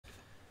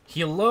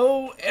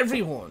Hello,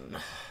 everyone.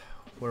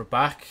 We're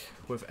back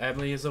with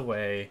Emily is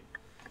Away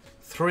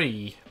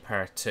 3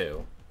 Part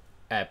 2.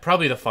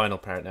 Probably the final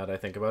part now that I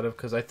think about it,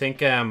 because I think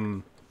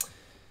this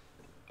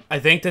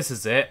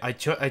is it. I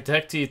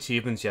checked the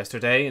achievements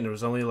yesterday, and there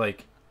was only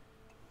like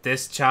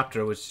this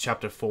chapter, which is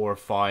chapter 4 or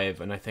 5,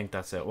 and I think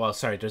that's it. Well,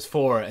 sorry, there's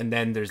 4, and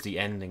then there's the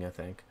ending, I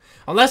think.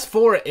 Unless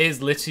 4 is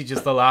literally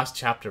just the last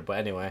chapter, but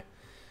anyway.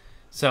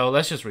 So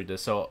let's just read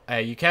this. So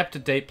you kept a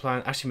date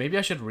plan. Actually, maybe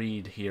I should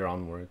read here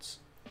onwards.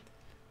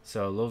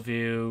 So, love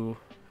you.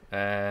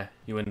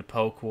 You in the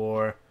Poke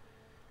War.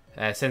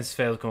 Since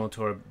failed going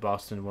to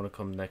Boston, want to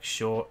come next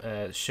show.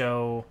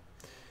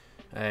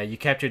 You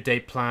kept your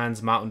date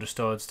plans. Matt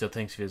understood. Still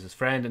thinks of you as his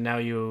friend, and now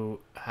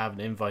you have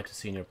an invite to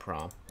senior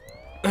prom.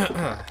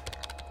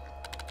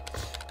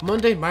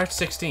 Monday, March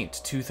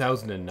 16th,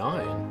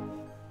 2009.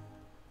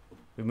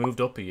 We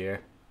moved up a year.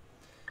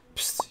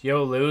 Psst,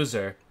 yo,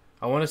 loser.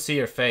 I want to see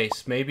your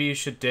face. Maybe you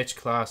should ditch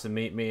class and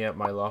meet me at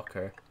my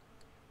locker.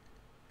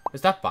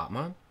 Is that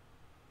Batman?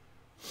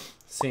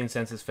 Seeing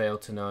senses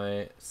failed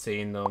tonight.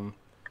 Seeing them.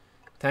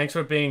 Thanks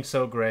for being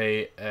so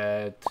great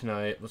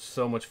tonight. It was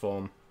so much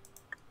fun.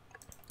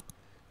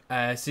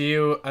 See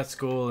you at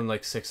school in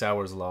like 6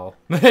 hours, lol.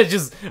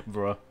 Just,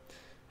 bruh.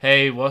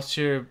 Hey, what's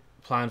your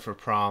plan for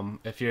prom?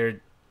 If you're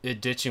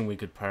ditching, we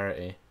could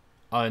party.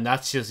 Oh, and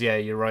that's just, yeah,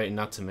 you're writing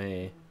that to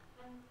me.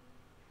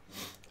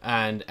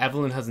 And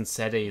Evelyn hasn't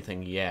said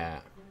anything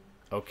yet.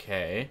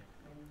 Okay.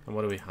 And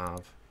what do we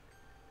have?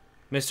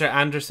 Mr.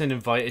 Anderson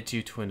invited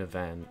you to an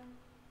event.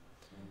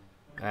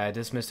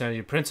 Dismissed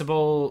your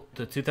principal.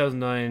 The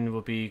 2009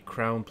 will be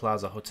Crown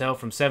Plaza Hotel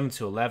from 7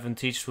 to 11.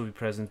 Teachers will be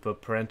present,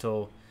 but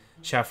parental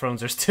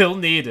chaperones are still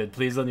needed.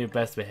 Please on your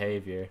best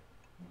behavior.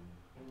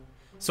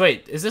 So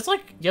wait, is this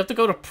like you have to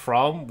go to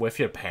prom with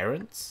your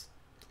parents?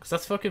 Because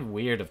that's fucking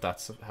weird if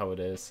that's how it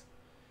is.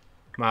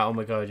 Matt, oh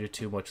my god, you're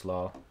too much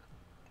law.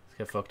 Let's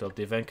get fucked up.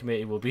 The event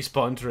committee will be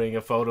sponsoring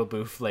a photo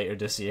booth later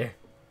this year.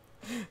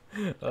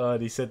 Oh,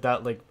 and he said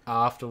that like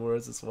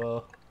afterwards as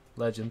well.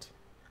 Legend.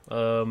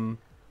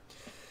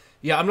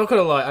 Yeah, I'm not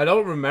gonna lie, I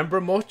don't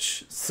remember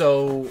much,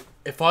 so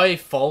if I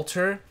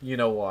falter, you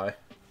know why.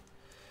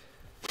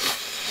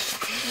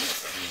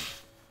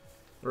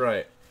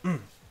 Right.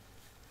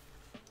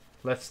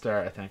 Let's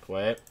start, I think.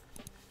 Wait.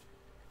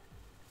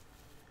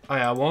 Oh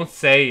yeah, I won't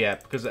say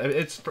yet, because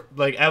it's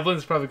like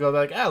Evelyn's probably going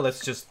like,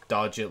 let's just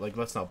dodge it, like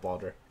let's not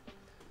bother.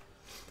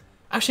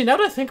 Actually, now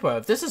that I think about it,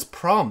 if this is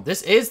prom,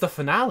 this is the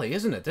finale,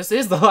 isn't it? This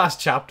is the last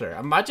chapter.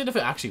 Imagine if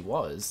it actually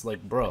was,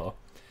 like, bro.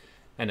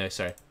 Anyway,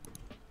 sorry.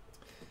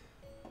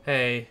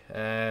 Hey,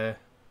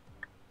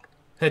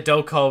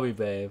 don't call me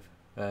babe.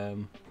 I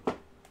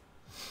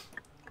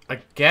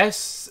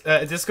guess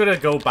this is gonna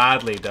go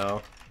badly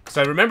though, because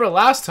I remember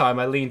last time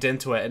I leaned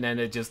into it and then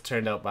it just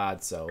turned out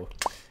bad. So,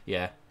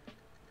 yeah.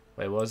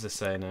 Wait, what does this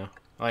say now?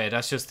 Oh yeah,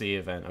 that's just the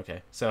event.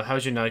 Okay. So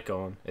how's your night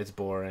going? It's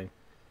boring.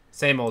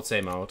 Same old,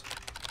 same old.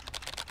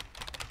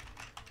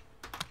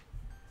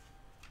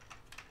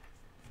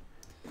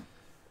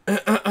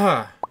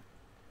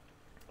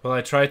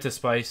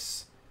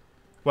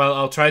 Well,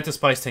 I'll try to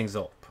spice things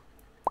up.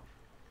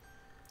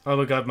 Oh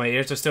my god, my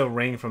ears are still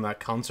ringing from that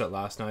concert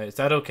last night. Is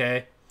that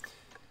okay?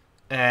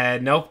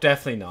 Nope,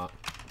 definitely not.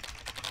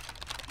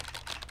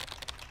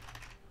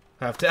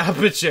 I have to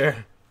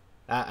aperture.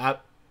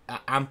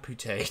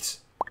 Amputate.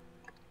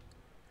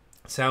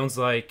 Sounds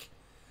like...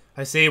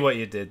 I see what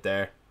you did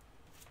there.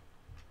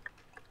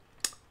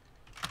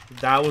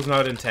 That was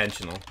not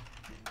intentional.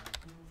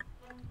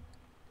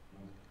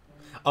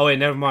 Oh wait,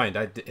 never mind.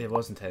 It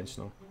was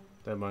intentional.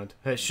 Never mind.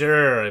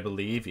 Sure, I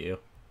believe you.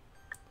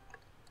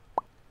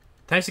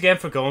 Thanks again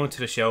for going to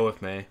the show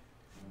with me.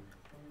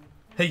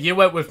 Hey, you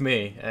went with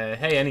me.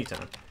 Hey,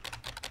 anytime.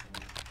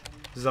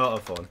 This is a lot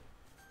of fun.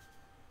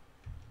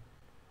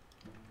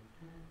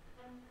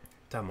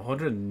 Damn,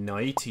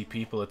 190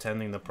 people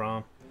attending the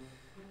prom.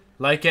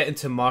 Like getting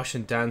to mosh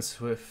and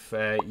dance with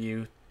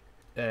you.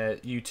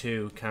 You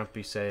two can't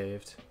be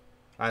saved.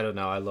 I don't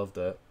know, I loved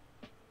it.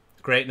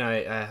 Great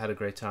night, I had a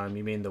great time.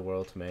 You mean the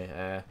world to me.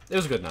 It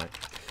was a good night.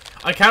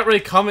 I can't really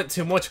comment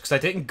too much because I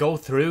didn't go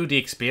through the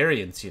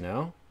experience, you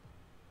know?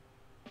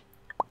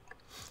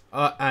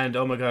 And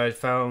oh my god,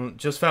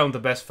 just found the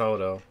best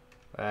photo.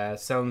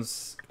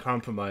 Sounds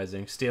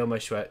compromising. Steal my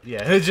sweat.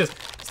 Yeah, just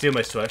steal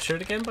my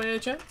sweatshirt again by any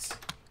chance?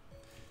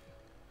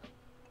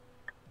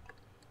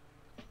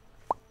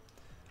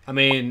 I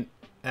mean,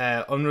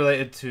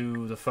 unrelated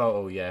to the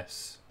photo,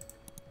 yes.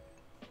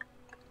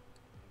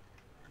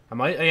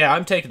 Yeah,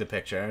 I'm taking the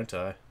picture, aren't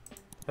I?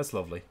 That's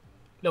lovely.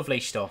 Lovely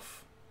stuff.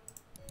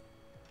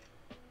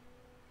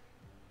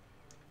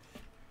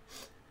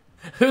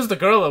 Who's the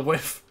girl I'm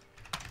with?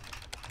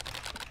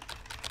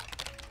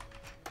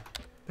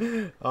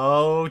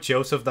 Oh,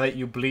 Joseph Knight,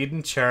 you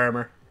bleeding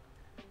charmer.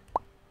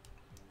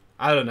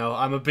 I don't know.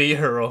 I'ma beat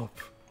her up.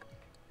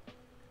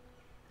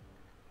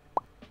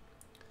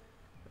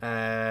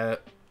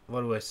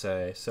 What do I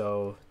say?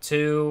 So,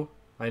 2.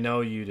 I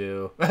know you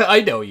do.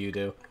 I know you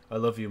do. I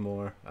love you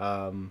more.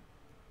 I'll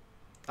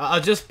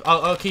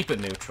keep it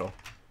neutral.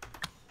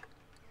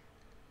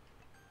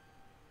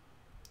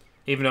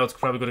 Even though it's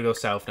probably going to go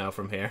south now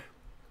from here.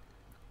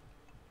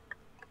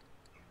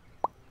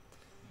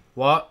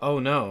 What? Oh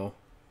no.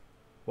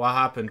 What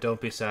happened?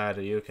 Don't be sad.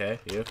 Are you okay?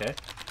 Are you okay?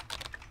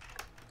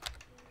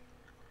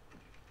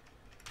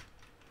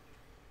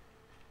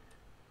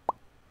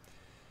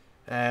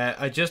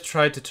 I just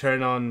tried to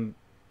turn on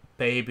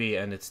baby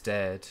and it's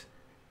dead.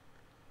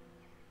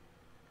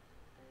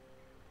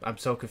 I'm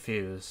so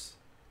confused.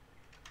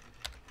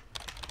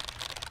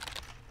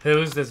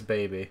 Who is this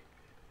baby?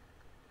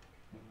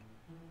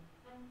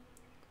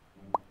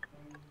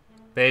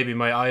 Baby,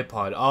 my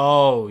iPod.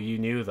 Oh, you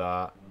knew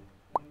that.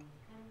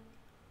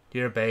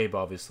 You're a babe,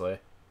 obviously.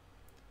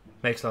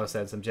 Makes a lot of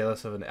sense. I'm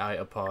jealous of an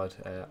iPod.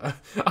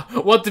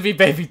 Want to be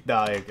baby?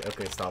 No,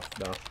 okay, stop.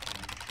 No.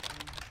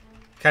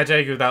 Can't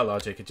argue with that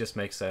logic. It just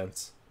makes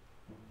sense.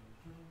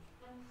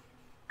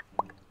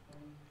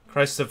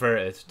 Christ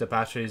averted. The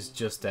battery's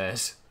just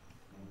dead.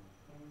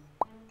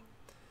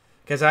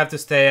 Guess I have to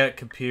stay at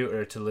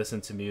computer to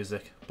listen to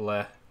music.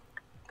 Bleh.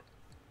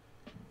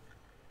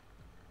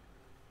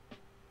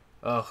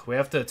 Ugh, we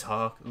have to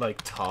talk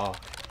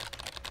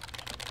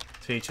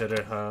to each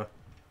other, huh?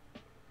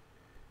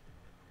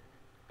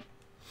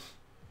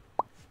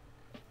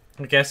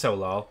 I guess so,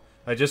 lol.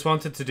 I just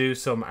wanted to do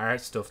some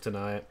art stuff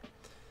tonight.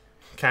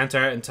 Can't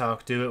art and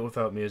talk, do it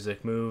without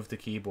music. Move the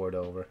keyboard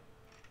over.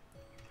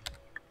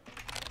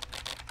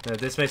 Now,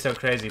 this may sound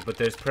crazy, but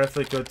there's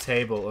perfectly good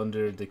table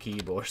under the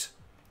keyboard.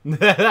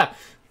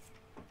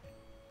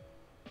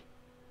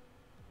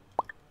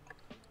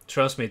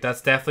 Trust me,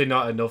 that's definitely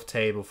not enough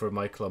table for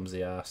my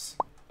clumsy ass.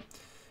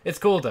 It's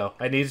cool though.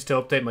 I needed to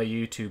update my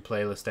YouTube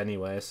playlist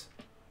anyways.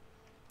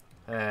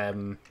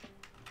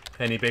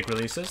 Any big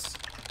releases?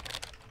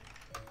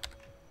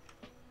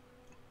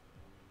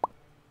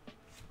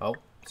 Oh,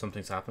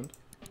 something's happened.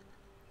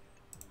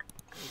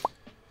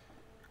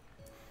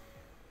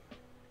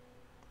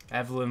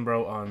 Evelyn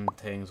wrote on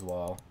Thing's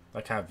wall. I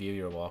can't view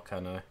your wall,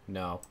 can I?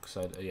 No,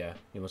 because yeah,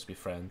 you must be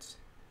friends.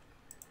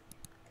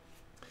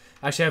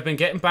 Actually, I've been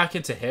getting back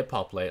into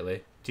hip-hop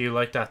lately. Do you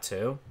like that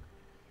too?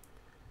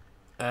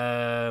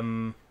 I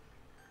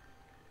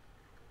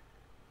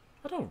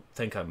don't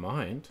think I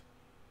mind.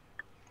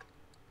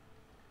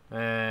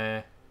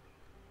 Yeah,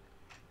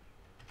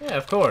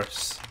 of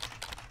course.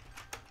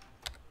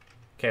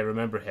 Okay,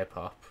 remember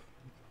hip-hop.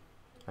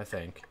 I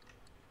think.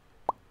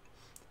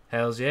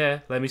 Hells yeah.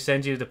 Let me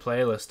send you the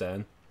playlist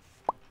then.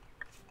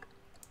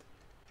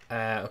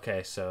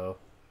 Okay, so...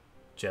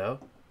 Joe,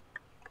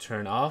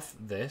 turn off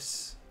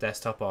this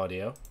desktop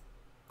audio.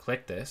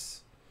 Click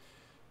this.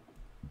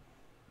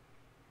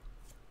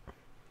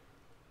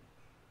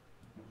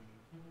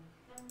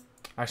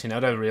 Actually,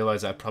 now that I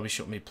realize I probably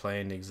shouldn't be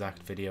playing the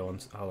exact video on...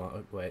 Hold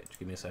on, wait,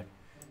 give me a sec.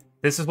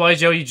 This is why,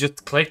 Joe, you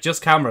just click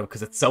just camera,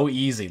 because it's so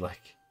easy,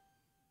 like...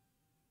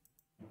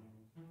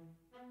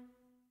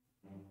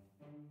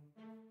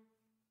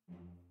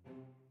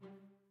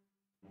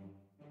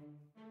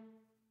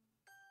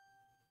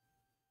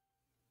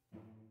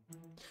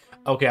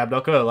 Okay, I'm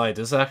not gonna lie,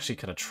 this is actually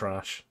kind of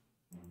trash.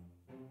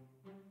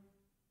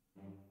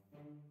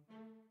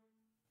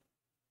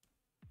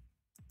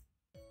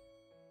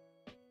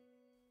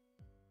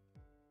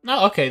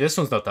 No, okay, this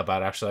one's not that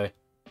bad, actually.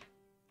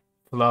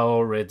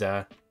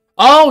 Florida.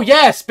 Oh,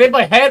 yeah! Spin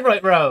my head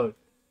right round!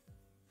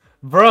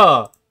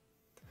 Bruh.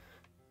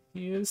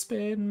 You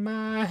spin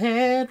my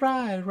head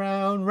right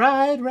round,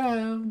 right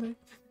round.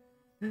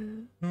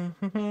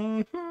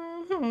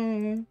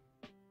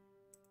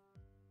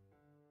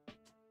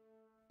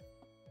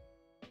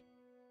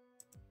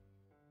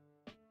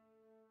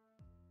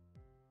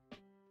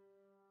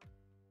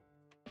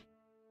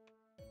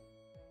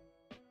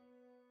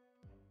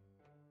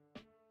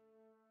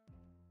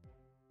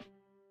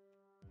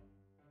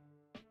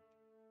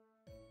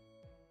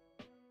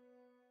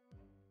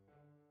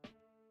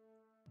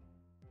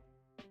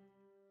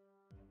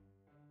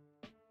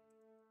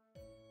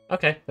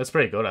 Okay, that's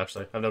pretty good,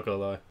 actually. I'm not gonna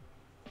lie.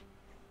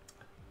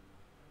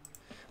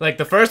 Like,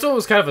 the first one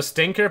was kind of a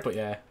stinker, but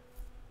yeah.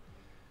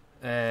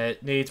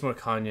 Needs more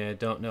Kanye.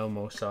 Don't know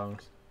most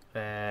songs.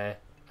 I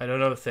don't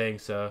know a thing,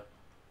 so...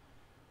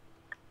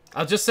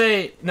 I'll just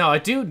say... No, I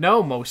do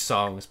know most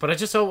songs, but I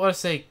just don't want to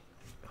say...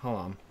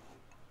 Hold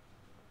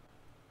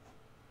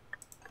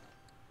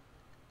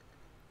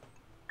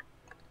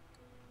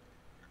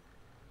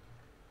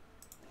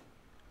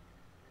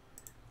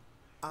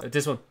on.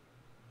 This one.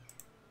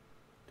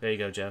 There you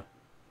go, Joe.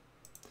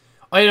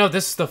 Oh, you know,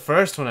 this is the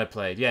first one I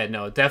played. Yeah,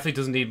 no, it definitely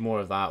doesn't need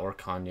more of that or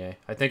Kanye.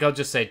 I think I'll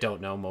just say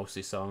don't know most of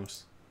these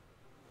songs.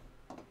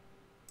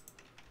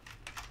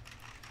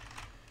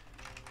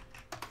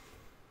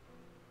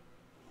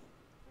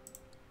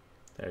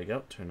 There you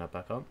go. Turn that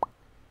back on.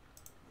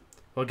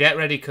 Well, get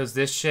ready, because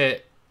this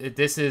shit...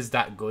 This is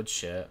that good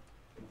shit.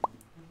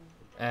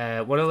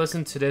 Want to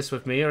listen to this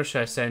with me, or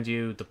should I send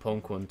you the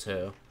punk one,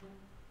 too?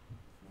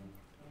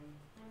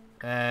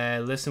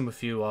 Listen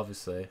with you,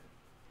 obviously.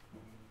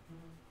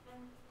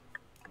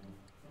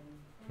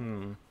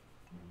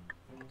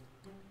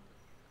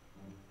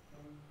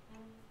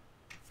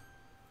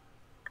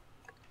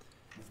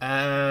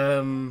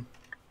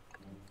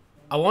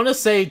 I want to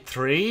say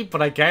 3,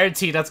 but I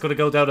guarantee that's going to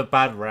go down a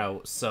bad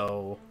route,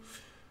 so...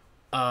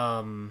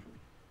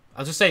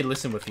 I'll just say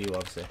listen with you,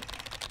 obviously.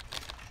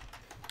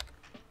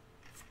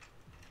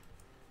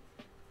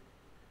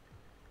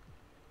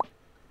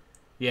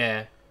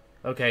 Yeah.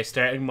 Okay,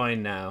 starting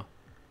mine now.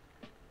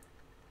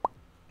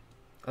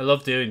 I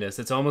love doing this.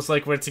 It's almost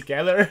like we're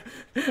together.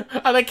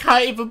 And I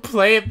can't even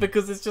play it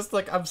because it's just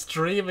like I'm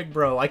streaming,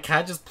 bro. I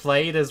can't just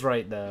play this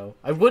right now.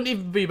 I wouldn't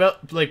even be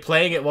about, like,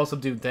 playing it whilst I'm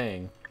doing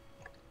thing.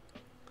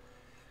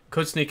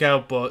 Could sneak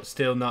out, but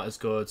still not as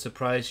good.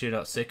 Surprised you're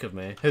not sick of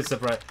me.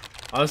 Surprised.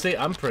 Honestly,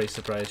 I'm pretty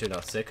surprised you're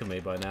not sick of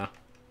me by now.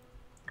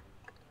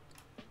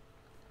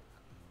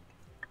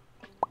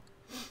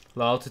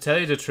 Lol, to tell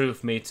you the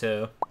truth, me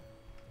too.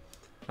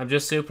 I'm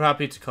just super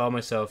happy to call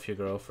myself your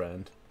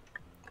girlfriend.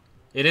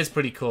 It is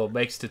pretty cool.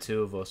 Makes the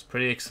two of us.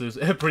 Pretty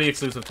exclusive. Pretty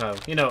exclusive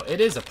title. You know, it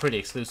is a pretty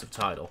exclusive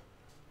title.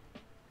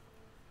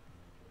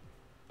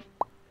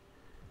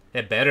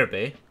 It better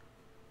be.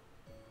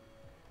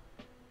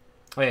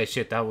 Oh yeah,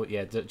 shit. That would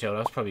yeah, Joe.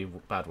 That's probably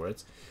bad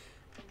words.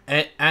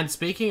 And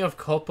speaking of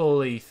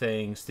couple-y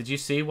things, did you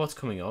see what's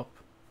coming up?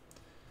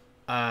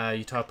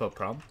 You talked about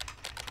prom.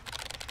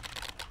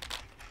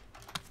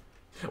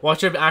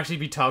 Watch it actually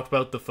be talked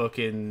about the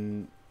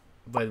fucking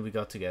when we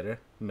got together.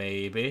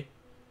 Maybe.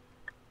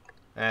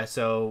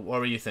 So, what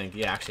were you thinking?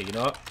 Yeah, actually, you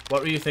know what?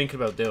 What were you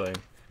thinking about doing?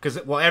 Because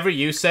whatever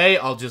you say,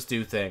 I'll just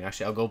do thing.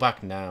 Actually, I'll go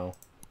back now.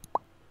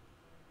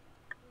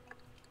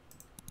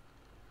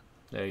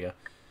 There you go.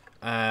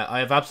 I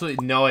have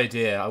absolutely no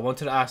idea. I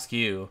wanted to ask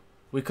you.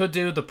 We could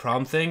do the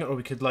prom thing, or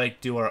we could,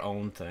 like, do our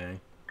own thing.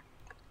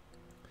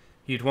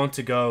 You'd want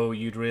to go,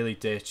 you'd really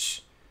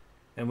ditch.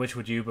 And which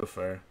would you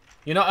prefer?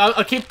 You know,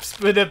 I'll keep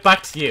spinning it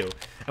back to you.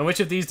 And which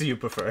of these do you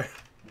prefer?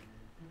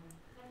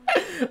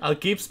 I'll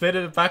keep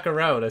spinning it back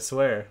around, I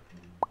swear.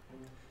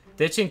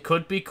 Ditching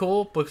could be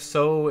cool, but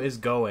so is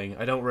going.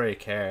 I don't really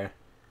care.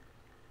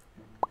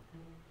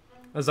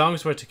 As long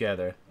as we're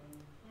together.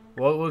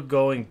 What would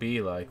going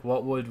be like?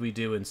 What would we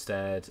do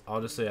instead?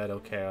 Honestly, I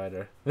don't care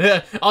either.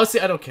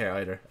 Honestly, I don't care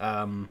either.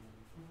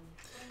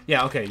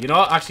 Yeah, okay. You know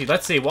what? Actually,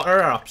 let's see. What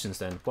are our options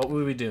then? What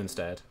would we do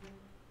instead?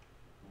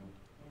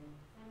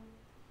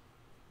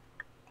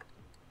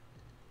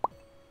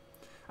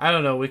 I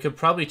don't know. We could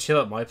probably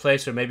chill at my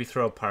place or maybe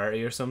throw a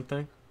party or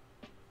something.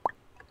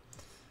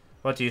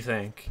 What do you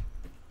think?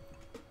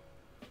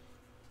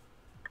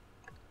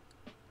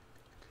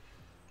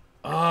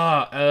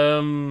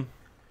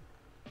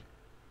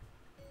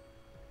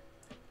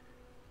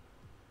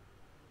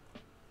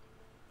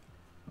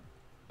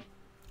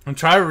 I'm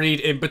trying to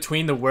read in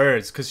between the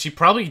words, because she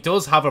probably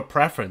does have a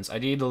preference. I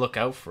need to look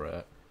out for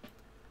it.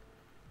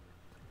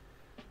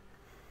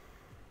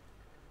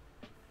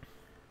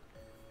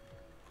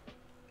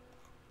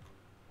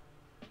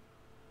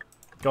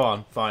 Go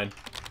on, fine.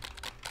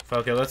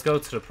 Okay, let's go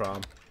to the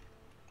prom.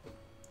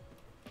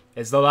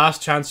 It's the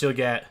last chance you'll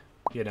get,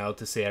 you know,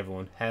 to see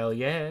everyone. Hell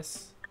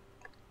yes.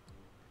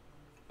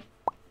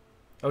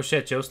 Oh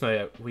shit,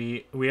 Josna,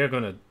 we are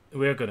gonna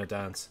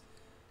dance.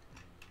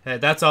 Hey,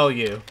 that's all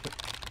you.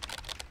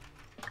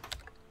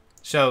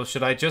 So,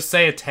 should I just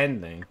say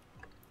attending?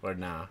 Or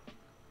nah?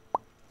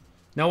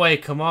 No way,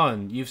 come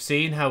on. You've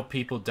seen how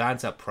people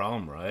dance at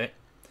prom, right?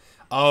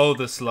 Oh,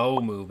 the slow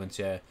movements,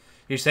 yeah.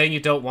 You're saying you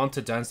don't want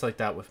to dance like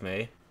that with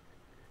me?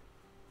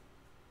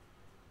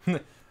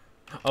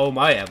 Oh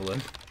my,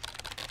 Evelyn.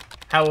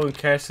 How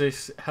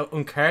uncharacteristic...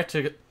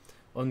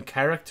 Oh,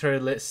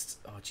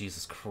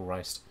 Jesus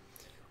Christ.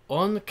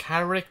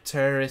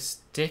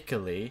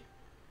 Uncharacteristically...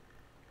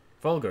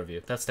 vulgar of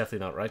you. That's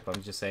definitely not right, but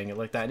I'm just saying it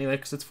like that anyway,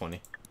 because it's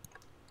funny.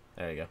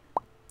 There you go.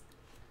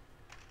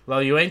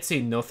 Well, you ain't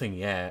seen nothing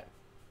yet.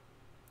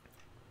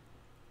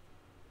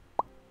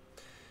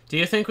 Do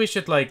you think we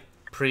should, like,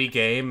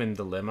 pre-game in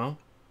the limo?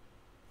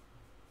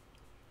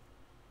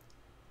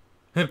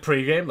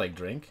 Pre-game? Like,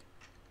 drink?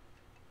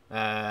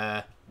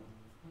 Absolutely.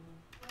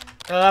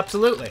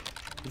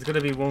 It's gonna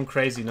be one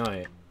crazy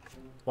night.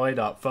 Why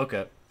not? Fuck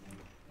it.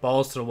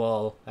 Balls to the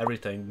wall.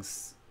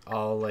 Everything's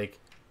all, like,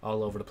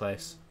 all over the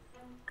place.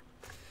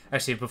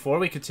 Actually, before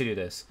we continue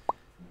this,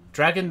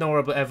 Dragon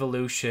Orb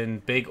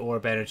Evolution, Big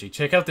Orb Energy.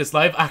 Check out this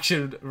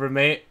live-action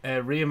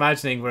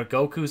reimagining where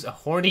Goku's a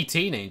horny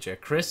teenager.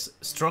 Chris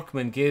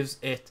Struckman gives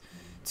it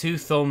 2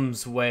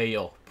 thumbs way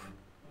up.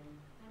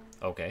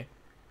 Okay.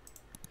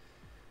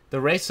 The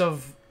Race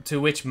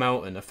to Witch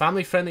Mountain. A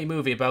family-friendly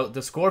movie about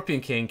the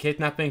Scorpion King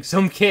kidnapping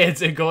some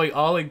kids and going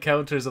all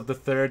encounters of the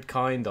third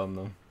kind on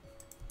them.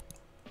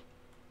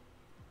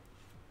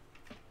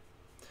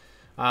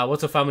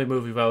 What's a family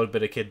movie about a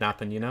bit of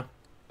kidnapping, you know?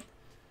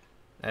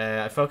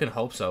 I fucking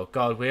hope so.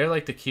 God, we're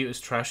like the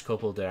cutest trash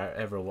couple there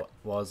ever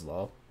was,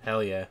 lol.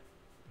 Hell yeah.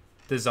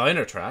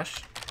 Designer trash?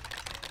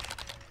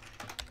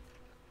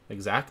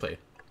 Exactly.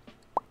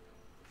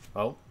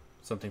 Oh,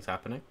 something's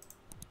happening.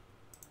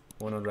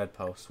 One unread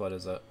post. What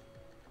is it?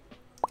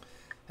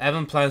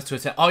 Evan plans to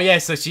attend. Oh yeah,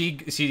 so she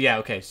yeah,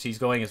 okay, she's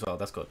going as well.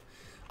 That's good.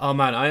 Oh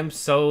man, I am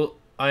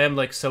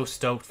like so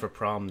stoked for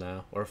prom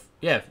now. Or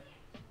yeah,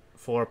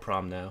 for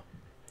prom now.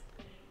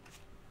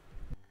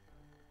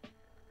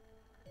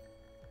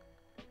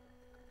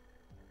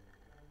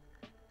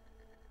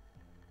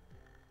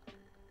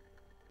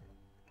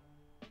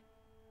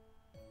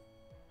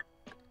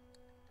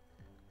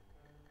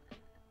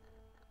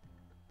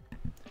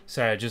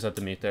 Sorry, I just had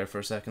to mute there for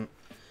a second.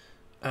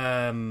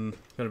 Gonna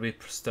be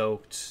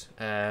stoked.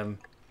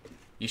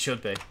 You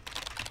should be.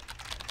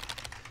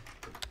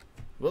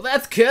 Well,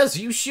 that's 'cause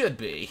you should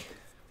be.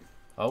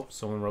 Oh,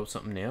 someone wrote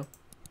something new.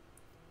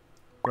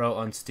 Wrote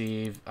on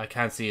Steve. I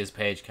can't see his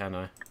page, can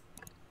I?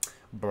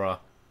 Bruh.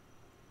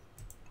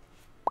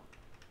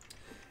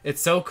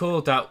 It's so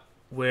cool that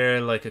we're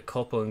like a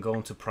couple and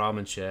going to prom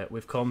and shit.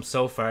 We've come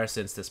so far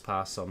since this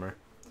past summer.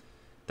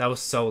 That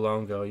was so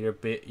long ago.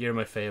 You're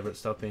my favorite.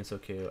 Stop being so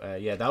cute.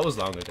 Yeah, that was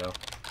long ago.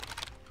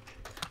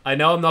 I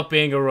know I'm not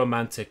being a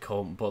romantic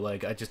cunt, but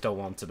like I just don't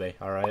want to be.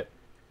 All right.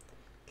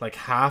 Like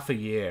half a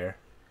year.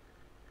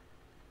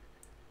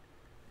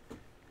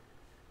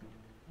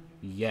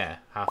 Yeah,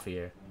 half a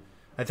year.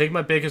 I think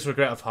my biggest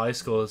regret of high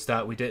school is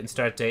that we didn't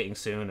start dating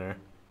sooner.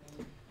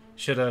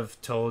 Should have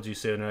told you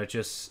sooner.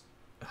 Just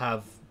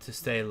have to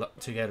stay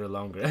together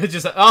longer.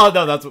 Just oh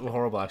no, that's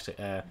horrible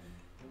actually.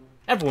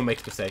 Everyone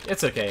makes mistakes.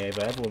 It's okay,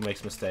 Ava. Everyone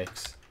makes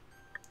mistakes.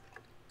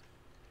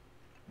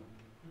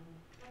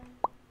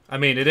 I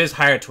mean, it is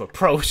hard to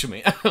approach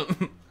me.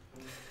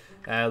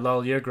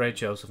 Lol, you're great,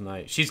 Joseph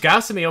Knight. She's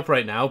gassing me up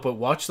right now, but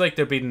watch like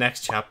there be the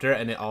next chapter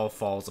and it all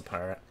falls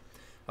apart.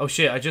 Oh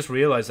shit, I just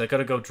realized I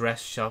gotta go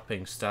dress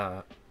shopping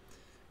stat.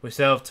 We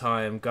still have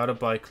time, gotta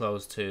buy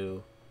clothes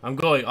too. I'm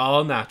going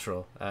all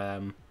natural.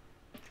 Yeah,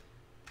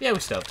 we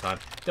still have time.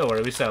 Don't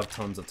worry, we still have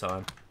tons of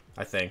time.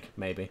 I think,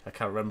 maybe. I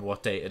can't remember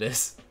what date it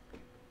is.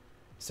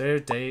 Is there a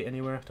date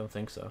anywhere? I don't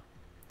think so.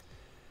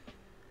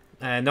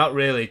 Not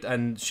really,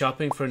 and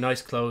shopping for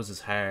nice clothes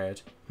is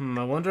hard.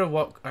 I wonder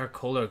what our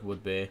colour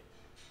would be.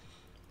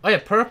 Oh yeah,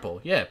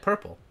 purple. Yeah,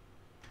 purple.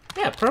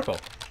 Yeah, purple.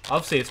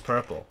 Obviously it's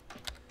purple.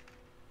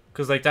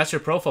 Because, like, that's your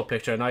profile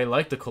picture, and I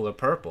like the colour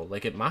purple.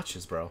 Like, it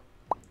matches, bro.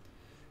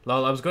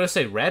 Lol, I was going to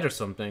say red or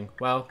something.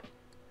 Well,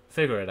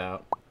 figure it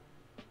out.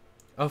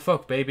 Oh,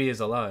 fuck, baby is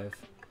alive.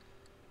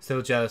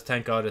 Still jealous,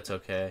 thank God it's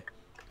okay.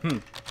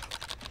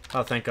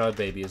 Oh, thank God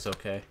baby is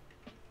okay.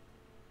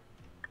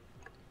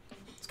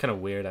 It's kind of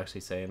weird,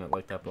 actually, saying it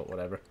like that, but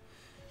whatever.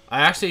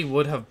 I actually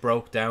would have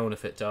broke down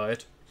if it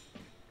died.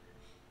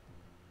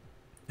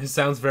 It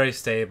sounds very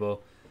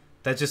stable.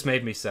 That just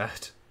made me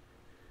sad.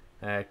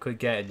 Could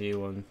get a new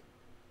one.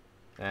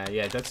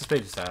 Yeah, that's just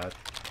made me sad.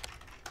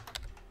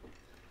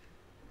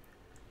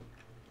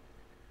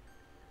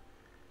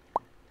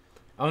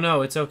 Oh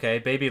no, it's okay.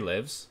 Baby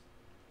lives.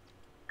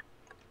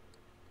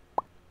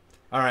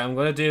 Alright, I'm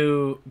gonna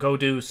go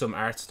do some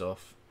art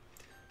stuff.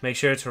 Make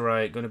sure to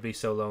write, gonna be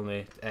so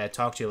lonely.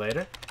 Talk to you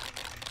later.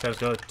 Sounds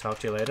good. Talk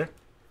to you later.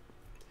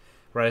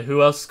 Right,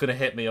 who else is gonna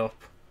hit me up?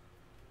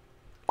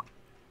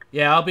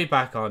 Yeah, I'll be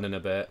back on in a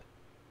bit.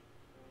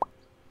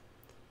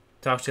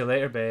 Talk to you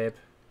later, babe.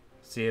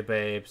 See you,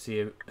 babe.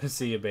 See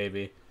you,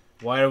 baby.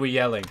 Why are we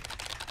yelling?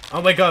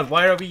 Oh my god,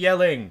 why are we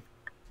yelling?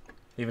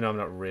 Even though I'm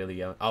not really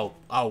yelling. Oh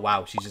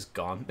wow, she's just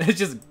gone. It's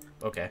just...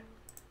 Okay.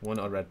 One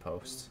unread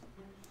post.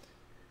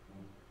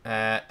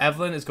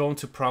 Evelyn is going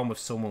to prom with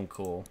someone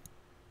cool.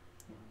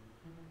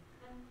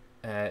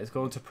 Is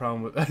going to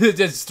prom with...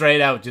 just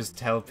straight out, just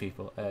tell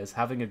people. Is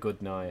having a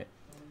good night.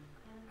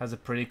 Has a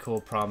pretty cool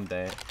prom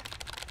date.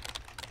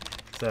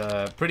 It's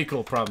a pretty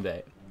cool prom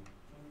date.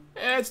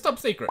 It's top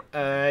secret.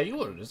 You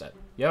would understand.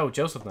 Yo,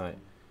 Joseph Knight.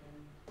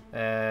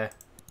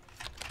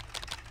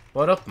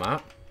 What up,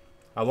 Matt?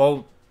 I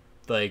won't,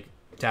 like,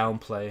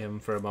 downplay him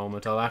for a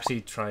moment. I'll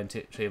actually try and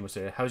treat him with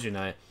serious. How's your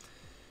night?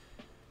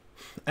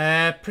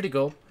 Pretty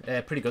good.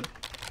 Pretty good.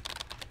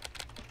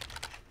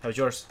 How's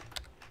yours?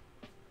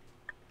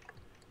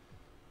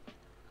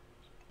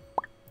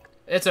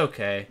 It's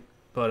okay,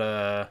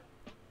 but,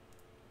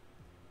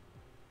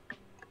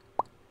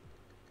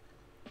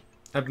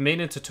 I've been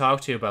meaning to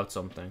talk to you about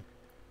something.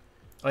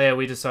 Oh yeah,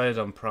 we decided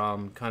on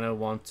prom. Kind of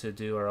want to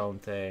do our own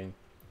thing.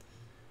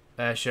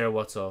 Sure,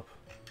 what's up?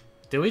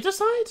 Did we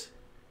decide?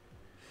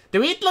 Did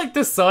we, like,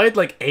 decide,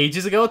 like,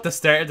 ages ago at the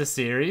start of the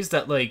series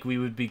that, like, we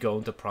would be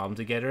going to prom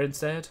together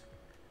instead?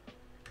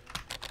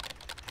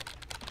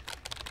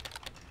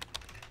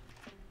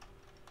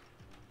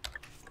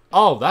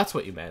 Oh, that's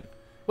what you meant.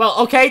 Well,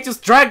 okay,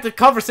 just drag the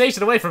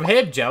conversation away from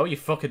him, Joe, you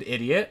fucking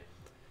idiot.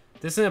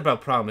 This isn't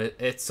about prom,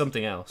 it's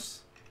something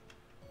else.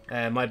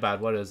 My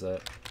bad, what is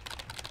it?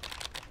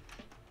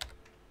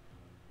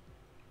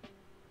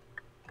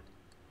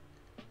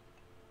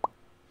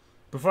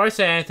 Before I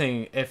say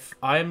anything, if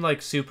I'm,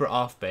 like, super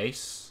off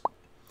base,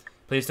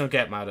 please don't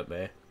get mad at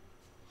me.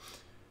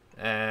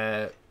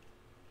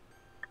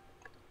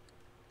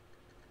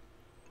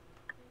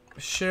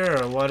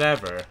 Sure,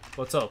 whatever.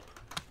 What's up?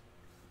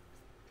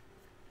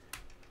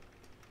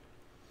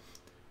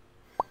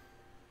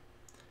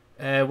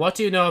 What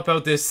do you know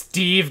about this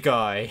Steve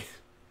guy?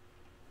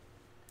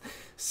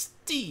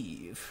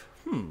 Steve?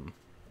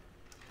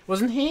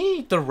 Wasn't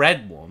he the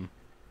red one?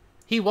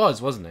 He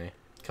was, wasn't he?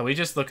 Can we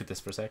just look at this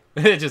for a sec?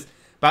 Just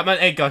Batman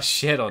ain't got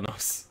shit on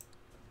us.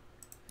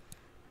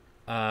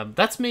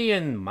 That's me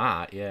and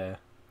Matt, yeah.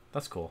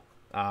 That's cool.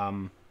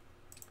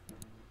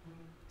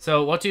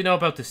 So what do you know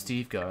about the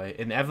Steve guy?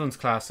 In Evelyn's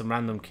class, some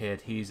random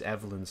kid, he's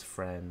Evelyn's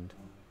friend.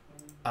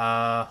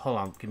 Hold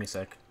on, give me a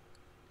sec.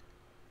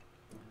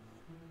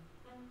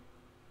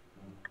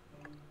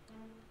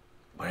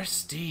 Where's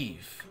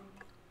Steve?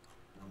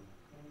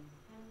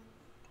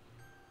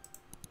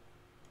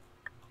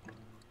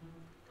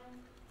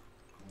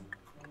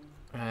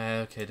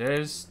 Okay,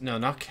 there's... No,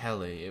 not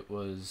Kelly. It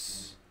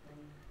was...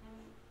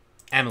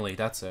 Emily,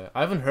 that's it.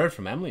 I haven't heard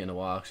from Emily in a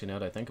while, actually, now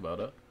that I think about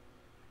it.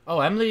 Oh,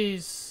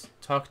 Emily's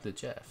talking to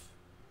Jeff.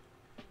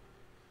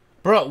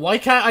 Bro, why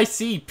can't I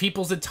see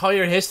people's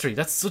entire history?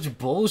 That's such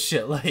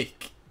bullshit,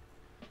 like...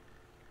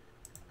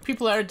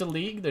 People are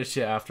deleting their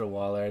shit after a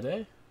while, are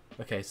they?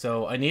 Okay,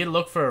 so I need to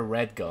look for a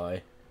red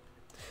guy.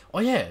 Oh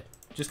yeah,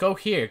 just go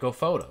here, go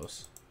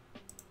photos.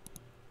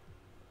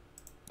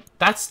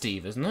 That's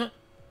Steve, isn't it?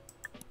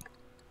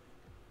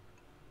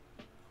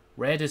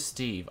 Red is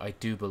Steve, I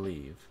do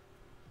believe.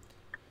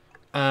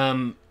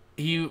 Some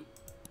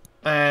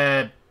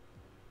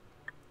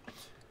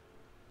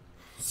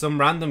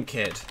random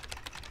kid.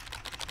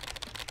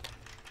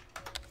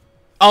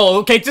 Oh,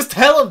 okay, just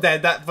tell him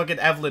then that fucking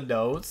Evelyn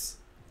knows.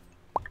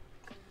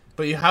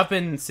 But you have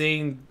been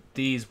seeing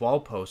these wall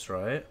posts,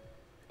 right?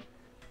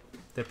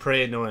 They're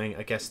pretty annoying.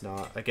 I guess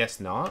not. I guess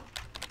not.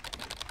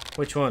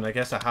 Which one? I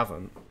guess I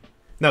haven't.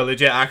 No,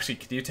 legit, actually,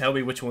 can you tell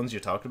me which ones you're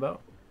talking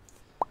about?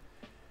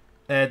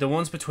 The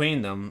ones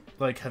between them.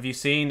 Like, have you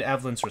seen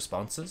Evelyn's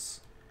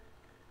responses?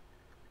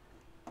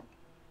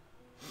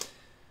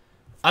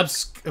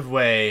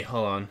 Wait,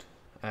 hold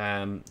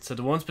on. So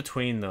the ones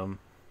between them.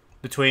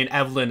 Between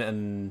Evelyn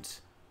and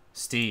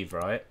Steve,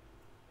 right?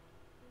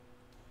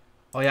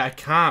 Oh yeah, I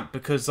can't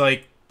because,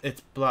 like,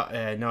 it's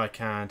black. No, I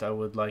can't. I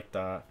would like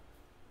that.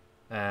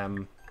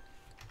 Well,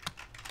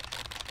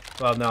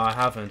 no, I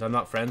haven't. I'm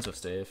not friends with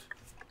Steve.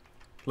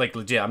 Like,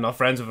 legit, I'm not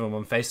friends with him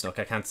on Facebook.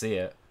 I can't see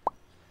it.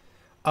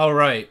 Oh,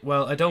 right.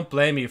 Well, I don't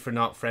blame you for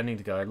not friending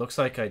the guy. It looks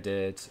like I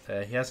did.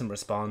 He hasn't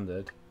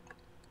responded.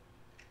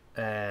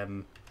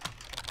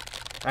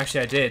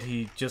 Actually, I did.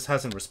 He just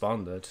hasn't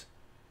responded.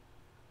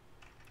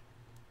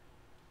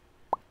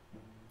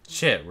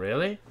 Shit,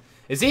 really?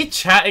 Is he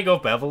chatting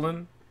up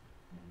Evelyn?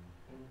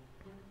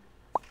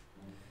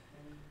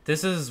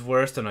 This is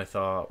worse than I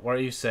thought. What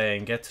are you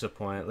saying? Get to the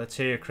point. Let's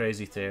hear your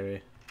crazy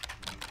theory.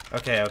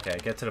 Okay, okay.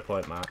 Get to the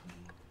point, Matt.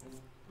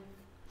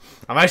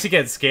 I'm actually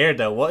getting scared,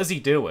 though. What is he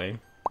doing?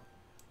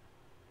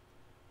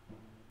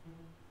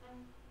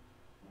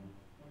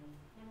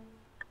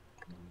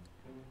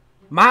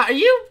 Matt,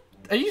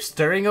 are you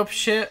stirring up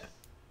shit?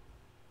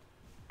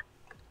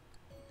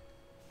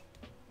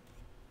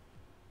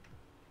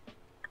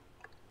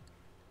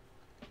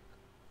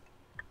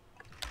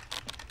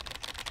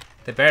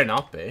 They better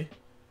not be.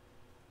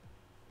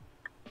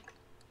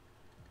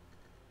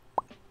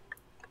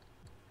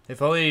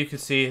 If only you could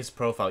see his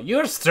profile.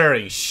 You're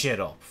stirring shit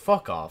up.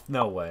 Fuck off.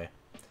 No way.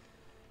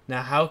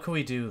 Now, how can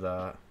we do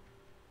that?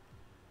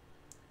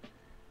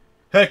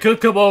 Hey,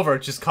 could come over.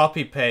 Just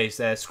copy, paste,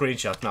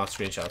 screenshots. No,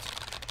 screenshots.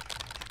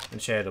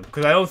 And share them.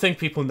 Because I don't think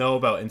people know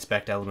about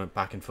Inspect Element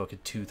back in fucking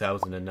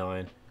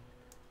 2009.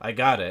 I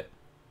got it.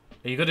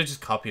 Are you gonna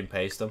just copy and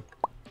paste them?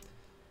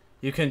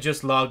 You can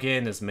just log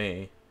in as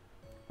me.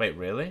 Wait,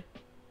 really?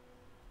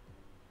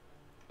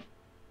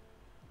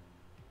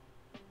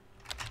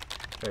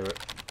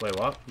 Wait,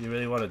 what? You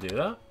really want to do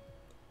that?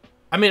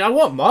 I mean, I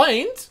won't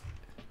mind.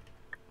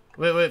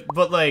 Wait,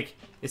 but like,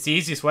 it's the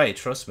easiest way,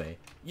 trust me.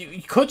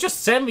 You could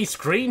just send me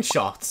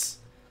screenshots.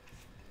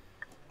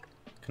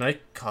 Can I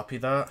copy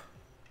that?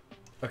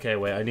 Okay,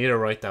 wait, I need to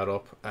write that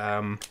up.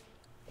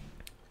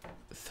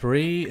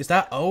 3, is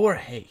that O or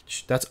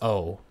H? That's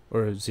O,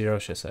 or 0,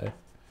 should I say.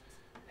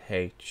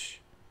 H.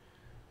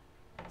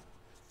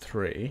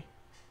 3.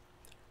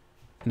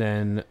 And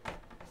then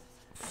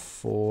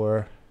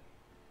 4.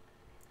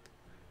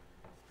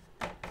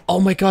 Oh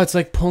my god, it's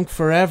like Punk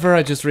Forever,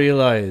 I just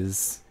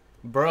realized.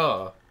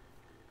 Bruh.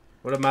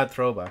 What a mad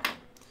throwback.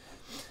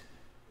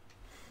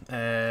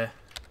 Gotta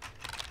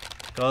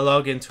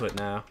log into it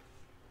now.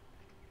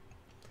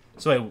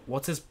 So wait,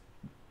 what's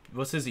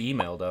his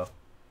email though?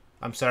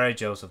 I'm sorry,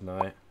 Joseph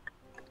Knight.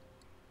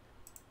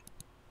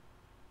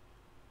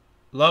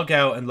 Log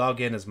out and log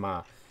in as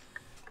Matt.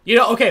 You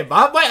know, okay,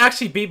 Matt might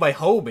actually be my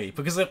homie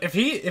because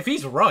if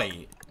he's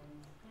right.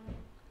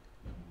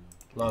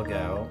 Log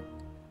out.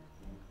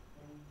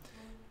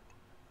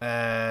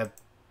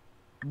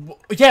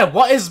 Yeah,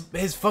 what is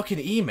his fucking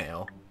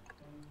email?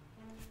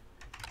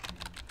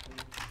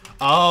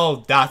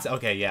 Oh, that's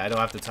okay. Yeah, I don't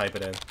have to type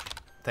it in.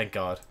 Thank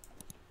God.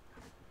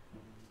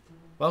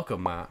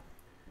 Welcome, Matt.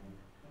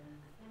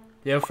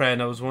 Yo,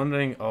 friend, I was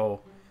wondering,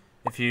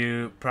 if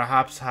you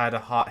perhaps had a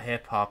hot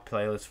hip-hop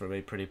playlist for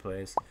me, pretty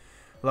please.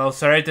 Well,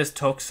 sorry this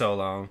took so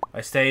long.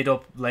 I stayed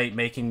up late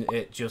making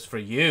it just for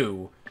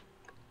you.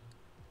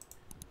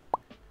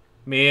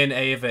 Me and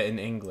Ava in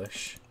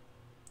English.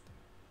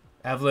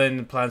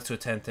 Evelyn plans to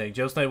attend thing.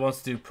 Joe's Knight wants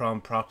to do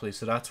prom properly,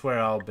 so that's where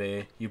I'll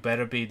be. You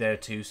better be there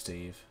too,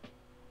 Steve.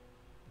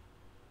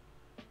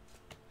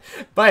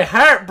 My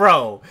heart,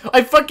 bro!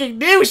 I fucking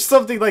knew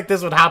something like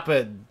this would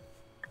happen!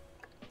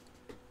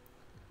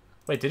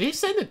 Wait, did he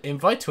send an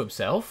invite to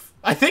himself?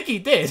 I think he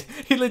did.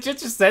 He legit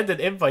just sent an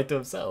invite to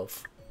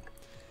himself.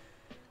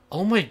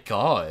 Oh my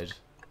god.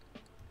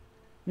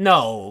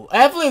 No,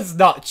 Evelyn's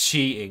not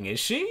cheating, is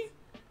she?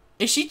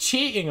 Is she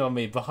cheating on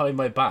me behind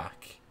my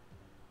back?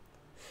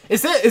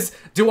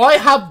 Do I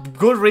have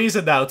good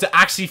reason now to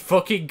actually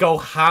fucking go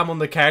ham on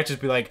the characters,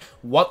 be like,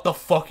 what the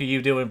fuck are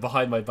you doing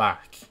behind my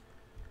back?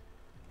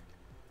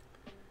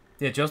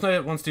 Yeah, Joe's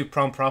not wants to do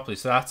prom properly,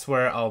 so that's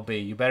where I'll be.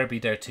 You better be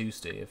there too,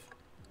 Steve.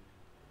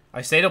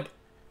 I stayed up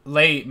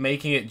late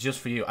making it just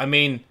for you. I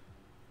mean,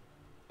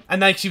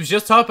 and like she was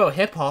just talking about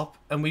hip hop,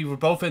 and we were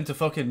both into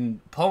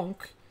fucking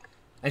punk,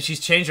 and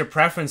she's changed her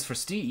preference for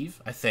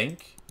Steve, I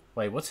think.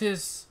 Wait, what's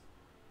his?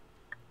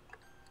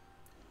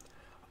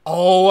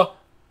 Oh.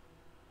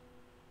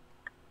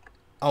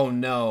 Oh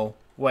no.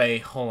 Wait,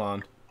 hold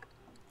on.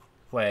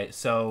 Wait,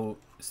 so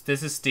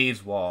this is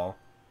Steve's wall.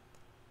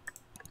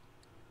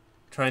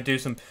 Trying to do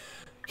some...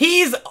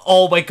 He's...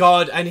 Oh my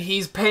god, and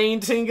he's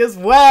painting as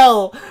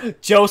well!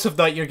 Joseph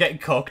Knight, you're getting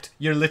cooked.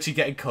 You're literally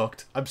getting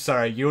cooked. I'm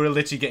sorry, you were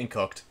literally getting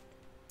cooked.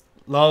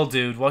 Lol,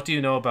 dude, what do you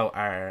know about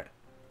art?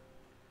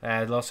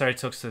 Lol, sorry,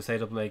 took to say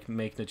up like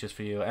making it just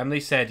for you. Emily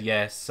said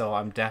yes, so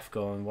I'm deaf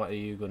going. What are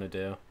you gonna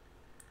do?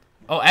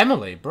 Oh,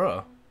 Emily,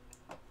 bro.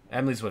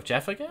 Emily's with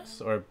Jeff, I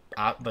guess? Or,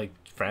 like,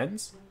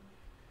 friends?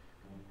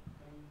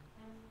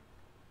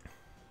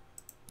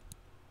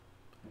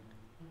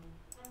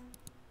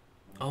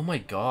 Oh my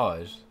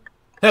god.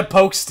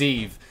 Poke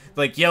Steve.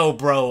 Like, yo,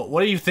 bro,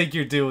 what do you think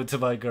you're doing to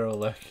my girl?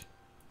 Like,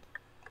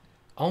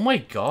 oh my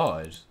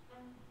god.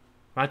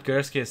 Matt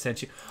Gursky has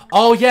sent you.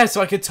 Oh, yeah,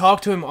 so I could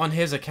talk to him on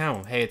his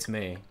account. Hey, it's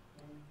me.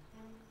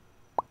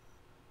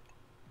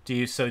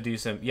 Do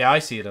some. Yeah, I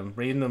see them.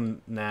 Reading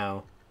them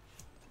now.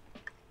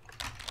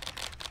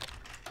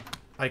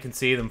 I can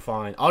see them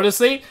fine.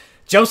 Honestly,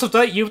 Joseph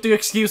Knight, you have the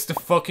excuse to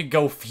fucking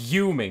go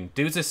fuming.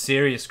 Dude's a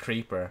serious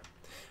creeper.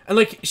 And,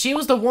 like, she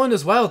was the one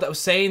as well that was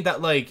saying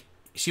that, like,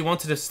 she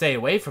wanted to stay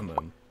away from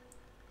him.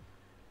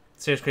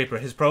 Serious creeper.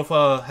 His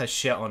profile has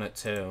shit on it,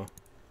 too.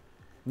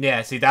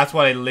 Yeah, see, that's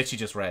what I literally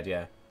just read,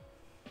 yeah.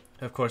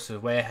 Of course,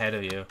 it's way ahead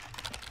of you.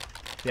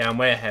 Yeah, I'm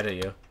way ahead of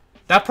you.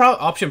 That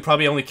option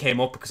probably only came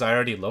up because I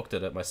already looked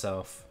at it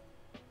myself.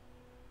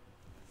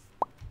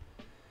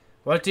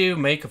 What do you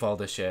make of all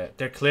this shit?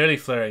 They're clearly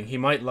flirting. He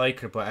might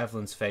like her, but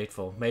Evelyn's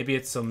faithful. Maybe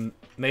it's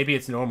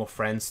normal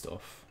friend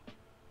stuff.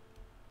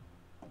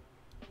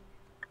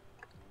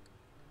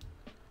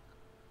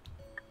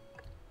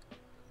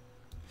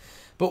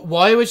 But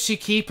why would she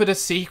keep it a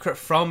secret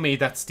from me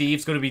that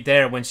Steve's going to be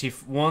there when she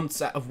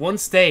once, at one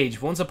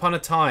stage, once upon a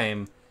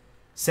time,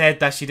 said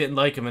that she didn't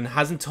like him and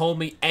hasn't told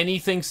me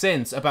anything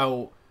since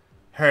about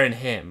her and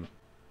him?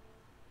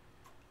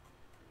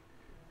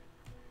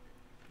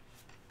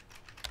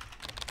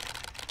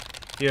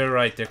 You're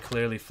right, they're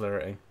clearly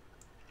flirting.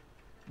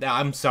 Yeah,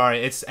 I'm sorry,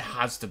 it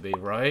has to be,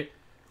 right?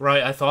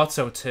 Right, I thought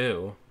so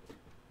too.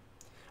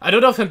 I don't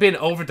know if I'm being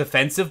over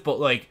defensive, but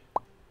like,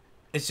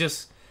 it's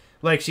just...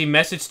 Like, she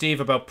messaged Steve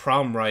about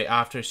prom right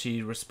after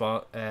she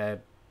what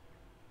the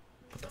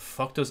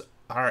fuck does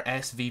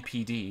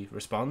RSVPD?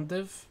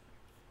 Responsive?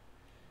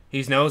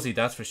 He's nosy,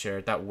 that's for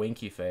sure. That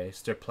winky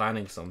face. They're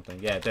planning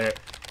something. Yeah, they're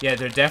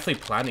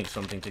definitely planning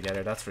something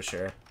together, that's for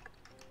sure.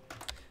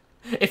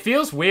 It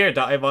feels weird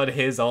that I'm on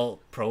his alt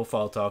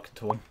profile talking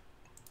to him.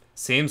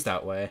 Seems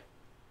that way.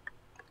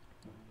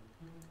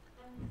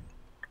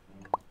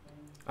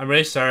 I'm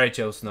really sorry,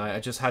 Joe Snight. I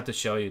just had to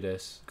show you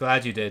this.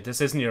 Glad you did.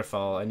 This isn't your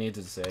fault. I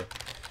needed to say.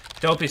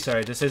 Don't be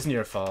sorry. This isn't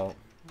your fault.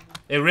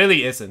 It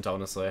really isn't,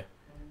 honestly.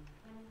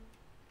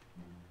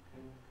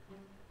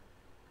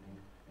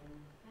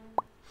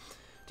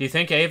 Do you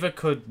think Ava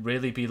could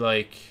really be,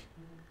 like,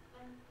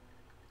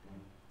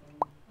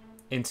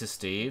 into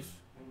Steve?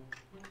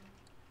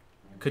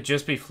 Could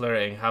just be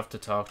flirting. Have to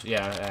talk to...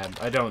 Yeah,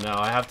 I don't know.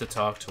 I have to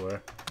talk to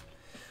her.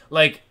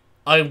 Like...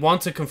 I want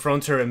to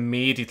confront her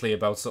immediately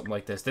about something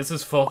like this. This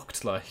is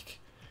fucked, like.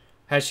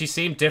 Has she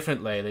seemed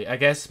different lately? I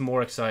guess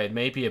more excited.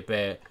 Maybe a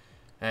bit.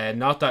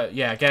 Not that...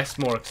 Yeah, I guess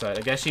more excited.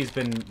 I guess she's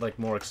been, like,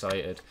 more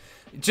excited.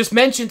 Just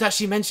mentioned that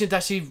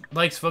she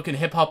likes fucking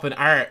hip-hop and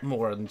art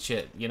more than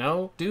shit, you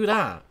know? Do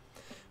that.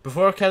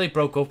 Before Kelly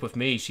broke up with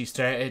me, she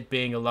started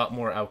being a lot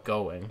more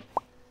outgoing.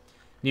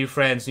 New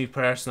friends, new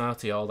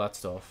personality, all that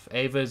stuff.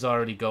 Ava's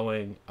already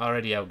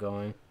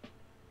outgoing.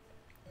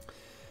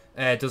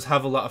 Does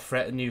have a lot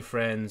of new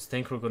friends.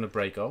 Think we're going to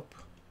break up?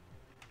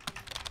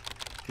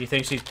 Do you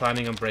think she's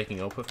planning on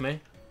breaking up with me?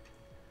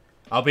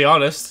 I'll be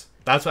honest.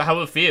 That's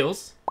how it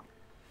feels.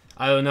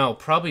 I don't know.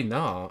 Probably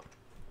not.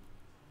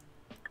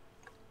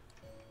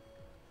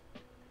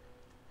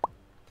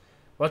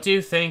 What do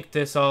you think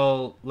this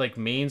all, like,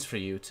 means for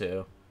you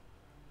two?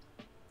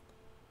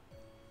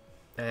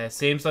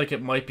 Seems like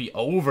it might be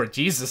over.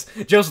 Jesus.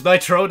 Just I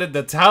thrown in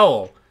the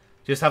towel.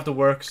 Just have to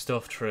work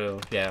stuff through.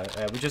 Yeah,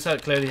 we just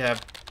clearly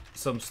have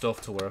some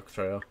stuff to work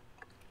through.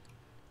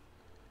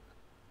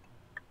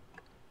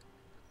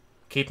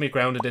 Keep me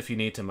grounded if you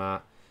need to,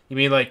 Matt. You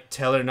mean like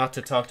tell her not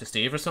to talk to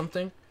Steve or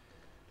something?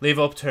 Leave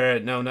up to her.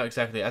 No, not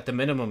exactly. At the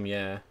minimum,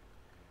 yeah.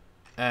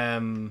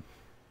 I'll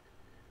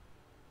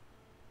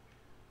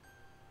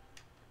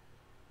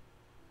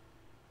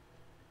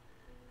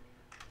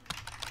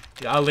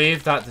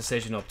leave that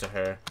decision up to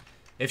her.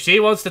 If she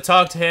wants to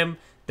talk to him,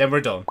 then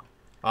we're done.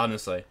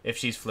 Honestly, if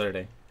she's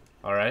flirting.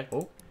 Alright.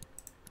 Oh.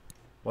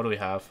 What do we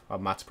have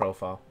on Matt's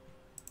profile?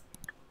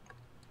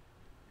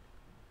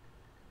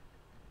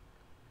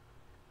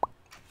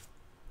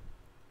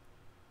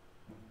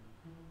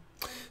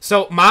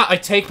 So, Matt, I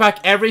take back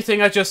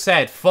everything I just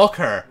said. Fuck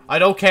her. I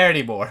don't care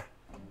anymore.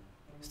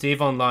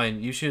 Steve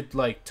online. You should,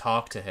 like,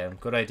 talk to him.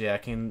 Good idea. I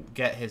can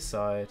get his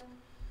side.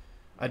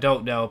 I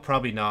don't know.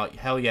 Probably not.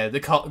 Hell yeah.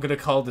 I'm gonna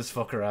call this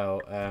fucker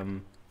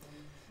out.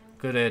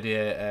 Good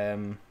idea.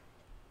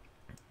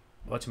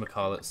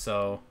 Whatchamacallit.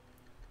 So,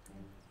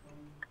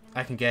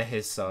 I can get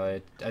his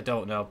side. I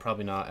don't know.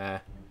 Probably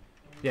not.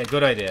 Yeah,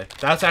 good idea.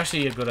 That's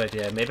actually a good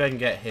idea. Maybe I can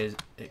get his...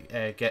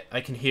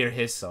 I can hear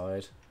his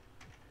side.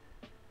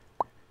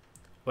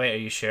 Wait, are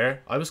you sure?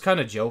 I was kind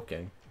of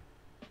joking.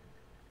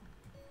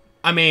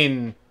 I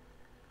mean...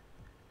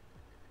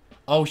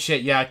 Oh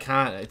shit, yeah, I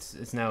can't.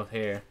 It's now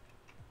here.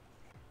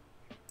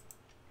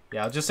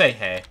 Yeah, I'll just say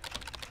hey.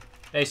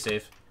 Hey,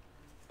 Steve.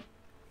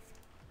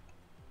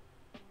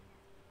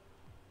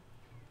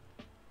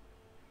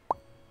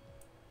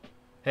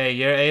 Hey,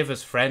 you're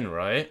Ava's friend,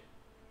 right?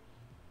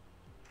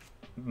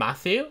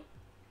 Matthew?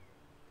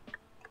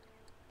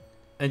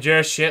 And you're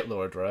a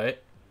shitlord, right?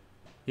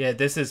 Yeah,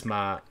 this is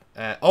Matt.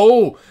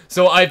 Oh!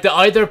 So I have to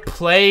either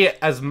play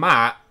as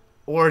Matt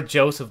or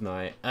Joseph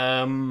Knight.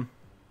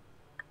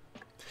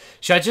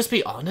 Should I just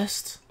be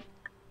honest?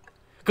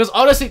 Because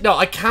honestly, no,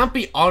 I can't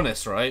be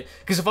honest, right?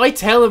 Because if I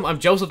tell him I'm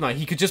Joseph Knight,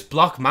 he could just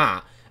block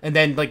Matt. And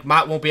then, like,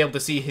 Matt won't be able to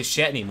see his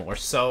shit anymore,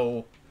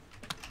 so...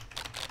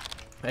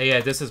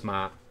 yeah, this is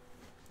Matt.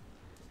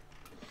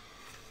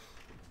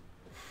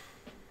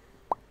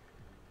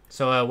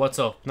 So, what's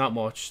up? Not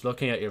much.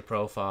 Looking at your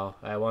profile.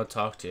 I want to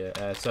talk to you.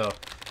 So,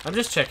 I'm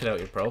just checking out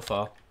your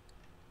profile.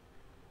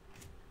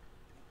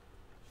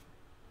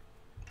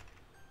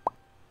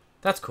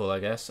 That's cool, I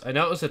guess. I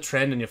noticed a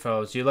trend in your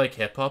photos. You like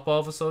hip-hop all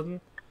of a sudden?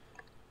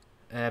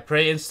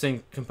 Pretty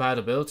interesting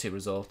compatibility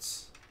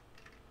results.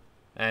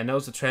 I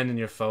noticed a trend in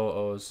your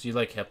photos. You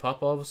like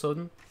hip-hop all of a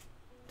sudden?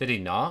 Did he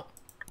not?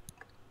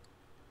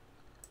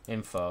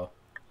 Info.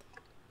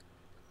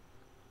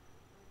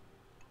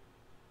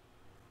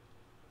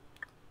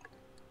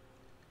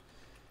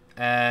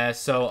 So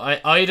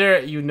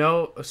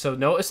so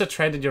notice a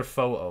trend in your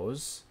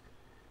photos.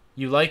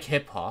 You like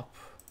hip-hop.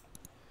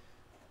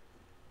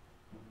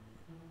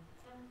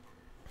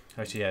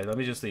 Actually, yeah, let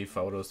me just leave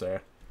photos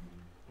there.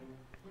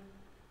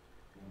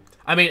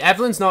 I mean,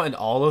 Evelyn's not in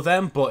all of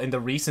them, but in the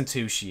recent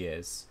two, she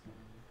is.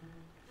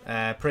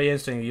 Pretty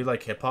interesting. You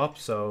like hip-hop,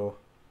 so...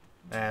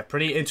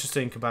 pretty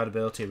interesting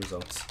compatibility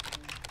results.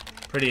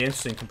 Pretty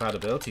interesting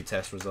compatibility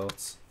test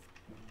results.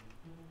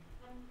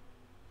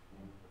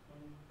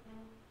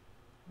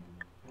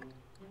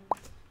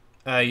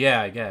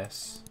 Yeah, I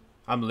guess.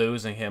 I'm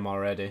losing him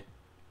already.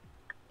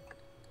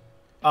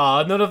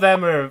 Aw, none of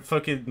them are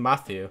fucking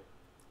Matthew.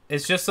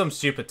 It's just some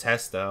stupid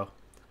test, though.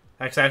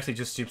 It's actually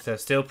just stupid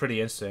test. Still pretty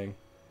interesting.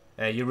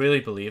 You really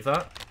believe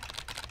that?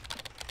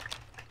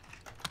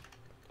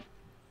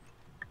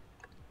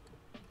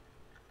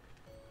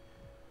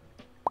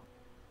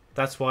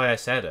 That's why I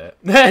said it.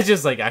 It's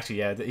just like, actually,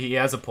 yeah, he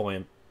has a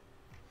point.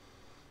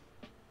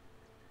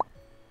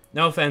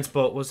 No offense,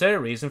 but was there a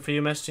reason for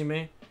you messaging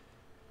me?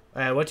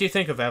 What do you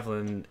think of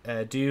Evelyn?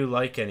 Do you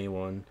like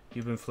anyone?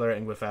 You've been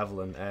flirting with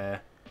Evelyn.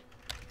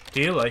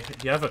 Do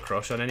you have a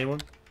crush on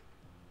anyone?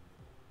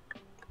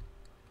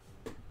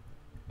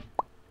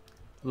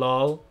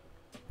 Lol.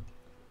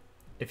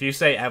 If you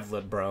say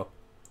Evelyn, bro.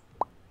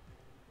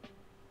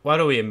 What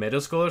are we, in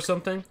middle school or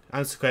something?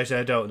 Answer the question,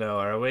 I don't know,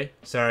 are we?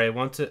 Sorry,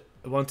 want to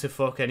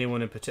fuck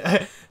anyone in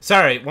particular?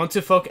 Sorry, want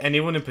to fuck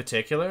anyone in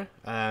particular?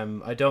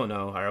 I don't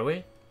know, are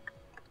we?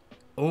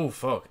 Oh,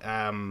 fuck.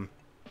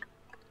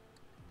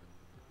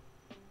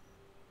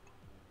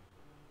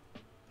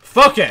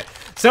 Fuck it!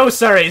 So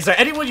sorry, is there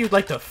anyone you'd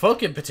like to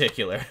fuck in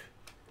particular?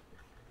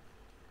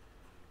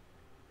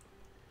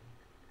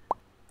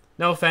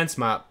 No offense,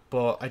 Matt,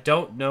 but I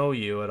don't know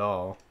you at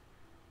all.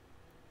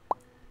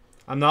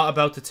 I'm not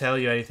about to tell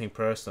you anything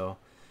personal.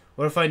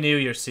 What if I knew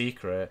your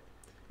secret?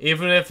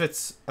 Even if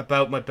it's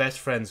about my best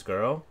friend's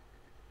girl?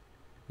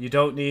 You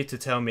don't need to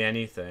tell me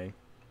anything.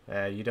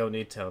 You don't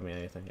need to tell me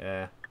anything.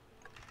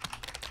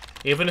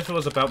 Even if it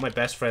was about my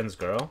best friend's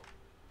girl?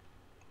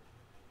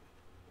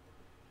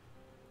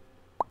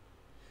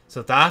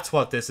 So that's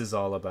what this is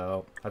all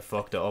about. I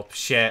fucked it up.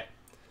 Shit.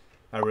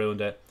 I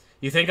ruined it.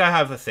 You think I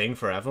have a thing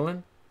for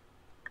Evelyn?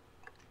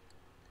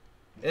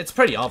 It's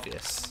pretty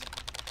obvious.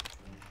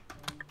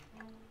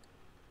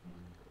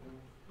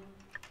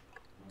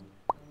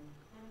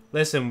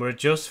 Listen, we're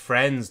just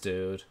friends,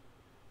 dude.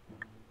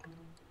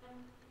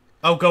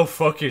 Oh, go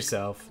fuck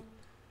yourself.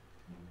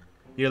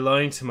 You're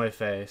lying to my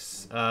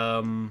face. Hey,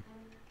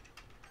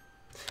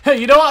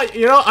 you know what?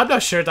 I'm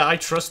not sure that I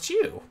trust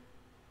you.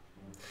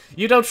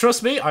 You don't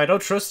trust me, I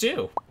don't trust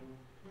you.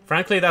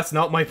 Frankly, that's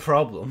not my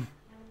problem.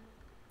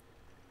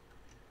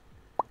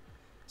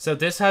 So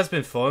this has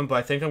been fun, but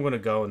I think I'm gonna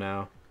go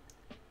now.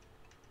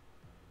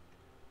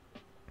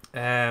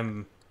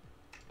 I'm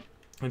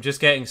just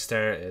getting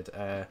started.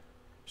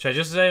 Should I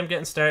just say I'm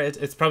getting started?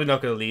 It's probably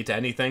not gonna lead to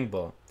anything,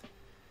 but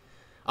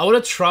I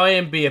want to try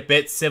and be a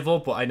bit civil,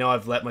 but I know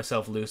I've let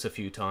myself loose a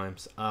few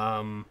times.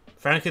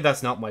 Frankly,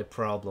 that's not my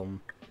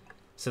problem.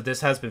 So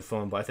this has been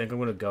fun, but I think I'm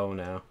gonna go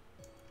now.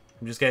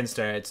 I'm just getting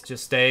started.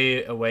 Just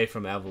stay away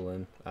from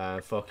Evelyn.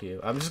 Fuck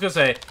you. I'm just gonna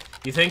say,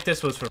 you think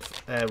this was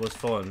was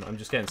fun? I'm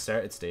just getting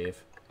started,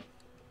 Steve.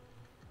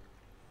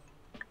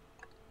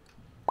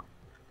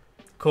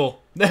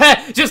 Cool.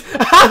 Just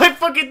I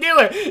fucking knew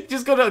it.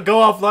 Just gonna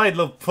go offline,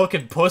 little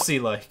fucking pussy,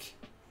 like.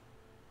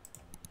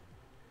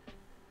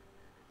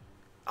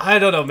 I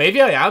don't know. Maybe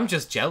I am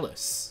just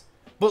jealous,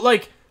 but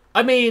like,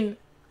 I mean,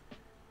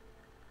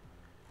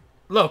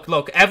 look.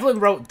 Evelyn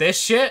wrote this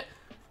shit.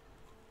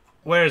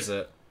 Where is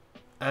it?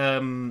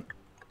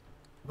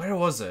 Where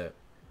was it?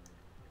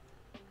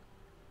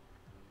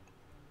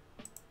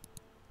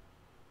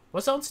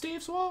 What's on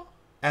Steve's wall?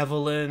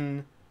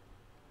 Evelyn.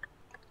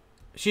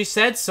 She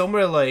said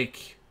somewhere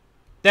like...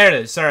 There it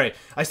is, sorry.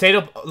 I stayed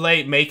up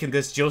late making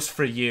this just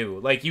for you.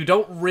 Like, you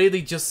don't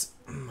really just...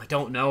 I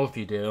don't know if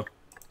you do.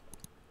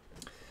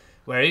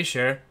 Where are you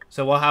sure?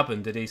 So what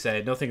happened? Did he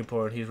say? Nothing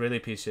important. He's really a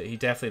piece of shit. He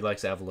definitely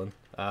likes Evelyn.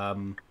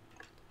 Nothing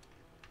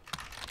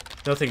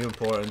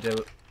important.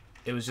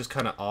 It was just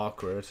kind of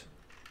awkward.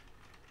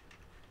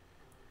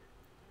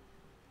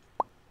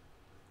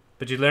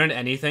 But you learn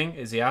anything?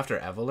 Is he after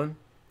Evelyn?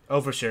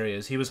 Oh, for sure he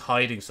is. He was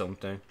hiding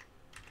something.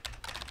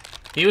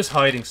 He was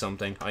hiding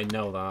something. I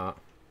know that.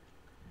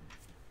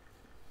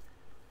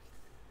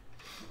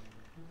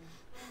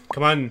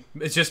 Come on.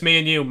 It's just me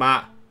and you,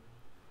 Matt.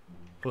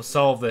 We'll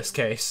solve this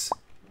case.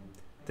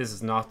 This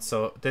is not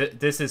so...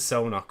 This is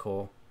so not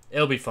cool.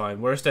 It'll be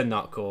fine. Worse than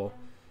not cool.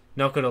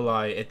 Not gonna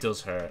lie, it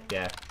does hurt.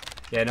 Yeah.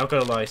 Yeah, not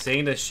gonna lie.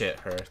 Seeing this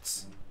shit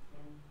hurts.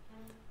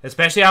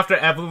 Especially after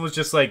Evelyn was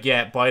just like,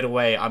 yeah, by the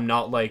way, I'm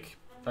not like...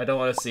 I don't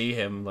want to see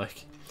him,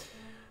 like...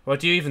 What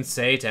do you even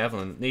say to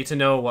Evelyn? Need to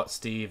know what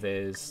Steve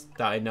is.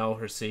 That I know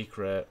her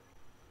secret.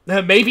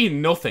 Maybe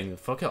nothing.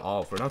 Fuck it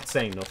off. We're not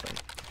saying nothing.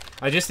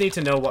 I just need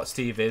to know what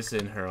Steve is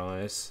in her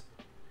eyes.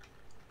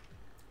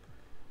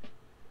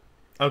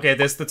 Okay,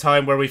 this is the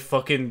time where we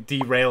fucking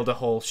derail the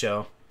whole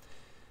show.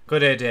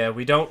 Good idea.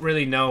 We don't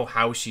really know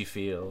how she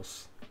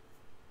feels.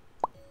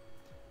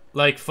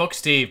 Like, fuck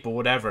Steve, but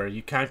whatever.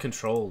 You can't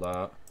control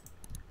that.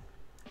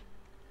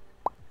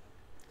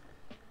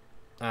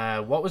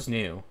 What was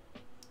new?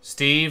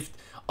 Steve.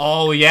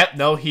 Oh, yep.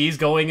 No, he's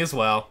going as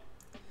well.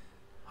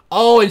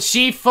 Oh, and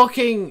she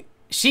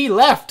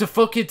left to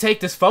fucking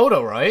take this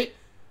photo, right?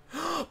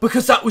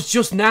 Because that was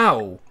just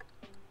now.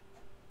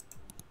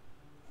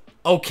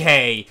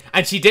 Okay.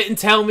 And she didn't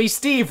tell me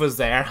Steve was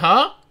there,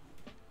 huh?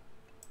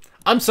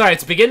 I'm sorry,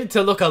 it's beginning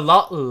to look a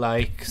lot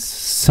like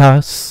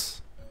sus.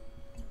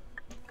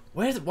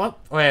 Where's what?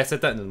 Oh yeah, I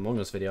said that in the Among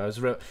Us video.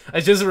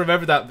 I just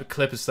remember that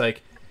clip. It's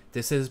like,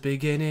 this is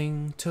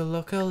beginning to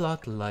look a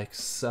lot like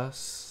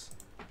sus.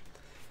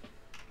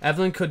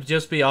 Evelyn could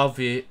just be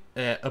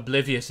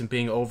oblivious and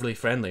being overly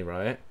friendly,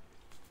 right?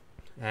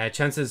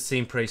 Chances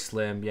seem pretty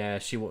slim. Yeah,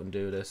 she wouldn't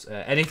do this.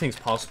 Anything's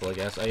possible, I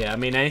guess. Yeah, I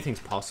mean, anything's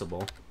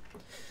possible.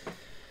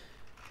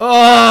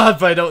 Oh,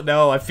 but I don't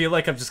know. I feel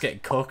like I'm just getting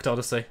cooked,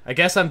 honestly. I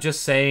guess I'm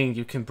just saying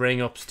you can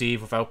bring up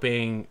Steve without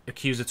being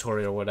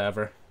accusatory or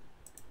whatever.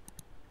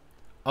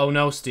 Oh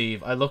no,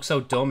 Steve. I look so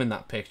dumb in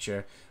that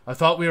picture. I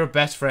thought we were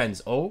best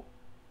friends. Oh?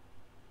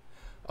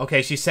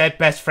 Okay, she said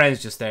best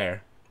friends just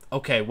there.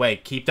 Okay,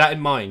 wait. Keep that in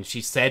mind.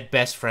 She said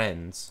best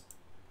friends.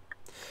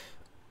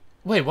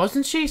 Wait,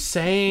 wasn't she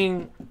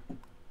saying...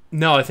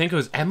 No, I think it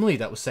was Emily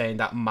that was saying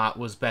that Matt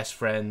was best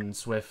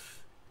friends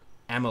with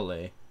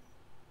Emily.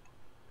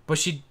 But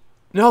she...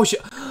 No, she...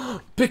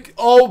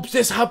 Oh,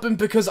 this happened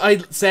because I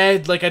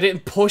said, like, I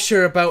didn't push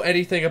her about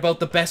anything about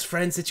the best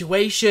friend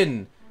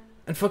situation.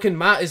 And fucking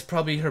Matt is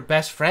probably her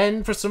best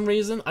friend for some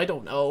reason. I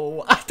don't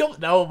know. I don't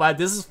know, man.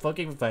 This is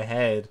fucking with my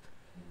head.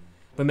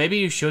 But maybe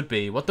you should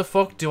be. What the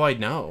fuck do I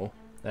know?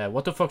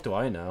 What the fuck do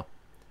I know?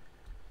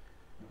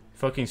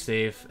 Fucking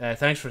Steve.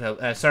 Thanks for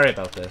help. Sorry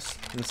about this.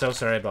 I'm so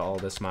sorry about all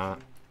this, Matt.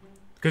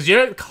 Because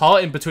you're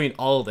caught in between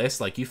all this.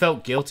 Like, you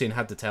felt guilty and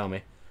had to tell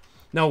me.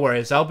 No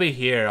worries. I'll be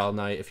here all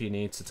night if you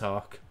need to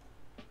talk.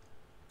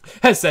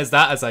 It says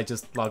that as I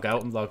just log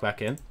out and log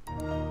back in.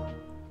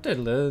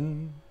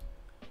 Diddlin'.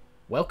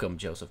 Welcome,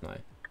 Joseph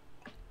Knight.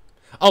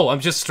 Oh, I'm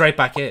just straight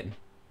back in.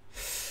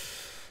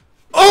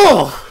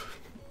 Oh!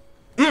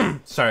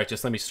 Sorry,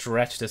 just let me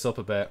stretch this up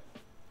a bit.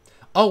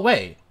 Oh,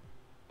 wait.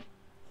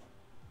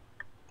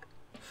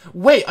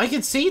 Wait, I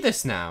can see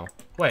this now.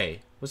 Wait,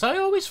 was I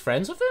always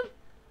friends with him?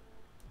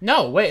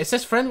 No, wait, it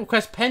says friend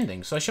request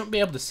pending, so I shouldn't be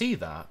able to see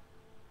that.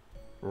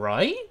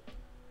 Right?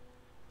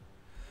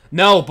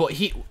 No, but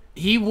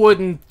he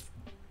wouldn't...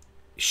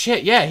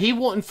 Shit, yeah, he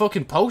wouldn't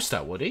fucking post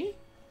that, would he?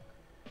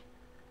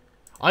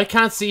 I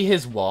can't see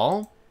his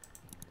wall.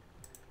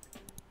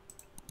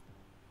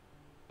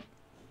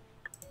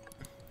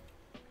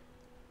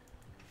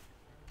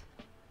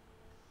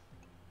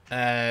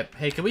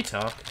 Hey, can we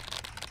talk?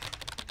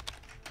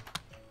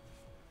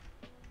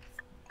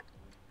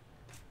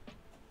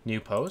 New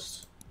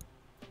post?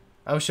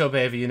 Oh, sure,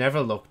 baby, you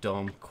never look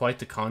dumb. Quite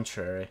the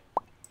contrary.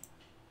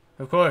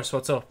 Of course,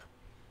 what's up?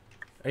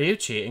 Are you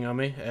cheating on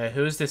me?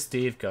 Who is this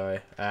Steve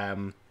guy?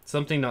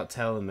 Something not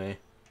telling me.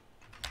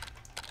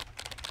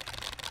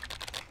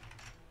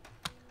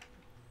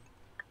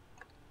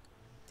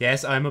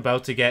 Yes, I'm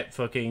about to get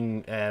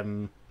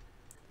fucking,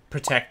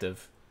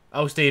 protective.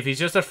 Oh, Steve, he's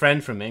just a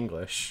friend from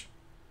English.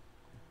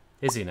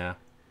 Is he now?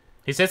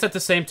 He sits at the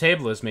same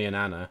table as me and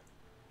Anna.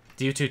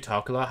 Do you two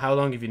talk a lot? How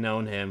long have you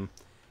known him?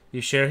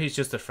 You sure he's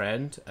just a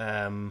friend?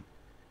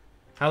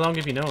 How long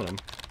have you known him?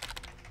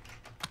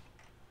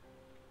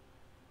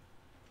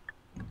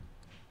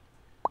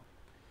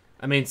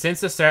 I mean, since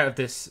the start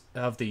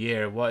of the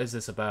year, what is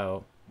this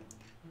about?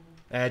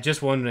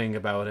 Just wondering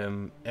about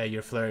him.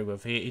 You're flirting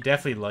with. He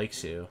definitely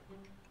likes you.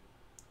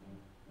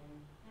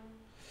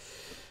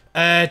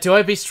 Do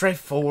I be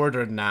straightforward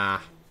or nah?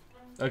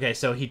 Okay,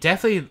 so he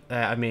definitely.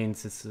 I mean,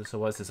 so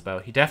what's this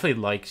about? He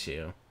definitely likes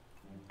you.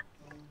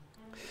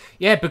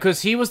 Yeah,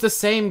 because he was the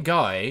same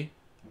guy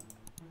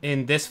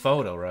in this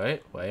photo,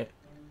 right? Wait.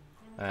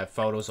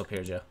 Photos up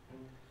here, Joe.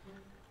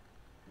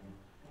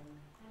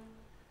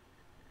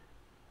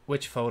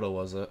 Which photo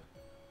was it?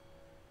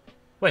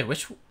 Wait,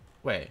 which...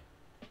 Wait.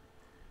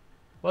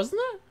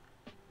 Wasn't it?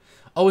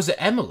 Oh, was it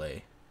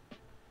Emily?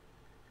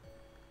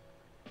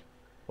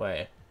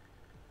 Wait.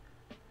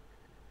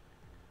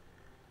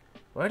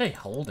 What are they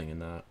holding in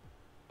that?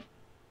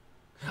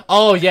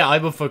 Oh, yeah,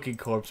 I'm a fucking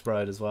corpse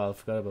bride as well. I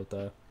forgot about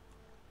that.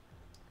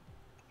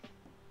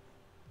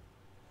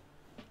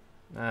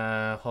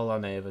 Hold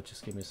on, Ava.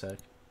 Just give me a sec. It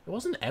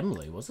wasn't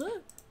Emily, was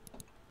it?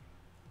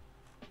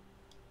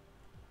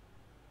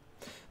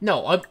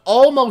 No, I'm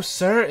almost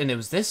certain it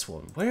was this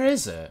one. Where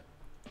is it?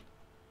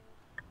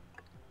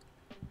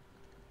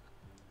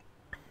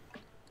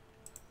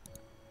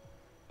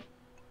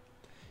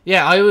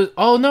 Yeah, I was...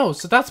 Oh, no.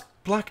 So that's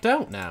blacked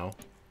out now.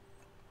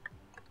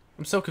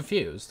 I'm so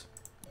confused.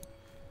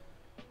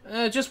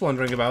 Just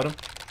wondering about him.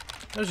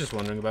 I was just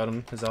wondering about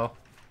him, is all.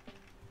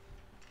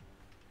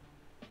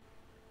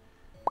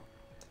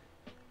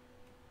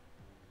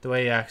 The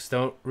way he acts,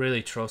 don't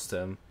really trust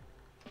him.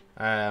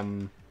 I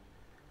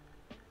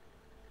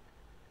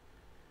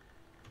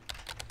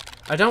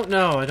don't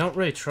know. I don't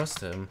really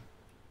trust him.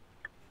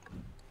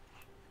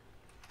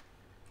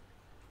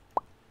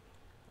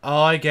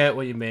 Oh, I get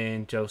what you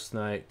mean, Joe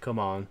Knight. Come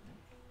on.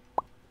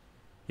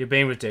 You're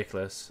being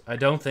ridiculous. I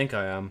don't think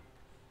I am.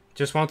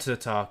 Just wanted to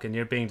talk, and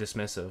you're being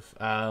dismissive.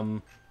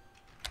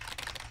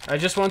 I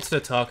just wanted to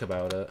talk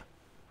about it.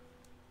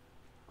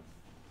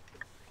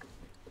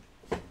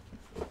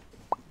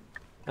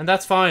 And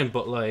that's fine,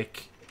 but,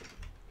 like...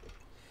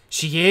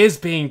 She is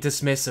being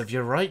dismissive.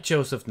 You're right,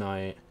 Joseph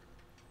Knight.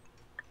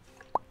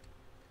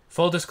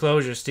 Full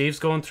disclosure, Steve's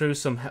going through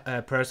some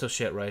personal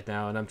shit right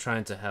now, and I'm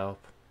trying to help.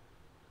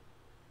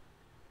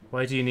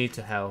 Why do you need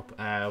to help?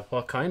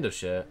 What kind of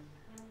shit?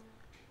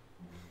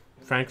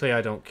 Frankly,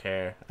 I don't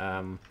care.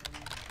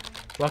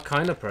 What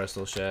kind of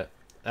personal shit?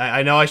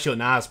 I know I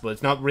shouldn't ask, but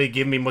it's not really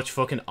giving me much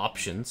fucking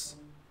options.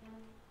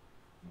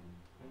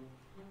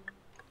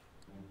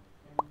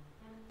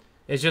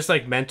 It's just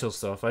like mental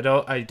stuff. I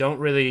don't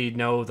really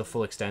know the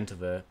full extent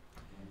of it.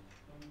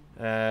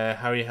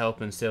 How are you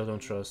helping? Still don't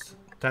trust.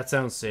 That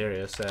sounds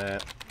serious.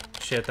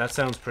 Shit, that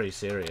sounds pretty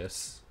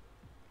serious.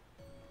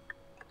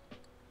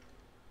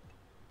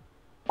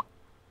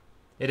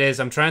 It is.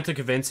 I'm trying to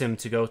convince him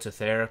to go to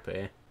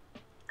therapy.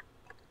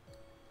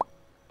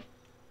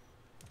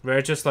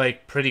 We're just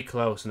like pretty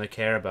close and I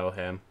care about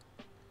him.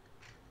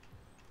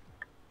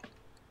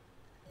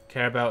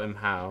 Care about him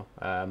how?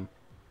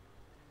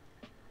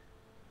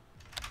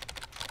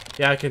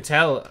 Yeah, I can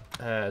tell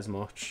as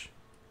much.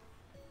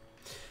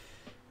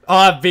 Oh,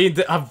 I've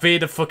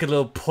been a fucking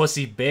little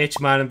pussy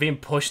bitch, man. I'm being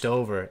pushed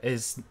over.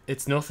 It's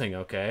nothing,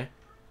 okay?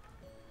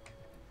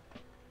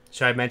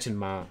 Should I mention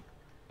Ma?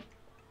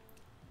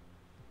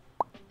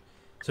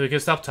 So we can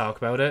stop talking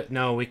about it?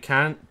 No, we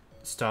can't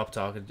stop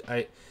talking.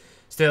 I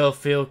still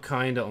feel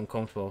kind of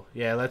uncomfortable.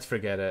 Yeah, let's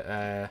forget it.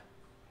 I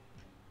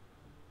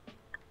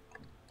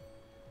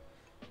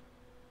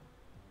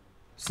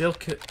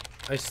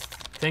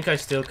think I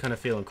still kind of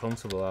feel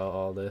uncomfortable about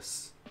all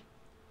this.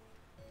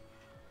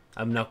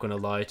 I'm not gonna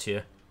lie to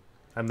you.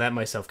 I'm letting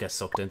myself get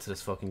sucked into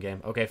this fucking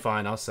game. Okay,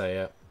 fine, I'll say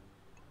it.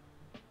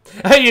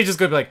 You're just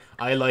gonna be like,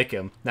 I like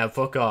him. Now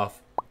fuck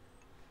off.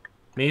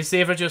 Me and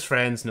Steve are just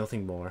friends,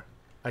 nothing more.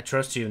 I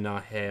trust you,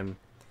 not him.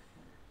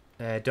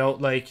 Don't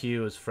like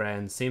you as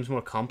friends. Seems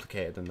more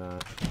complicated than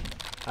that.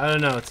 I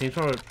don't know, it seems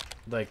more,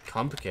 like,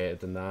 complicated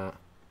than that.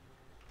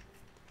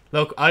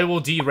 Look, I will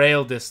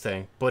derail this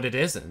thing, but it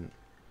isn't.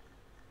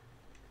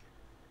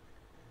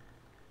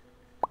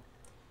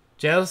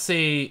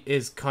 Jealousy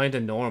is kind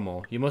of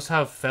normal. You must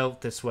have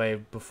felt this way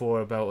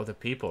before about other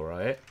people,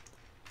 right?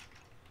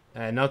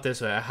 Not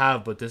this way. I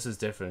have, but this is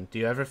different. Do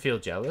you ever feel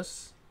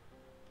jealous?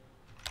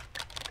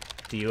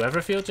 Do you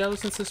ever feel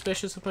jealous and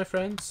suspicious of my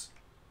friends?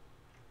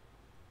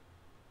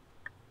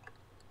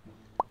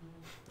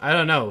 I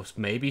don't know.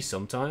 Maybe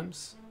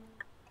sometimes.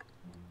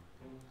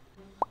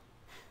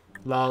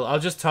 Lol, I'll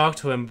just talk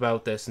to him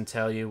about this and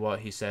tell you what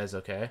he says,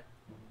 okay?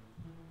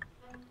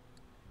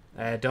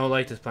 Don't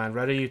like this plan.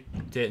 Rather you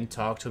didn't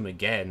talk to him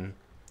again.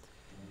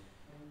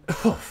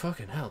 Oh,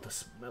 fucking hell. The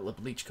smell of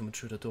bleach coming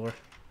through the door.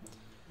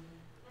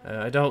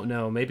 I don't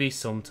know. Maybe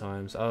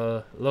sometimes.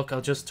 Look,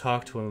 I'll just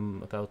talk to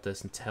him about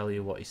this and tell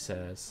you what he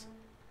says.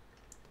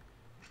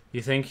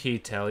 You think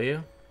he'd tell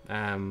you?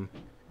 Do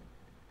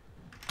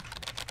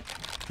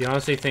you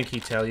honestly think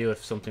he'd tell you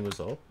if something was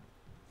up?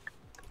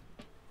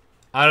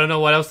 I don't know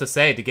what else to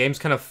say. The game's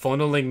kind of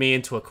funneling me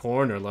into a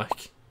corner,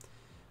 like...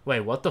 Wait,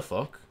 what the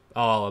fuck?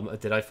 Oh,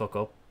 did I fuck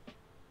up?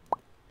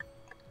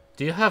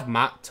 Do you have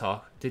Matt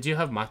talk? Did you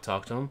have Matt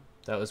talk to him?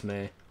 That was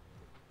me.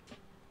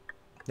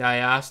 Yeah, I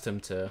asked him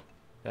to.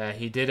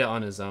 He did it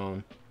on his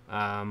own.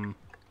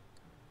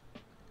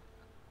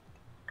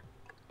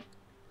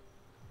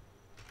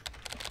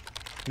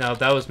 No,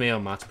 that was me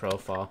on Matt's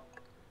profile.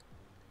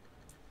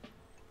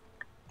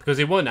 Because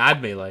he wouldn't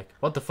add me, like,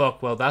 what the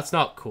fuck? Well, that's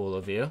not cool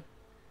of you.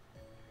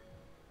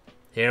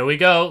 Here we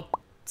go.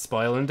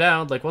 Spoiling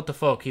down. Like, what the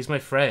fuck? He's my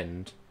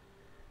friend.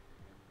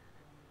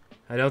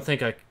 I don't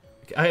think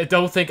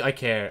I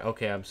care.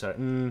 Okay, I'm sorry.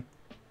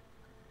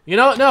 You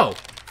know what? No.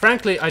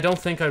 Frankly, I don't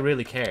think I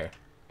really care.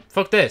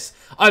 Fuck this.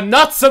 I'm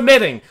not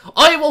submitting.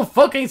 I will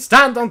fucking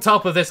stand on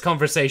top of this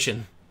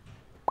conversation.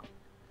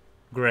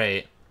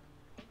 Great.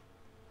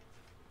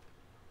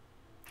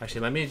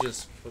 Actually, let me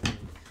just fucking...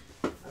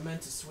 I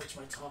meant to switch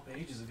my top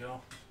ages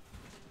ago.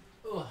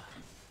 Ugh.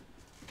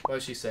 What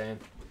was she saying?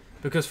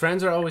 Because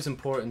friends are always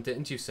important,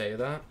 didn't you say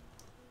that?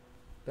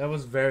 That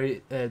was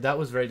very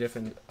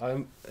different.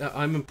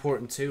 I'm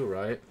important too,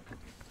 right?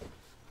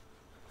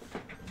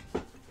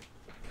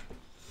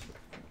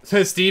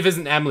 So Steve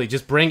isn't Emily.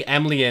 Just bring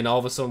Emily in all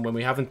of a sudden when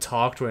we haven't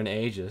talked to her in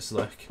ages,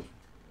 like.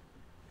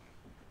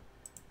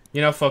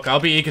 You know, fuck, I'll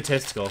be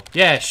egotistical.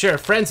 Yeah, sure,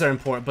 friends are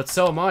important, but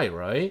so am I,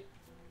 right?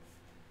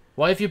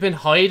 Why have you been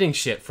hiding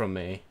shit from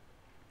me?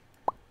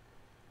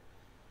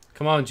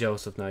 Come on,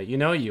 Joseph Knight. You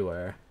know you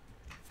are.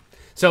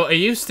 So, are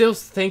you still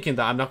thinking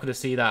that I'm not going to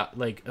see that,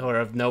 like, or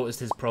have noticed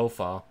his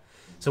profile?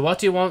 So what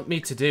do you want me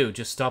to do?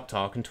 Just stop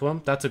talking to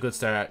him? That's a good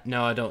start.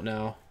 No, I don't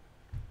know.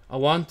 I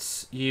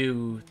want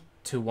you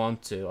to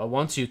want to. I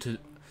want you to...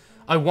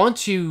 I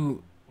want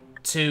you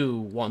to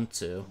want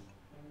to.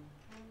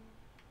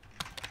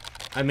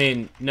 I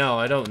mean, no,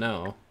 I don't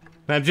know.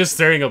 I'm just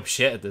stirring up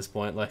shit at this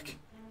point, like,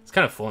 it's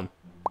kind of fun.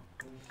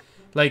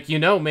 Like, you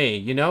know me.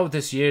 You know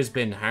this year's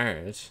been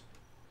hard.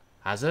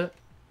 Has it?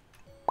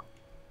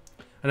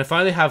 And I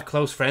finally have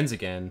close friends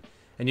again,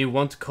 and you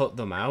want to cut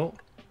them out?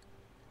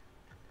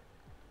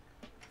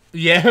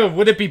 Yeah,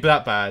 would it be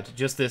that bad?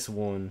 Just this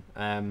one.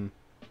 I'm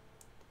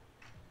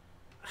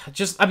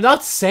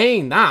not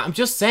saying that. I'm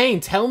just saying,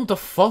 tell him to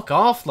fuck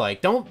off,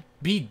 like. Don't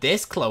be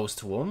this close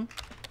to him.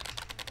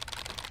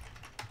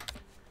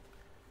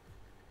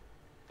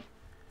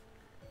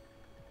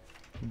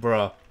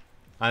 Bruh.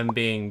 I'm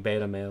being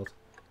beta-mailed.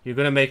 You're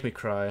gonna make me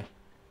cry.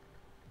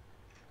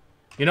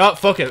 You know what?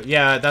 Fuck it.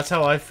 Yeah, that's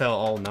how I felt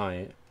all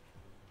night.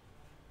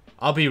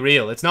 I'll be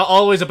real. It's not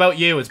always about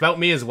you. It's about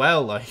me as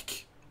well,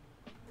 like.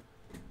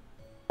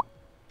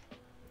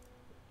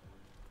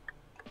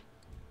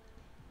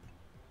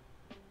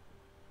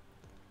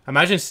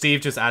 Imagine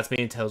Steve just adds me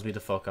and tells me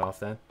to fuck off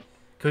then.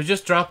 Could we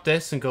just drop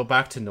this and go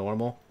back to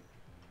normal?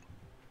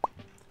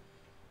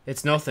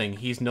 It's nothing.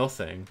 He's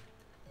nothing.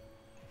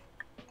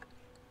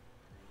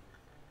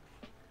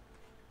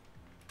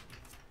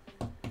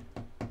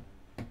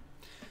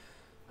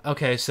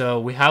 Okay, so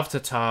we have to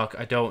talk.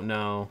 I don't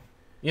know.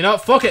 You know,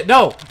 fuck it.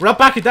 No, we're not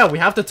backing down. We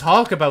have to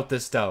talk about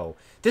this, though.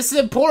 This is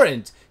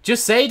important.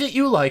 Just say that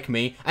you like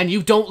me and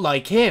you don't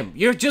like him.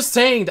 You're just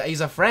saying that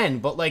he's a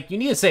friend, but, like, you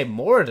need to say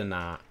more than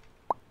that.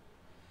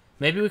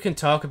 Maybe we can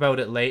talk about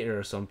it later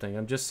or something.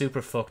 I'm just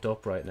super fucked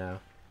up right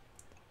now.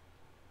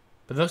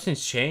 But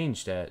nothing's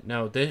changed yet.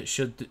 No, this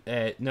should,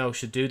 no,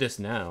 should do this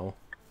now.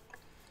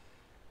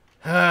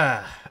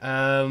 But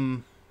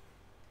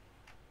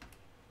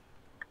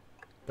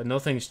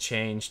nothing's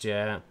changed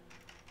yet.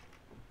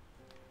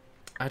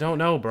 I don't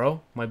know,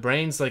 bro. My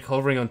brain's like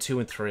hovering on 2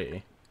 and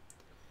 3.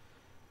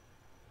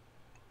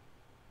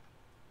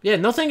 Yeah,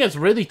 nothing has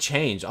really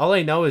changed. All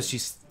I know is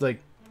she's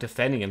like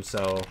defending him,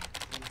 so...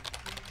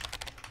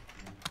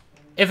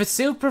 If it's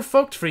super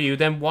fucked for you,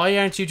 then why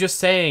aren't you just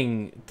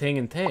saying thing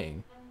and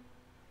thing?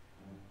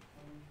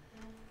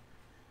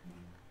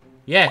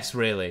 Yes,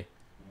 really.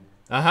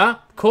 Uh-huh.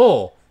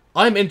 Cool.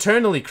 I'm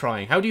internally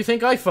crying. How do you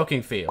think I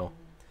fucking feel?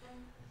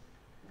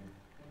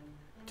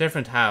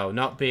 Different how?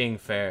 Not being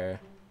fair.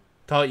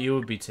 Thought you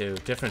would be too.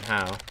 Different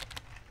how?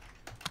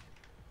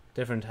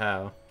 Different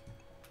how?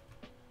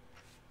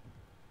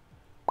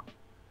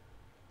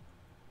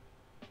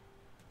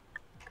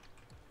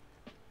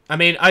 I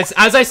mean, as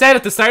I said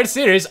at the start of the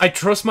series, I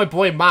trust my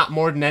boy Matt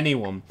more than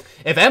anyone.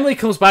 If Emily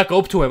comes back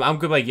up to him, I'm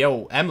gonna be like,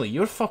 yo, Emily,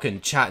 you're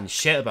fucking chatting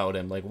shit about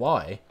him. Like,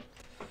 why?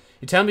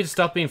 You tell me to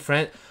stop being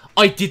friend.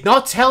 I did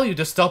not tell you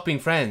to stop being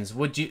friends.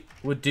 Would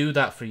do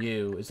that for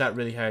you? Is that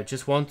really hard?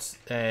 Just want,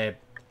 yeah,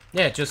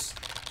 just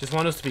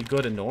want us to be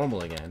good and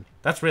normal again.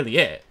 That's really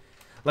it.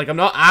 Like, I'm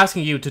not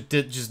asking you to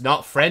just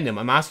not friend him.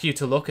 I'm asking you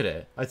to look at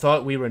it. I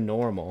thought we were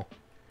normal.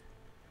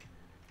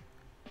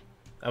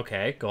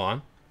 Okay, go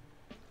on.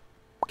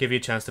 Give you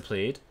a chance to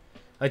plead.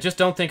 I just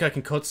don't think I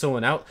can cut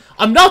someone out.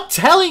 I'm not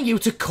telling you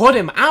to cut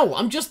him out.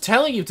 I'm just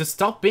telling you to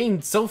stop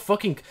being so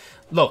fucking...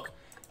 Look,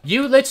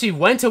 you literally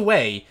went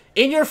away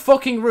in your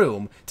fucking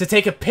room to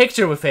take a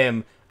picture with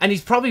him, and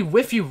he's probably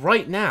with you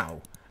right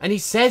now. And he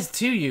says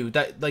to you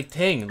that, like,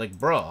 thing, like,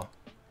 bruh.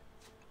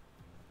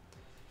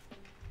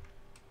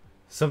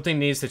 Something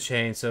needs to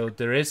change, so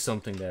there is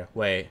something there.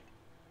 Wait.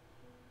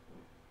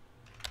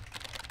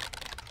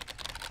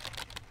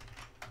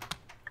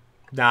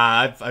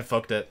 Nah, I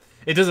fucked it.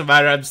 It doesn't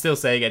matter, I'm still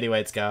saying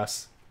anyway, it's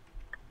gas.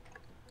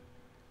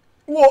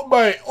 What,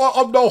 mate?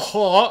 I'm no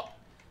hot.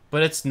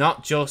 But it's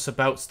not just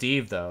about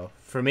Steve, though.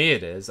 For me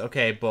it is.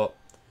 Okay, but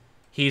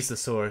he's the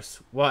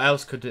source. What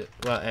else could it...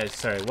 Well,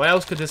 sorry. What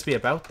else could this be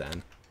about,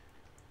 then?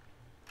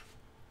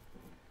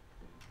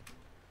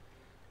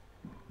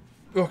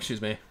 Oh,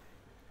 excuse me.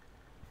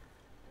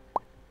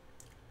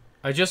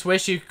 I just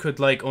wish you could,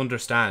 like,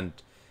 understand.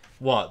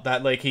 What?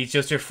 That, like, he's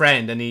just your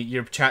friend and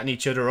you're chatting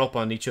each other up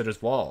on each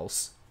other's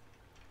walls.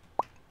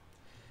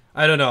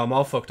 I don't know, I'm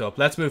all fucked up.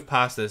 Let's move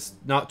past this.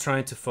 Not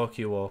trying to fuck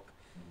you up.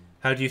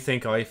 How do you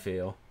think I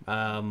feel?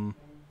 Ah,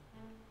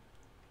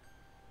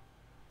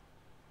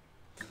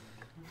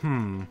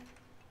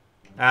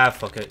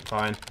 fuck it.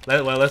 Fine.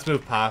 Well, let's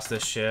move past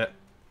this shit.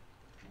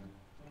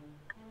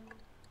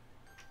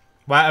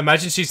 Well,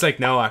 imagine she's like,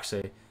 no,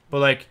 actually. But,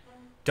 like,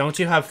 don't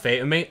you have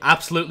faith in me?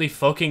 Absolutely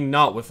fucking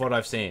not with what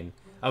I've seen.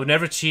 I would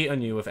never cheat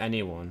on you with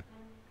anyone.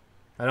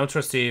 I don't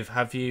trust Steve.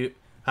 Have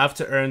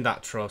to earn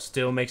that trust.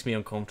 Still makes me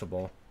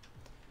uncomfortable.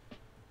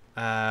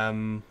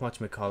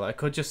 Whatchamacallit? I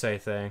could just say a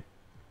thing.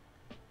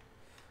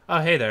 Oh,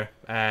 hey there,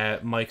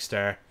 Mike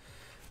Star.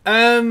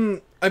 I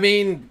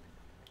mean,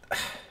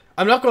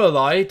 I'm not gonna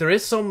lie, there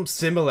is some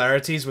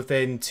similarities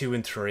within 2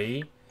 and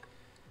 3.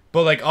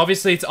 But, like,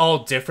 obviously it's all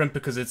different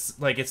because it's,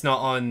 like, it's not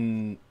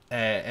on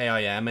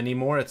AIM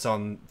anymore. It's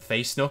on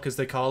FaceNook, as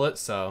they call it,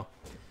 so...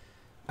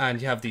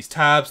 And you have these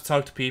tabs,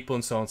 talk to people,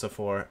 and so on and so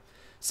forth.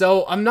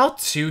 So, I'm not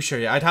too sure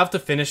yet. I'd have to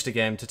finish the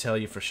game to tell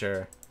you for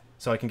sure.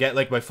 So I can get,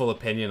 like, my full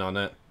opinion on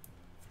it.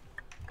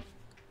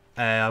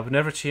 I would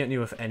never cheat on you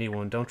with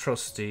anyone. Don't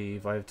trust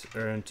Steve. I've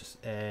earned...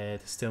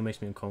 This still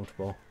makes me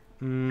uncomfortable.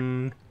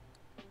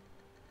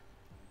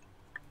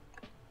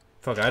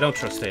 Fuck, I don't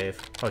trust Steve.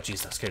 Oh,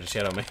 jeez, that scared the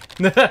shit out of me.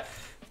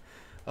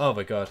 Oh,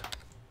 my God.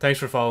 Thanks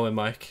for following,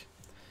 Mike.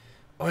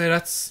 Oh, yeah,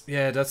 that's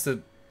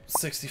the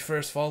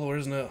 61st follower,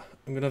 isn't it?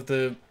 I'm gonna have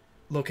to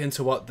look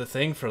into what the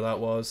thing for that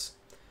was.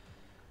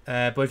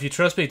 But if you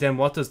trust me, then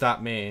what does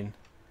that mean?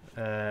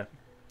 But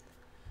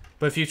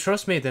if you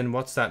trust me, then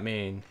what's that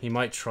mean? He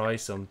might try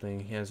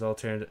something. He has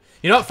alternative...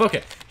 You know what? Fuck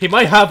it. He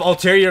might have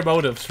ulterior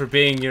motives for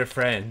being your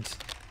friend.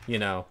 You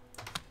know.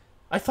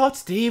 I thought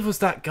Steve was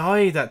that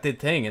guy that did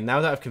thing, and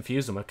now that I've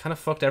confused him, I've kind of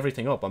fucked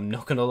everything up. I'm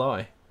not gonna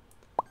lie.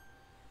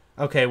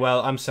 Okay,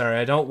 well, I'm sorry.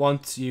 I don't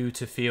want you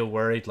to feel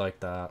worried like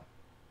that.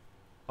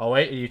 Oh,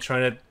 wait. Are you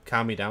trying to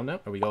calm me down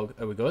now? Are we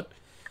good?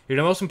 You're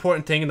the most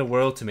important thing in the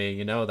world to me.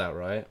 You know that,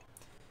 right?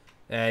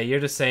 You're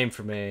the same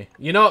for me.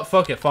 You know what?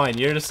 Fuck it. Fine.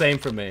 You're the same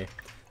for me.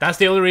 That's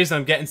the only reason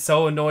I'm getting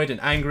so annoyed and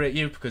angry at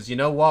you, because you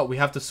know what? We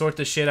have to sort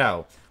this shit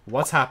out.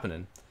 What's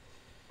happening?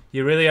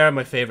 You really are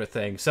my favorite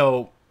thing.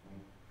 So,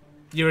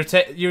 you were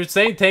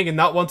saying thing and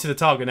not wanting to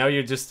talk, and now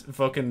you're just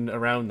fucking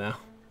around now.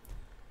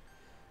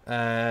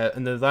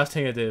 And the last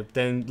thing I do,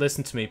 then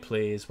listen to me,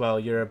 please. Well,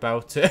 you're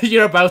about to.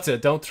 You're about to.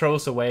 Don't throw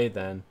us away,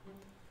 then.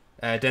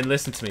 Then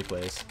listen to me,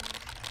 please.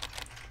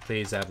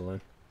 Please, Evelyn.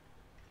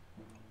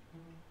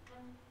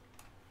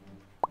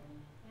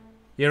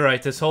 You're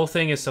right. This whole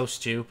thing is so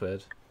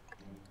stupid.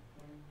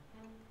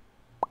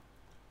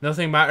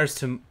 Nothing matters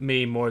to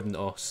me more than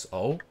us.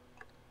 Oh?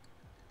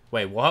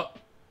 Wait, what?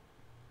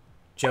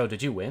 Joe,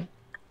 did you win?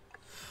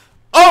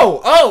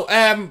 Oh,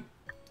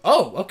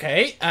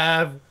 okay.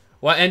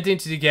 What ending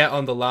did you get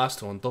on the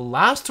last one? The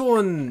last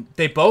one,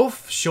 they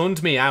both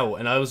shunned me out,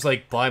 and I was,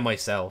 like, by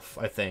myself,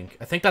 I think.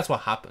 I think that's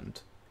what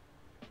happened.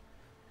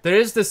 There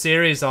is the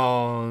series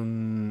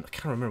on... I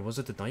can't remember. Was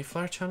it the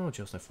Nightflyer channel or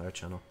just Nightflyer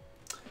channel?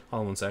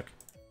 Hold on one sec.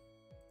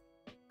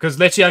 Because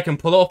literally I can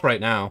pull it up right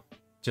now.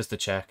 Just to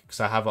check, because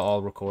I have it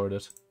all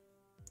recorded.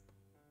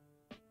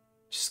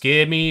 Just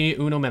give me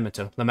uno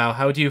memento. Lamau,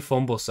 how do you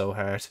fumble so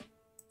hard?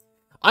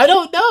 I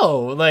don't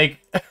know! Like,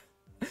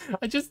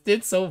 I just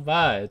did so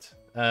bad.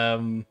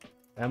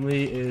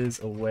 Emily is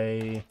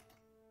away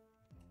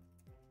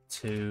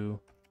to...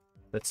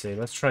 Let's see,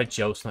 let's try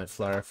Joe's Night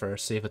Flyer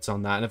first, see if it's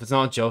on that. And if it's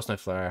not on Joe's Night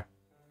Flyer...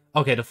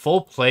 Okay, the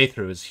full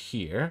playthrough is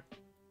here.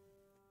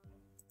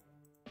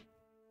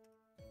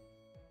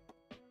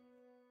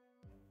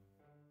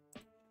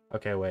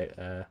 Okay, wait,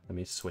 let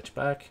me switch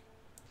back.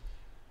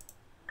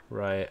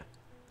 Right.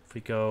 If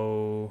we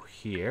go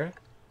here.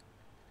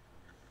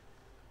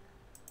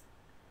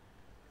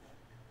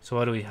 So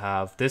what do we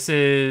have? This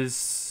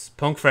is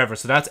Punk Forever.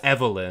 So that's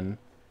Evelyn.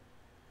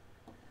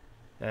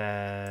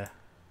 Let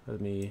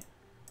me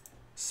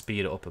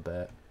speed it up a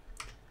bit.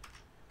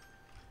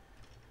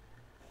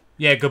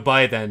 Yeah,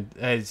 goodbye then.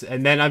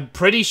 And then I'm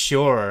pretty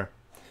sure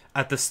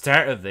at the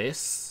start of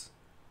this,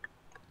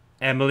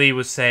 Emily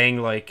was saying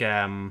like,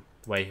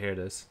 wait, here it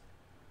is.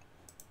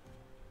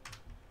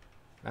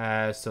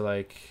 So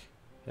like,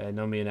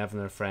 know me and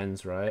Evelyn are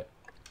friends, right?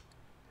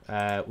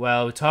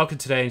 Well, we're talking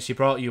today and she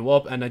brought you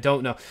up and I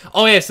don't know.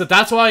 Oh yeah, so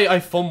that's why I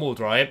fumbled,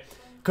 right?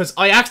 Because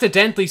I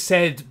accidentally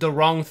said the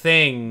wrong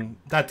thing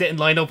that didn't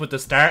line up with the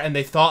start and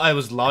they thought I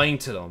was lying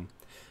to them.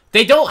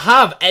 They don't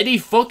have any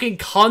fucking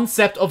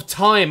concept of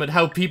time and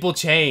how people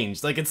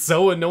change. Like, it's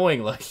so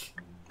annoying, like.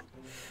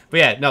 But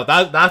yeah, no,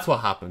 that's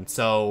what happened.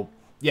 So,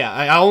 yeah,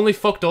 I only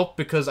fucked up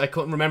because I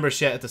couldn't remember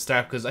shit at the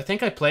start. Because I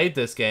think I played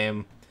this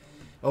game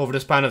over the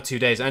span of 2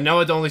 days. I know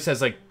it only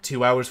says, like,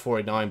 2 hours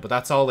 49, but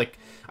that's all, like...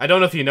 I don't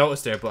know if you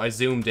noticed there, but I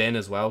zoomed in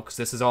as well. Because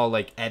this is all,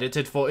 like,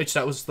 edited footage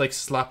that was, like,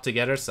 slapped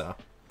together, so...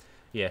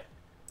 Yeah.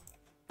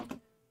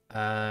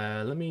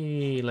 Let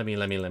me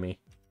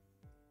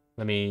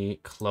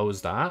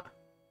close that.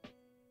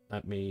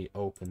 Let me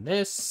open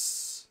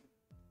this.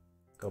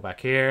 Go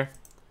back here.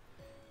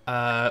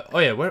 Oh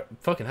yeah, where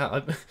fucking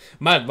hell?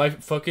 Man, my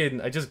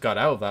fucking I just got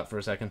out of that for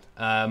a second.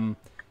 You're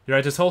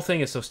right, this whole thing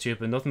is so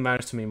stupid. Nothing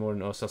matters to me more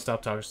than us, so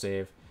stop talking,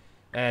 Steve.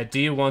 Do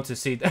you want to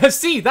see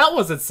see, that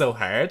wasn't so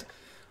hard.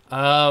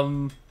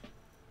 I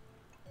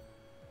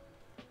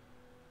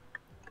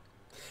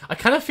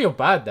kind of feel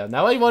bad now.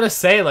 Now I want to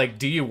say like,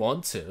 do you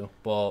want to?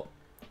 But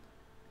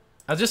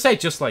I'll just say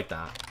just like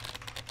that.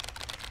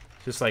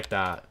 Just like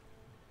that.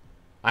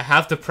 I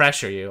have to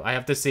pressure you. I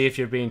have to see if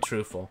you're being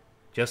truthful.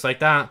 Just like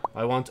that.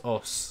 I want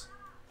us.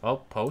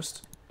 Oh,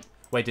 post.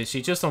 Wait, did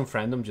she just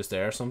unfriend him just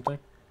there or something?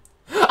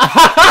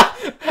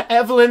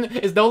 Evelyn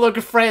is no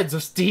longer friends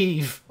with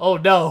Steve. Oh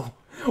no.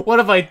 What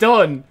have I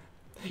done?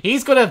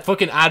 He's gonna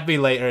fucking add me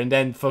later and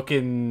then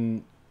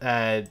fucking...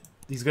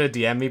 he's gonna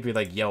DM me, be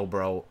like, yo,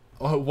 bro.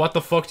 Oh, what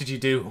the fuck did you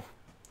do?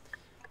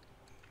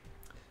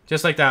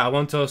 Just like that, I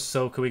want us,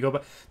 so can we go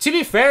back? To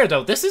be fair,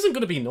 though, this isn't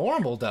going to be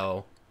normal,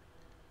 though.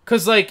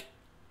 Because, like,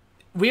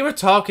 we were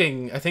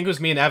talking, I think it was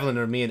me and Evelyn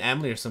or me and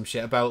Emily or some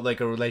shit about, like,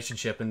 a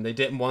relationship, and they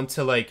didn't want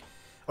to, like...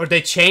 Or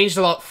they changed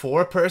a lot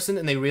for a person,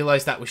 and they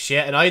realized that was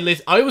shit, and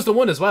I was the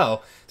one as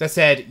well that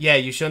said, yeah,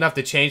 you shouldn't have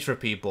to change for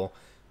people.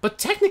 But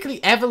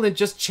technically, Evelyn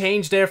just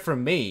changed there for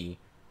me.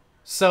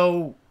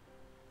 So,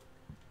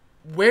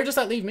 where does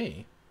that leave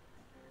me?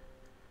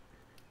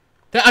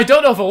 I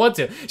don't know if I want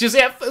to. Just,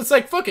 yeah, it's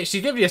like, fuck it.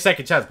 She'd give me a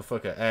second chance, but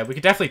fuck it. We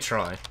could definitely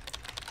try.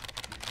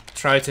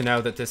 Try to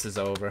know that this is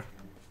over.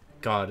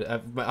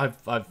 God,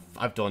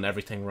 I've done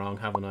everything wrong,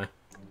 haven't I?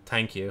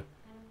 Thank you.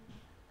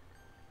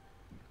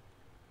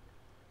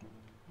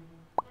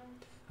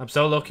 I'm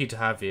so lucky to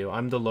have you.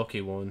 I'm the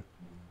lucky one.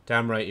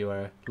 Damn right you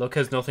are. Luck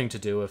has nothing to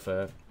do with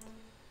it.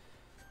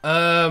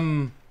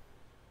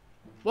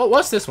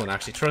 What's this one,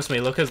 actually? Trust me,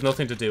 luck has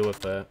nothing to do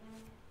with it.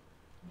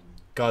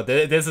 God,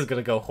 this is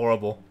gonna go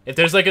horrible. If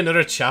there's, like,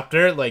 another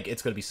chapter, like,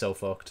 it's gonna be so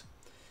fucked.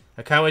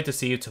 I can't wait to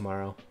see you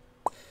tomorrow.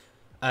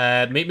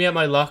 Meet me at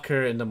my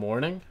locker in the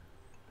morning.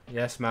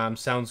 Yes, ma'am.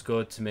 Sounds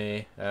good to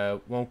me.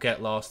 Won't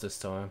get lost this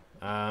time.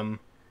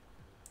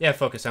 Yeah,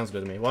 fuck it. Sounds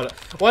good to me.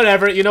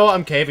 Whatever. You know what?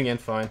 I'm caving in.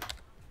 Fine.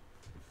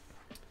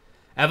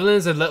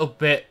 Evelyn's a little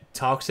bit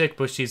toxic,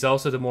 but she's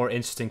also the more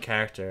interesting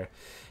character.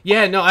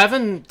 Yeah, no, I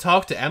haven't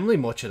talked to Emily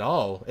much at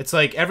all. It's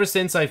like, ever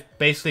since I've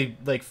basically,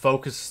 like,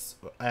 focused...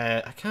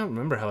 I can't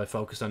remember how I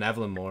focused on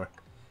Evelyn more.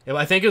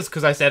 I think it was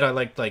because I said I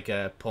liked, like,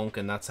 punk,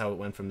 and that's how it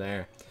went from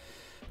there.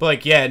 But,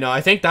 like, yeah, no,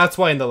 I think that's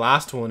why in the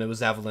last one it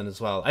was Evelyn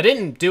as well. I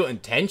didn't do it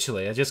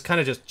intentionally. I just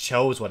kind of just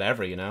chose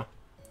whatever, you know?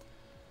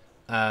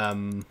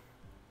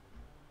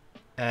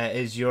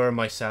 Is your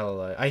my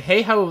satellite. I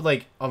hate how,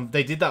 like,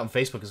 they did that on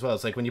Facebook as well.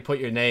 It's like when you put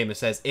your name, it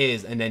says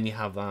is, and then you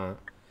have that.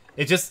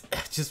 It just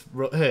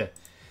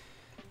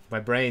my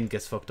brain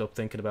gets fucked up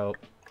thinking about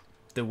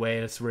the way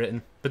it's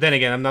written. But then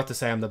again, I'm not to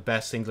say I'm the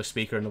best English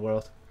speaker in the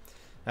world.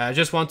 I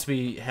just want to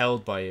be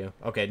held by you.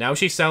 Okay, now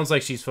she sounds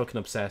like she's fucking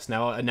obsessed.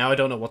 Now I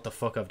don't know what the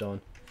fuck I've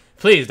done.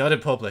 Please, not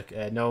in public.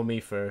 Know me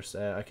first.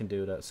 I can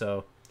do that.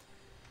 So,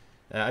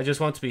 I just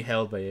want to be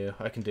held by you.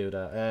 I can do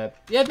that.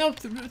 Yeah, no,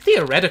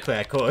 theoretically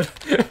I could.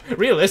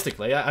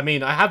 Realistically, I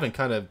mean, I have been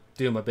kind of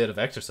doing a bit of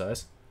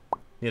exercise.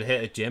 Need to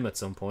hit a gym at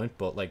some point,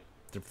 but, like,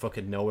 they're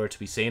fucking nowhere to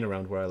be seen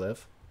around where I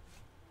live.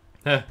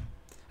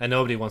 And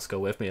nobody wants to go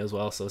with me as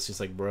well, so it's just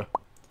like, bruh.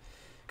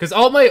 Because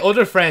all my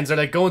other friends are,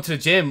 like, going to the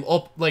gym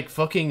up, like,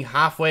 fucking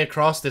halfway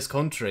across this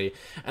country.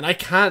 And I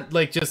can't,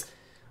 like, just...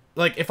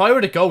 Like, if I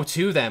were to go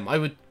to them, it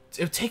would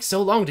take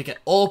so long to get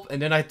up,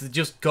 and then I had to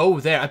just go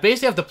there. I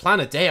basically have to plan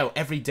a day out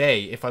every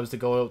day if I was to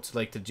go out to,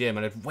 like, the gym,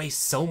 and I'd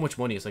waste so much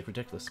money. It's, like,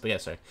 ridiculous. But yeah,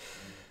 sorry.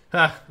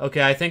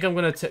 Okay, I think I'm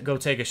gonna go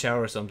take a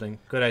shower or something.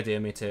 Good idea,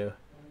 me too.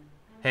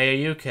 Hey, are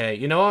you okay?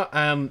 You know what?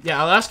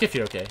 Yeah, I'll ask if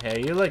you're okay. Hey, are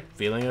you, like,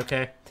 feeling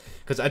okay?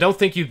 Because I don't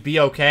think you'd be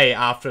okay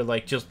after,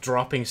 like, just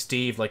dropping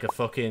Steve like a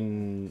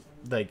fucking,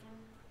 like,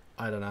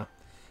 I don't know.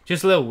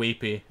 Just a little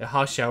weepy. A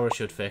hot shower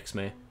should fix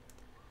me.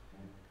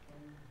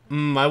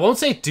 I won't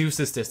say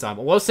deuces this time.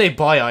 I won't say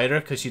bye either,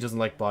 because she doesn't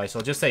like bye. So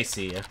I'll just say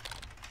see ya.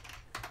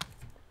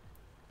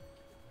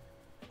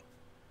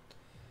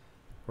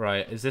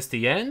 Right, is this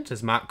the end?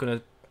 Is Matt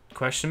gonna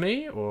question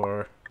me,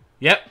 or...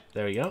 Yep,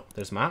 there we go.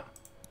 There's Matt.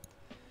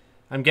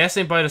 I'm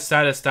guessing by the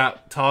status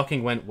that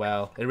talking went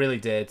well. It really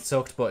did.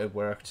 Sucked, but it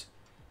worked.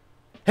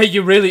 Hey,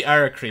 you really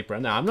are a creeper.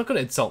 No, I'm not gonna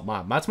insult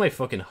Matt. Matt's my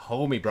fucking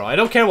homie, bro. I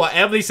don't care what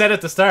Emily said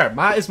at the start.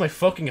 Matt is my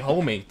fucking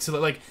homie. So,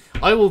 like,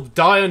 I will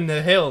die on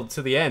the hill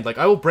to the end. Like,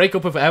 I will break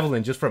up with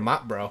Evelyn just for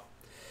Matt, bro.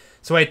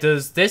 So, wait,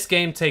 does this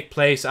game take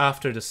place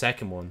after the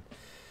second one?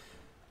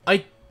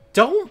 I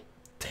don't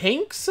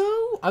think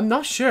so. I'm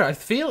not sure. I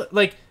feel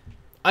like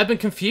I've been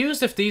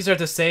confused if these are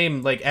the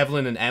same, like,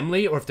 Evelyn and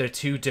Emily, or if they're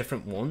two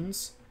different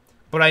ones.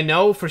 But I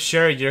know for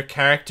sure your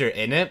character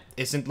in it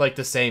isn't, like,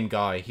 the same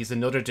guy. He's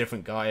another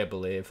different guy, I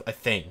believe. I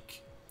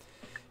think.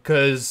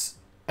 Because,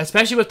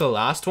 especially with the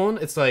last one,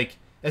 it's like...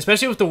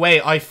 Especially with the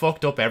way I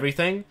fucked up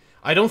everything,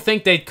 I don't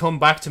think they'd come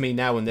back to me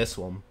now in this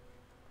one.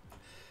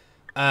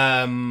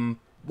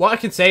 What I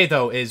can say,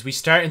 though, is we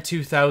start in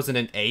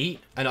 2008,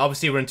 and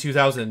obviously we're in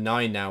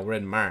 2009 now. We're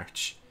in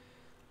March.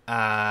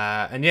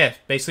 And yeah,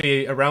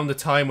 basically around the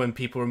time when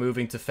people were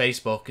moving to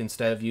Facebook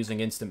instead of using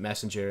Instant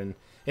Messenger, and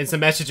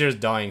Instant Messenger is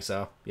dying,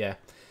 so, yeah.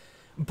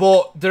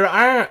 But there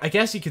are, I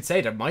guess you could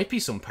say there might be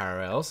some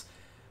parallels.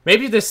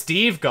 Maybe the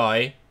Steve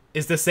guy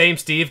is the same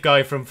Steve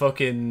guy from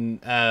fucking,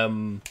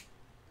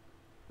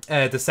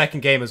 the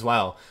second game as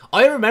well.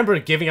 I remember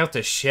giving out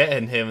the shit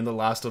in him in the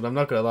last one, I'm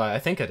not gonna lie. I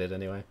think I did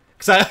anyway.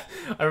 Because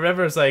I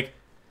remember it's like,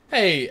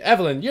 hey,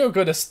 Evelyn, you're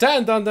gonna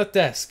stand on that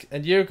desk,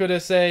 and you're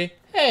gonna say,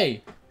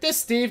 hey, this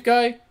Steve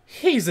guy,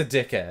 he's a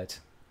dickhead.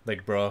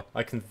 Like, bro,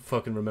 I can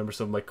fucking remember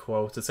some of my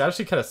quotes. It's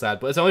actually kind of sad,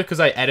 but it's only because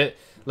I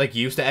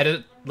used to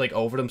edit, like,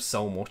 over them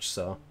so much,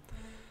 so.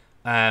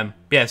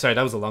 Yeah, sorry,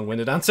 that was a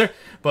long-winded answer.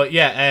 But,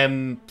 yeah,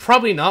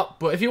 probably not.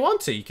 But if you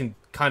want to, you can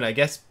kind of, I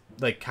guess,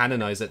 like,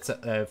 canonize it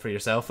for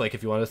yourself. Like,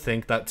 if you want to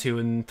think that 2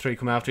 and 3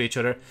 come after each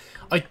other.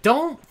 I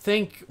don't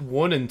think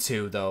 1 and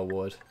 2, though,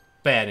 would.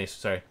 But, anyway,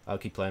 sorry, I'll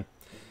keep playing.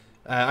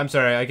 I'm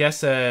sorry, I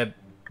guess,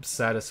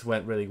 status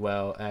went really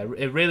well.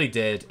 It really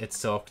did. It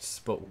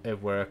sucked, but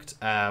it worked.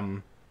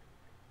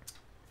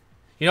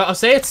 You know, I'll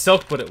say it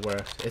sucked, but it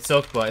worked. It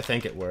sucked, but I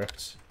think it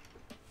worked.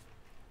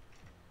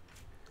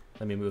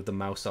 Let me move the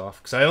mouse off,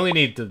 because I only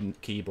need the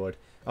keyboard.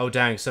 Oh,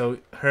 dang. So,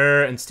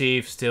 her and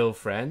Steve still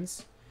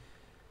friends?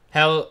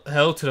 Hell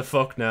to the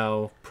fuck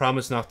no.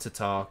 Promise not to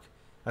talk.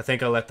 I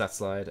think I'll let that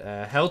slide.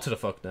 Hell to the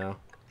fuck no.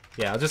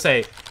 Yeah, I'll just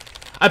say...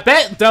 I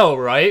bet, though,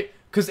 right?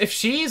 Because if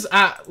she's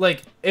at,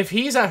 like... If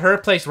he's at her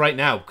place right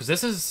now, because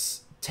this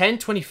is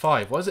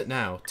 10:25. What is it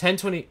now?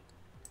 10:20...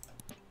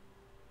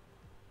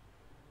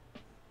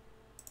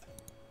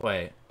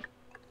 Wait.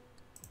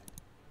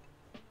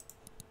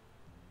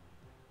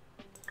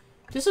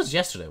 This was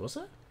yesterday, was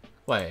it?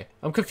 Wait,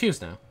 I'm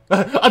confused now.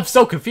 I'm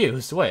so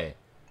confused. Wait.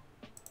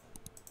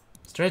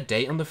 Is there a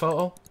date on the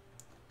photo?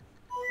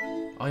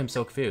 I am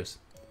so confused.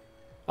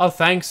 Oh,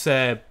 thanks,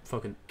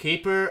 fucking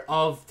Keeper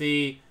of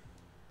the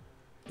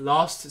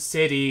Lost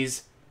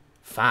Cities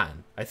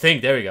fan. I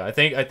think, there we go. I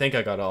think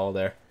I got it all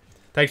there.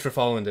 Thanks for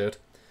following, dude.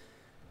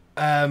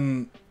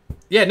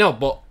 Yeah, no,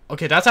 but,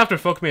 okay, that's after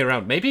fucking me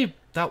around. Maybe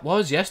that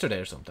was yesterday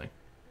or something.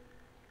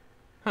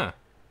 Huh.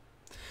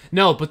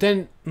 No, but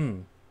then,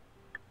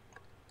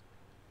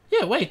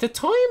 yeah, wait, the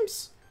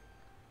times...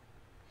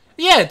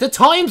 Yeah, the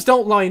times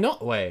don't line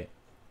up. Wait.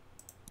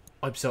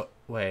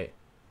 Wait.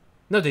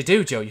 No, they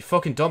do, Joe. You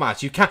fucking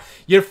dumbass. You can't...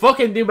 You're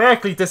fucking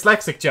numerically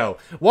dyslexic, Joe.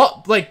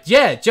 What? Like,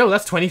 yeah, Joe,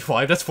 that's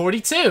 25. That's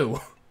 42.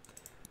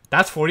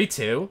 That's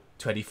 42.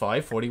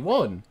 25,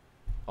 41.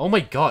 Oh my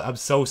god, I'm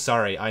so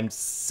sorry. I'm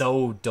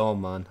so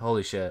dumb, man.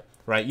 Holy shit.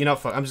 Right, you know,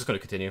 fuck, I'm just gonna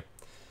continue.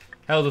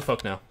 Hell the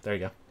fuck no. There you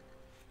go.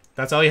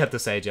 That's all you had to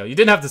say, Joe. You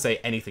didn't have to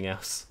say anything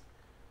else.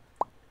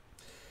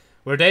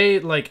 Were they,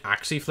 like,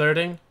 actually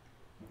flirting?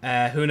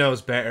 Who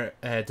knows better?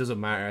 Doesn't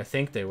matter. I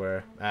think they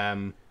were.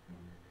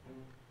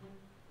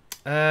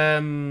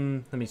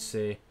 Let me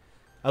see.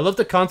 I love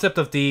the concept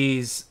of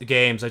these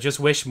games. I just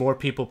wish more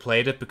people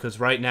played it, because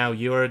right now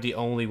you're the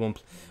only one...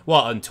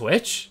 What, on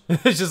Twitch?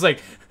 It's just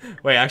like...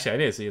 Wait, actually, I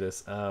need to see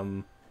this.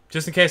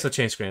 Just in case I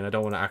change screen. I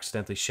don't want to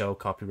accidentally show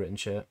copywritten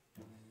shit.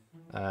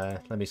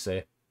 Let me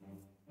see.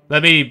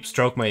 Let me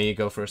stroke my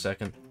ego for a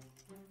second.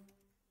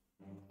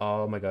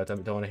 Oh my god, I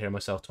don't want to hear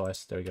myself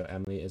twice. There we go.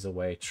 Emily is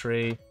away.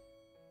 3.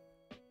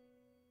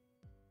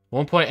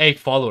 1.8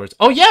 followers.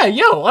 Oh yeah,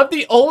 yo, I'm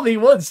the only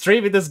one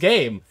streaming this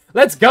game.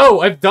 Let's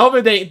go. I've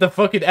dominated the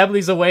fucking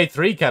Emily's Away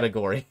 3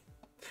 category.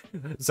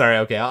 Sorry,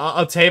 okay.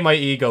 I'll tame my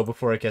ego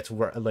before it gets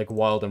like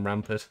wild and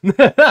rampant.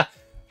 Yeah,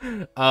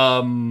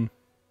 no,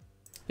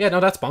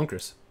 that's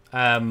bonkers.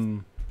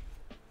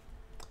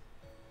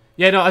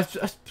 Yeah, no,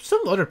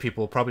 some other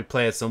people will probably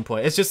play at some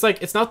point. It's just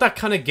like, it's not that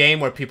kind of game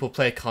where people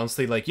play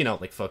constantly, like, you know,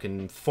 like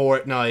fucking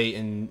Fortnite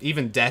and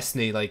even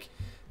Destiny, like,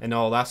 and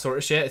all that sort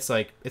of shit. It's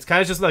like, it's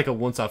kind of just like a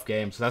once-off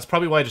game, so that's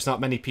probably why there's not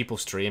many people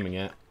streaming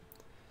it.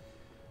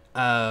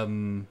 Nah,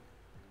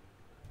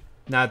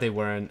 they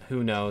weren't.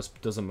 Who knows?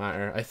 Doesn't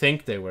matter. I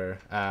think they were.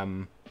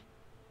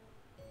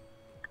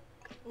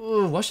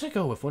 Ooh, what should I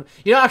go with? One.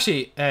 You know,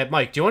 actually,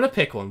 Mike, do you want to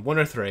pick one? 1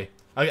 or 3?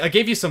 I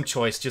gave you some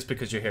choice just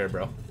because you're here,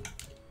 bro.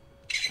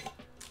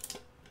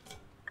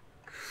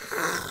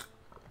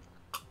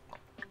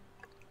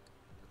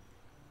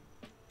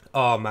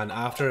 Oh man,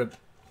 after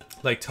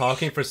like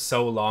talking for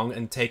so long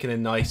and taking a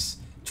nice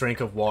drink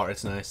of water,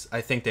 it's nice.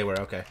 I think they were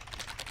okay.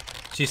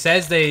 She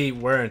says they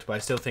weren't, but I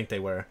still think they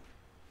were.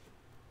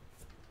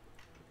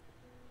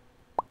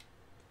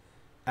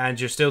 And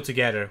you're still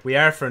together. We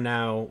are for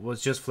now.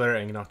 Was just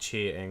flirting, not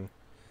cheating.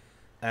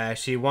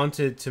 She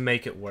wanted to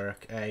make it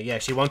work. Yeah,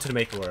 she wanted to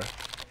make it work.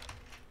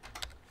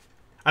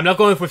 I'm not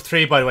going with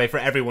 3, by the way, for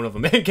every one of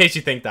them, in case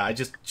you think that. I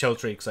just chose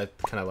 3 because I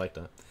kind of like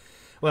that.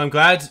 Well, I'm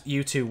glad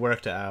you two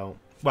worked it out.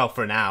 Well,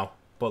 for now.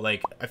 But,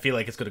 like, I feel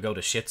like it's going to go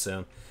to shit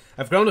soon.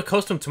 I've grown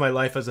accustomed to my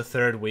life as a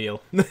third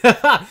wheel.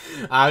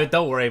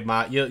 Don't worry,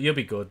 Matt. You'll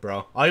be good,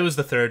 bro. I was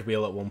the third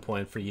wheel at one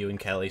point for you and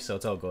Kelly, so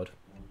it's all good.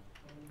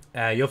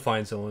 You'll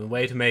find someone.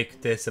 Way to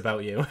make this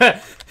about you.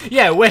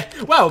 Yeah,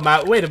 well,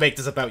 Matt, way to make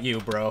this about you,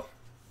 bro.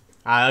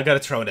 I gotta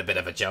throw in a bit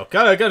of a joke.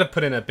 I gotta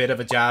put in a bit of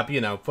a jab, you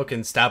know,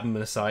 fucking stab him in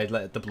the side,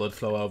 let the blood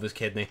flow out of his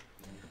kidney.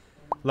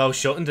 Low,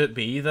 shouldn't it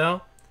be,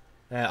 though?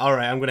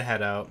 Alright, I'm gonna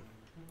head out.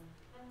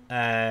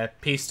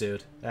 Peace,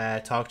 dude.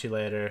 Talk to you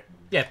later.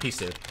 Yeah, peace,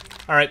 dude.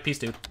 Alright, peace,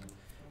 dude.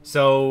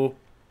 So,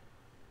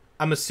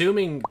 I'm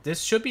assuming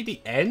this should be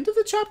the end of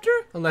the chapter?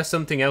 Unless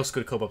something else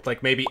could come up,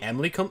 like maybe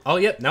Emily come- Oh,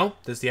 yep, no,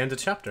 this is the end of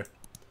the chapter.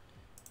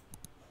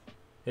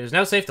 It is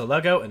now safe to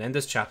log out and end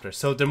this chapter.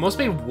 So there must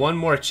be one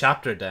more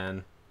chapter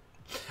then.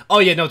 Oh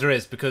yeah, no, there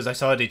is, because I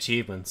saw the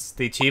achievements.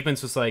 The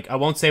achievements was like, I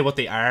won't say what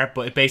they are,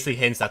 but it basically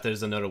hints that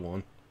there's another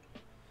one.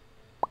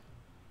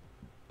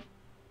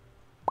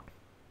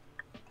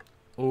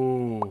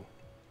 Ooh.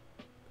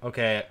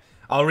 Okay,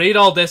 I'll read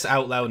all this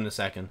out loud in a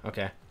second.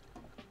 Okay.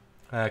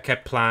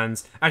 Kept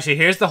plans. Actually,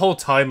 here's the whole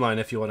timeline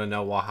if you want to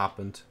know what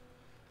happened.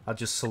 I'll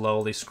just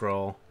slowly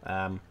scroll.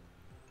 Actually,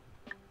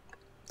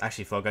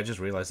 fuck, I just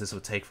realized this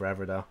would take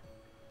forever, though.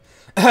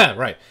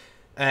 Right.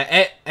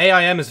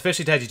 AIM is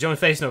officially dead. You joined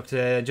Facebook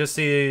to just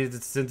see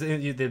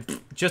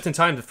just in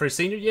time for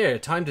senior year.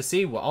 Time to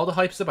see what all the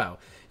hype's about.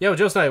 Yo,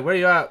 Joe Snight, where are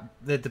you at?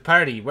 The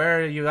party.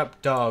 Where are you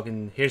at, dog?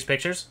 And here's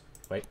pictures.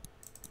 Wait,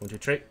 1, 2,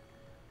 3.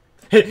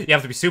 You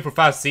have to be super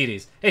fast to see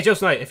these. Hey, Joe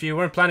Snight, if you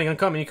weren't planning on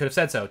coming, you could have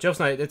said so. Joe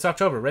Snight, it's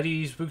October.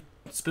 Ready,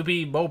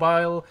 spoopy,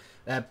 mobile,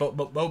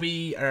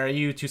 Moby? Are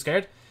you too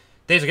scared?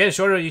 Days are getting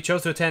shorter. You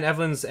chose to attend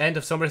Evelyn's end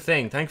of summer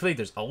thing. Thankfully,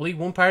 there's only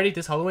one party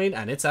this Halloween,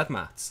 and it's at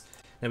Matt's.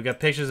 Then we got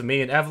pictures of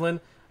me and Evelyn.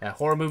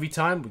 Horror movie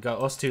time. We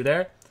got us two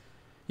there.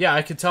 Yeah,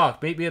 I could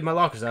talk. Meet me at my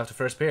lockers after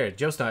first period.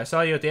 Joe Snight, I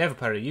saw you at the Ever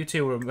party. You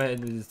two were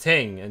the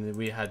thing. And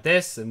we had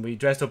this. And we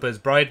dressed up as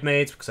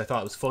bridesmaids because I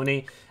thought it was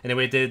funny. And then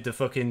we did the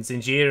fucking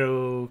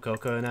Zinjiro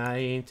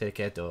Kokonai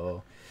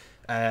Teketo.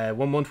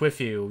 1 month with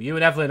you. You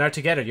and Evelyn are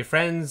together. Your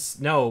friends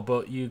know,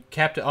 but you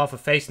kept it off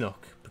of FaceNook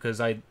because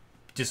I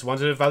just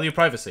wanted to value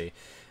privacy.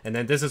 And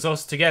then this is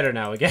us together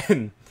now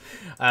again.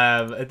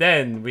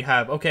 Then we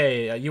have,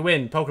 okay, you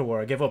win, Poker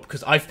War, I give up.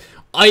 Because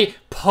I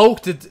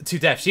poked it to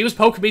death. She was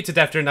poking me to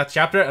death during that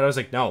chapter. And I was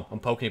like, no, I'm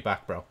poking you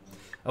back, bro.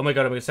 Oh my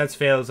god, I'm going to sense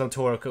fails on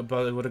tour.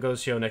 But it would have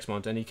goes show next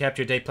month. And he kept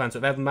your date plans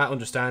with Evan. Matt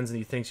understands and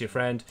he thinks you're your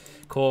friend.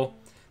 Cool.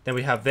 Then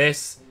we have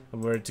this.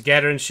 And we're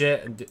together and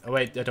shit. And, oh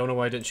wait, I don't know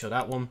why I didn't show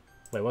that one.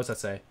 Wait, what does that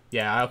say?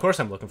 Yeah, of course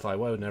I'm looking fly.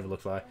 Why would I never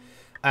look fly?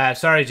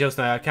 Sorry, Joe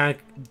Snight, I can't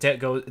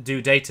go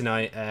do date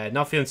tonight.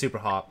 Not feeling super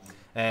hot.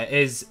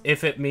 Is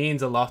if it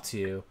means a lot to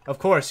you. Of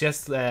course,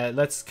 yes,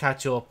 let's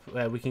catch up.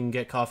 We can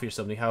get coffee or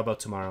something. How about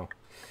tomorrow?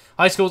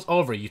 High school's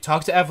over. You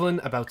talked to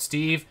Evelyn about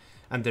Steve,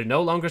 and they're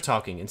no longer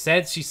talking.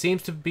 Instead, she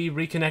seems to be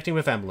reconnecting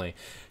with Emily.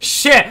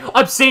 Shit!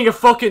 I'm seeing a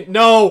fucking...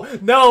 No!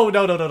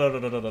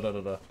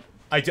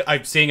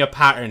 I'm seeing a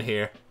pattern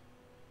here.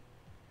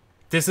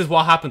 This is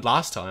what happened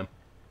last time.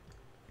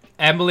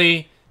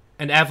 Emily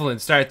and Evelyn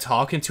started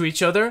talking to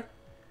each other.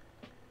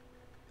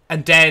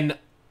 And then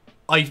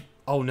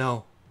oh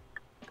no.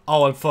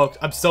 Oh, I'm fucked.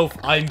 I'm so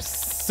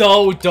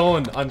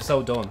done. I'm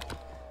so done.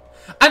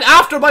 And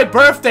after my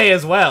birthday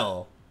as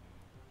well.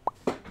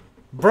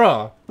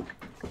 Bruh.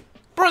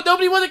 Bro,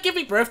 nobody want to give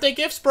me birthday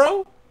gifts,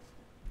 bro?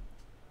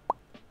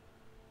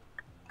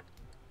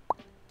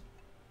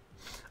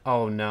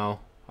 Oh no.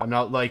 I'm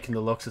not liking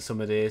the looks of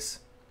some of these.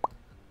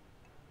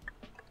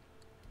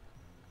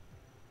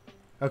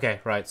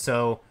 Okay, right,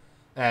 so,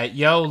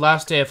 yo,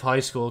 last day of high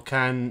school,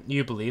 can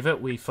you believe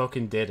it? We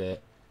fucking did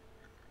it.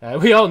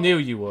 We all knew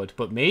you would,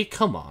 but me?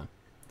 Come on.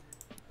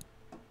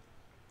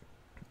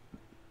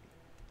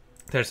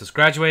 There's us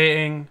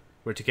graduating,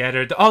 we're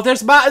together. Oh,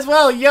 there's Matt as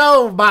well!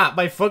 Yo, Matt,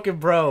 my fucking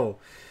bro.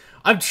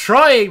 I'm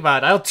trying,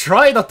 man, I'll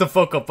try not to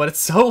fuck up, but it's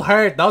so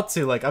hard not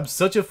to, like, I'm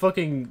such a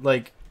fucking,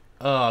 like,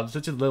 I'm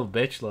such a little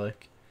bitch,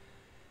 like.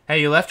 Hey,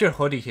 you left your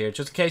hoodie here,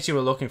 just in case you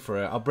were looking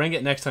for it. I'll bring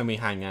it next time we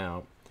hang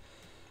out.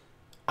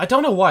 I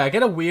don't know why. I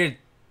get a weird,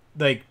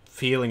 like,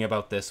 feeling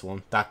about this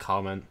one. That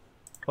comment.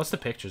 What's the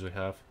pictures we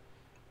have?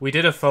 We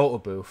did a photo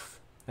booth.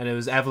 And it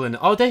was Evelyn.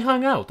 Oh, they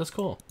hung out. That's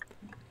cool.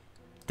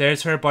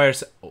 There's her by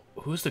herself. Oh,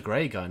 who's the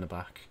grey guy in the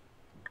back?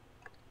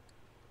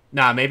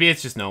 Nah, maybe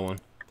it's just no one.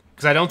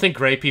 Because I don't think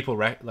grey people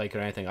like her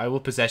or anything. I will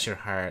possess your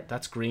heart.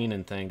 That's green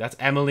and thing. That's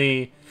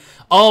Emily.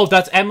 Oh,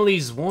 that's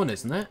Emily's one,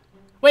 isn't it?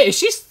 Wait,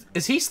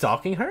 is he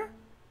stalking her?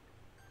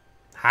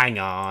 Hang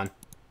on.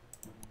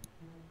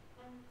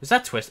 Is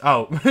that Twist?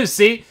 Oh,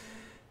 see?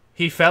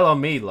 He fell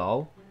on me,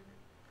 lol.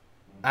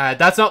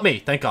 That's not me,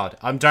 thank God.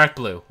 I'm dark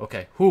blue.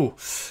 Okay. Whew.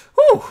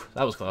 Whew.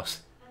 That was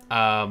close.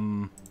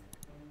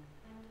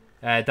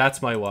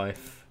 That's my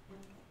wife.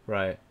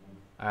 Right.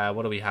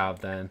 What do we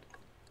have then?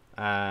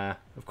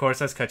 Of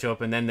course, let's catch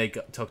up. And then they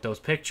took those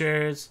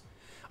pictures.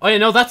 Oh, yeah,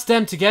 no, that's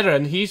them together.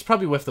 And he's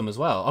probably with them as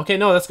well. Okay,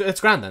 no,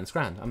 it's grand then. It's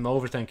grand. I'm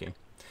overthinking.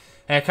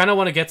 I kind of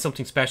want to get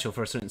something special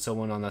for a certain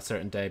someone on that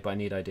certain day, but I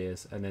need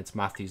ideas. And it's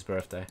Matthew's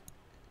birthday.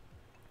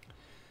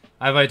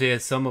 I have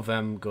ideas. Some of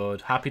them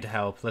good. Happy to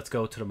help. Let's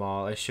go to the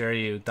mall. I assure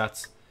you,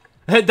 that's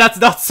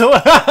not so.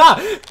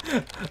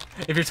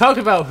 If you're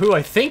talking about who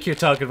I think you're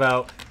talking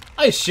about,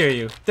 I assure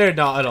you, they're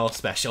not at all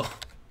special.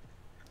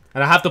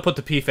 And I have to put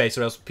the P face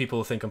or else people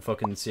will think I'm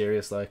fucking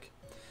serious, like.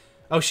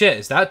 Oh shit,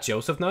 is that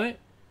Joseph Knight?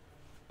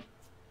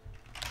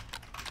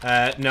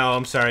 No,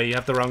 I'm sorry, you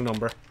have the wrong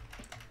number.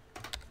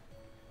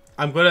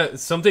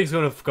 Something's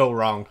gonna go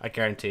wrong, I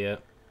guarantee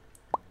it.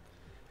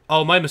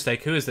 Oh, my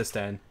mistake. Who is this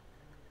then?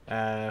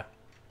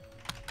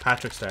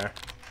 Patrick Star.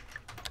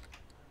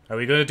 Are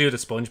we gonna do the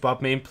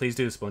SpongeBob meme? Please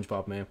do the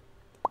SpongeBob meme.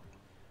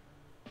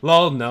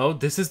 Lol, no,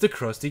 this is the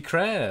Krusty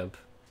Krab.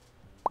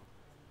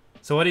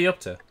 So what are you up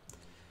to?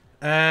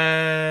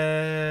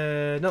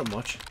 Not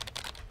much.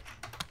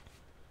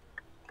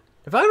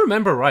 If I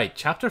remember right,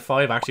 chapter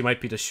 5 actually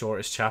might be the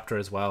shortest chapter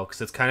as well,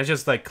 because it's kind of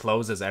just like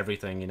closes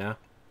everything, you know?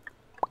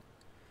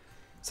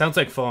 Sounds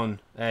like fun.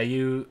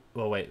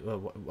 Well, wait,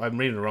 I'm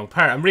reading the wrong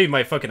part. I'm reading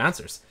my fucking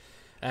answers.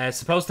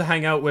 Supposed to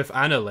hang out with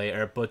Anna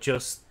later, but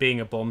just being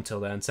a bum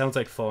till then. Sounds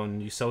like fun,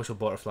 you social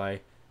butterfly.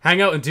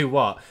 Hang out and do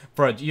what?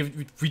 Bro,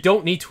 we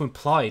don't need to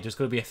imply there's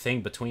going to be a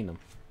thing between them.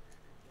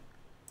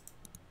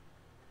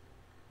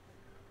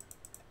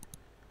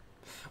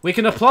 We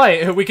can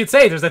apply, we could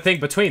say there's a thing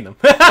between them.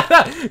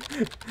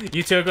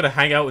 You two are going to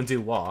hang out and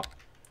do what?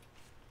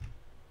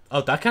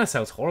 Oh, that kind of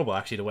sounds horrible,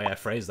 actually, the way I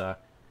phrased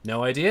that.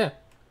 No idea.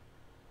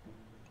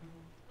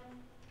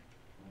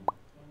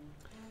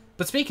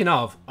 But speaking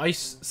of, I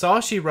saw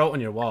she wrote on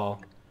your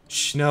wall.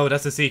 Shh, no,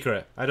 that's a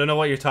secret. I don't know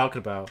what you're talking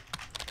about.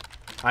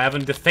 I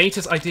haven't the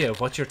faintest idea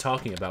of what you're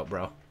talking about,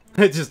 bro.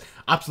 Just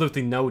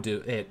absolutely no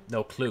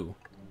clue.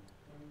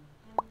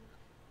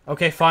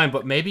 Okay, fine,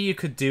 but maybe you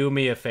could do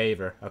me a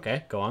favor.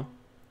 Okay, go on.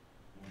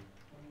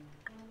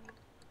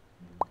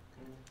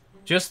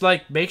 Just,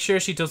 like, make sure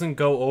she doesn't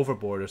go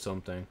overboard or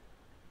something.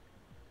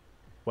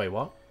 Wait,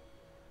 what?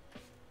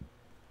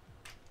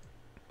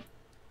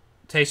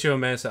 Taste your own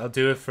medicine. I'll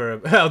do it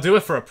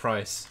for a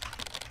price.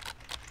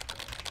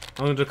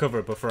 I'm undercover,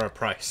 it, but for a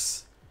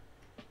price.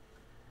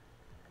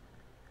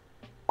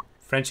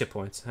 Friendship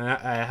points.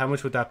 How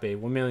much would that be?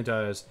 $1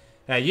 million.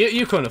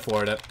 You couldn't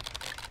afford it.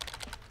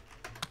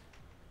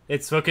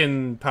 It's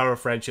fucking power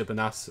of friendship and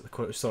that's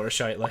sort of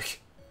shite,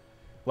 like.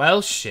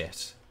 Well,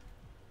 shit.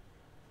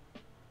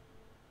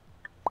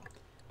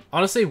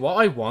 Honestly, what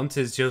I want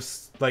is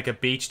just, like, a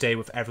beach day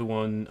with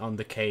everyone on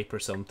the Cape or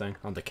something.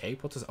 On the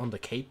Cape? What does on the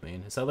Cape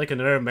mean? Is that, like,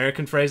 another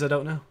American phrase I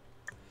don't know?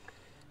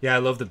 Yeah, I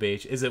love the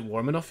beach. Is it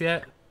warm enough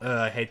yet?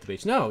 I hate the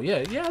beach. No,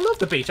 yeah, I love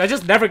the beach. I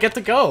just never get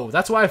to go.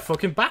 That's why I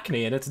fucking back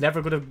knee, and it's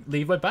never going to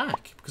leave my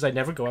back. Because I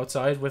never go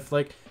outside with,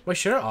 like, my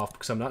shirt off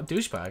because I'm not a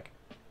douchebag.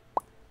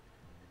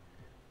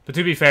 But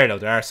to be fair, though,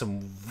 there are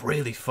some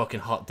really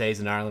fucking hot days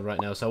in Ireland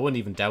right now, so I wouldn't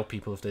even doubt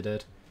people if they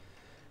did.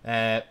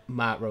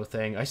 Matt wrote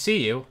thing. I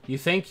see you. You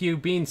think you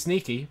being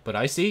sneaky, but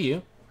I see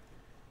you.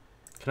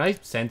 Can I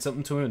send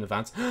something to him in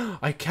advance?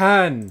 I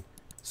can!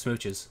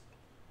 Smooches.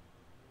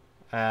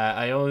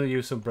 I owe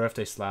you some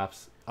birthday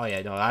slaps. Oh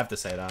yeah, no, I have to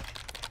say that.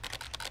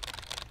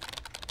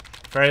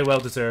 Very well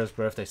deserved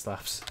birthday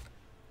slaps.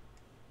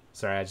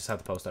 Sorry, I just had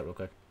to post that real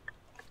quick.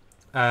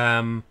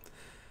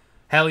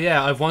 Hell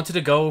yeah, I've wanted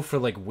to go for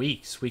like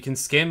weeks. We can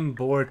skim,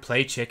 board,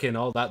 play chicken,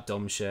 all that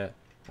dumb shit.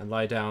 And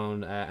lie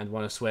down and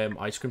want to swim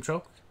ice cream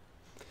truck.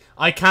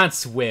 I can't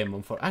swim,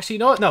 unfortunately. Actually, you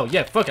know what? No,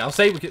 yeah, fuck it. I'll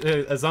say we can,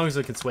 as long as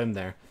I can swim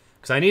there.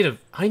 Because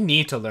I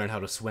need to learn how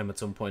to swim at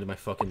some point in my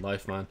fucking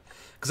life, man.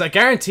 Because I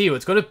guarantee you,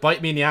 it's going to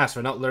bite me in the ass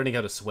for not learning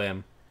how to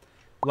swim.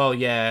 Well,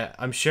 yeah,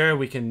 I'm sure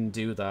we can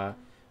do that.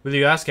 Will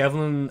you ask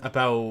Evelyn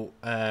about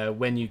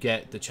when you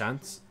get the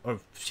chance? Or,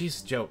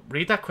 jeez, Joe,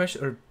 read that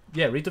question. Or,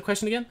 yeah, read the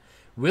question again.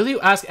 Will you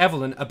ask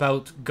Evelyn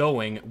about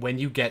going when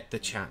you get the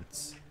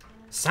chance?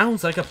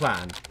 Sounds like a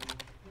plan.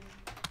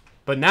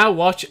 But now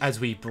watch as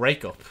we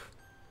break up.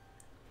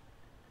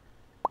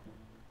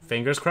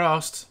 Fingers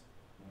crossed.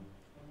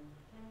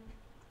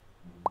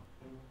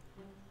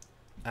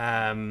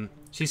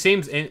 She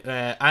seems in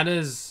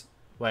Anna's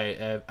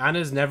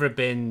Anna's never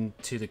been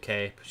to the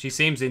Cape. She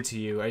seems into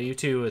you. Are you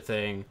two a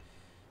thing?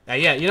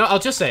 Yeah, you know, I'll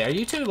just say, are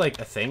you two like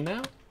a thing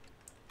now?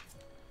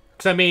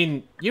 Because, I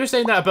mean, you were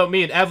saying that about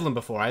me and Evelyn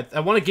before. I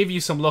want to give you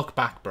some luck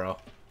back, bro.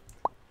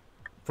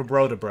 For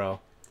bro to bro.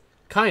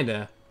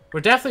 Kinda.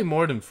 We're definitely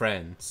more than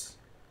friends.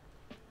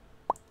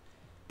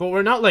 But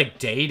we're not, like,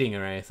 dating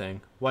or anything.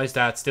 Why is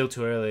that? Still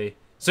too early.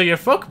 So you're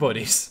fuck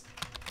buddies?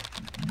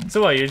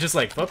 So what, you're just,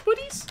 like, fuck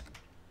buddies?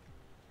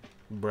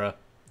 Bruh.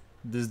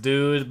 This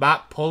dude,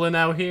 Matt pulling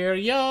out here.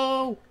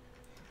 Yo!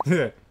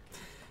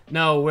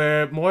 No,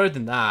 we're more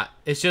than that.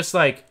 It's just,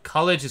 like,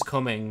 college is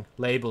coming.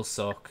 Labels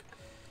suck.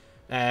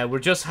 We're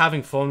just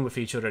having fun with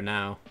each other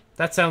now.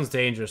 That sounds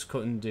dangerous.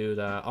 Couldn't do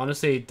that.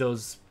 Honestly, it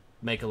does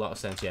make a lot of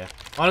sense, yeah.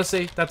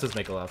 Honestly, that does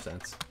make a lot of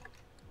sense.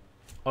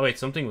 Oh, wait,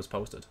 something was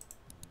posted.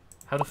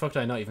 How the fuck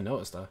did I not even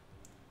notice that?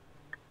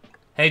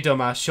 Hey,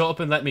 dumbass, shut up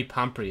and let me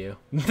pamper you.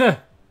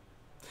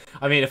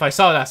 I mean, if I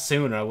saw that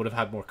sooner, I would have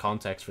had more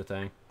context for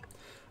thing.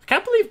 I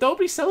can't believe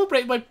nobody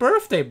celebrated my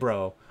birthday,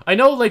 bro. I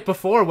know, like,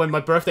 before, when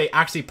my birthday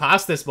actually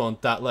passed this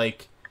month, that,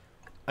 like,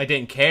 I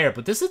didn't care.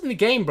 But this isn't the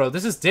game, bro.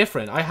 This is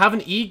different. I have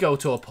an ego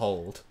to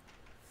uphold.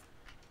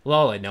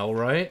 Lol, I know,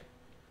 right?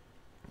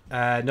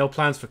 No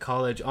plans for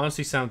college.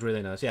 Honestly, sounds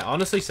really nice. Yeah,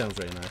 honestly, sounds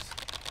really nice.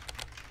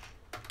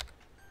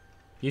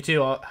 You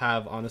two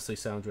have honestly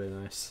sounds really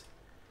nice.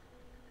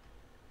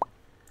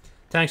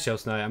 Thanks, Joe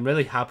Snight. I'm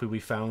really happy we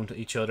found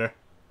each other.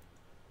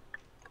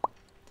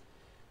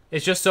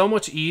 It's just so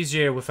much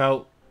easier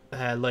without,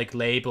 like,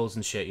 labels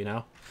and shit, you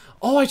know?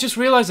 Oh, I just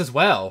realized as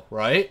well,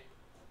 right?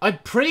 I'm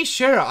pretty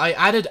sure I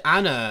added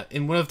Anna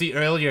in one of the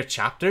earlier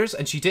chapters,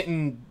 and she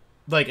didn't,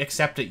 like,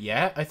 accept it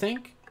yet, I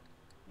think?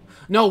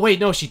 No, wait,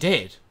 no, she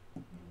did.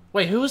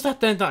 Wait, who was that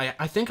then that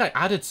I think I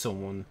added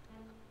someone.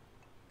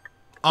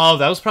 Oh,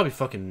 that was probably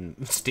fucking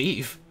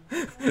Steve.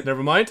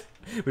 Never mind.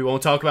 We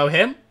won't talk about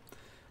him.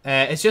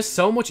 It's just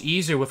so much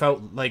easier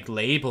without, like,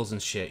 labels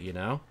and shit, you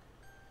know?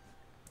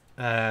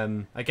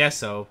 I guess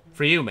so.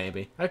 For you,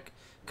 maybe. I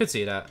could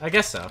see that. I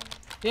guess so.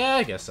 Yeah,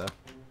 I guess so.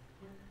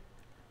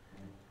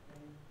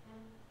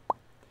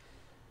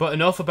 But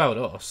enough about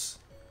us.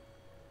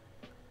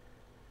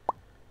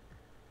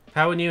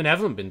 How have you and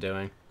Evelyn been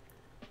doing?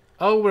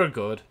 Oh, we're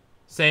good.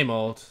 Same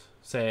old.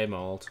 Same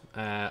old.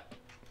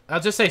 I'll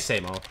just say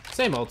same old.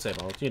 Same old,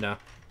 you know.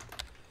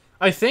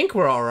 I think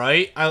we're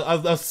alright.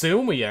 I'll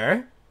assume we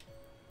are.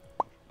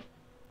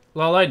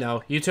 Well, I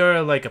know. You two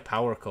are like a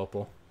power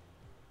couple.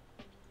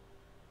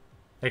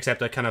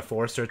 Except I kind of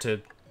forced her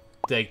to,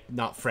 like,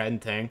 not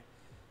friend thing.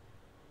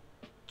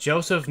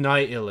 Joseph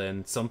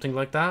Nightilin, something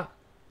like that.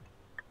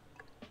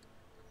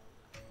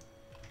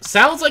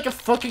 Sounds like a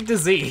fucking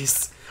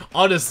disease.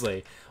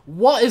 Honestly.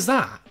 What is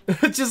that?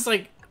 Just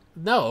like,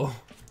 no.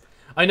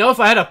 I know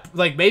if I had a,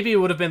 like, maybe it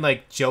would have been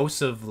like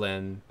Joseph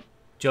Lynn.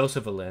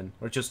 Josephalyn.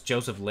 Or just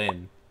Joseph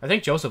Lynn. I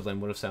think Joseph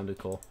Lynn would have sounded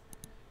cool.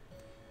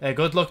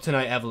 Good luck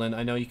tonight, Evelyn.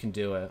 I know you can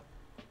do it.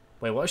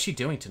 Wait, what is she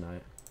doing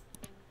tonight?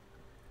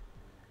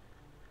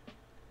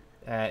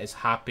 Is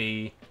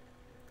happy.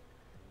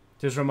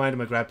 Just remind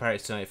my grad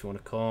parties tonight if you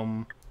want to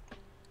come.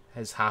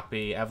 Is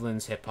happy.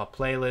 Evelyn's hip-hop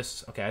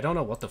playlist. Okay, I don't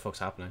know what the fuck's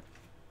happening.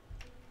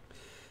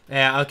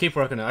 I'll keep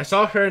working on it. I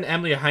saw her and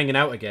Emily are hanging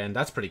out again.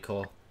 That's pretty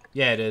cool.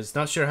 Yeah, it is.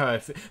 Not sure how I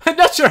feel. I'm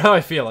not sure how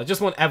I feel. I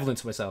just want Evelyn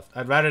to myself.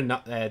 I'd rather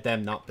not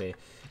them not be.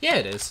 Yeah,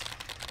 it is.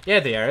 Yeah,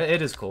 they are.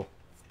 It is cool.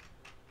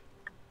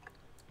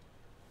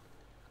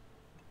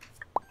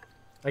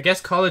 I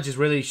guess college is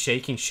really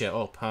shaking shit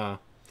up, huh?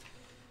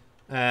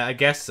 I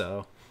guess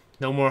so.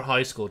 No more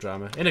high school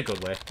drama. In a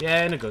good way.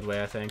 Yeah, in a good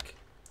way, I think.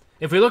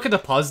 If we look at the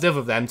positive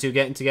of them two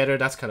getting together,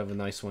 that's kind of a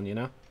nice one, you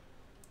know?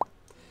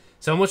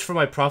 So much for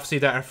my prophecy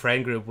that our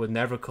friend group would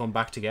never come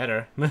back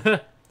together.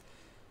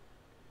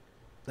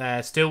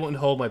 Still wouldn't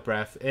hold my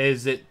breath.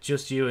 Is it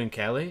just you and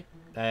Kelly?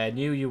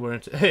 Knew you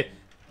weren't...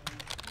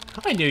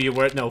 I knew you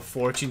weren't no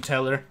fortune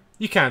teller.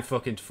 You can't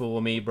fucking fool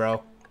me,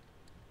 bro.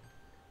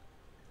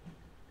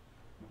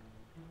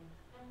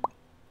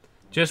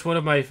 Just one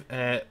of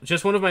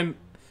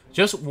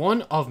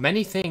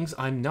many things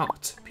I'm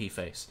not,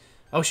 P-Face.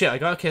 Oh shit, I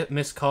got a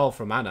missed call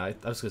from Anna.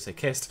 I was gonna say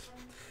kissed.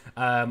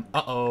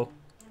 Uh-oh.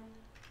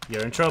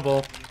 You're in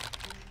trouble.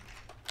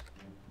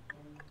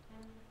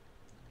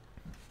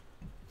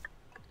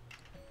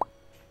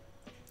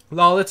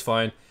 Lol, it's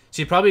fine.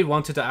 She probably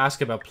wanted to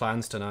ask about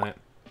plans tonight.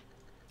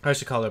 I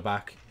should call her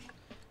back.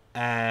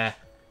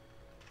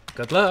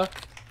 Good luck.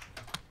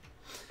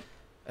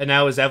 And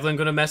now is Evelyn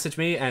gonna message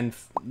me and,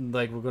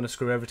 like, we're gonna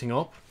screw everything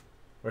up?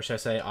 Or should I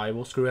say, I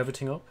will screw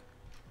everything up?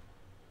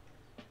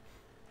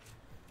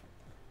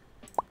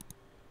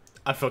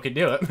 I fucking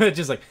knew it.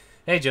 Just like,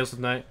 hey, Joseph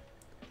Knight.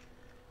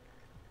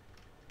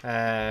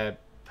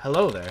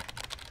 Hello there.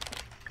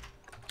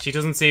 She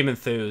doesn't seem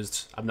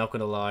enthused, I'm not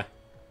gonna lie.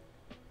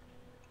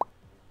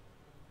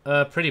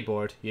 Pretty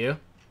bored. You?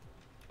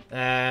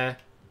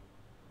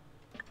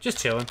 Just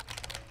chilling.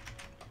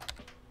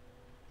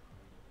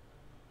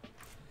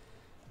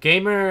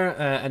 Gamer,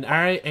 an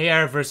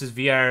AR versus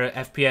VR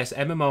FPS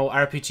MMO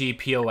RPG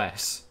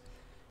POS.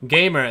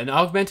 Gamer, an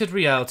augmented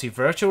reality,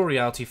 virtual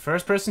reality,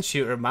 first-person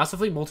shooter,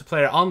 massively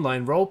multiplayer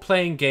online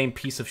role-playing game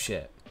piece of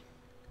shit.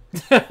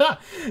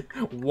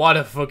 What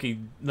a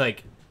fucking,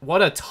 like,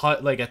 what a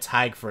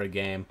tag for a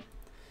game.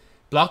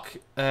 Block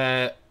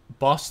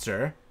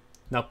Buster,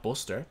 not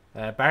Buster.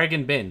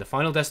 Bargain Bin, the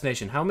final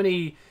destination. How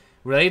many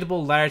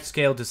relatable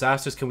large-scale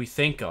disasters can we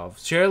think of?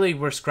 Surely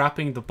we're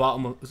scraping the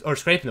bottom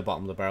scraping the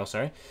bottom of the barrel,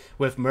 sorry,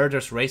 with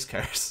murderous race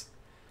cars.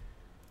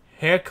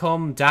 Here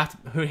come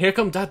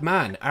that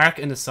man, Ark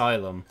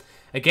Asylum,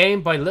 a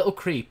game by little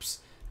creeps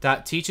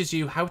that teaches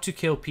you how to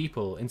kill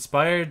people,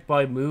 inspired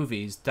by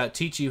movies that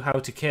teach you how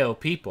to kill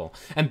people,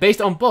 and based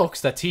on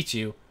books that teach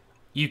you,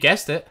 you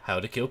guessed it, how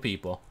to kill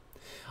people.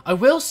 I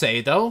will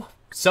say though,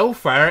 so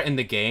far in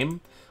the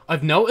game,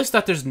 I've noticed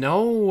that there's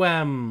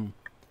no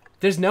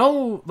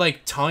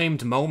like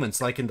timed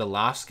moments like in the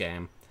last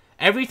game.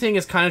 Everything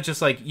is kind of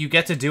just like you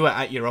get to do it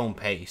at your own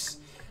pace.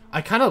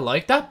 I kind of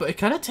like that, but it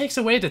kind of takes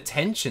away the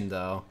tension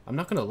though. I'm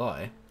not gonna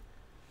lie.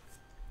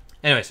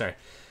 Anyway, sorry.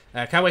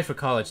 Can't wait for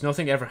college.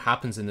 Nothing ever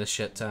happens in this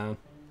shit town.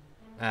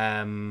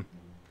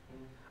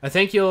 I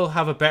think you'll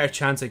have a better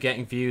chance of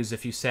getting views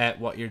if you set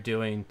what you're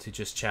doing to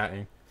just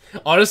chatting.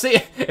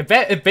 Honestly,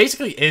 it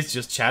basically is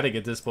just chatting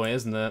at this point,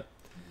 isn't it?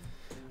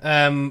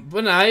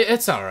 But nah,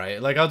 it's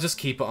alright. Like, I'll just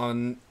keep it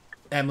on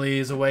Emily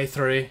is Away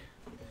 3.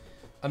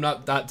 I'm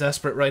not that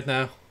desperate right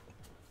now.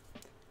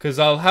 Because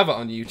I'll have it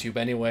on YouTube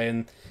anyway,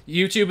 and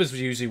YouTube is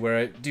usually where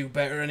I do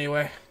better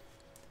anyway.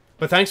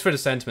 But thanks for the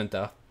sentiment,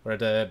 though. Or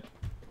the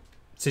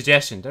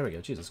suggestion. There we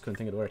go. Jesus, couldn't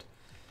think of the word.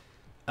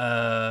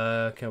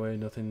 Can't wait,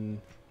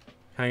 nothing.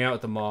 Hang out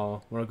at the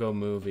mall. We'll go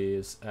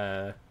movies.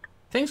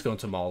 Thing's going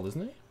to mall,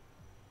 isn't he?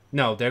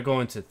 No, they're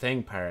going to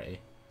thing party.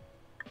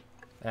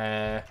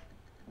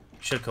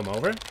 Should come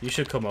over? You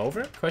should come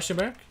over? Question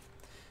mark?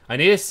 I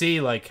need to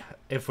see, like,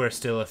 if we're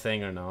still a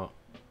thing or not.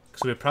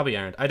 Because we probably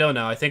aren't. I don't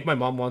know. I think my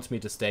mom wants me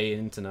to stay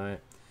in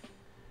tonight.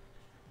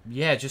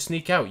 Yeah, just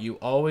sneak out. You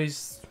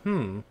always...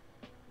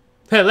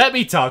 Let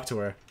me talk to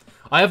her.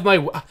 I have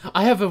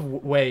a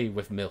way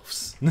with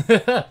MILFs.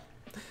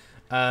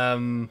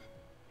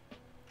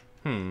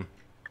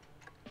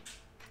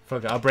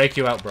 Fuck it, I'll break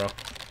you out, bro.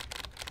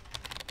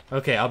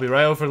 Okay, I'll be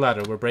right over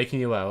ladder. We're breaking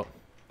you out.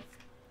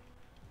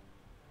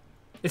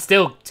 It's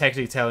still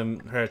technically telling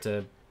her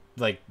to,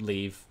 like,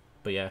 leave.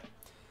 But yeah.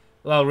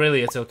 Well,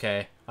 really, it's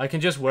okay. I can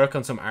just work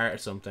on some art or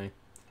something.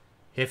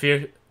 If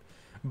you're...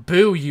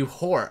 Boo, you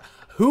whore.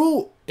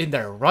 Who in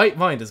their right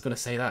mind is going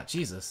to say that?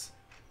 Jesus.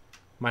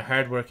 My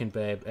hard-working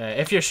babe.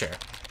 If you're sure.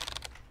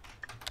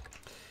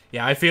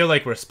 Yeah, I feel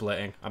like we're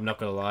splitting. I'm not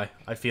going to lie.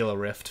 I feel a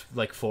rift,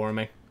 like,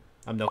 forming.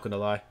 I'm not going to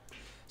lie.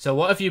 So,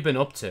 what have you been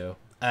up to?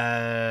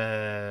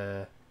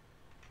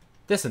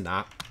 This and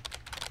that.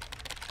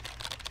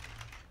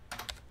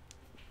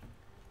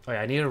 Oh,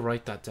 yeah, I need to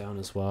write that down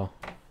as well.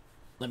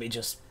 Let me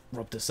just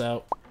rub this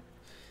out.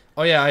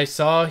 Oh, yeah, I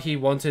saw he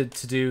wanted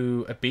to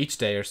do a beach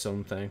day or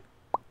something.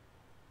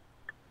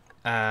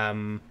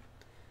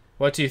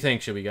 What do you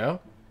think? Should we go?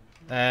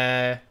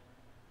 Yeah,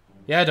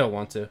 I don't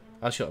want to.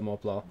 I'll shut him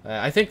up, lol.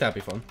 I think that'd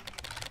be fun.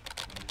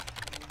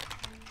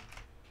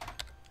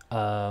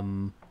 Let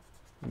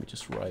me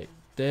just write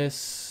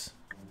this.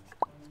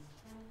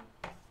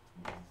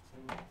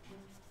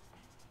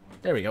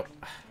 There we go.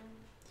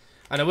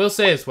 And I will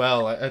say as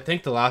well, I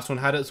think the last one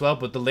had it as well,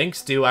 but the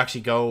links do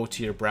actually go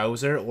to your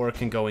browser, or it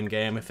can go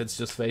in-game if it's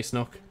just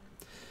FaceNook.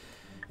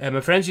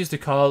 My friends used to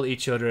call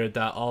each other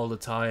that all the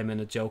time in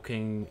a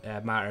joking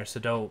manner,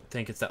 so don't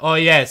think it's that. Oh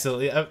yeah, so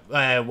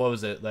what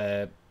was it?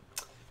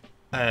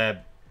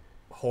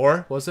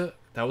 Whore, was it?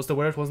 That was the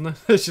word, wasn't it?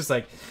 It's just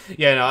like,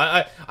 yeah, no,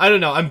 I don't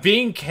know. I'm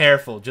being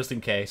careful just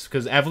in case,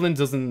 because Evelyn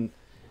doesn't...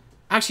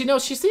 Actually, no,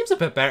 she seems a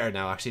bit better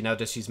now, actually, now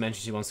that she's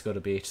mentioned she wants to go to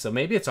the beach, so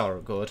maybe it's all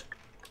good.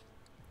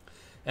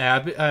 We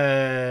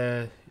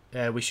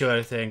should,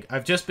 I think.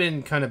 I've just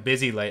been kind of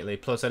busy lately,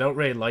 plus I don't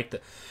really like the...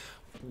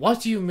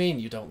 What do you mean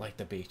you don't like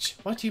the beach?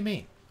 What do you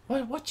mean?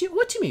 What do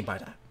you mean by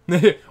that?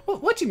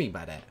 what do you mean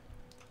by that?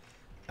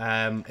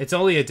 It's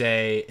only a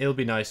day. It'll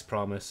be nice,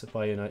 promise. I'll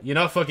buy you you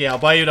know, fuck yeah, I'll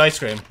buy you an ice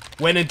cream.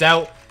 When in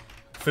doubt,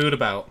 food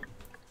about.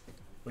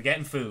 We're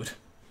getting food.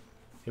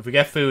 If we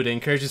get food, it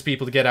encourages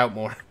people to get out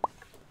more.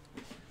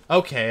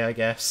 Okay, I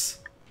guess.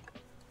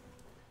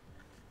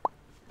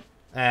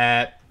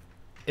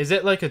 Is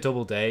it like a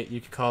double date?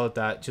 You could call it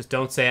that. Just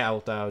don't say it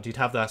out loud. You'd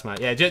have that, man.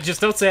 Yeah,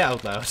 just don't say it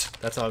out loud.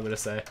 That's all I'm gonna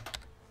say.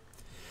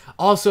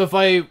 Also,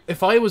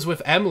 if I was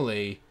with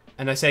Emily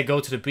and I said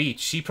go to the beach,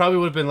 she probably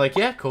would have been like,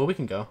 yeah, cool, we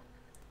can go.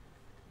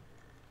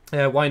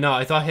 Why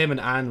not? I thought him and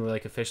Anne were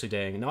like officially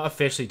dating. Not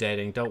officially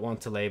dating. Don't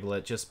want to label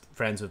it. Just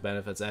friends with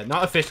benefits.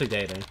 Not officially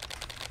dating.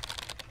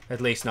 At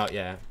least not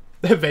yet.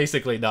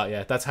 Basically not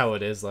yet. That's how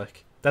it is.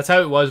 Like that's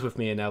how it was with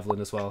me and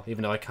Evelyn as well.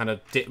 Even though I kind of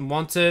didn't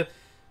want to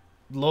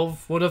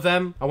love one of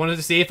them. I wanted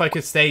to see if I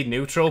could stay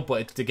neutral,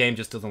 but the game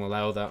just doesn't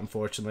allow that,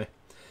 unfortunately.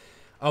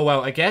 Oh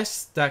well, I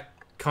guess that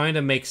kind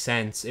of makes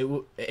sense.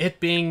 It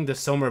being the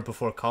summer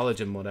before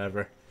college and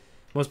whatever.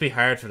 Must be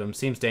hard for them.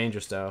 Seems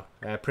dangerous though.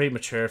 Pretty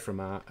mature for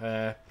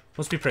Matt.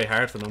 Must be pretty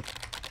hard for them.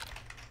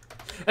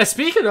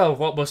 Speaking of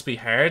what must be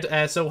hard,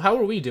 so how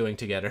are we doing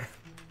together?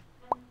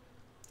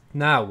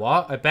 Now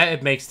what? I bet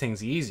it makes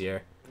things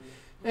easier.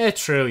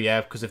 True,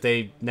 yeah, because if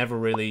they never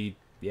really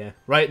yeah.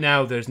 Right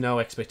now, there's no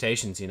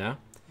expectations, you know?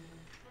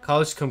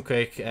 College come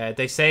quick.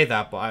 They say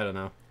that, but I don't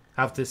know.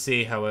 Have to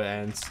see how it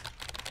ends.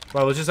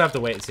 Well, we'll just have to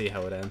wait and see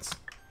how it ends.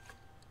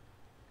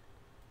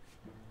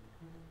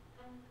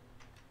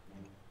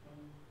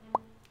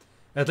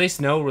 At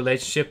least no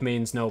relationship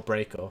means no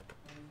breakup.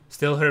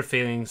 Still hurt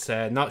feelings.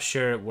 Not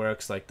sure it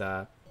works like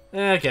that.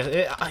 I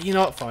guess you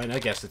know what? Fine. I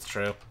guess it's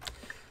true.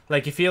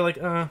 Like you feel like,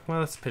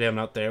 well, it's a pity I'm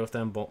not there with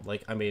them. But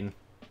like, I mean,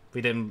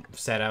 we didn't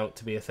set out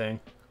to be a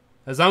thing.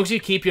 As long as you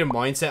keep your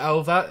mindset out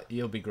of that,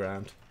 you'll be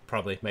grand.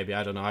 Probably. Maybe.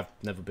 I don't know. I've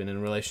never been in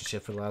a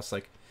relationship for the last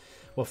like,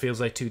 what feels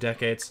like 2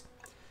 decades.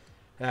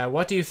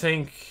 What do you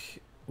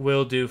think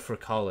we'll do for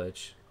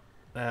college?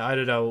 I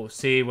don't know.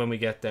 See when we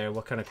get there.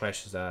 What kind of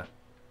questions are?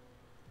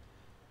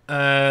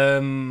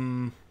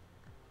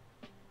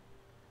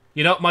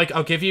 You know, Mike,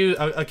 I'll give you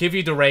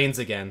the reins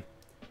again.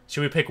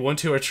 Should we pick 1,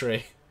 2, or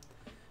 3?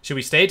 Should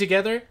we stay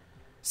together?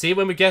 See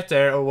when we get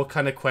there, or what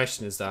kind of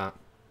question is that?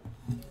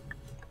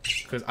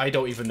 Because I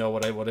don't even know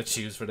what I want to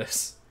choose for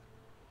this.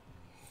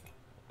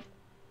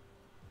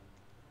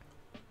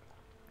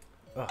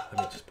 Oh, let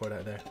me just pour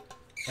that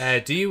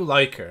there. Do you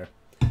like her?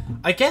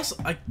 I guess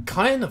I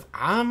kind of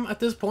am at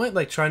this point,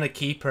 like trying to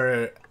keep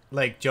her,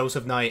 like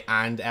Joseph Knight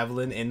and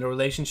Evelyn in the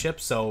relationship.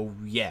 So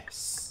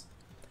yes.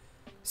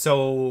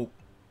 So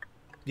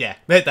yeah,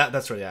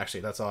 that's really actually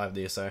that's all I have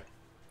to say,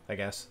 I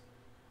guess.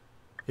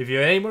 If you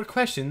have any more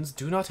questions,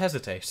 do not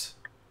hesitate.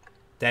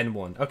 Then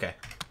 1. Okay.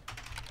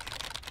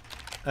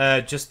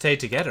 Just stay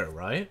together,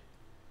 right?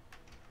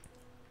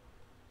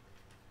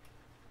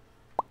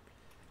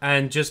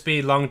 And just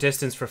be long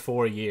distance for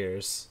 4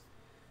 years.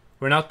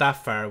 We're not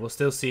that far. We'll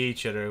still see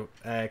each other.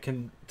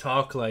 Can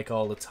talk like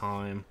all the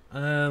time.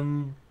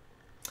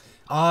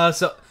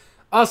 So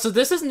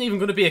this isn't even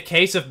going to be a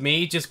case of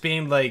me just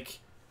being like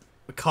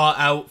caught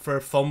out for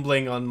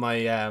fumbling on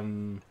my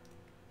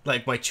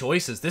like my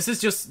choices. This is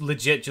just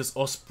legit just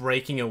us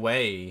breaking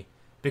away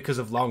because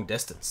of long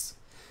distance.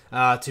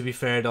 To be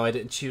fair though, I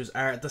didn't choose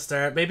art at the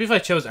start. Maybe if I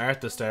chose art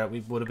at the start,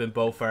 we would have been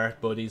both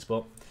art buddies,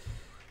 but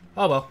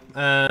oh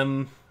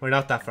well. We're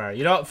not that far.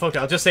 You know what? Fuck it.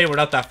 I'll just say we're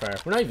not that far.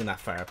 We're not even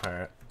that far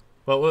apart.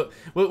 But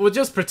we'll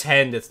just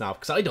pretend it's not,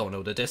 because I don't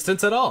know the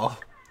distance at all.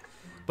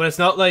 But it's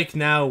not like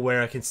now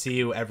where I can see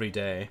you every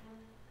day.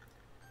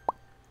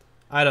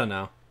 I don't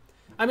know.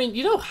 I mean,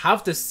 you don't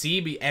have to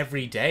see me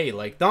every day.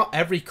 Like, not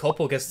every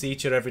couple gets to see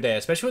each other every day,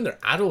 especially when they're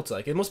adults.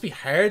 Like, it must be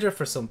harder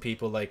for some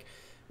people. Like,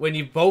 when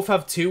you both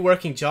have 2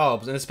 working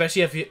jobs, and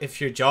especially if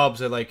your jobs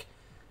are like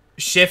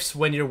shifts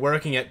when you're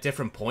working at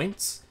different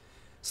points.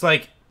 It's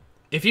like,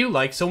 if you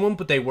like someone,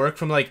 but they work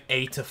from, like,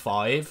 8 to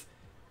 5,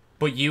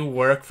 but you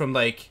work from,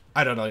 like,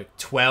 I don't know,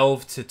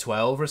 12 to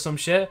 12 or some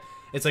shit,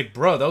 it's like,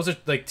 bro, those are,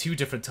 like, 2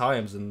 different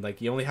times, and,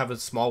 like, you only have a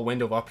small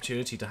window of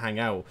opportunity to hang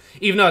out.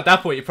 Even though at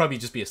that point, you'd probably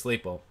just be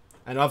asleep, though.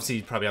 And obviously,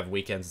 you'd probably have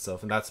weekends and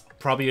stuff, and that's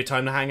probably your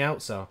time to hang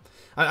out, so...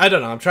 I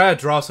don't know, I'm trying to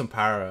draw some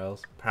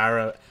parallels.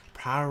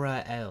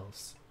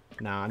 Parallels.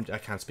 Nah, I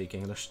can't speak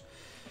English.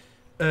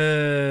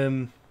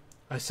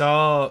 I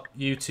saw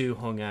you 2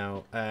 hung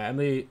out.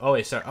 Emily... Oh,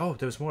 wait, sorry. Oh,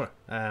 there was more.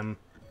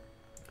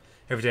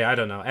 Every day, I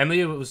don't know.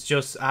 Emily was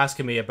just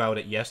asking me about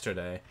it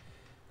yesterday.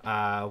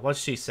 What did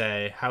she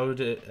say? How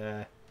did...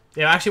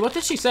 Yeah, actually, what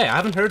did she say? I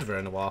haven't heard of her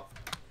in a while.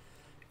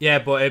 Yeah,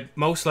 but it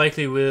most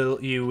likely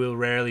you will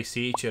rarely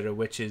see each other,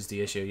 which is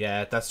the issue.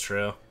 Yeah, that's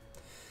true.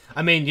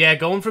 I mean, yeah,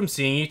 going from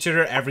seeing each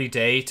other every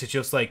day to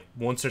just, like,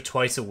 once or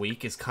twice a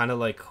week is kind of,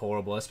 like,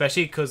 horrible.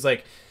 Especially because,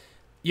 like,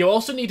 you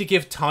also need to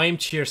give time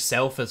to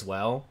yourself as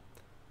well,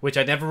 which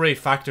I never really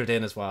factored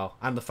in as well.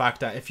 And the fact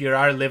that if you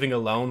are living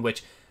alone,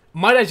 which,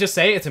 might I just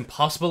say, it's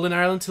impossible in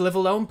Ireland to live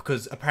alone,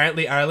 because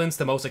apparently Ireland's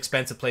the most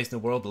expensive place in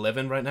the world to live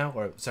in right now.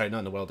 Or, sorry, not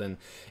in the world, in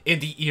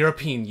the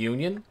European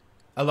Union.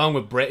 Along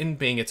with Britain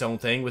being its own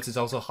thing, which is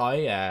also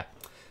high.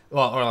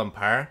 Well, or on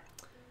par.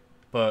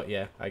 But,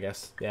 yeah, I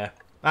guess. Yeah.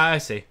 I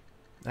see.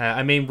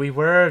 I mean, we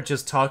were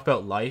just talking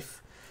about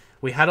life.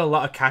 We had a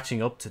lot of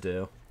catching up to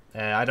do.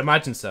 I'd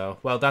imagine so.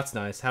 Well, that's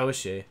nice. How is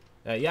she?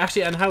 Yeah,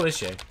 actually, and how is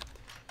she?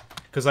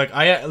 Because, like,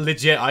 I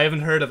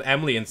haven't heard of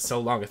Emily in so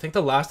long. I think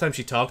the last time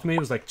she talked to me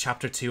was, like,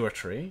 chapter 2 or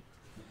 3.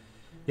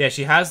 Yeah,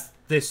 she has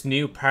this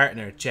new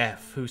partner,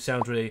 Jeff, who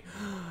sounds really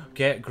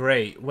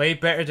great. Way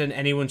better than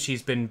anyone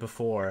she's been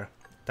before.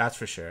 That's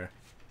for sure.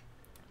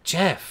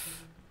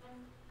 Jeff!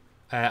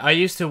 I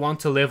used to want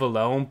to live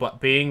alone, but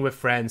being with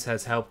friends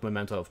has helped my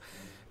mental health.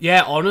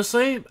 Yeah,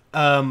 honestly,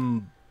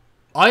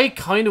 I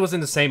kind of was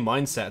in the same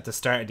mindset at the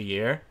start of the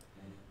year.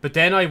 But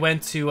then I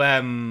went to,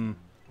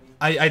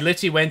 I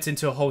literally went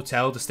into a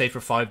hotel to stay for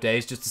 5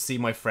 days just to see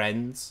my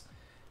friends.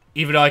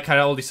 Even though I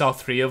kind of only saw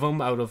 3 of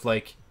them out of,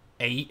 like,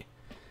 8.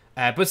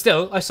 But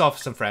still, I saw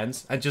some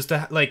friends. And just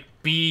to, like,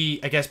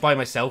 be, I guess, by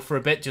myself for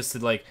a bit, just to,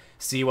 like,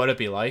 see what it'd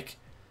be like.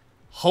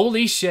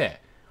 Holy shit.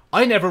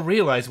 I never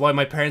realized why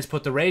my parents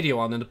put the radio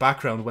on in the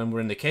background when we're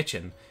in the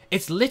kitchen.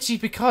 It's literally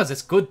because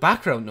it's good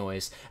background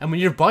noise. And when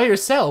you're by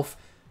yourself,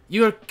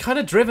 you're kind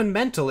of driven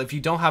mental if you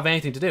don't have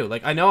anything to do.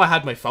 Like, I know I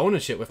had my phone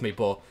and shit with me,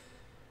 but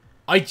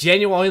I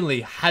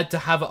genuinely had to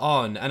have it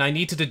on, and I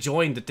needed to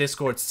join the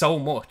Discord so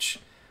much.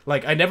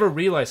 Like, I never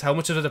realized how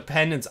much of a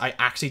dependence I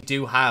actually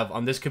do have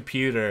on this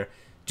computer,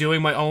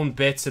 doing my own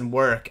bits and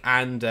work,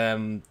 and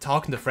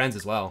talking to friends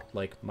as well.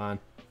 Like, man.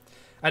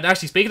 And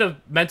actually, speaking of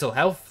mental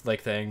health,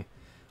 like, thing,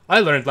 I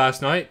learned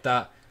last night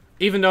that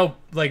even though,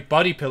 like,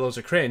 body pillows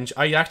are cringe,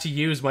 I actually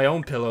use my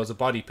own pillow as a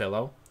body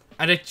pillow,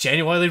 and it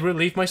genuinely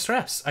relieved my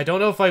stress. I don't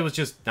know if I was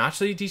just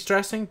naturally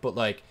de-stressing, but,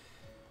 like,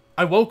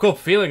 I woke up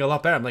feeling a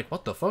lot better. I'm like,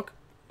 what the fuck?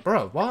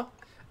 Bro, what?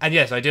 And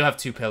yes, I do have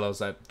two pillows,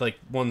 that, like,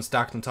 one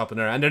stacked on top of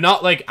another, and they're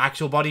not, like,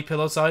 actual body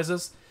pillow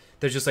sizes.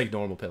 They're just, like,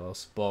 normal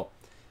pillows, but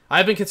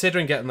I've been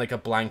considering getting, like, a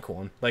blank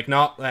one. Like,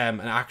 not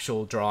an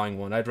actual drawing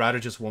one. I'd rather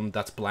just one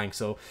that's blank,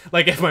 so,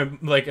 like, if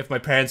my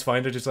parents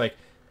find it, just like,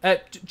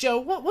 Joe,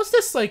 what's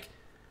this, like,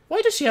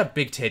 why does she have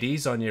big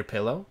titties on your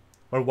pillow?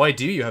 Or why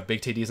do you have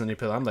big titties on your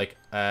pillow? I'm like,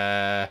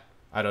 I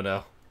don't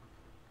know.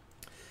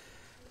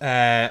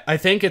 I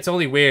think it's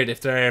only weird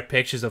if there are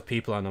pictures of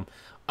people on them.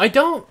 I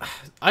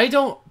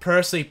don't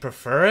personally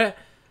prefer it,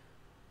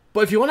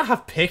 but if you want to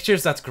have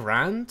pictures, that's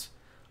grand.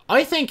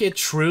 I think it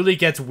truly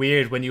gets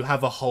weird when you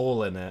have a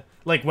hole in it.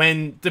 Like,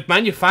 when the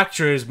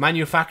manufacturers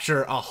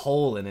manufacture a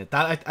hole in it.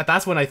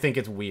 That's when I think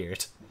it's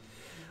weird.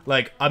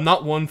 Like, I'm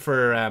not one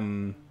for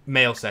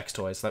male sex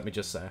toys, let me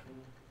just say.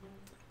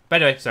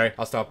 But anyway, sorry,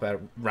 I'll stop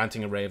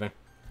ranting and raving.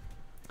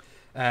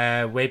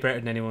 Way better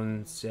than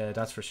anyone's,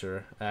 that's for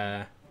sure.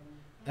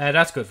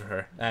 That's good for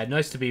her.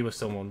 Nice to be with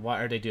someone.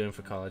 What are they doing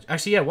for college?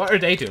 Actually, yeah, what are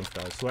they doing for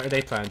college? What are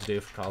they planning to do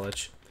for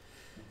college?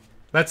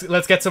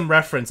 Let's get some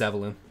reference,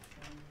 Evelyn.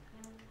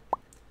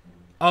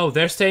 Oh,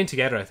 they're staying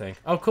together, I think.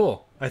 Oh,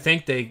 cool. I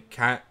think they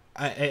can.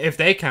 If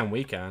they can,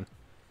 we can.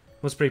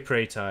 Must be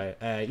pretty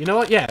tight. You know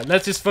what? Yeah,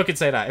 let's just fucking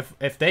say that.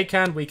 If they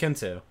can, we can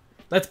too.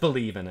 Let's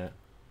believe in it.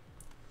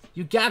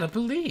 You gotta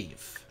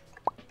believe.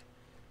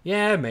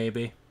 Yeah,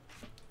 maybe.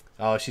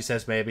 Oh, she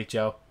says maybe.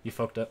 Joe, you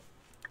fucked up.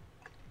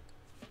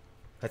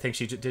 I think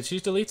did she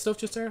delete stuff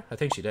just there? I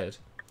think she did.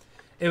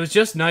 It was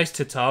just nice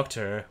to talk to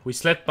her. We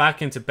slipped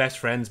back into best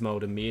friends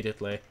mode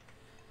immediately.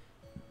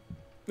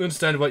 I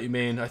understand what you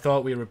mean. I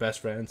thought we were best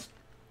friends.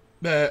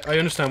 I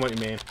understand what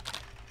you mean.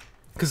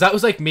 Because that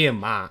was like me and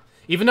Matt.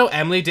 Even though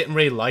Emily didn't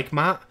really like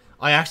Matt,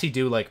 I actually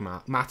do like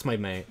Matt. Matt's my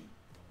mate.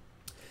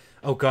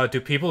 Oh god, do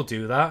people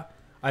do that?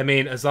 I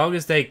mean, as long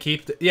as they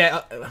keep...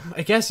 yeah,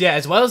 I guess, yeah,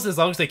 as long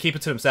as they keep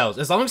it to themselves.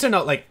 As long as they're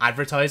not, like,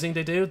 advertising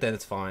they do, then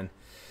it's fine.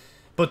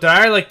 But there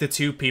are, like, the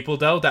two people,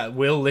 though, that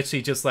will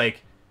literally just,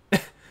 like...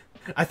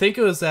 I think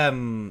it was,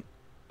 another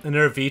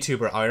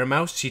VTuber, Iron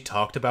Mouse, she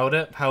talked about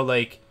it. How,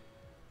 like,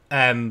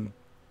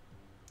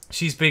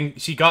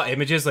 she got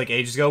images, like,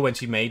 ages ago when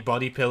she made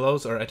body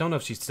pillows. Or I don't know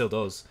if she still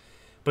does.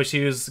 But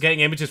she was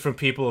getting images from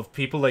people of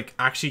people, like,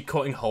 actually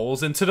cutting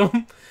holes into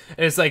them.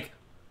 And it's like...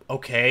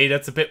 okay,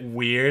 that's a bit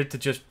weird to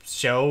just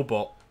show,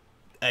 but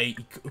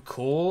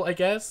cool, I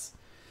guess.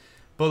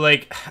 But,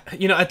 like,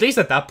 you know, at least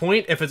at that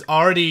point, if it's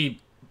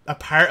already a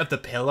part of the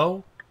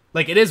pillow,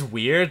 like, it is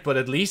weird, but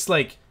at least,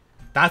 like,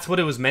 that's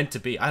what it was meant to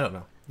be. I don't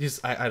know.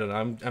 Just, I don't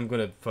know. I'm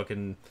gonna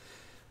fucking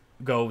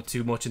go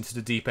too much into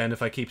the deep end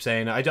if I keep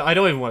saying it. I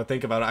don't even want to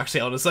think about it,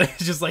 actually, honestly.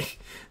 It's just, like,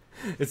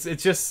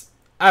 it's just...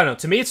 I don't know.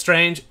 To me, it's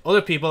strange.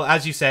 Other people,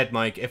 as you said,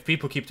 Mike, if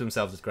people keep to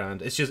themselves, it's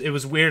grand. It's just, it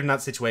was weird in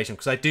that situation.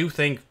 Because I do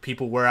think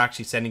people were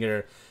actually sending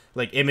her,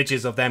 like,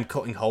 images of them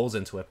cutting holes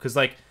into it. Because,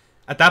 like,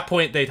 at that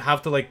point, they'd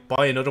have to, like,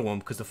 buy another one.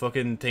 Because the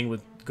fucking thing would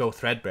go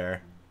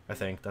threadbare. I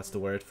think that's the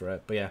word for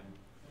it. But, yeah.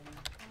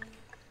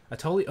 I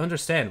totally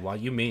understand what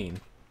you mean.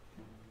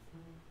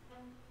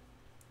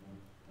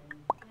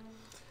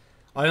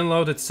 I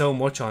unloaded so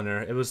much on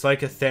her. It was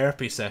like a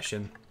therapy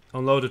session.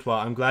 Unloaded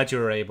what? I'm glad you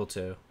were able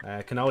to.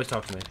 Can always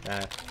talk to me.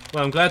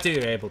 Well, I'm glad that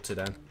you're able to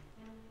then.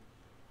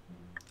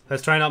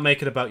 Let's try not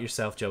make it about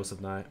yourself, Joseph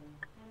Knight.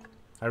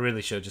 I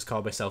really should just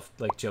call myself,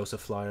 like,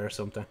 Joseph Flyer or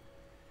something.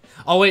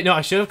 Oh, wait, no,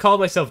 I should have called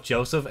myself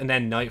Joseph and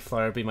then Night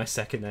Flyer be my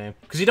second name.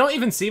 Because you don't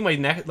even see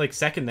my, like,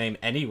 second name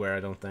anywhere, I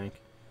don't think.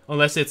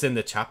 Unless it's in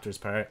the chapters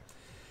part.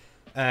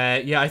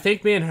 Yeah, I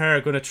think me and her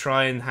are going to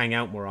try and hang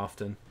out more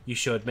often. You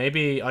should.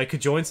 Maybe I could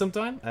join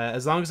sometime.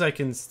 As long as I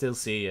can still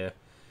see you.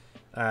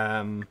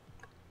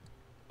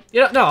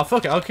 Yeah, no,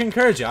 fuck it. I'll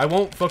encourage you. I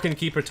won't fucking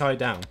keep her tied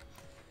down.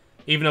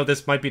 Even though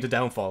this might be the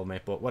downfall,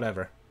 mate, but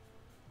whatever.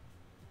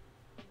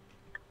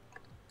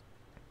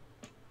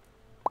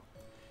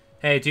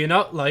 Hey, do you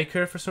not like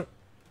her for some...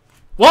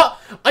 What?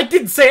 I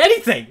didn't say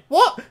anything!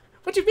 What?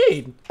 What do you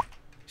mean?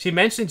 She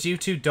mentioned you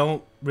two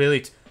don't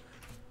really...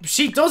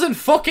 She doesn't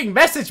fucking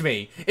message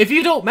me! If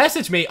you don't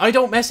message me, I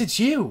don't message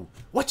you!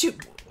 What?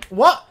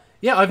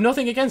 Yeah, I have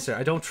nothing against her.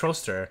 I don't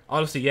trust her.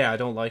 Honestly, yeah, I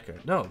don't like her.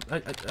 No,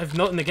 I have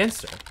nothing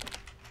against her.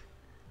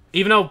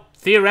 Even though,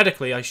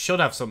 theoretically, I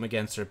should have something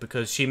against her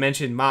because she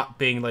mentioned Matt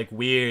being, like,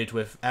 weird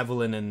with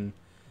Evelyn and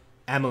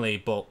Emily,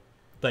 but,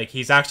 like,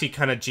 he's actually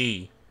kind of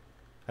G.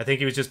 I think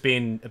he was just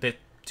being a bit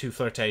too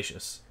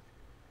flirtatious.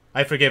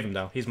 I forgive him,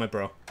 though. He's my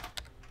bro.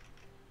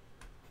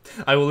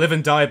 I will live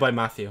and die by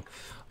Matthew.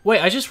 Wait,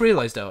 I just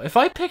realized though, if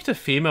I picked a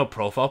female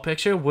profile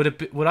picture,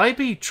 would I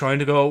be trying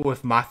to go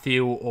with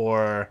Matthew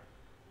or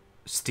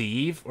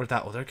Steve or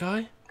that other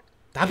guy?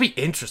 That'd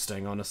be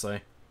interesting,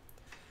 honestly.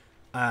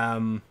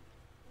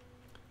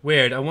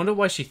 Weird. I wonder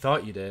why she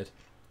thought you did.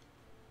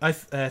 I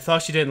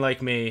thought she didn't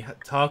like me.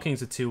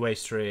 Talking's a two-way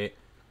street.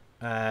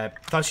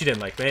 Thought she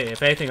didn't like me.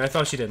 If anything, I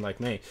thought she didn't like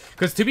me.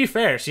 Because to be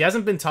fair, she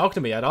hasn't been talking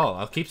to me at all.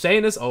 I'll keep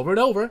saying this over and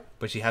over,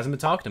 but she hasn't been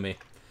talking to me.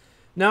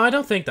 No, I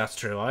don't think that's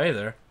true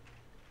either.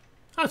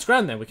 Oh, it's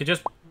grand then. We could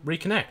just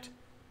reconnect.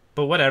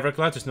 But whatever.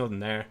 Glad there's nothing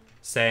there.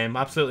 Same.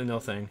 Absolutely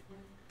nothing.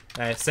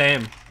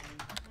 Same.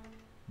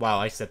 Wow,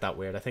 I said that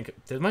weird. I think...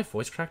 Did my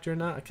voice crack during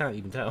that? I can't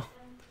even tell.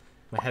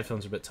 My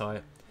headphones are a bit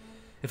tight.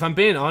 If I'm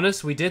being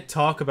honest, we did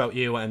talk about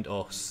you and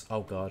us.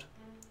 Oh, God.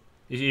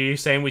 Are you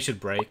saying we should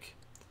break?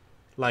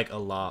 Like, a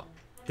lot.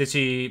 Did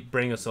she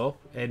bring us up?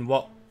 In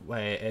what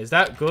way? Is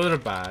that good or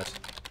bad?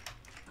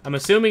 I'm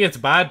assuming it's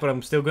bad, but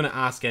I'm still going to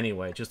ask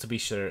anyway, just to be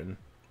certain.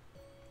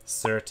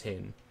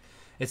 Certain.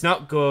 It's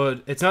not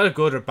good. It's not a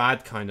good or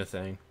bad kind of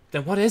thing.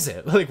 Then what is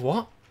it? Like,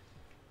 what?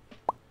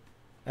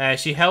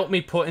 She helped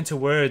me put into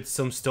words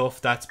some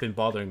stuff that's been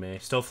bothering me.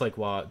 Stuff like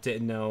what?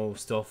 Didn't know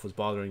stuff was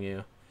bothering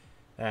you.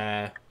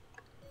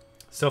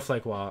 Stuff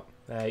like what?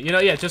 You know,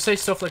 yeah, just say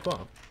stuff like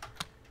what?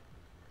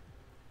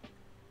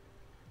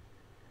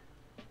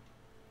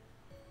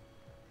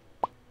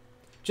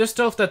 Just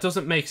stuff that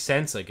doesn't make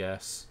sense, I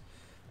guess.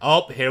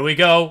 Oh, here we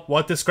go.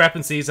 What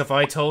discrepancies have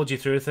I told you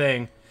through a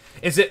thing?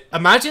 Is it...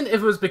 Imagine if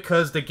it was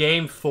because the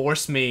game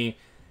forced me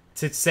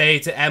to say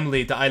to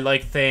Emily that I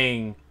like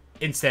thing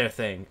instead of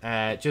thing.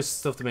 Just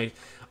stuff to make...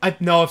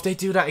 No, if they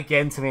do that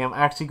again to me, I'm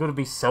actually going to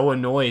be so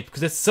annoyed.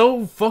 Because it's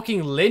so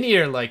fucking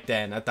linear, like,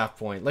 then, at that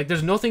point. Like,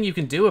 there's nothing you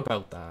can do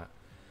about that.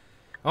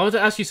 I want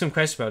to ask you some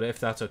questions about it, if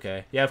that's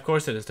okay. Yeah, of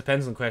course it is.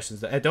 Depends on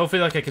questions. I don't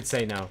feel like I could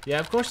say no. Yeah,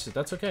 of course,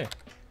 that's okay.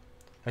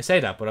 I say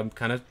that, but I'm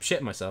kind of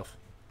shitting myself.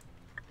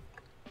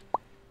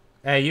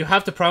 You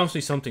have to promise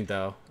me something,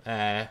 though.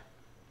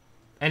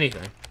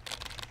 Anything.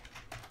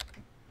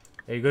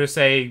 Are you going to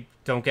say,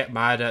 don't get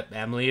mad at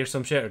Emily or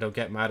some shit, or don't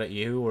get mad at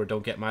you, or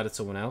don't get mad at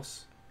someone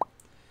else?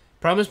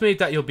 Promise me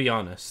that you'll be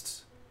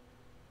honest.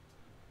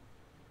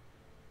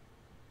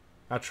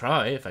 I'll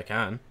try, if I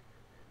can.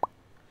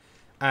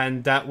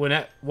 And that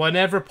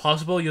whenever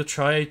possible, you'll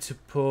try to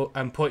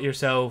put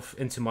yourself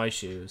into my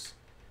shoes.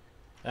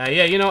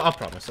 Yeah, you know, I'll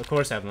promise. Of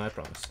course, Evan, I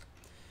promise.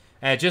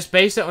 Just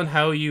base it on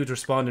how you'd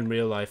respond in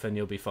real life and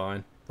you'll be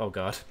fine. Oh,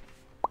 God.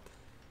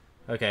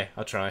 Okay,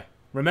 I'll try.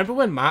 Remember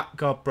when Matt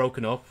got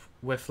broken up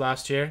with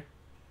last year?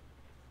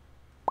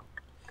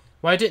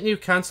 Why didn't you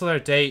cancel our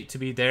date to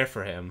be there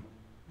for him?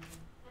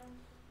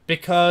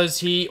 Because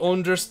he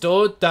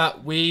understood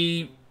that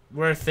we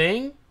were a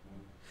thing?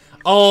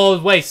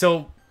 Oh, wait,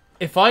 so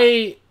if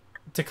I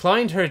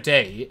declined her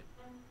date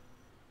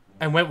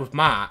and went with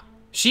Matt,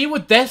 she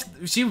would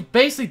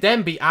basically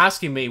then be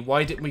asking me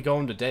why didn't we go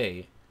on the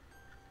date?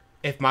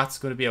 If Matt's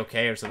going to be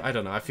okay or something. I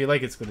don't know. I feel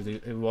like it was going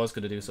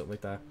to do something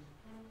like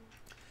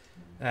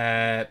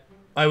that.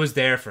 I was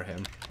there for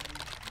him.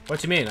 What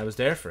do you mean? I was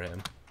there for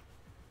him.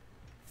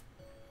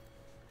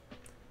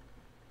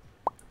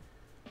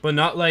 But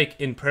not like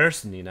in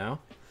person, you know?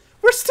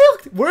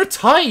 We're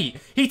tight!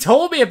 He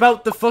told me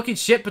about the fucking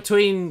shit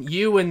between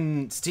you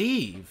and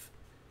Steve.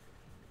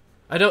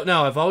 I don't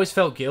know, I've always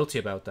felt guilty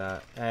about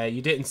that.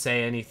 You didn't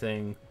say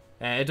anything.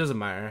 It doesn't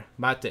matter.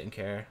 Matt didn't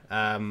care.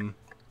 I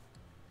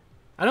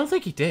don't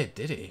think he did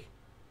he?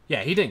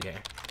 Yeah, he didn't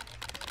care.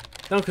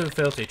 Don't feel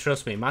filthy,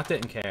 trust me, Matt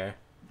didn't care.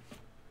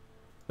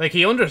 Like,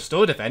 he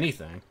understood, if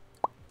anything.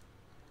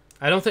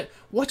 I don't think...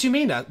 What do you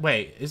mean that...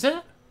 Wait, is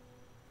it?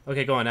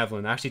 Okay, go on,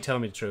 Evelyn. Actually tell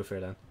me the truth here,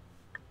 then.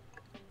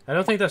 I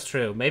don't think that's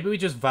true. Maybe we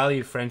just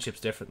value friendships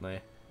differently.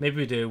 Maybe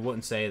we do.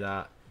 Wouldn't say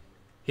that.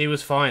 He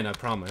was fine, I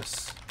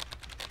promise.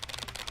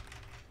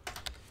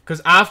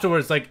 Because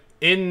afterwards, like,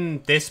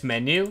 in this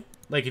menu,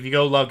 like, if you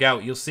go log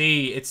out, you'll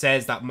see it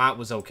says that Matt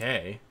was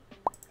okay.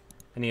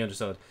 And he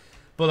understood.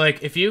 But,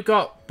 like, if you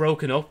got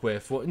broken up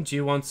with, wouldn't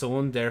you want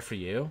someone there for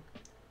you?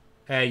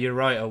 You're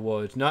right, I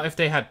would. Not if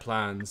they had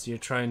plans. You're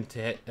trying to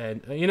hit...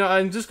 you know,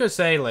 I'm just going to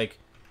say, like,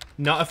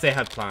 not if they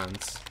had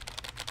plans.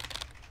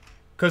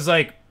 Because,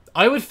 like,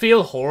 I would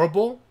feel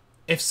horrible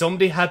if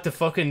somebody had to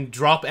fucking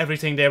drop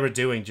everything they were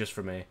doing just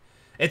for me.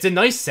 It's a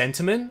nice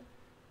sentiment,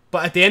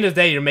 but at the end of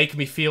the day, you're making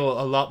me feel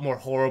a lot more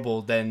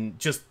horrible than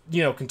just,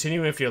 you know,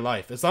 continuing with your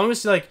life. As long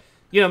as, like,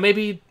 you know,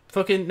 maybe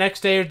fucking next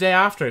day or day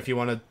after if you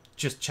want to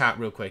just chat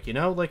real quick, you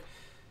know? Like,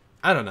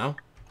 I don't know.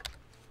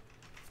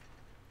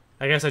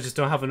 I guess I just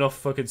don't have enough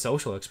fucking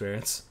social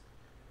experience.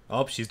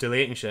 Oh, she's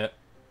deleting shit.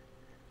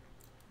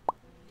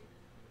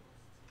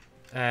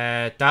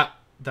 That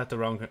the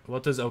wrong...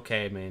 What does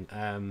okay mean?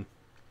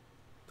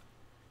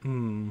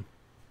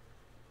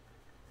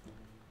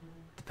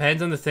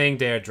 Depends on the thing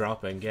they're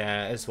dropping,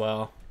 yeah, as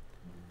well.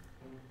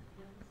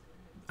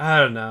 I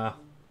don't know.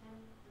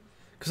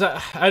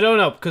 Because I don't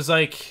know, because,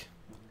 like...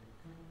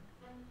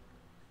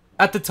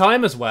 At the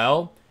time as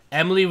well,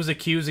 Emily was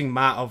accusing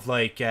Matt of,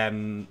 like,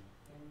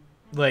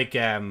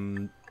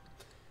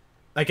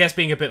 I guess,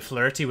 being a bit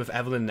flirty with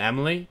Evelyn and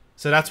Emily.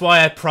 So that's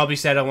why I probably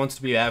said I wanted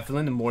to be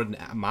Evelyn and more than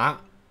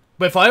Matt.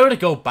 But if I were to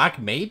go back,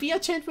 maybe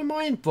I'd change my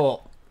mind,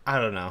 but I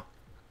don't know.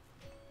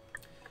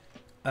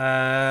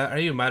 Are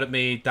you mad at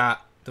me?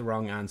 That the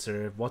wrong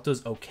answer. What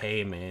does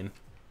okay mean?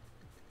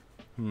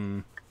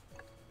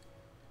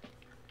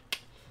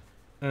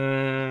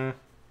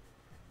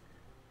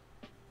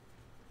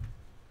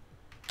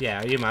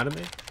 Yeah, are you mad at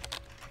me?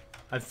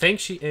 I think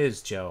she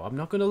is, Joe. I'm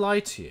not gonna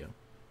lie to you.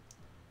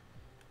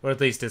 Or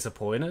at least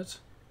disappointed.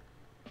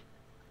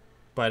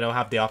 But I don't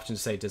have the option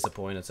to say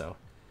disappointed, so.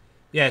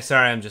 Yeah,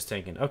 sorry, I'm just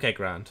thinking. Okay,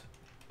 grand.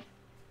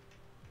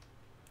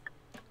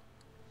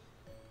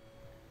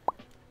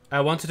 I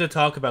wanted to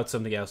talk about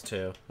something else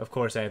too. Of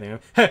course, anything.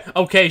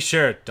 Okay,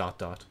 sure. ...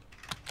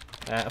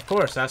 Of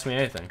course, ask me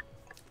anything.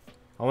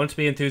 I want to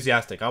be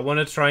enthusiastic. I want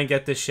to try and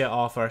get this shit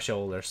off our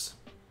shoulders.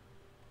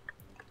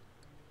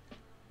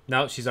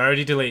 No, she's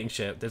already deleting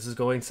shit. This is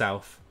going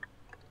south.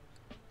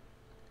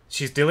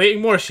 She's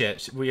deleting more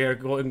shit. We are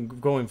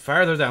going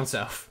farther down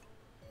south.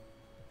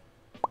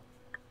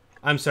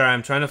 I'm sorry,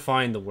 I'm trying to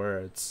find the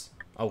words.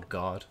 Oh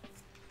god.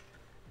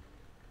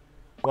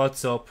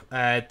 What's up?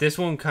 This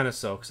one kind of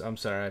sucks. I'm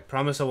sorry. I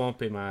promise I won't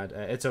be mad.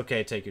 It's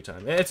okay, take your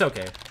time. It's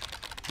okay.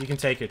 You can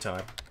take your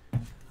time.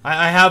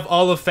 I have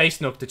all of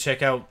Facebook to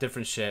check out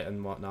different shit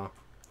and whatnot.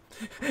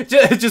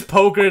 Just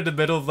poke her in the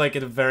middle of like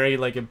a very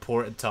like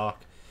important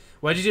talk.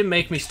 Why did you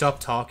make me stop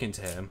talking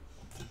to him?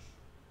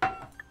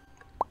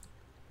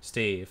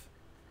 Steve.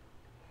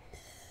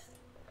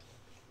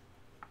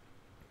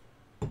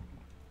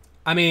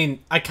 I mean,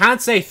 I can't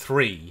say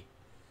 3.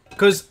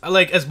 Because,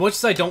 like, as much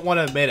as I don't want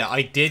to admit it,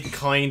 I did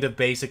kind of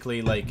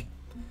basically, like...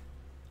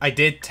 I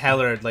did tell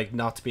her, like,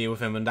 not to be with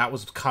him, and that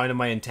was kind of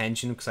my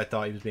intention, because I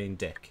thought he was being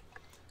dick.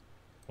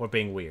 Or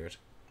being weird.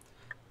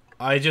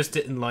 I just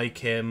didn't like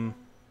him.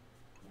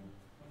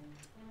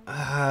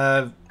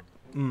 I'll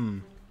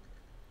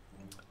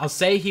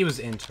say he was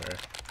into her.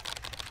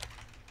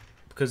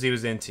 Because he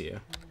was into you.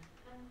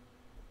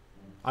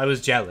 I was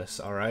jealous,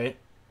 alright?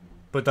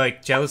 But,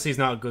 like, jealousy is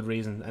not a good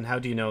reason. And how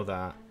do you know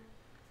that?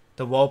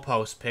 The wall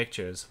post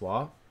pictures.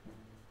 What?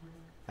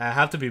 I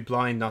have to be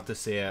blind not to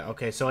see it.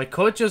 Okay, so I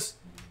could just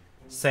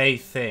say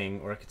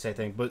thing. Or I could say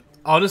thing. But,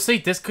 honestly,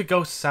 this could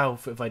go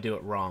south if I do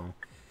it wrong.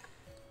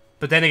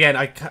 But then again,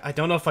 I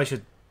don't know if I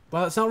should...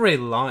 Well, it's not really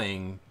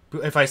lying.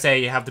 If I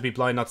say you have to be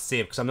blind not to see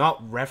it. Because I'm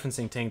not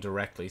referencing thing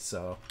directly,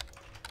 so...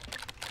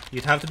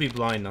 You'd have to be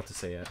blind not to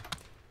see it.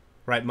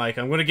 Right, Mike,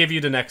 I'm going to give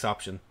you the next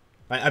option.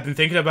 I've been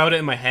thinking about it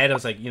in my head. I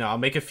was like, you know, I'll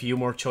make a few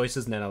more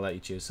choices and then I'll let you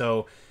choose.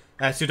 So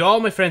do all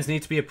my friends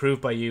need to be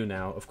approved by you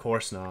now? Of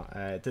course not.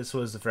 This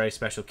was a very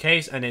special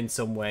case, and in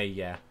some way,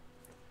 yeah.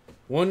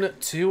 1,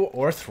 2,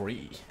 or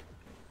 3.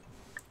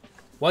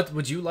 What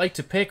would you like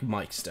to pick,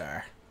 Mike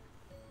Star?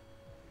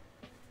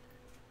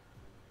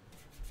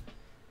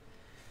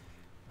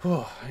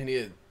 Oh, I need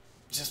to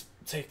just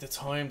take the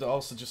time to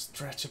also just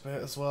stretch a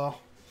bit as well.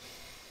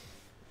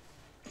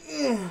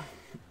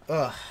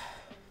 Ugh.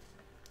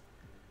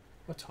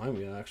 What time are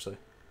we at, actually?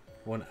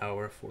 1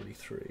 hour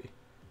 43.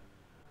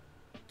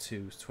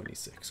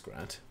 2:26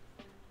 grand.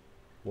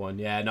 1,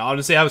 yeah. No,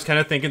 honestly, I was kind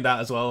of thinking that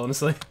as well,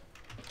 honestly.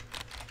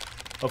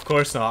 Of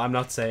course not. I'm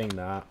not saying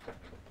that.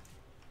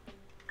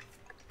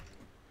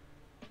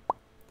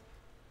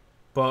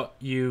 But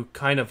you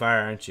kind of are,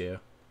 aren't you?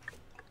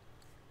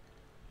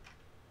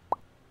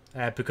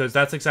 Because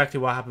that's exactly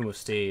what happened with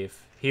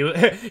Steve. He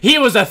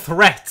was a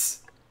threat!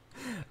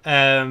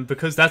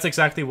 Because that's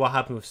exactly what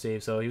happened with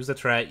Steve. So he was a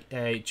threat.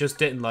 Just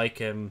didn't like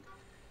him.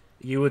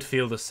 You would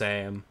feel the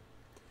same.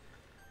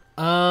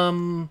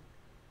 I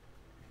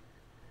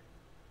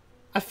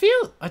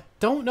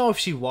don't know if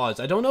she was.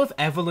 I don't know if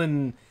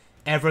Evelyn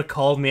ever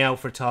called me out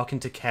for talking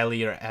to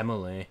Kelly or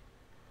Emily.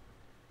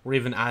 Or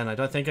even Anne. I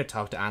don't think I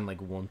talked to Anne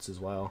like once as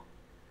well.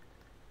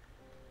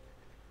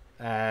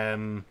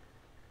 I'll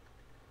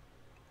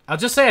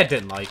just say I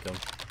didn't like him.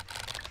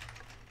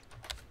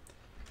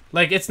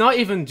 Like, it's not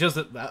even just...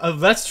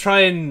 let's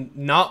try and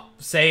not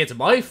say it's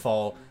my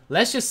fault.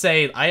 Let's just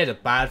say I had a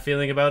bad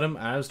feeling about him,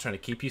 and I was trying to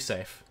keep you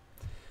safe.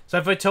 So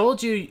if I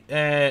told you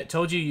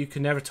you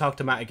could never talk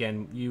to Matt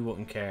again, you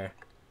wouldn't care.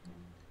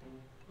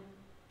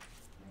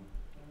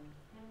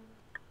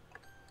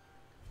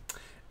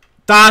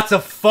 That's a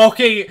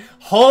fucking...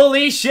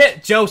 Holy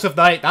shit, Joseph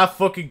Knight. That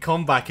fucking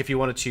comeback, if you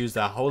want to choose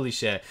that. Holy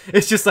shit.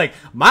 It's just like,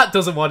 Matt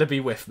doesn't want to be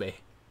with me.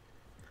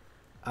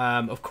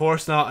 Of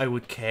course not, I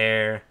would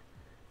care.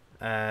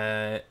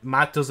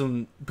 Matt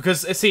doesn't...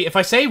 Because, see, if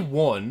I say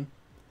 1,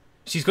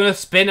 she's going to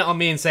spin it on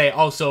me and say,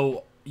 oh,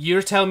 so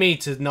you're telling me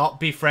to not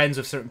be friends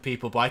with certain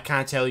people, but I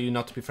can't tell you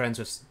not to be friends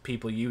with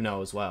people you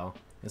know as well.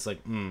 It's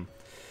like,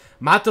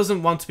 Matt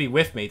doesn't want to be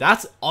with me.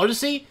 That's,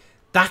 honestly,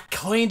 that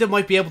kind of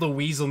might be able to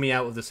weasel me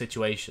out of the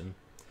situation.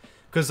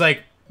 Because,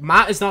 like,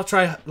 Matt is not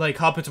trying to, like,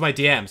 hop into my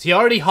DMs. He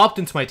already hopped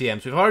into my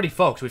DMs. We've already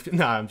fucked.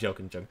 No, I'm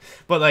joking.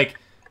 But, like,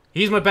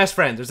 he's my best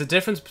friend. There's a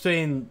difference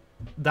between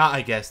that,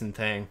 I guess, and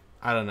thing.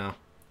 I don't know.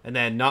 And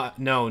then, not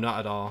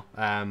at all.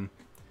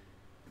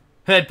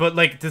 But,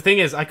 like, the thing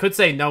is, I could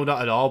say no,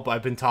 not at all, but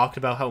I've been talking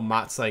about how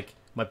Matt's, like,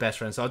 my best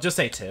friend, so I'll just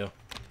say 2.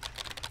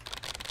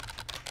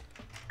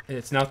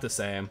 It's not the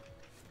same.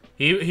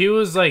 He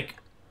was, like...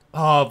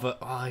 Oh, but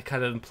I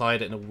kind of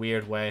implied it in a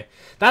weird way.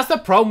 That's the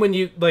problem when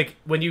you, like,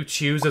 when you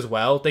choose as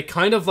well. They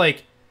kind of,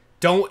 like,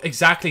 don't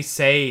exactly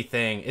say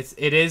thing.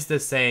 It is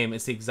the same.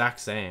 It's the exact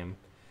same.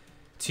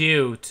 To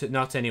you,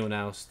 not to anyone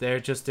else.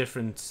 They're just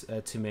different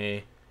to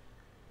me.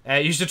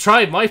 You should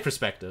try my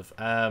perspective.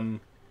 Okay,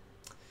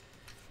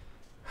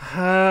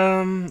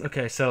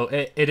 so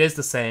it is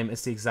the same.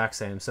 It's the exact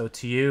same. So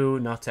to you,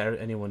 not to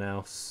anyone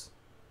else.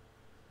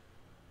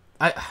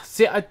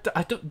 Do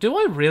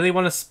I really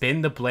want to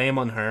spin the blame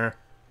on her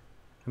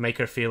and make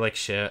her feel like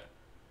shit?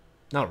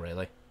 Not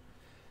really.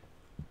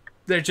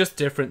 They're just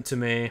different to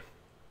me.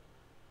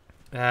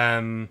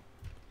 You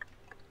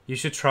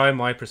should try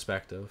my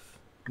perspective.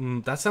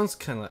 That sounds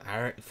kind of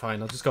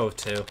fine. I'll just go with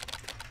 2.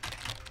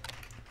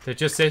 They're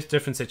just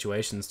different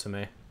situations to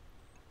me.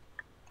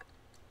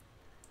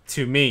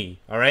 To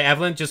me, all right,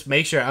 Evelyn. Just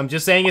make sure. I'm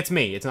just saying it's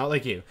me. It's not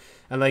like you.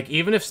 And like,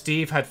 even if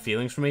Steve had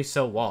feelings for me,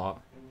 so what?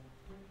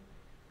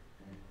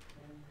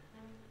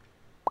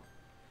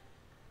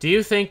 Do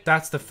you think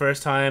that's the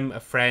first time a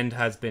friend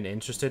has been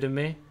interested in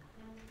me?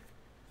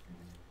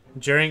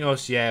 During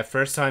us, yeah,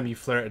 first time you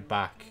flirted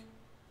back.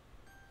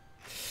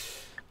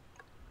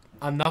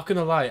 I'm not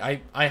gonna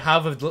lie, I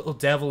have a little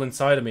devil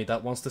inside of me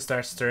that wants to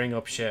start stirring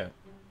up shit.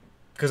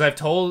 Because I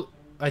told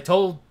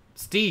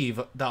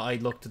Steve that I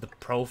looked at the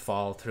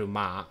profile through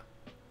Matt.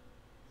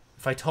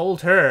 If I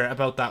told her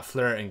about that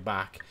flirting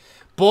back.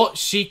 But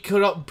she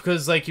could,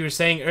 because like you were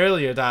saying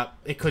earlier, that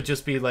it could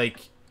just be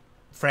like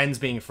friends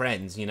being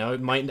friends, you know?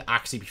 It mightn't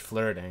actually be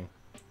flirting.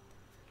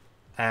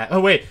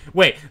 Oh, wait.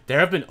 There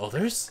have been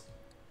others?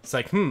 It's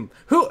like, who?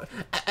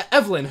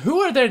 Evelyn,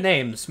 who are their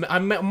names?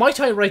 Might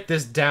I write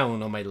this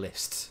down on my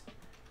list?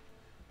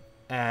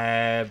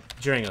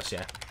 During us,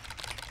 yeah.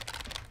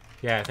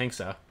 Yeah, I think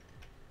so.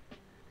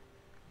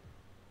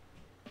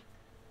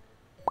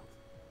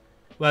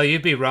 Well,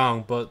 you'd be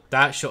wrong, but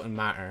that shouldn't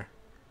matter.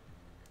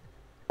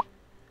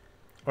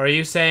 Or are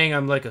you saying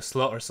I'm like a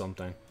slut or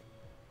something?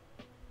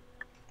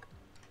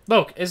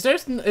 Look, is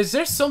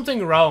there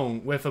something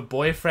wrong with a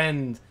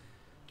boyfriend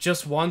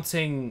just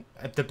wanting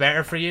the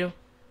better for you?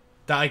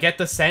 That I get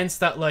the sense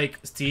that, like,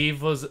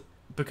 Steve was...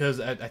 Because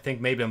I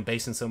think maybe I'm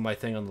basing some of my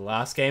thing on the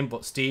last game,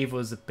 but Steve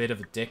was a bit of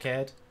a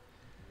dickhead.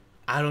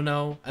 I don't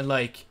know. And,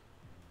 like...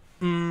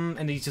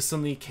 and he just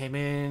suddenly came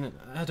in.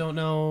 I don't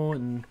know.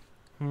 And...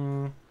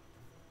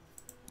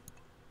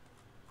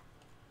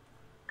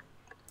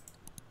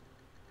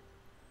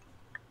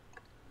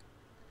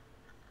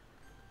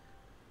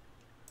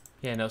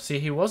 Yeah, no, see,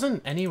 he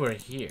wasn't anywhere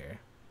here.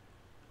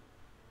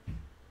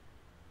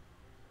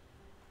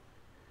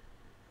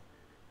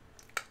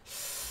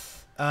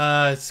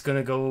 It's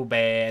gonna go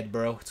bad,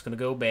 bro. It's gonna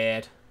go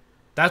bad.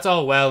 That's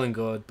all well and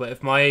good, but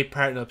if my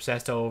partner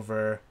obsessed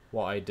over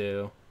what I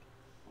do... ...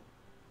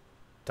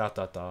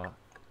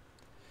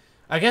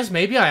 I guess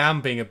maybe I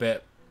am being a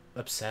bit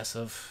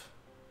obsessive.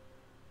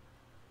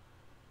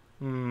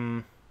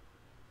 Because,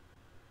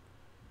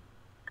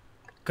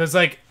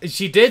 like,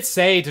 she did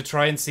say to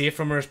try and see it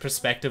from her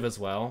perspective as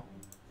well.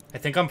 I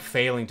think I'm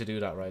failing to do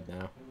that right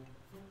now.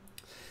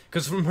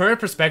 Because from her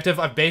perspective,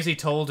 I've basically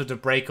told her to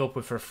break up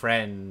with her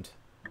friend.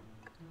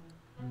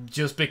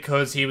 Just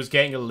because he was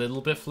getting a little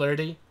bit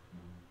flirty.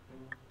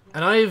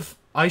 And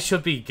I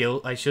should be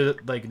I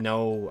should, like,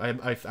 know.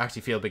 I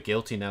actually feel a bit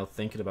guilty now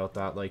thinking about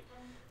that. Like,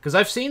 because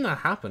I've seen that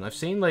happen. I've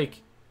seen,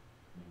 like,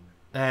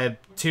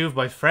 2 of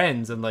my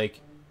friends and,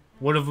 like,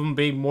 one of them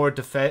being more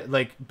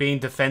being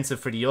defensive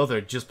for the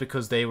other just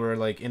because they were,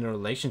 like, in a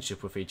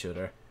relationship with each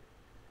other.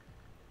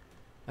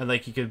 And,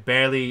 like, you could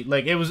barely,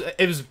 like, it was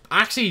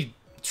actually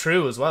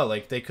true as well.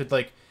 Like, they could,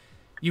 like,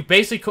 you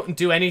basically couldn't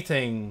do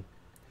anything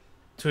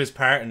to his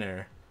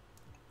partner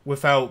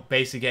without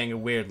basically getting a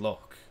weird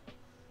look.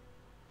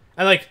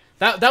 And, like,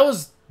 that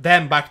was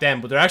them back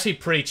then, but they're actually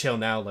pretty chill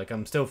now. Like,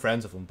 I'm still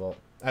friends with them, but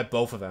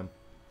both of them.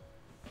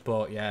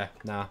 But yeah,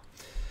 nah.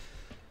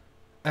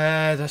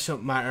 That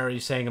shouldn't matter. Are you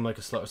saying I'm like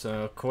a slut?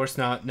 So of course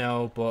not.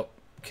 No, but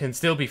can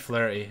still be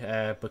flirty.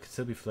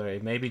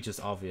 Maybe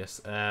just obvious.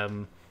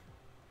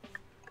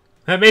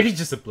 Maybe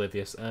just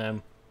oblivious.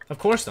 Of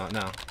course not.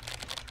 No.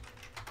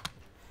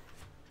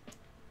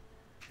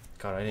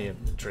 God, I need a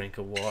drink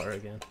of water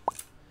again.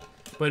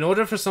 But in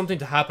order for something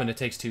to happen, it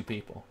takes 2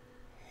 people.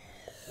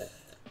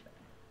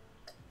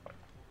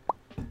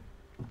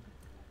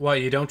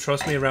 What? You don't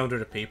trust me around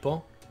other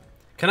people?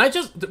 Can I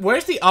just...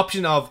 Where's the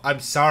option of,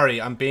 I'm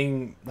sorry, I'm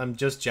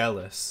just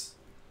jealous.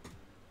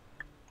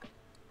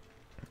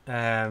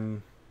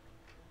 Trust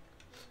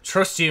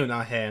you,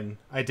 not him.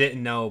 I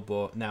didn't know,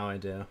 but now I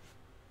do.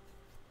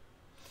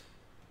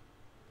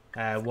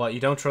 What? You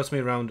don't trust me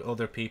around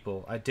other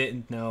people? I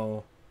didn't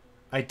know.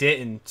 I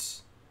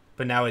didn't,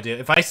 but now I do.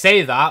 If I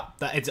say that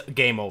it's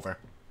game over.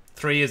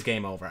 3 is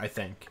game over, I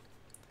think.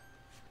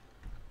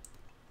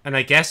 And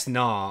I guess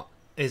not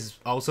is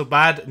also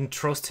bad, and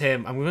trust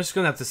him. I'm just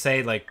gonna have to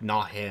say, like,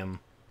 not him.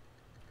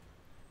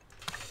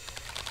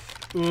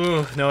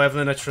 Ooh, no,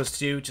 Evelyn, I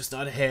trust you, just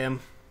not him.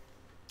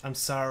 I'm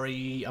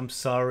sorry, I'm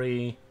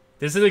sorry.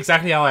 This is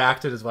exactly how I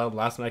acted as well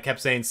last night. I kept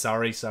saying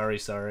sorry, sorry,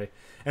 sorry.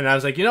 And I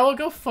was like, you know what,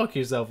 go fuck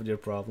yourself with your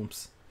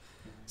problems.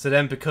 So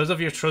then, because of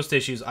your trust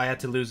issues, I had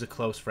to lose a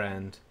close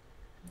friend.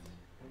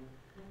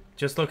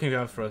 Just looking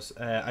out for us.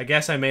 I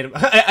guess I made him...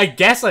 I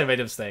guess I made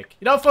a mistake.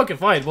 You know, fucking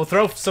fine. We'll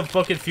throw some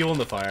fucking fuel in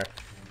the fire.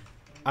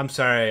 I'm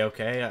sorry,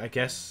 okay? I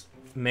guess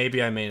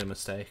maybe I made a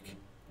mistake.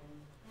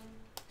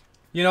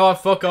 You know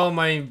what? Fuck all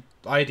my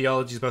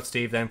ideologies about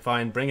Steve then.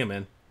 Fine, bring him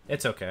in.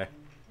 It's okay.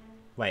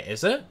 Wait,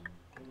 is it?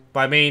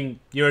 But I mean,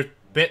 you're a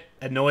bit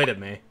annoyed at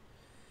me.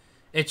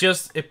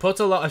 It puts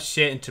a lot of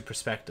shit into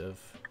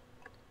perspective.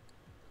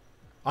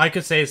 I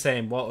could say the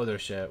same. What other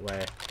shit?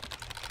 Wait.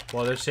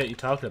 What other shit you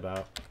talking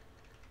about?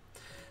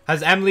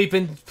 Has Emily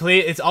been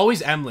played? It's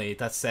always Emily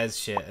that says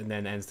shit and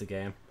then ends the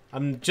game.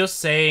 I'm just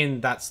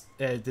saying that's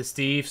the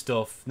Steve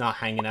stuff, not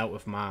hanging out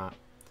with Matt.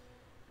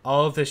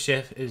 All of this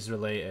shit is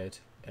related.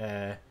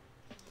 I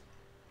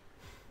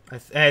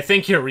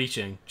think you're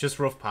reaching. Just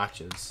rough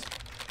patches.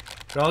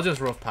 They're all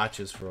just rough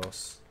patches for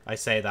us. I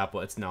say that, but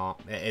it's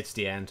not. It's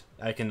the end.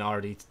 I can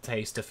already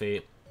taste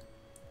defeat.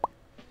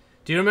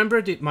 Do you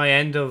remember my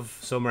end of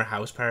summer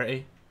house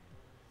party?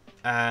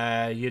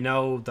 You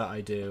know that I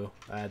do.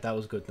 That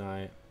was good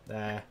night.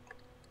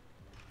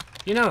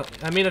 You know,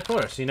 I mean, of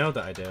course, you know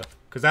that I do.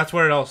 Because that's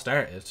where it all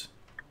started.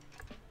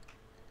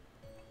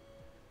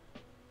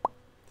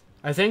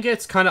 I think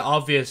it's kind of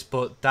obvious,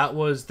 but that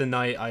was the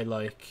night I,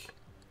 like,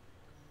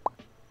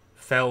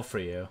 fell for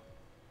you.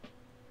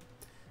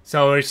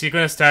 So is she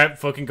going to start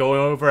fucking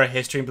going over her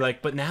history and be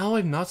like, but now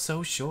I'm not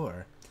so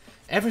sure.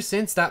 Ever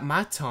since that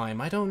mat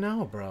time, I don't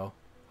know, bro.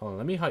 Hold on,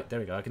 let me hide. There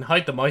we go. I can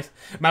hide the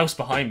mouse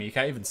behind me. You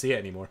can't even see it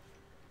anymore.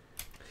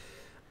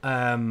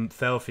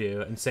 Fell for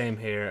you, and same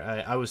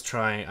here. I was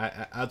trying.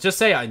 I'll just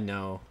say I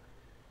know.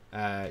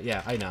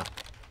 Yeah, I know.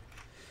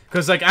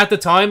 Because, like, at the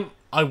time,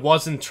 I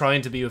wasn't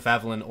trying to be with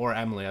Evelyn or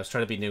Emily. I was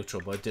trying to be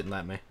neutral, but it didn't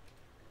let me.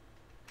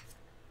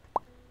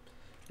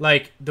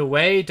 Like, the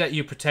way that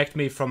you protect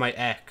me from my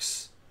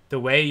ex, the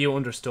way you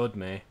understood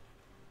me.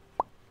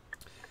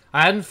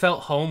 I hadn't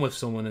felt home with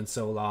someone in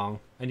so long,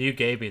 and you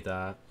gave me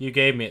that. You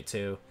gave me it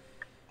too.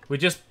 We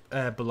just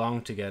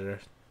belong together.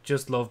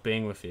 Just love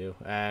being with you.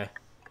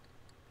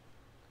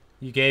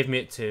 You gave me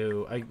it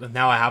too.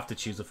 Now I have to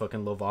choose a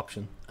fucking love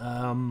option.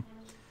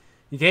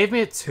 You gave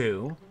me it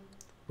too.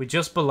 We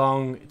just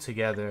belong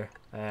together.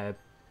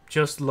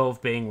 Just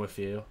love being with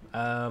you.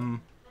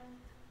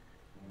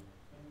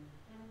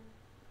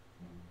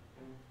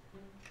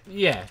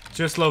 Yeah,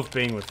 just love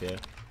being with you.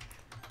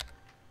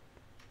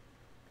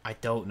 I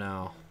don't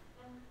know.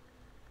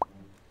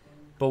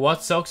 But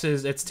what sucks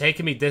is it's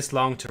taken me this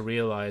long to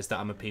realize that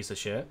I'm a piece of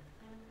shit.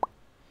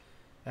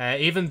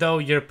 Even though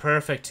you're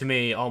perfect to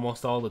me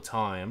almost all the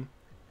time.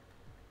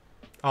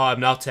 Oh,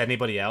 I'm not to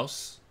anybody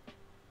else.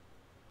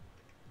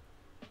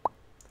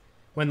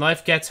 When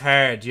life gets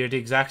hard, you're the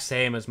exact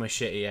same as my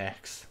shitty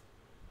ex.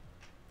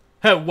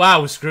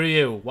 Wow, screw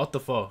you. What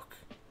the fuck?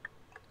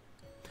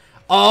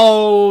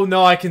 Oh,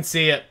 no, I can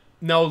see it.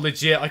 No,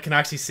 legit, I can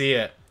actually see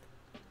it.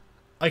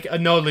 Like,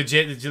 no,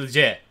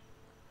 legit.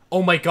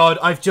 Oh my god,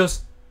 I've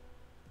just...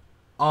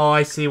 Oh,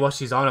 I see what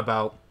she's on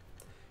about.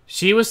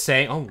 She was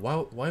saying... Oh,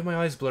 wow, why are my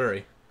eyes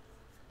blurry?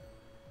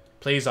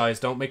 Please, eyes,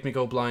 don't make me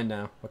go blind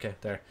now. Okay,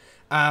 there.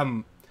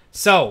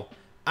 So,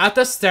 at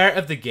the start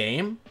of the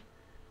game,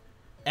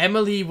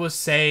 Emily was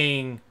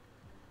saying...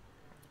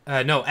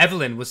 no,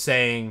 Evelyn was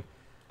saying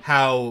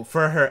how,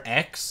 for her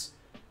ex,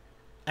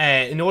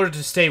 in order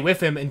to stay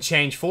with him and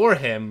change for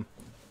him,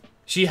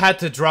 she had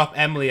to drop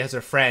Emily as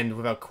her friend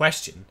without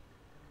question.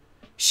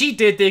 She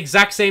did the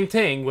exact same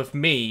thing with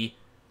me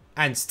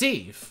and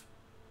Steve.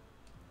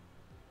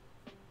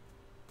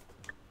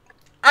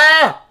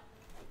 Ah!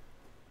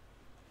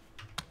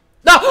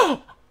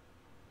 No!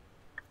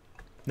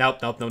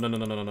 Nope,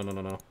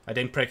 no. I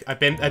didn't pick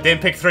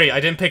 3. I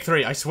didn't pick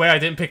 3. I swear I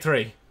didn't pick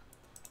 3.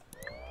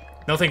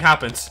 Nothing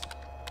happens.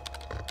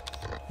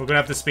 We're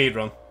gonna have to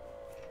speedrun.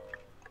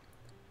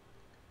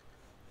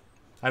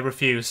 I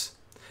refuse.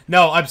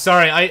 No, I'm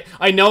sorry.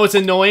 I know it's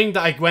annoying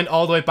that I went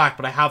all the way back,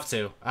 but I have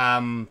to.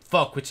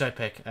 Fuck, which did I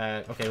pick?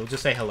 Okay, we'll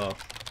just say hello.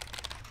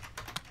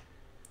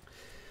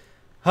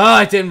 Ah,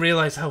 I didn't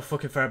realize how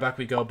fucking far back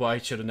we go, but I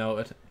should have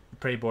noted.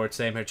 Pretty bored,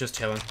 same here, just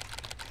chilling.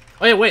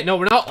 Oh yeah, wait, no,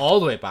 we're not all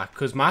the way back,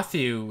 because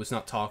Matthew was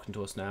not talking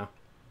to us now.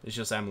 It's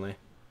just Emily.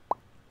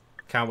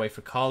 Can't wait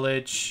for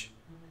college.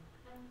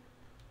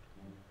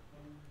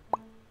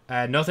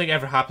 Nothing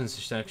ever happens.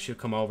 She'll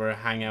come over,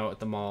 hang out at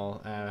the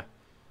mall.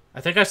 I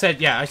think I said,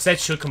 yeah, I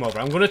said should come over.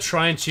 I'm going to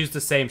try and choose the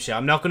same shit.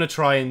 I'm not going to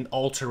try and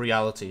alter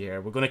reality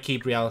here. We're going to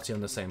keep reality on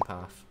the same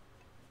path.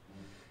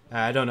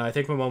 I don't know. I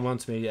think my mom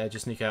wants me to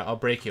sneak out. I'll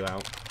break you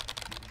out.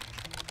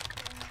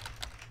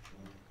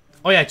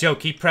 Oh yeah, Joe,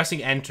 keep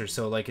pressing enter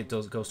so like it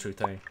goes through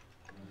thing.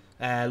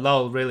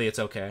 Lol, really, it's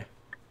okay.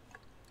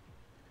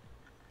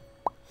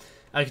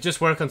 I could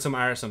just work on some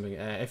art or something.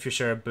 If you're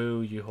sure,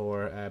 boo, you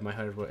whore. My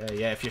heart,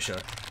 yeah, if you're sure.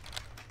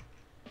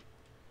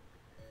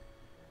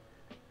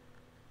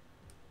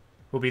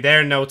 We'll be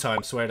there in no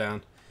time, swear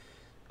down.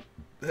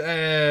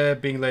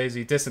 Being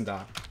lazy, this and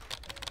that.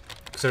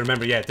 So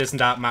remember, yeah, this and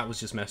that, Matt was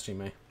just messaging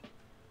me.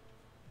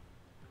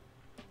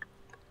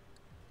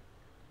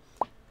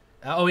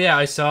 Oh yeah,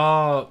 I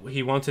saw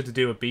he wanted to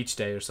do a beach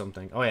day or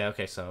something. Oh yeah,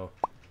 okay, so...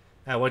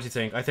 what do you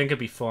think? I think it'd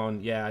be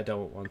fun. Yeah, I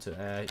don't want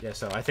to. Yeah,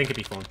 so I think it'd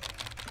be fun.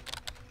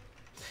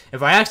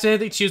 If I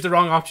accidentally choose the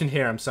wrong option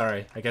here, I'm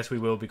sorry. I guess we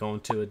will be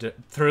going to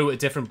through a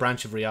different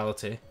branch of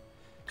reality.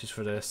 Just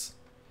for this.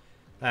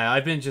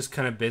 I've been just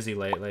kind of busy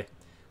lately.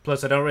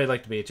 Plus, I don't really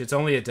like the beach. It's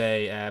only a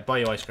day. Buy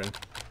you ice cream.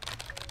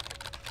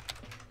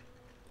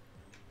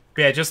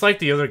 But yeah, just like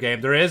the other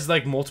game, there is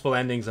like multiple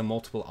endings and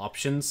multiple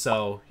options.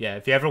 So yeah,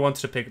 if you ever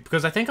wanted to pick,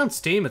 because I think on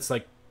Steam it's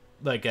like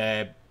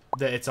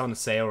it's on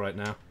sale right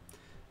now.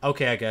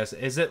 Okay, I guess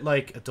is it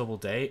like a double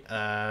date?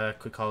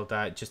 Could call it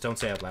that. Just don't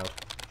say it out loud.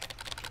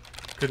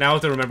 Because now I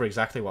have to remember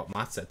exactly what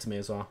Matt said to me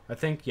as well. I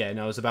think yeah,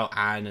 no, it was about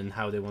Anne and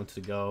how they wanted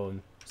to go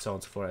and so on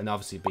and so forth, and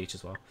obviously beach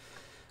as well.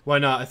 Why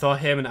not? I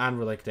thought him and Anne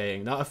were like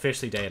dating, not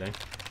officially dating.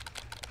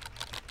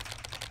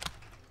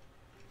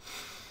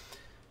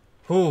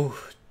 Ooh.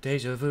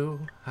 Deja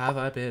vu, have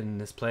I been in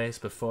this place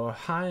before?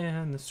 High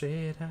on the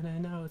street, and I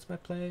know it's my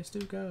place to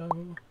go.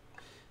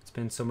 It's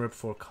been summer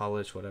before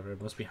college, whatever. It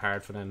must be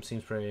hard for them.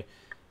 Seems pretty...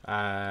 but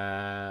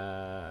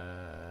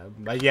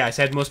yeah, I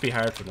said it must be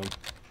hard for them.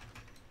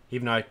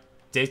 Even though I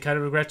did kind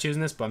of regret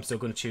choosing this, but I'm still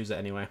going to choose it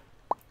anyway.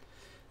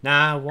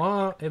 Nah,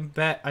 what? I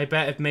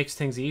bet it makes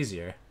things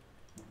easier.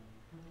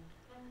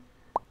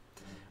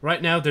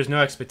 Right now, there's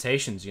no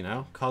expectations, you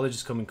know? College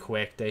is coming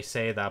quick. They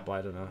say that, but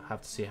I don't know.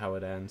 Have to see how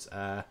it ends.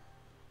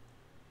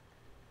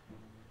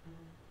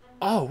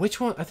 Oh, which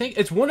one? I think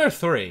it's 1 or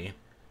 3.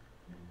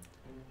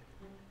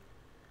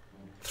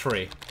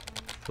 3.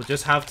 We'll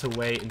just have to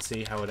wait and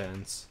see how it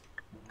ends.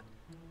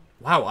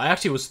 Wow, I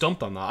actually was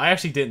stumped on that. I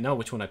actually didn't know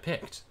which one I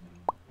picked.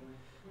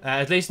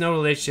 At least no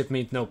relationship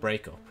means no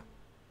breakup.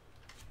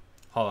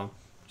 Hold on.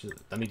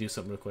 Let me do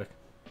something real quick.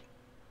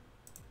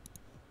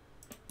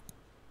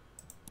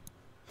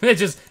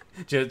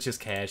 just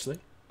casually.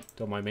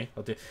 Don't mind me.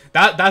 I'll do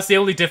that. That's the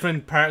only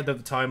different part of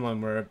the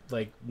timeline we're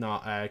like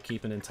not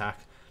keeping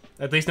intact.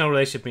 At least no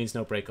relationship means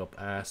no breakup.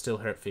 Still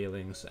hurt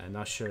feelings.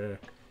 Not sure.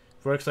 If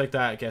it works like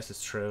that, I guess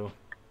it's true.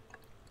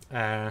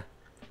 I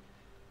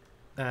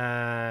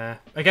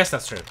guess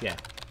that's true, yeah.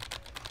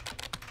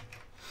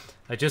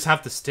 I just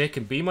have to stick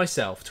and be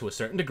myself to a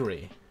certain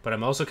degree. But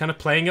I'm also kind of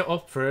playing it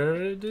up for,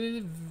 I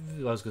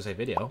was going to say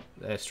video,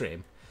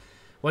 stream.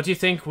 What do you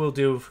think we'll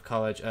do for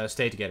college?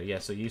 Stay together. Yeah,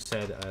 so you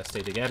said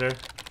stay together.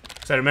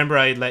 So I remember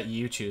I let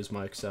you choose,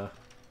 Mike, so.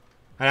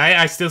 And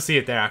I still see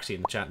it there, actually,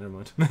 in the chat, never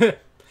mind.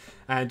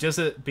 And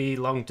just be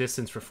long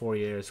distance for 4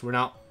 years. We're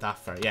not that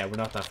far. Yeah, we're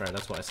not that far.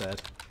 That's what I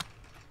said.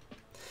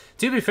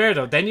 To be fair,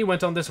 though, then you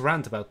went on this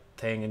rant about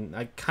thing, and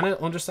I kind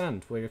of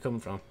understand where you're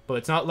coming from. But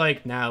it's not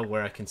like now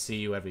where I can see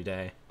you every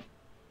day.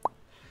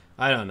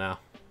 I don't know.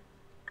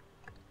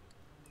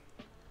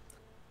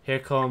 Here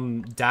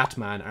come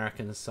Datman,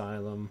 Arkham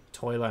Asylum,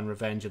 Toyland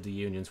Revenge of the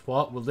Unions.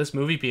 What? Will this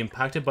movie be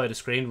impacted by the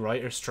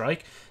screenwriter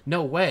strike?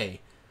 No way.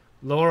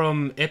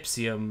 Lorem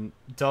ipsum,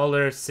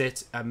 dollar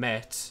sit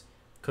amet.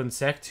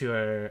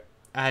 Consectuar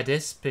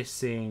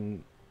adispicing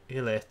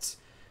illit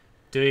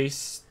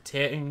duis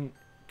ting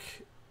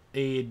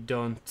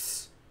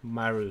edunt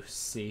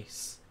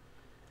marusis.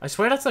 I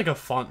swear that's like a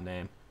font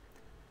name.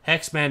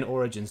 Hexmen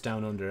Origins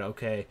Down Under.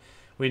 Okay.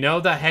 We know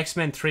that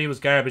Hexmen 3 was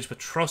garbage, but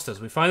trust us,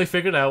 we finally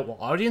figured out what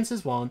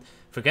audiences want.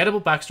 Forgettable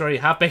backstory,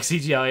 half-baked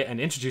CGI,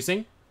 and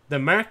introducing the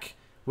Merc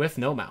with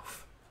no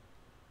mouth.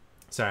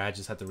 Sorry, I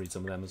just had to read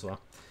some of them as well.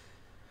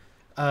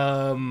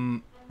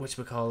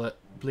 Whatchamacallit?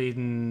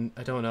 Bleeding...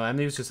 I don't know.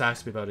 Emily was just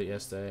asking me about it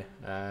yesterday.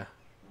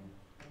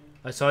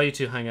 I saw you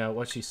two hang out.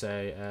 What'd she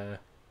say?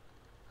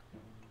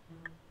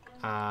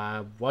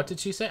 What did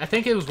she say? I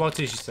think it was what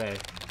did she say?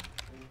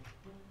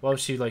 What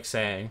was she, like,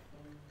 saying?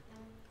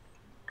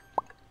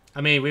 I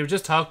mean, we were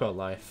just talking about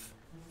life.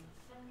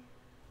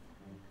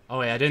 Oh,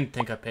 wait, I didn't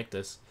think I picked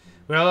this.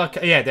 Well,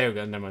 okay, yeah, there we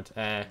go. Never mind.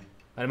 I'd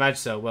imagine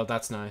so. Well,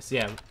 that's nice.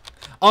 Yeah.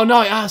 Oh, no,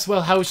 I asked,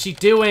 well, how is she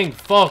doing?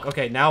 Fuck.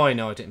 Okay, now I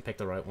know I didn't pick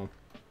the right one.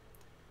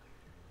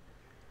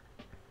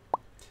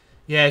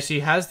 Yeah,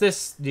 she has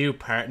this new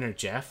partner,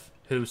 Jeff,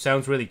 who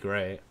sounds really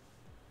great.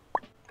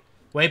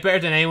 Way better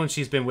than anyone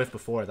she's been with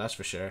before, that's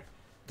for sure.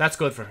 That's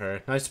good for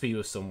her. Nice to be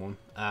with someone.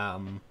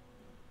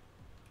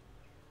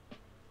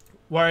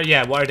 What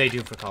are they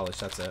doing for college?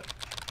 That's it.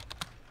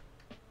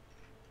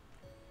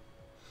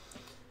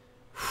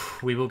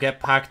 We will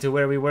get back to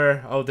where we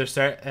were. Oh,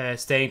 they're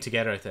staying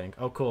together, I think.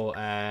 Oh, cool.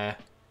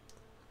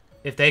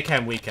 If they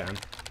can, we can.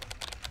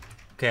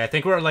 Okay, I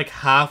think we're like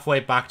halfway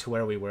back to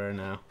where we were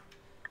now.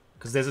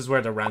 Because this is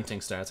where the ranting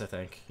starts, I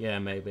think. Yeah,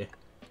 maybe.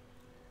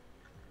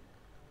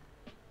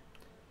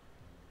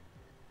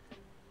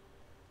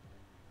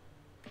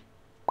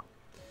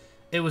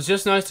 It was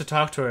just nice to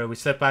talk to her. We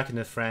slip back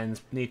into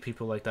friends, need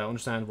people like that. I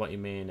understand what you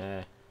mean.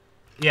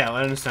 Yeah,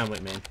 I understand what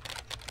you mean.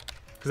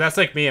 Because that's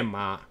like me and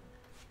Matt.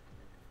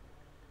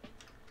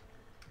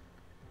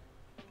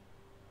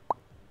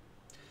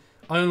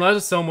 I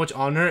unloaded so much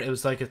on her, it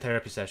was like a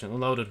therapy session.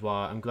 Unloaded what?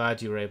 I'm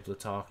glad you were able to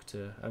talk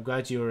to. I'm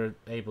glad you were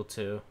able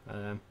to.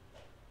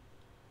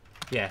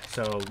 Yeah,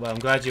 so, well, I'm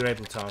glad you were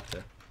able to talk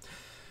to.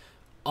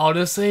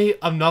 Honestly,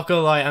 I'm not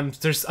gonna lie, I'm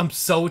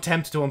so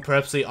tempted to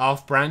purposely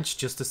off-branch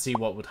just to see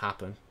what would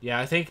happen. Yeah,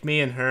 I think me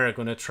and her are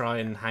gonna try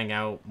and hang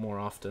out more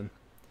often.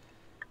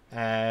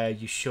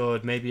 You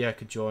should. Maybe I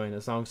could join,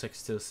 as long as I can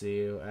still see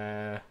you.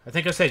 I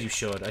think I said you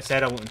should. I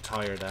said I wouldn't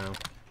tie her down.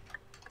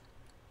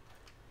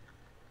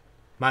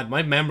 Man,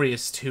 my memory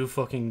is too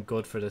fucking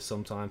good for this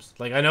sometimes.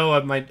 Like, I know I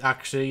might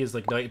actually is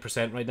like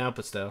 90% right now,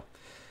 but still.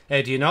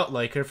 Hey, do you not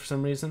like her for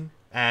some reason?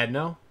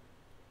 No.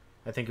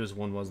 I think it was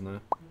 1, wasn't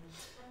it?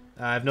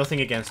 I have nothing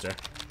against her.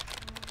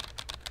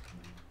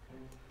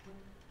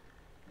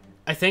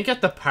 I think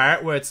at the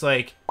part where it's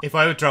like, if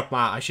I would drop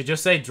Matt, I should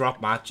just say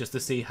drop Matt just to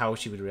see how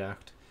she would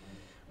react.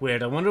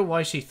 Weird, I wonder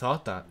why she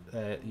thought that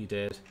you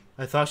did.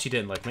 I thought she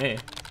didn't like me.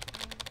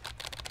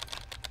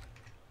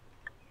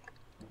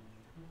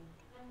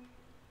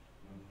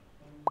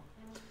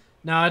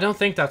 No, I don't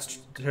think that's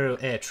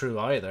true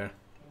either.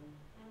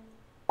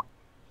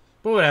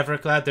 But whatever,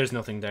 glad there's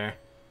nothing there.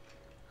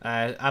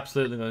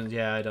 Absolutely,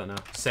 yeah, I don't know.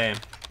 Same.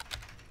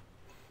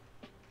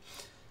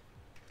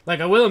 Like,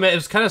 I will admit, it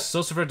was kind of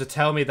sus of her to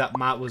tell me that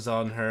Matt was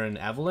on her and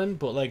Evelyn,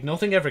 but, like,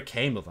 nothing ever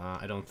came of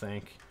that, I don't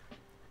think.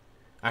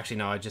 Actually,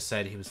 no, I just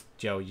said he was...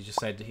 Joe, you just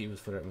said that he was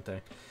flirting with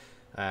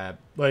her.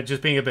 Well,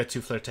 just being a bit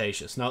too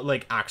flirtatious. Not,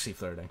 like, actually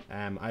flirting.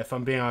 If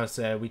I'm being honest,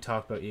 we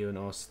talk about you and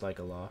us, like,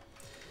 a lot.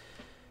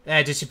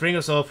 Did she bring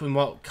us up? In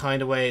what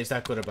kind of way? Is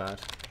that good or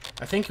bad?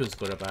 I think it was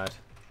good or bad.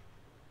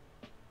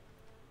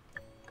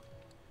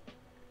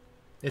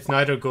 It's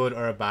neither good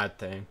or a bad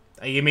thing.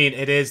 You mean,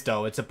 it is,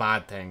 though. It's a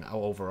bad thing,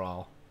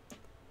 overall.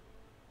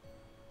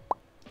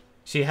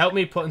 She helped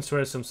me put into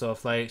her some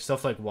stuff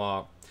like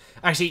what?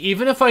 Actually,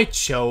 even if I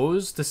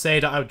chose to say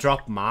that I would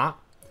drop Matt,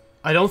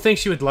 I don't think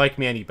she would like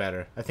me any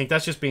better. I think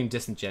that's just being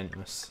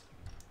disingenuous.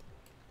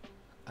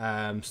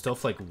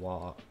 Stuff like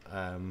what?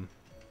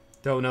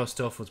 Don't know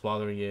stuff was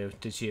bothering you.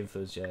 Did she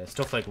influence you?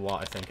 Stuff like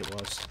what, I think it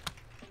was.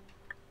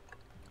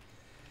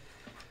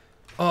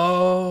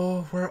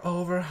 Oh, we're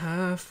over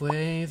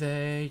halfway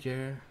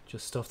there.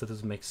 Just stuff that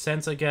doesn't make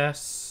sense, I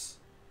guess.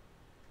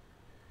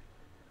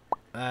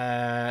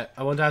 I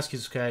want to ask you,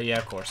 okay, yeah,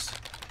 of course.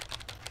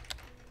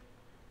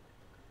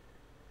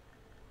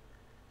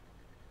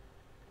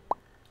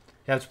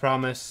 You have to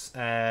promise,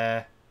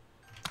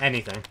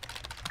 anything.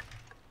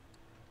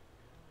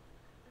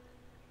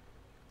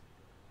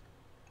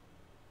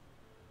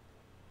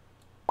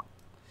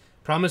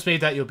 Promise me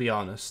that you'll be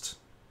honest.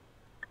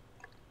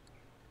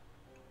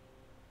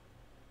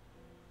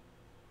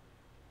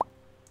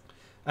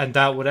 And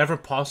that whatever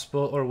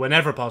possible, or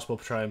whenever possible,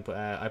 try and,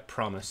 I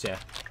promise, yeah.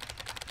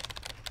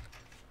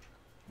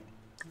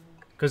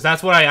 Because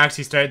that's what I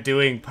actually started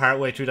doing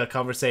partway through that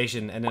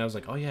conversation, and then I was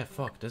like, oh yeah,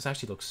 fuck, this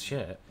actually looks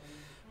shit.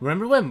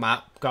 Remember when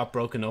Matt got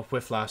broken up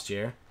with last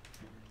year?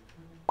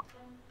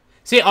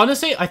 See,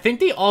 honestly, I think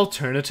the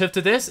alternative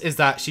to this is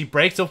that she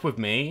breaks up with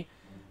me,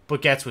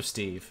 but gets with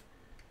Steve.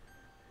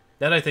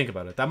 Then I think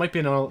about it. That might be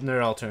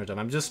another alternative.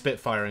 I'm just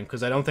spitfiring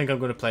because I don't think I'm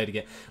going to play the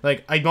game.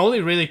 Like, I'm only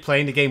really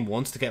playing the game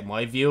once to get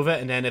my view of it,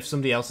 and then if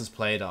somebody else has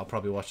played it, I'll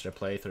probably watch their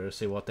playthrough,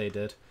 see what they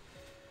did.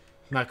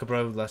 Matt got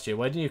broken last year.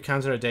 Why didn't you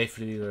cancel a date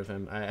for either of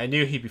him? I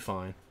knew he'd be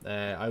fine.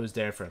 I was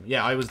there for him.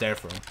 Yeah, I was there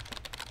for him.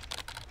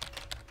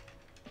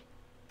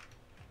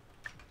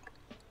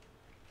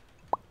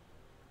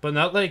 But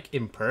not, like,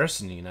 in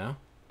person, you know?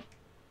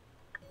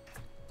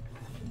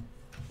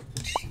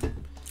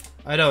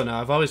 I don't know.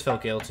 I've always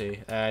felt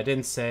guilty. You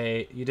didn't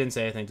say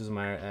anything. Doesn't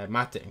matter.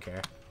 Matt didn't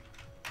care.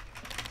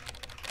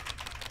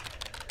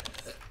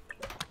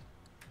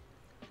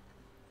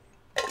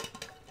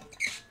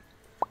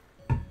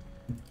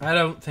 I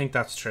don't think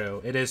that's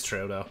true. It is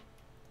true, though.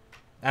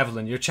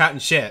 Evelyn, you're chatting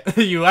shit.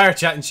 You are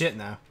chatting shit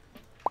now.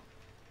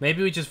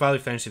 Maybe we just value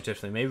friendship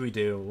differently. Maybe we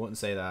do. I wouldn't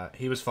say that.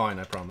 He was fine,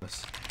 I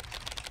promise.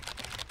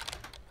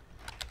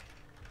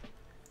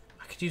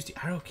 I could use the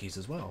arrow keys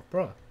as well,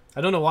 bro. I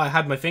don't know why I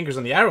had my fingers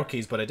on the arrow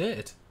keys, but I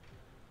did.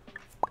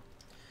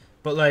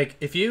 But, like,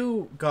 if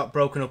you got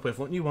broken up with,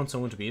 wouldn't you want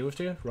someone to be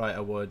with you? Right, I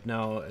would.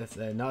 No, if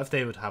not if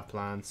they would have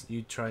plans.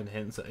 You try and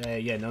hint.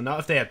 Yeah, no, not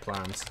if they had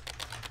plans.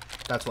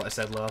 That's what I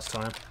said last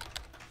time.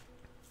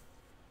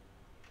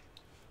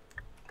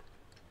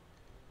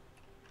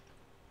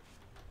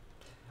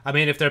 I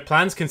mean, if their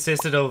plans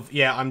consisted of,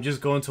 yeah, I'm just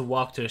going to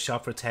walk to a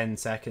shop for 10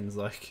 seconds,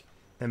 like,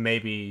 then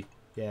maybe,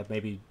 yeah,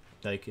 maybe...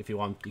 Like, if you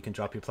want, you can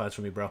drop your plans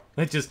for me, bro.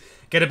 Just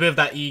get a bit of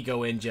that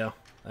ego in, Joe.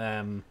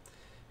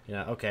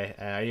 Yeah, okay.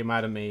 Are you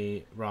mad at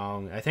me?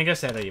 Wrong. I think I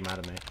said, are you mad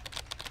at me?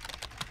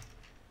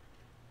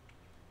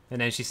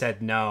 And then she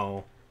said,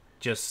 no.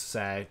 Just,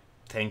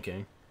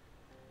 thinking.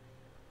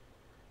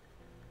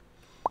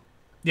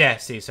 Yeah,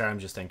 see, sorry, I'm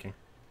just thinking.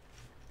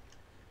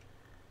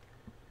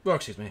 Oh,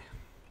 excuse me.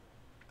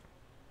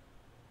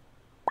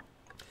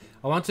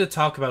 I wanted to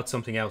talk about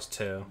something else,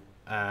 too.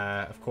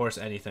 Of course,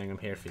 anything. I'm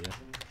here for you.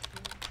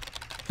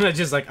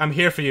 Just like, I'm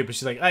here for you, but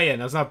she's like, oh yeah,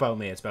 no, it's not about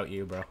me, it's about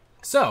you, bro.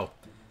 So,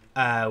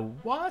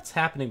 what's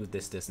happening with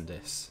this, and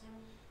this?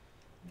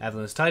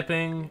 Evelyn's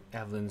typing,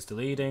 Evelyn's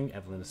deleting,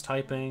 Evelyn's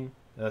typing,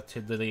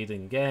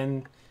 deleting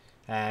again.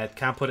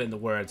 Can't put it in the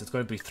words. It's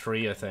going to be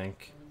 3, I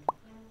think.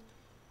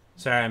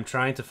 Sorry, I'm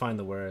trying to find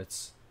the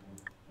words.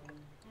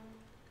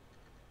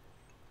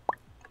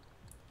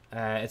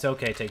 It's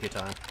okay, take your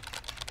time.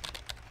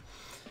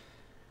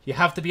 You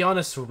have to be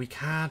honest or we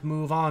can't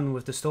move on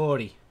with the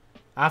story.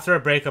 After a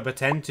breakup, I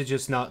tend to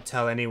just not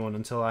tell anyone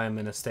until I'm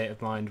in a state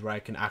of mind where I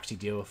can actually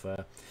deal with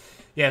it.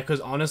 Yeah,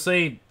 because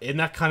honestly, in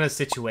that kind of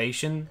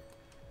situation,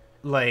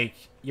 like,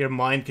 your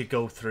mind could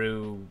go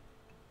through...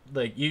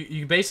 Like,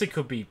 you basically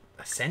could be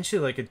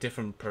essentially like a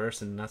different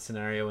person in that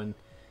scenario, and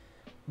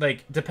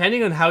like,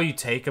 depending on how you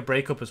take a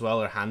breakup as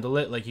well or handle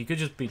it, like, you could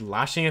just be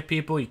lashing at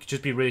people, you could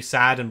just be really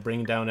sad and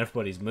bring down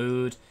everybody's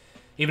mood.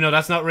 Even though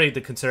that's not really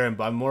the concern,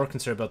 but I'm more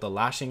concerned about the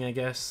lashing, I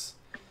guess.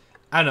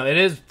 I don't know, it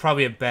is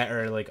probably a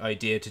better, like,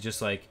 idea to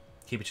just, like,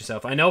 keep it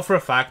yourself. I know for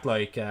a fact,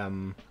 like,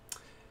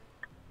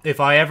 if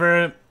I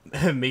ever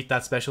meet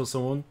that special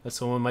someone, as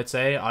someone might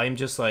say, I'm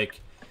just,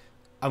 like,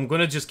 I'm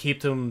gonna just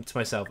keep them to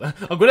myself.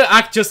 I'm gonna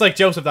act just like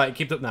Joseph that and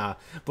keep them... Nah.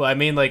 But I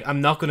mean, like,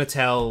 I'm not gonna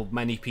tell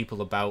many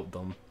people about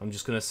them. I'm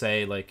just gonna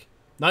say, like,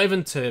 not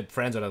even to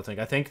friends, I don't think.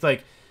 I think,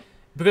 like,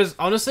 because,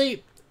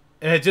 honestly,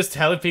 just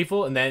telling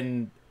people and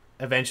then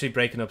eventually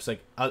breaking up is,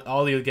 like,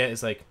 all you'll get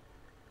is, like,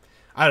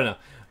 I don't know.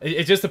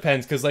 It just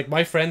depends, because, like,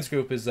 my friends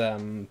group is,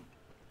 they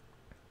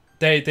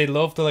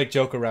love to, like,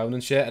 joke around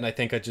and shit, and I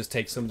think I just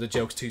take some of the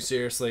jokes too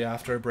seriously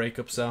after a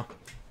breakup, so,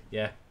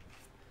 yeah.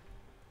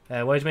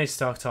 Why'd you make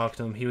talk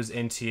to him? He was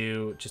into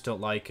you, just don't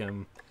like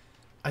him.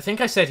 I think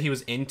I said he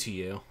was into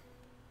you.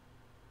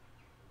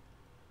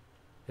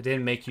 It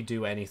didn't make you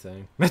do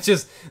anything.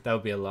 That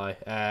would be a lie.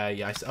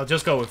 Yeah, I'll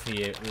just go with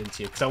he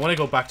into you, because I want to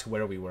go back to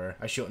where we were.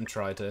 I shouldn't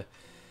try to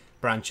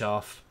branch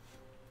off.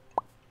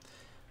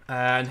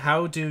 And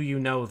how do you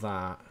know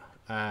that?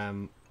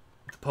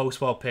 The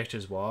post-wall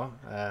pictures, what?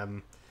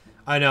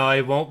 I know, I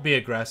won't be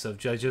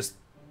aggressive. I just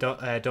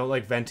don't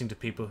like venting to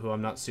people who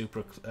I'm not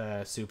super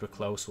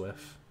close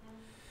with.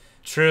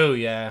 True,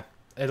 yeah.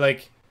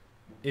 Like,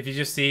 if you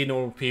just see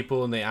normal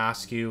people and they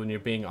ask you and you're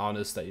being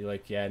honest that you're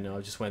like, yeah, no,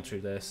 I just went through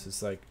this.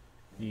 It's like,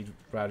 you'd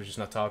rather just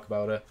not talk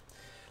about it.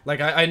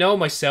 Like, I know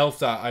myself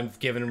that I've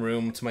given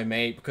room to my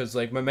mate because,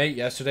 like, my mate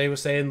yesterday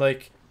was saying,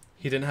 like,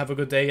 he didn't have a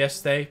good day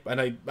yesterday. And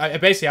I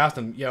basically asked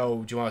him,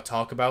 yo, do you want to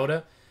talk about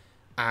it?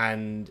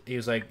 And he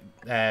was like,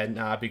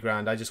 nah, I'd be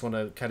grand. I just want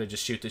to kind of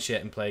just shoot the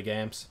shit and play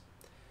games.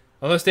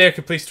 Unless they're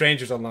complete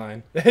strangers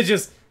online. It's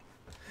just,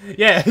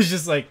 yeah, it's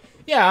just like,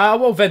 yeah, I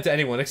won't vent to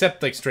anyone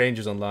except, like,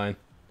 strangers online.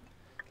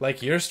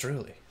 Like yours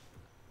truly.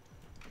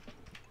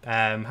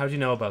 How do you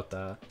know about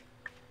that?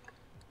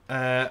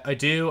 I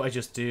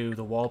just do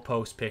the wall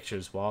post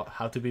pictures. What?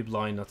 How to be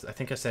blind not to, I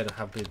think I said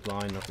how to be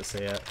blind not to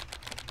say it.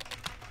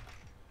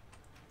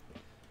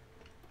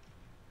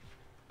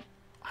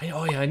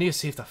 Oh yeah, I need to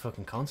see if that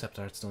fucking concept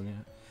art's done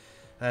yet.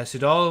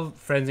 Should all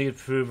friends need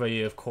approved by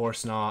you? Of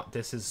course not.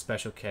 This is a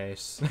special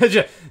case.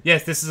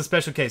 Yes, this is a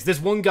special case. This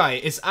one guy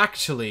is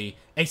actually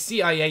a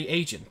CIA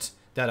agent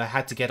that I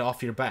had to get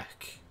off your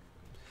back.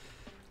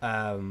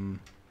 Of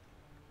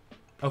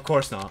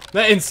course not.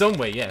 In some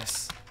way,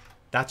 yes.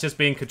 That's just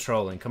being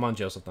controlling. Come on,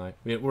 Joseph Knight.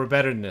 We're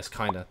better than this,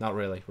 kinda. Not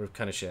really. We're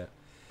kind of shit.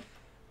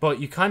 But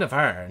you kind of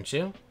are, aren't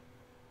you?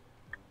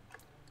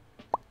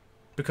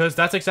 Because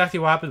that's exactly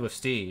what happened with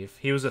Steve.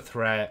 He was a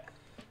threat.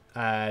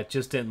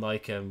 Just didn't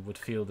like him. Would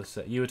feel the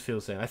same. You would feel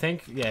the same. I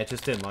think, yeah,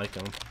 just didn't like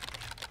him.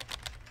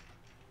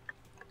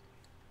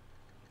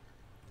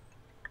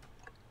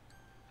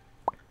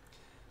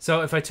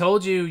 So if I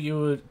told you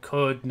you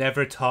could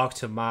never talk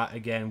to Matt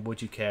again,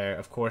 would you care?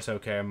 Of course I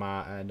would care,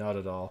 Matt. Not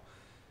at all.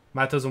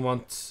 Matt doesn't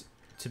want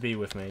to be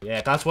with me.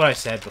 Yeah, that's what I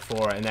said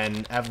before. And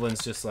then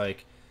Evelyn's just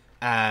like,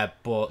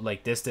 but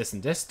like this,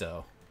 and this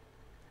though.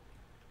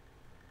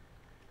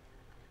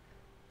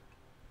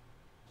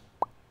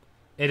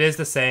 It is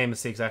the same.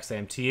 It's the exact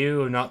same. To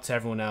you, not to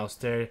everyone else.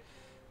 They're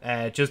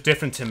just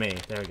different to me.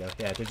 There we go.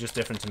 Yeah, they're just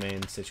different to me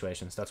in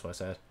situations. That's what I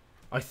said.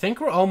 I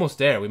think we're almost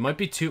there. We might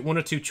be one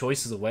or two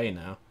choices away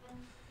now.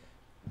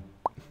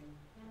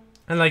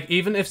 And, like,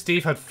 even if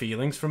Steve had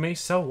feelings for me,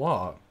 so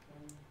what?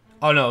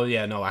 Oh, no,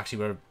 yeah, no, actually,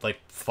 we're, like,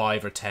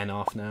 5 or 10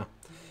 off now.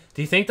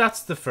 Do you think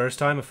that's the first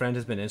time a friend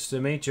has been interested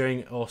in me?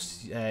 During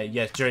us,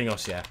 yeah, during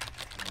us, yeah.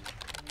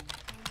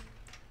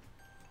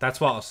 That's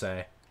what I'll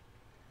say.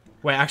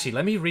 Wait, actually,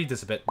 let me read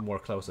this a bit more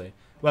closely.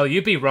 Well,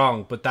 you'd be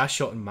wrong, but that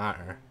shouldn't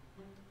matter.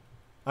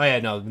 Oh, yeah,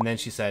 no, and then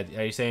she said,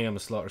 are you saying I'm a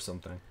slut or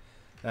something?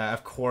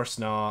 Of course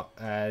not.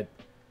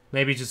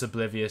 Maybe just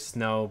oblivious.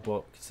 No,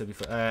 but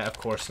of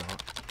course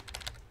not.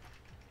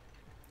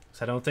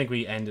 So I don't think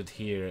we ended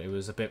here. It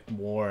was a bit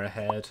more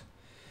ahead.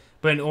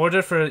 But in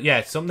order for,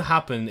 yeah, something to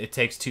happen, it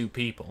takes 2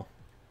 people.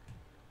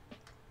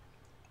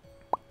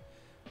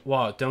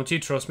 What? Don't you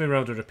trust me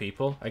around other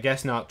people? I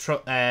guess not.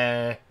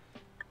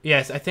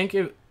 Yes, I think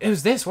it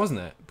was this,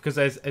 wasn't it? Because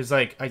it was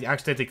like, I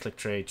accidentally clicked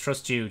trade.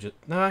 Trust you.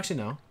 No, actually,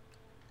 no.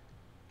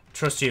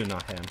 Trust you,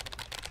 not him.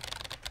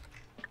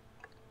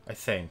 I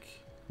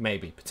think.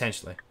 Maybe.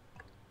 Potentially.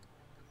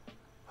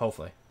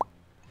 Hopefully.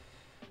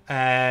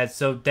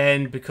 So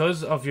then,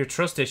 because of your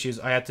trust issues,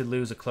 I had to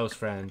lose a close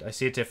friend. I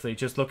see it differently,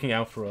 just looking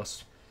out for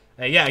us.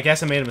 Yeah, I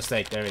guess I made a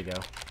mistake. There we go.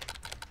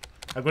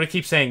 I'm gonna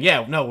keep saying,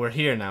 yeah, no, we're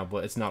here now,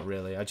 but it's not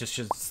really. I just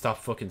should stop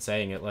fucking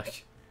saying it,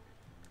 like...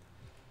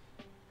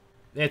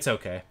 It's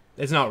okay.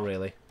 It's not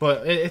really.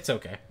 But it's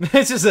okay.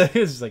 It's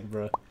just like,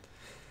 bro.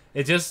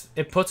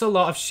 It puts a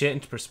lot of shit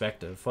into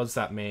perspective. What does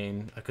that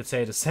mean? I could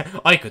say the same.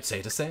 I could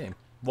say the same.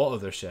 What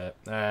other shit?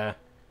 What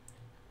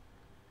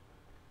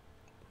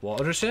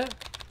other shit?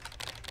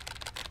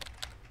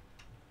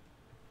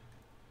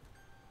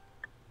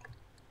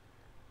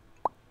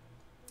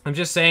 I'm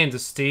just saying the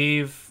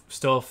Steve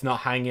stuff,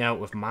 not hanging out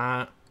with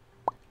Matt.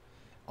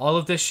 All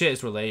of this shit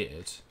is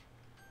related.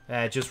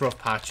 Just rough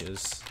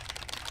patches.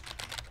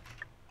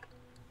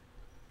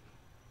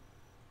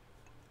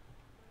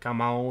 Come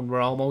on,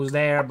 we're almost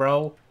there,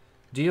 bro.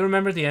 Do you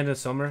remember the end of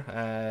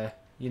summer?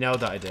 You know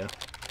that I do.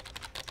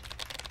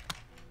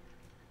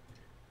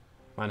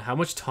 Man, how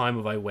much time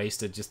have I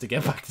wasted just to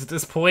get back to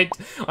this point?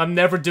 I'm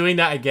never doing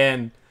that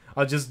again.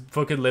 I'll just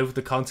fucking live with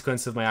the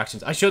consequences of my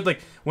actions. I should, like,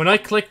 when I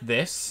click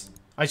this,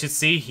 I should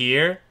see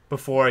here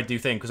before I do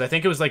thing. Because I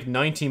think it was like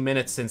 19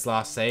 minutes since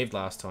last saved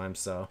last time,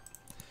 so...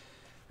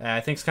 I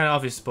think it's kind of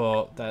obvious,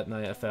 but that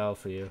night I fell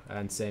for you.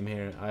 And same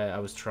here. I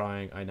was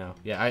trying. I know.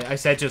 Yeah, I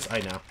said just, I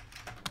know.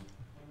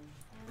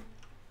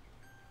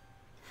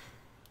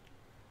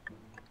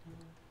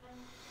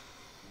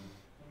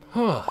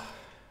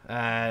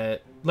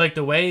 Like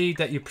the way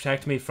that you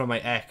protected me from my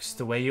ex,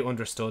 the way you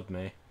understood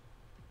me.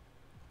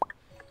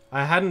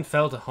 I hadn't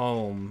felt at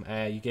home.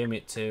 You gave me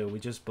it too. We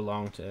just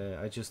belonged.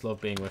 I just love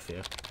being with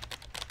you.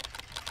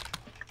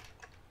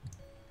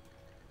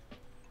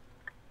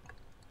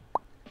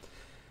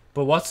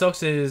 But what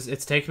sucks is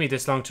it's taken me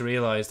this long to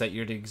realize that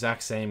you're the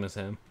exact same as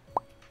him.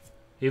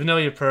 Even though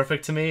you're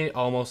perfect to me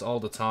almost all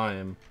the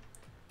time.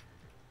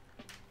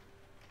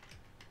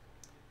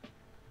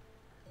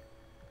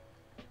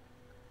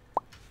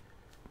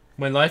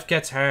 When life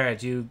gets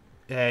hard, you're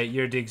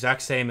the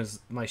exact same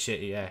as my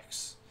shitty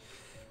ex.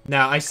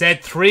 Now, I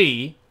said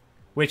 3,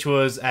 which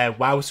was,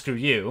 wow, screw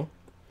you.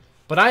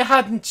 But I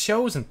hadn't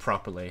chosen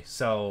properly,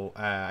 so,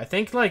 I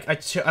think, like,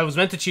 I was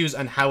meant to choose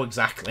and how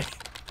exactly.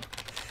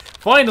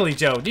 Finally,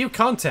 Joe, new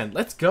content,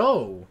 let's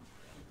go!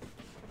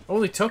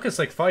 Only took us,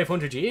 like,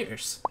 500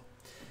 years.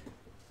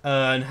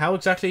 And how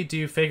exactly do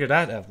you figure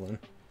that, Evelyn?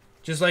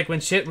 Just like,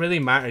 when shit really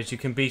matters, you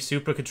can be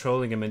super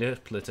controlling and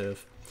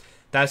manipulative.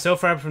 That's so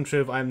far from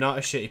truth. I'm not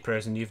a shitty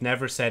person. You've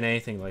never said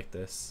anything like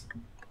this.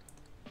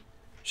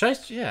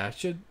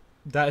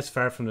 That is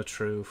far from the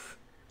truth.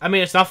 I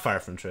mean, it's not far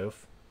from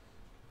truth.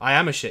 I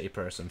am a shitty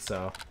person,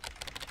 so...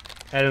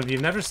 And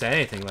you've never said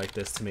anything like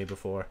this to me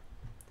before.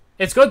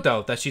 It's good,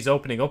 though, that she's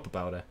opening up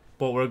about it.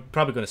 But we're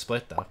probably going to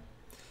split that.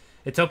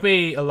 It took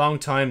me a long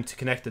time to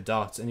connect the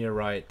dots, and you're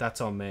right.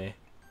 That's on me.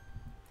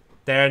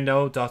 There are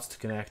no dots to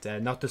connect.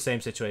 Not the same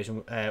situation.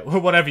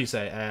 Whatever you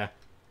say.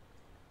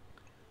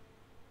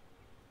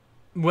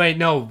 Wait,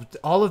 no.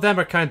 All of them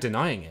are kind of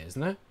denying it,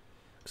 isn't it?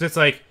 Because it's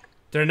like,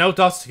 there are no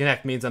dots to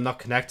connect means I'm not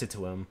connected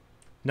to him.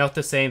 Not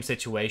the same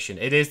situation.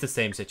 It is the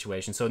same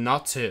situation, so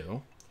not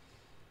 2.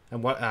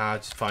 And what?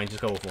 Just fine.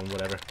 Just go with 1,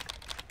 whatever.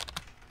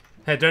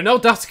 Hey, there are no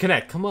dots to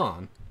connect. Come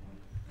on.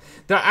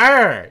 There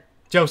are,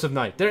 Joseph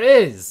Knight. There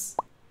is.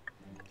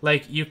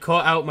 Like, you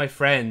cut out my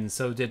friend,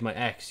 so did my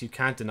ex. You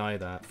can't deny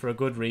that. For a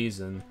good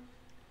reason.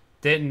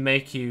 Didn't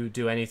make you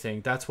do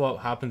anything. That's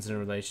what happens in a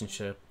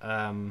relationship.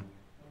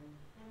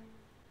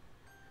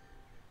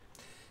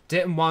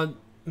 Didn't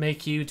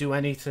make you do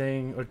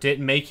anything, or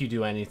didn't make you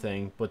do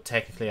anything, but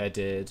technically I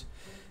did.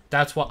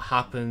 That's what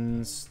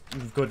happens.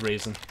 Good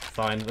reason.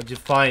 Fine.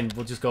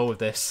 We'll just go with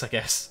this, I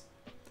guess.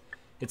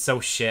 It's so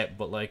shit,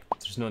 but like,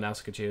 there's nothing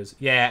else I could choose.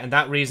 Yeah, and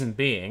that reason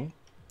being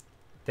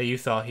that you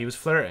thought he was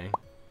flirting.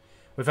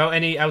 Without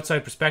any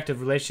outside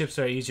perspective, relationships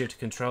are easier to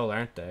control,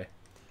 aren't they?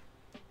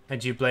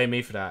 And you blame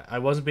me for that. I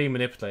wasn't being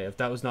manipulative.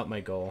 That was not my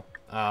goal.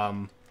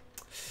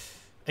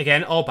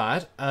 Again, all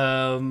bad.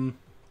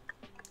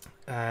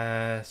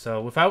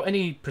 So without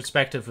any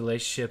perspective,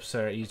 relationships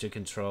are easier to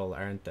control,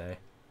 aren't they?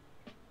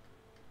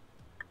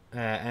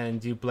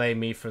 And you blame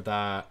me for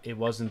that. It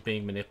wasn't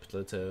being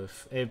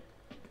manipulative.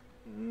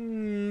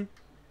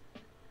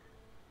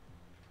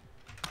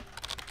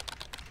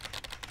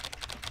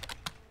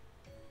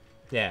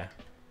 Yeah,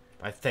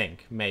 I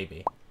think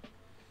maybe.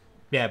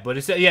 Yeah, but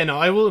it's no.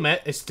 I will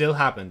admit it still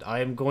happened. I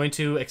am going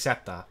to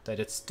accept that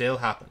it still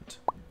happened.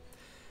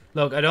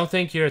 Look, I don't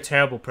think you're a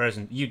terrible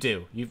person. You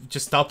do. You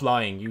just stop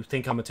lying. You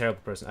think I'm a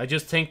terrible person. I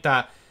just think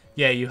that,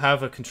 yeah, you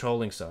have a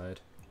controlling side.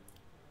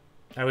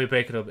 Are we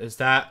breaking up? Is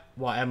that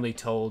what Emily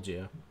told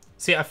you?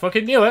 See, I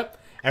fucking knew it.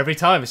 Every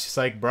time, it's just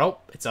like, bro,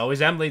 it's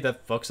always Emily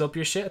that fucks up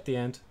your shit at the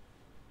end.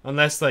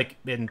 Unless, like,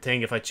 in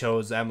thing, if I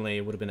chose Emily,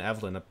 it would have been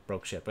Evelyn that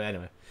broke shit. But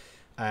anyway.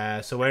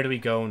 So where do we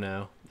go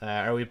now?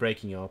 Are we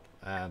breaking up?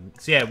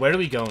 So yeah, where do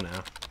we go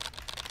now?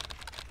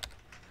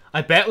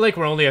 I bet, like,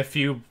 we're only a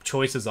few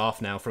choices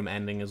off now from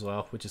ending as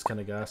well, which is kind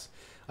of gas.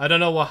 I don't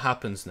know what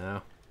happens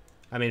now.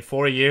 I mean,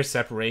 4 years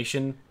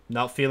separation,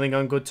 not feeling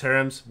on good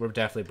terms, we're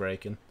definitely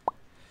breaking.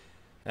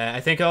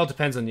 I think it all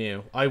depends on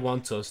you. I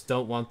want us,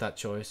 don't want that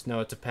choice. No,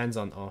 it depends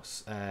on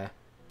us.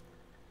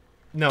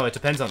 No, it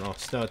depends on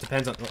us. No, it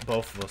depends on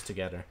both of us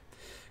together.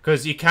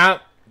 Because you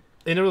can't...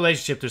 In a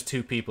relationship, there's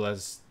two people,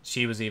 as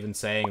she was even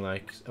saying,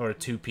 like... Or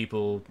two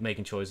people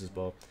making choices,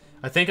 but...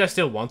 I think I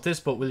still want this,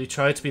 but will you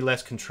try to be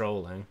less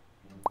controlling?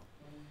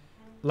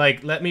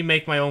 Like, let me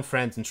make my own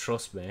friends and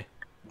trust me.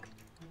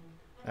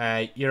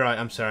 You're right,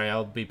 I'm sorry,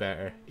 I'll be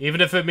better.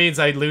 Even if it means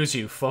I lose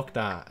you, fuck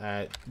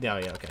that. Yeah,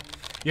 okay.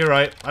 You're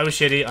right, I was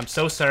shitty, I'm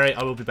so sorry,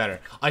 I will be better.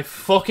 I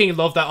fucking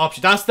love that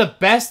option. That's the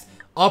best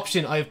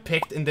option I've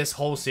picked in this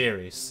whole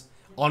series.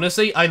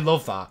 Honestly, I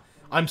love that.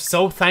 I'm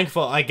so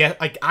thankful I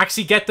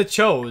actually got to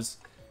choose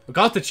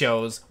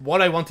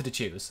what I wanted to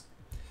choose.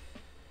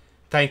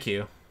 Thank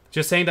you.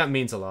 Just saying that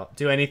means a lot.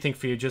 Do anything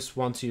for you, just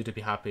want you to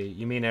be happy.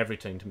 You mean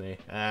everything to me.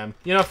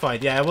 You know,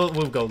 fine. Yeah, we'll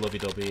go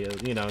lovey-dovey.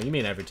 You know, you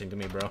mean everything to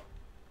me, bro.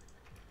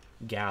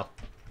 Gal.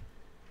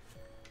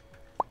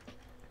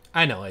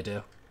 I know I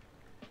do.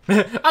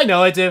 I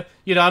know I do.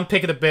 You know, I'm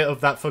picking a bit of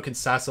that fucking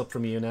sass up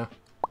from you now.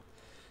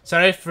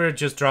 Sorry for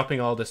just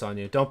dropping all this on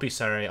you. Don't be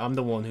sorry. I'm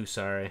the one who's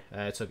sorry.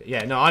 It's okay.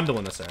 Yeah, no, I'm the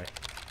one that's sorry.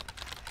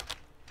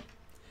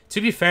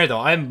 To be fair, though,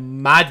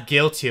 I'm mad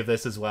guilty of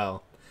this as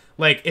well.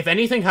 Like, if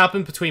anything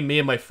happened between me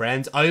and my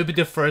friends, I would be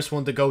the first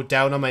one to go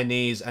down on my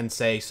knees and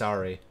say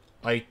sorry.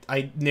 I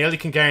nearly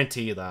can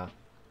guarantee you that.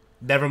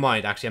 Never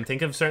mind, actually. I'm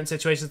thinking of certain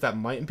situations that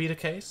mightn't be the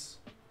case.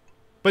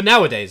 But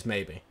nowadays,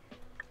 maybe.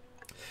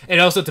 It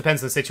also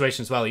depends on the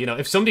situation as well. You know,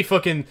 if somebody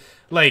fucking,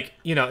 like,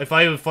 you know, if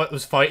I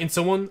was fighting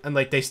someone and,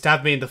 like, they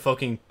stabbed me in the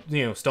fucking,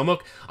 you know,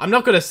 stomach, I'm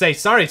not going to say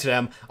sorry to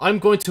them. I'm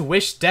going to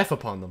wish death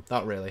upon them.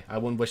 Not really. I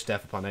wouldn't wish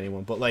death upon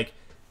anyone. But, like,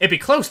 it'd be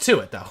close to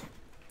it, though.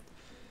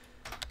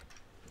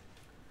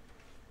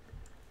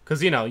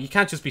 Because, you know, you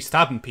can't just be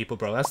stabbing people,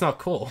 bro. That's not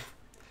cool.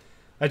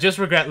 I just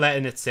regret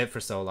letting it sit for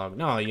so long.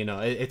 No, you know,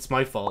 it's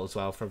my fault as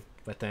well for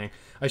my thing.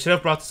 I should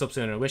have brought this up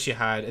sooner. I wish you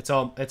had.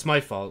 It's my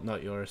fault,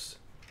 not yours.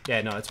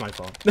 Yeah, no, it's my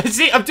fault.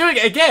 See, I'm doing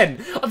it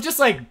again. I'm just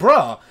like,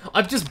 bruh.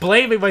 I'm just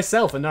blaming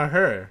myself and not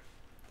her.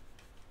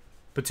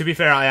 But to be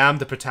fair, I am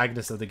the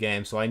protagonist of the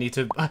game, so I need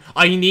to...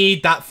 I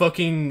need that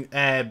fucking...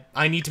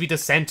 I need to be the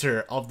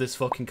center of this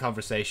fucking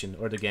conversation,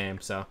 or the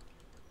game, so...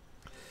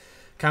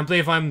 Can't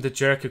believe I'm the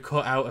jerk who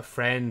cut out a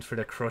friend for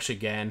the crush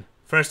again.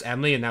 First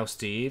Emily and now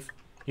Steve.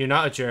 You're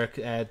not a jerk.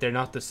 They're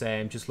not the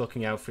same. Just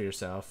looking out for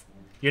yourself.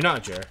 You're not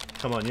a jerk.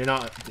 Come on, you're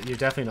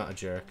definitely not a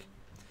jerk.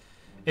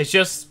 It's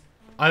just...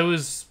 I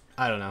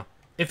don't know.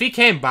 If he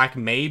came back,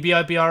 maybe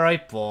I'd be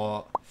alright,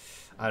 but...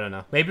 I don't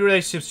know. Maybe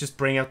relationships just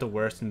bring out the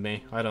worst in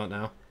me. I don't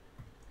know.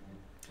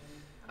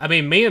 I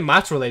mean, me and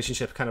Matt's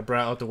relationship kind of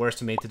brought out the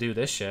worst in me to do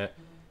this shit.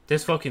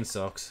 This fucking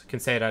sucks. Can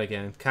say that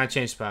again. Can't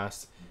change the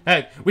past.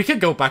 Hey, we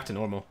could go back to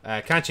normal.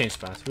 Can't change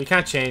the past. We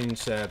can't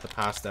change the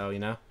past, though, you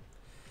know?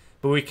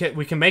 But we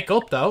can make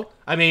up, though.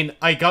 I mean,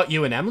 I got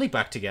you and Emily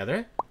back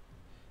together.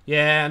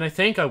 Yeah, and I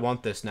think I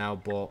want this now,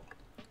 but...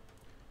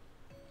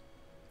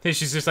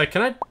 She's just like,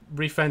 can I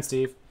refriend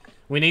Steve?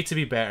 We need to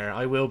be better.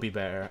 I will be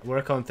better.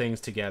 Work on things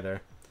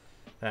together.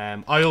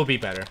 I will be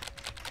better.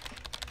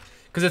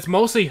 Because it's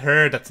mostly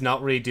her that's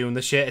not really doing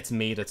the shit. It's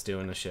me that's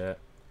doing the shit.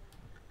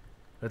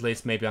 Or at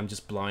least maybe I'm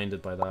just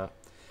blinded by that.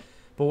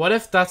 But what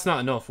if that's not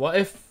enough? What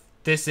if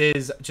this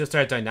is just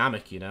our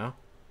dynamic, you know?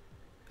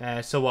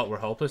 So what, we're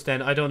hopeless?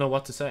 Then I don't know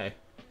what to say.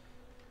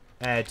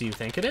 Do you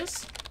think it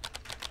is?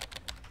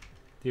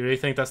 Do you really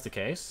think that's the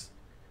case?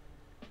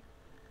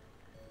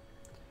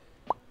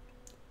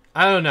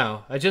 I don't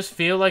know. I just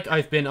feel like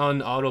I've been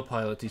on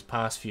autopilot these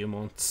past few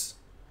months.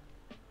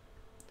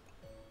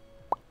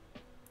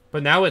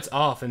 But now it's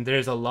off and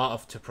there's a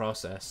lot to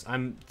process.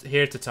 I'm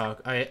here to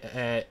talk.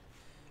 I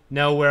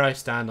know where I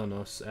stand on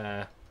us.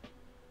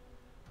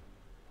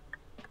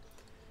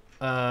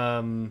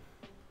 I'm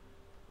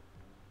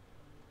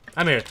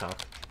here to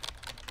talk.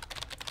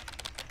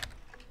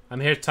 I'm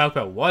here to talk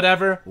about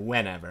whatever,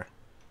 whenever.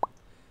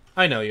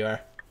 I know you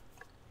are.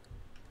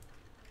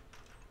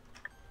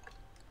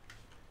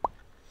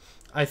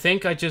 I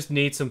think I just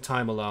need some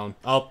time alone.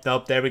 Oh,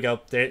 nope, there we go.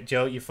 There,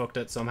 Joe, you fucked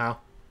it somehow.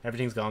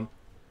 Everything's gone.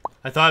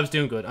 I thought I was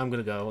doing good. I'm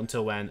gonna go.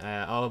 Until when?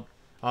 I'll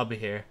be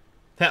here.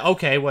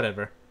 Okay,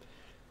 whatever.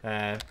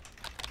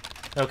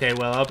 Okay,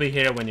 well, I'll be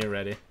here when you're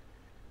ready.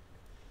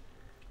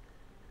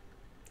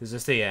 Is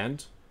this the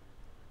end?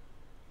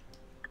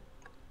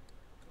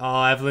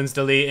 Oh, Evelyn's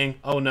deleting.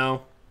 Oh,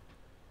 no.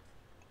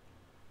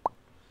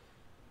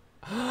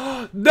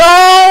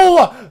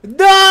 No!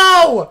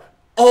 No!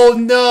 Oh,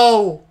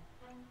 no!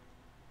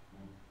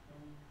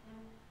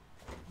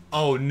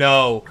 Oh,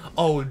 no.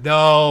 Oh,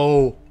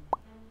 no.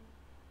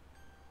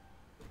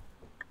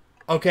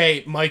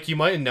 Okay, Mike, you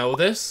might know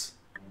this.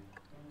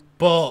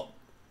 But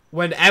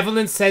when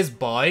Evelyn says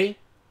bye,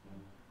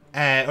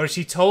 or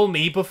she told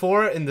me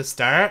before in the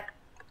start,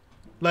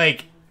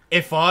 like,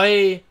 if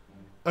I...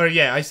 Or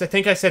yeah, I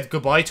think I said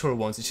goodbye to her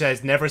once. She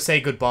says, never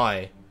say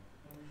goodbye.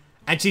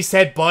 And she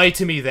said bye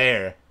to me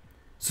there.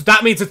 So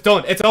that means it's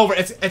done. It's over.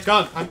 It's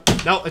gone.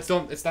 No, it's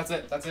done. That's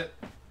it. That's it.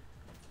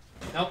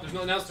 Nope, there's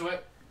nothing else to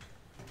it.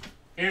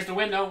 Here's the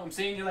window. I'm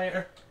seeing you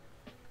later.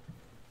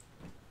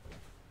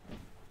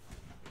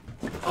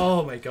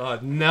 Oh my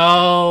god,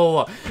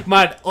 no.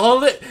 Man,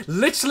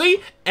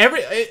 literally,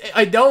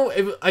 I know,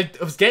 I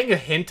was getting a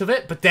hint of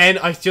it, but then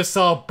I just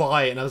saw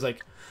buy and I was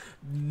like,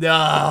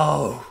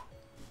 no.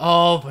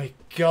 Oh my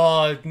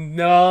god,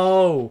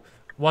 no.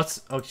 Oh,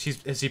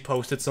 has she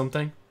posted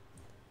something?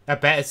 I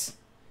bet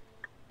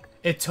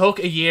it took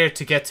a year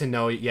to get to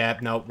know. Yeah,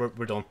 no, we're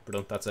done. We're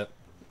done. That's it.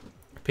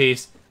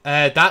 Peace.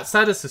 That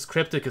status is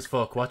cryptic as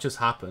fuck. What just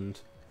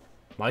happened?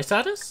 My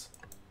status?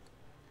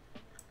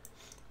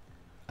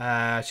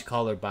 I should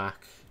call her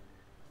back.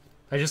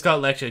 I just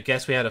got lectured.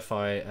 Guess we had a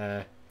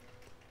fight.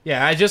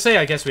 Yeah, I just say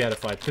I guess we had a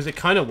fight because it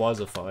kind of was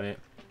a fight.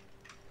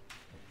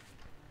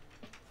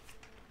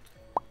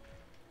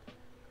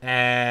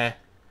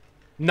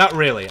 Not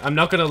really. I'm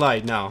not gonna lie.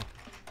 No.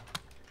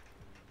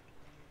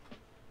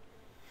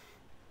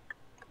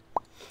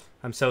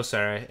 I'm so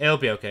sorry. It'll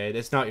be okay.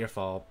 It's not your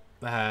fault.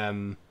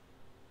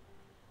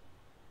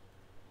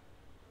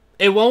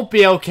 It won't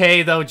be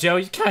okay though, Joe.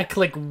 You can't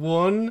click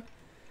one.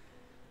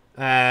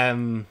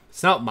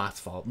 It's not Matt's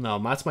fault. No,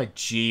 Matt's my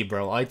G,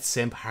 bro. I'd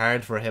simp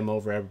hard for him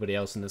over everybody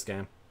else in this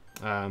game.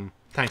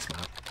 Thanks,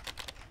 Matt.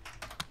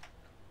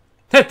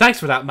 Thanks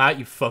for that, Matt,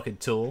 you fucking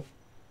tool.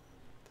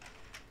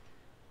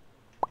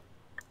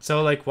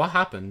 So, like, what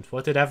happened?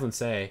 What did Evelyn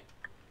say?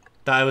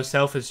 That I was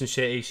selfish and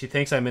shitty. She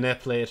thinks I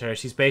manipulated her.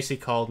 She's basically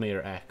called me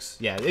her ex.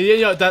 Yeah,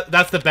 you know,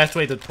 that's the best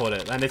way to put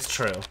it, and it's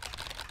true.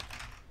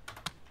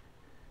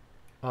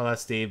 Oh,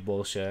 that's deep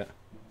bullshit.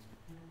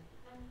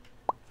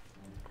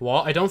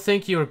 What? I don't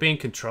think you were being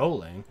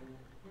controlling.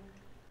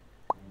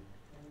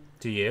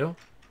 Do you?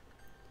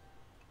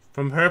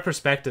 From her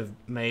perspective,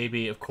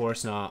 maybe, of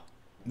course not.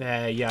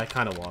 Yeah, I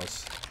kind of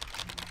was.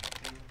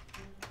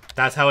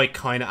 That's how I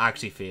kind of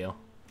actually feel.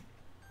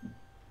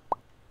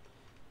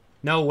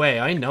 No way,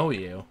 I know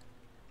you.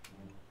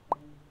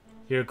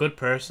 You're a good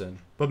person.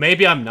 But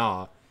maybe I'm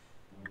not.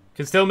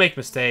 Can still make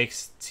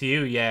mistakes. To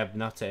you, yeah,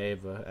 not to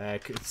Ava.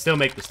 Can still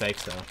make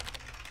mistakes, though.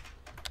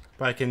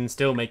 But I can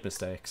still make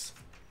mistakes.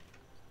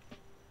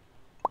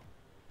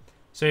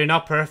 So you're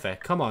not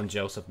perfect. Come on,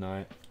 Joseph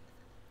Knight.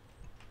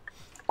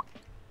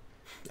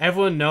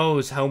 Everyone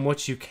knows how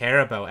much you care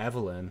about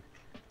Evelyn.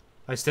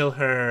 I still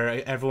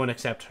her. Everyone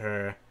except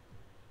her.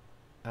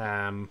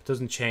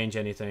 Doesn't change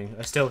anything.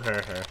 I still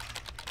her.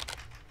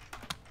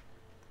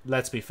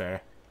 Let's be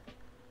fair.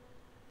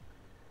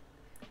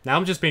 Now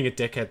I'm just being a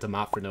dickhead to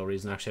Matt for no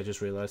reason, actually, I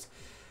just realized.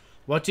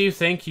 What do you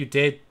think you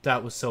did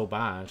that was so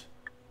bad?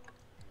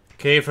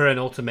 Gave her an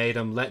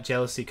ultimatum, let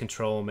jealousy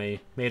control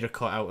me, made her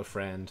cut out a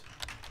friend.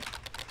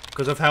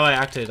 Because of how I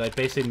acted, I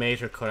basically made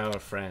her cut out a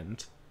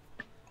friend.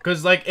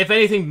 Because, like, if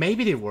anything,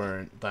 maybe they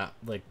weren't that,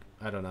 like,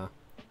 I don't know.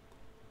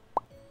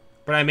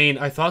 But I mean,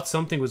 I thought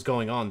something was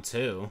going on,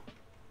 too.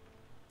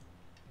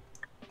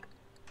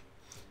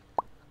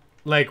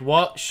 Like,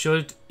 what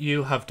should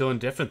you have done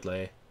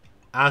differently?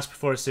 Asked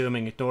before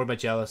assuming, ignored my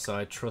jealous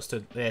side,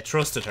 trusted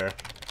her.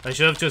 I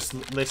should have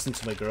just listened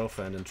to my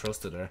girlfriend and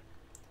trusted her.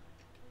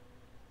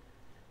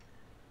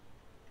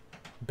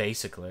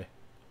 Basically.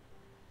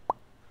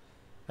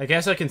 I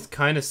guess I can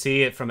kind of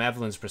see it from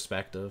Evelyn's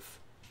perspective.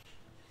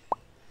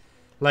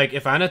 Like,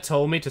 if Anna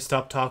told me to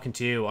stop talking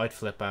to you, I'd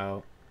flip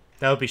out.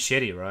 That would be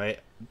shitty, right?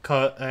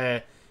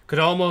 Could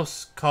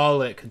almost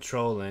call it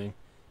controlling.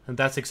 And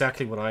that's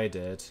exactly what I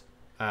did.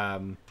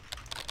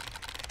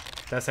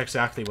 That's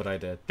exactly what I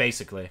did,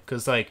 basically.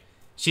 Because, like,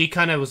 she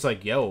kind of was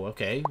like, yo,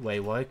 okay,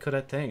 wait, why cut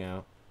that thing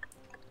out?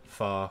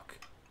 Fuck.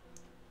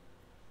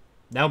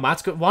 Now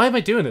Matt's good. Why am I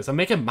doing this? I'm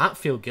making Matt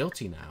feel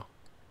guilty now.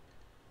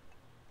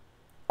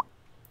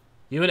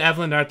 You and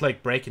Evelyn aren't,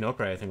 like, breaking up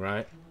or anything,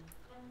 right?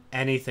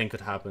 Anything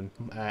could happen.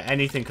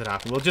 Anything could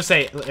happen. We'll just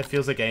say it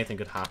feels like anything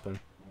could happen.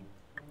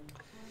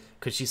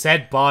 Because she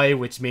said bye,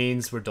 which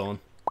means we're done.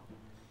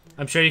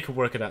 I'm sure you could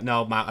work it out.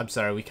 No, Matt, I'm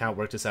sorry, we can't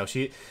work this out.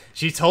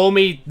 She told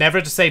me never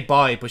to say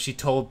bye, but she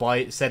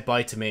said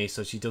bye to me,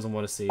 so she doesn't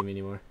want to see me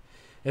anymore.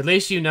 At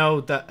least you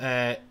know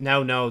that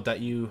now know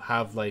that you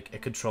have like a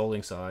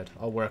controlling side.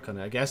 I'll work on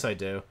it. I guess I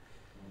do.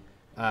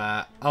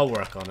 I'll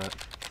work on it.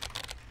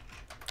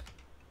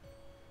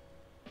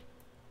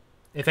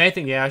 If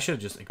anything, yeah, I should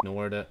have just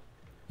ignored it.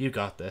 You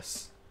got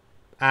this.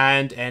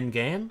 And end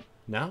game?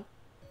 No?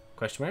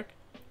 Question mark?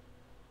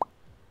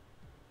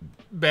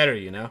 Better,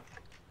 you know.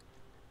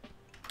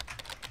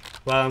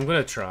 Well, I'm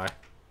gonna try.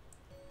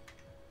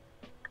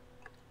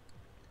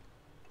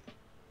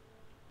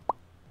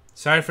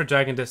 Sorry for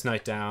dragging this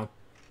night down.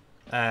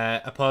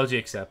 Apology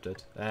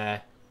accepted.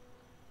 Not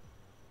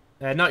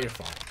your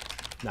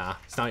fault. Nah,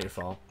 it's not your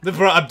fault.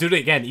 I'm doing it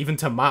again. Even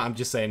to Matt, I'm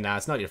just saying, nah,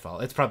 it's not your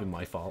fault. It's probably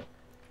my fault.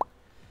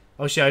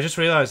 Oh shit, I just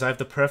realized I have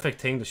the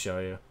perfect thing to show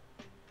you.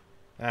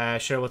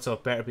 Sure, what's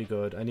up? Better be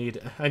good. I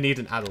need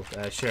an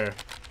adult. Sure.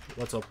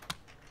 What's up?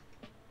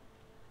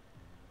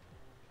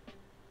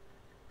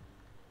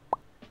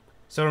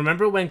 So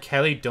remember when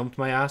Kelly dumped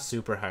my ass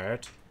super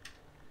hard?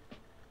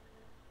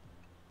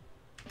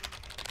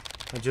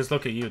 I just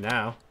look at you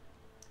now.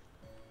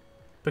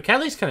 But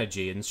Kelly's kind of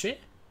G, isn't she?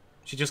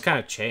 She just kind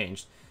of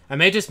changed. I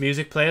made this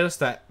music playlist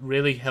that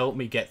really helped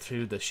me get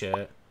through the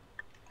shit.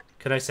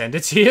 Can I send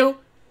it to you?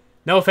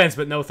 No offense,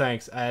 but no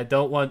thanks. I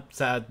don't want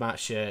sad Matt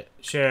shit.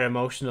 Share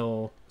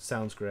emotional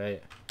sounds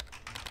great.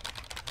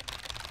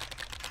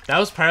 That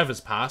was part of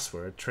his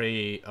password.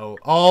 30.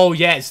 Oh,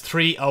 yeah, it's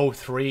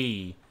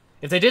 303.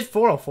 If they did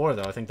 404,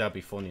 though, I think that'd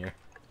be funnier.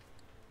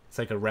 It's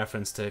like a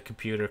reference to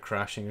computer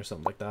crashing or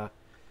something like that.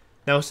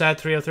 No sad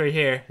 303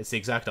 here. It's the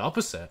exact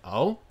opposite.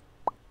 Oh?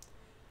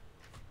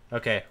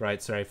 Okay,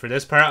 right, sorry. For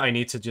this part, I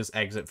need to just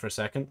exit for a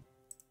second.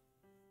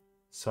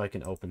 So I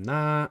can open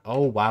that.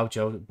 Oh, wow,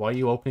 Joe. Why are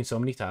you opening so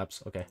many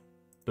tabs? Okay.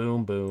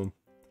 Boom, boom.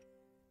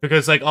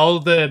 Because, like, all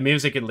the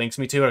music it links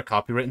me to are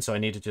copywritten, so I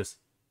need to just...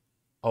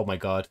 Oh, my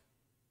God.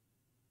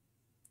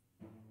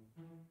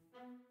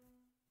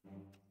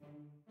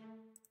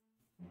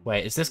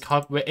 Wait, is this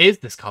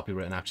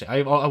copywritten, actually?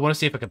 I want to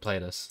see if I can play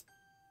this.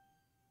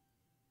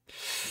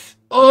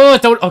 Oh,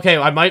 don't... Okay,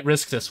 I might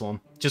risk this one.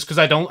 Just because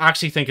I don't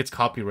actually think it's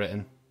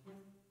copywritten.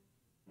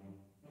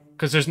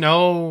 Because there's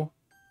no...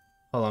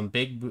 Hold on,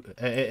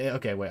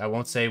 okay, wait, I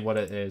won't say what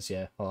it is.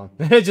 Yeah, hold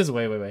on. Just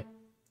wait.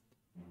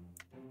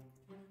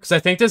 Because I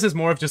think this is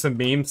more of just a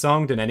meme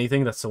song than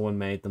anything that someone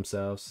made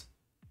themselves.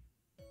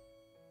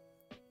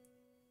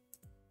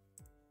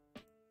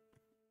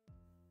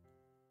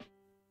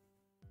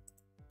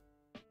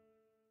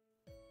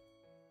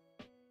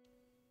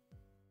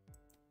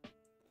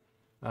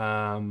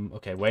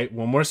 Okay, wait,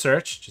 one more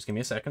search. Just give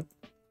me a second.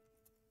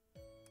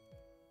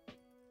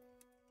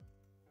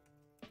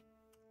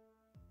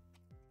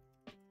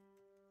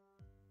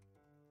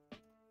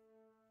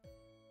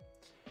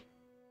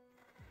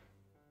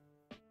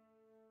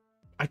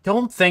 I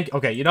don't think...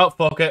 Okay, you know what?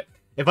 Fuck it.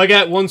 If I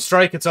get one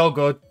strike, it's all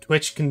good.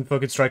 Twitch can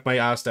fucking strike my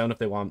ass down if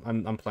they want.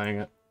 I'm playing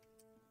it.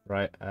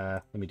 Right,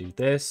 let me do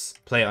this.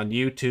 Play it on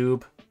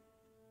YouTube.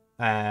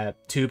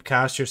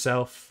 Tubecast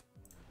yourself.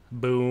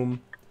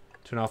 Boom.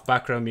 Turn off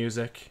background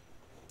music.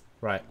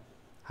 Right.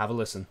 Have a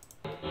listen.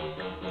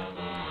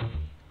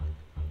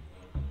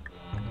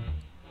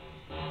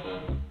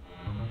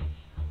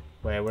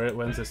 Wait,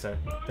 when's this start?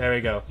 There we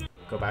go.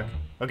 Go back.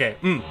 Okay.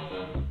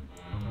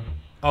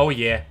 Oh,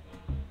 yeah.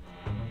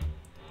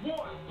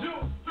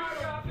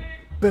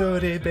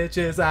 Booty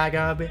bitches, I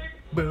got big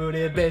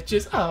booty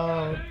bitches.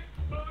 Oh.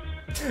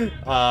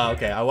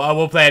 Okay. I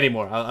won't play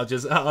anymore. I'll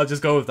just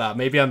go with that.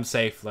 Maybe I'm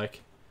safe.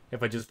 Like,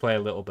 if I just play a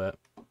little bit.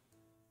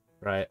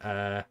 Right.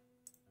 Oh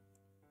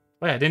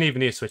yeah, I didn't even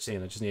need to switch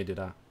scene. I just need to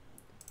do that.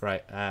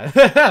 Right.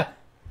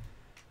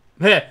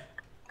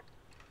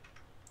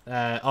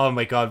 Oh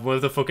my god, one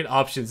of the fucking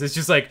options. It's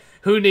just like,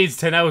 who needs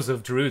 10 hours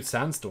of Druid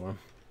Sandstorm?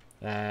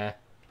 Lol.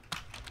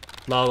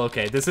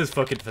 Okay, this is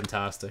fucking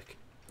fantastic.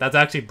 That's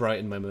actually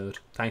brightened my mood.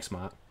 Thanks,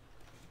 Matt.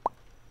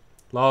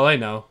 Lol, I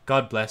know.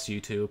 God bless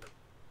YouTube.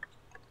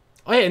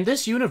 Oh yeah, in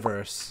this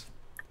universe...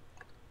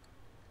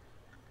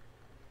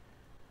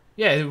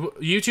 Yeah,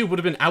 YouTube would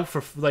have been out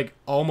for, like,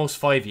 almost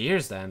 5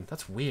 years then.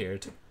 That's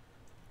weird.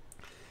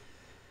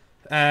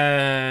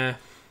 I'm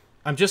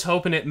just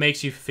hoping it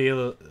makes you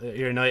feel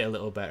your night a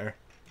little better.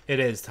 It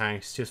is,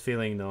 thanks. Just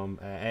feeling numb.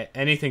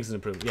 Anything's an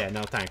improvement. Yeah,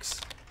 no,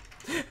 thanks.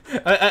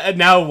 I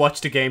now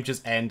watch the game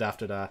just end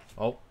after that.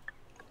 Oh.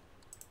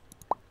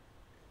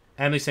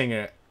 Emily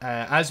Singer,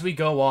 as we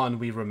go on,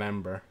 we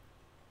remember.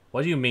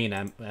 What do you mean,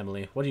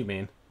 Emily? What do you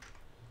mean?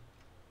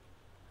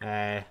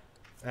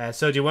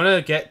 So do you want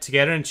to get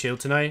together and chill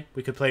tonight?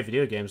 We could play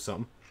video games or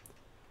something.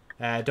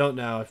 I don't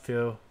know. I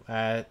feel...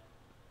 Actually,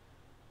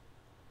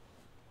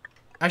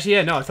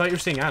 yeah, no. I thought you were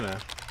saying Anna.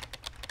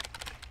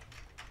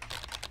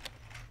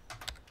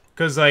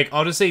 Because, like,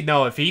 honestly,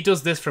 no. If he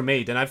does this for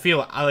me, then I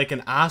feel like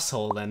an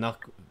asshole. Then not...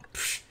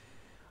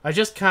 I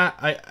just can't...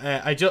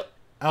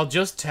 I'll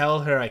just tell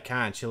her I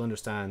can't. She'll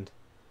understand.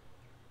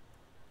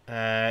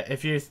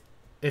 If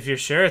you're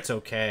sure it's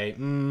okay.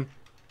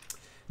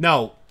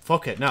 No.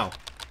 Fuck it. No.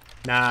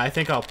 Nah, I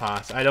think I'll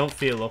pass. I don't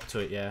feel up to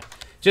it yet.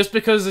 Just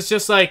because it's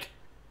just like...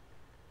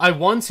 I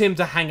want him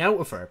to hang out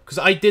with her. Because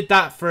I did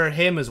that for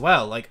him as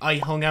well. Like, I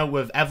hung out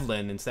with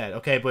Evelyn instead.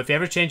 Okay, but if you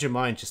ever change your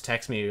mind, just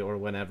text me or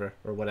whenever.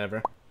 Or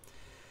whatever.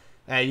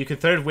 You can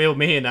third wheel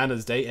me and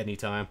Anna's date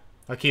anytime.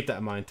 I'll keep that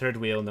in mind. Third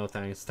wheel, no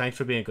thanks. Thanks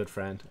for being a good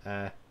friend.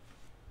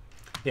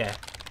 Yeah.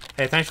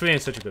 Hey, thanks for being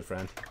such a good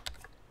friend.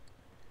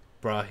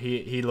 Bruh,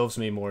 he loves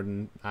me more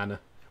than Anna.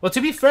 Well, to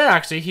be fair,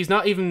 actually, he's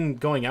not even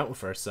going out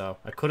with her, so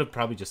I could have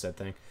probably just said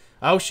thing.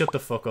 Oh, shut the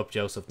fuck up,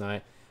 Joseph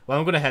Knight. Well,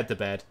 I'm gonna head to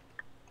bed.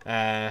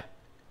 Have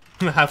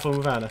fun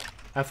with Anna.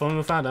 Have fun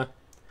with Anna.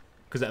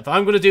 Because if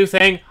I'm gonna do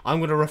thing,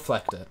 I'm gonna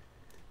reflect it.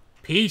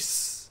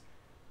 Peace.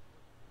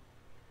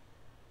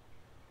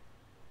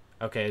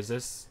 Okay, is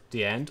this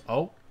the end?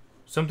 Oh,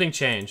 something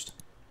changed.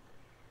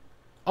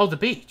 Oh, the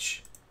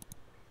beach.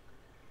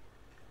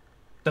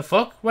 The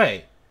fuck?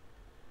 Wait.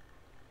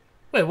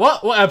 Wait,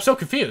 what? What? I'm so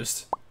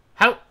confused.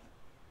 How?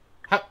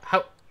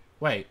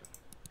 Wait.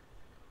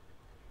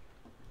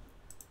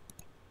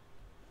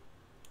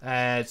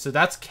 So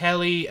that's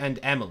Kelly and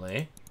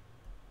Emily.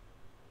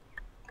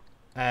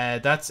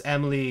 That's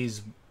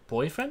Emily's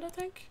boyfriend, I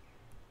think.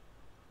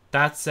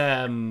 That's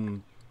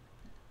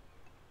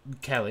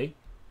Kelly.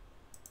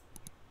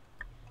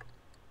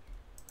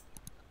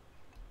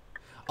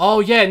 Oh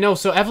yeah, no.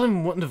 So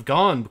Evelyn wouldn't have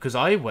gone because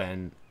I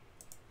went.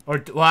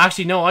 Or well,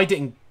 actually, no, I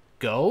didn't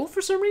go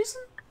for some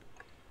reason.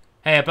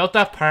 Hey, about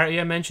that party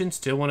I mentioned,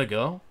 still want to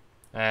go?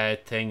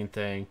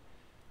 Thing.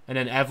 And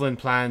then Evelyn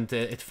planned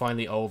it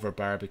finally over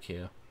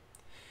barbecue.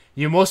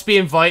 You must be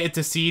invited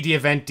to see the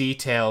event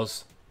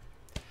details.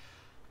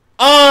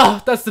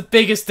 Oh, that's the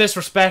biggest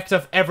disrespect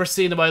I've ever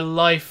seen in my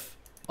life.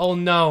 Oh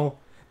no.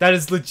 That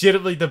is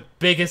legitimately the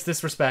biggest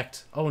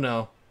disrespect. Oh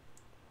no.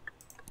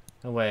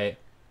 Oh wait.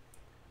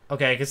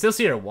 Okay, I can still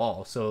see her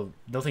wall, so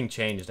nothing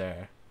changed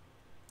there.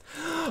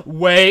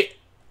 Wait.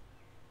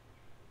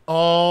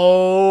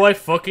 Oh,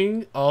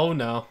 oh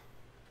no.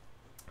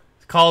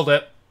 Called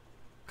it.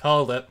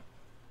 Called it.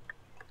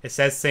 It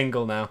says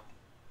single now.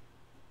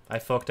 I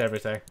fucked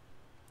everything.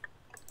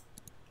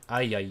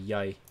 Ay, ay,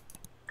 ay.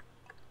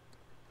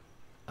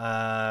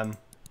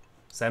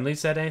 Has Emily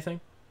said anything?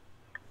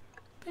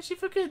 She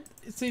fucking...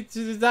 She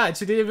did that.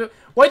 She didn't even...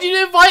 Why did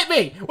you invite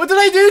me? What did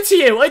I do to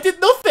you? I did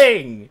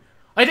nothing!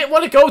 I didn't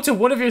want to go to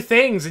one of your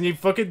things and you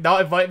fucking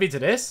not invite me to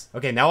this?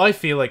 Okay, now I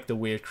feel like the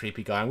weird,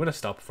 creepy guy. I'm gonna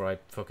stop before I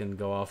fucking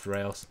go off the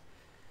rails.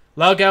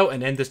 Log out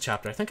and end this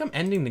chapter. I think I'm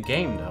ending the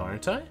game though,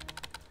 aren't I?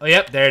 Oh,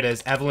 yep, there it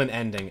is. Evelyn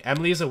ending.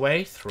 Emily is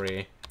Away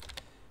 3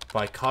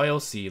 by Kyle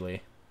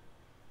Seeley.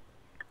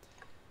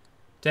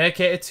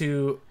 Dedicated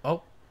to...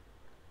 Oh.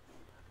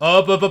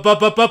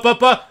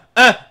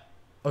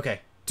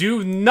 Okay.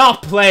 Do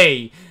not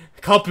play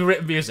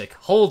copyrighted music.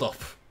 Hold up.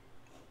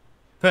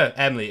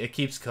 Emily, it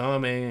keeps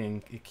coming,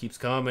 and it keeps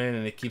coming,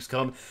 and it keeps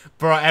coming.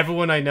 Bro,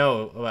 everyone I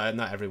know... Well,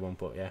 not everyone,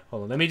 but yeah.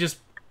 Hold on, let me just...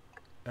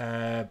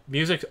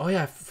 music... Oh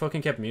yeah, I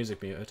fucking kept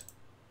music muted.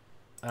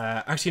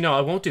 Actually, no,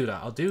 I won't do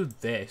that. I'll do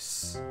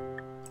this.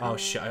 Oh,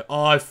 shit.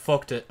 Oh, I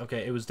fucked it.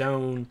 Okay, it was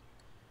down...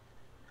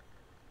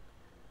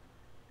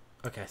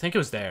 Okay, I think it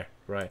was there.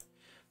 Right.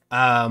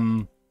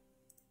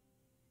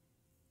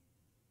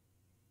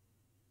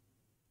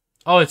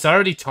 Oh, it's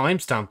already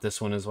timestamped this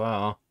one as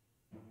well.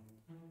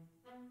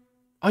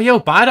 Oh, yo,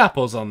 Bad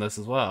Apple's on this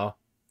as well.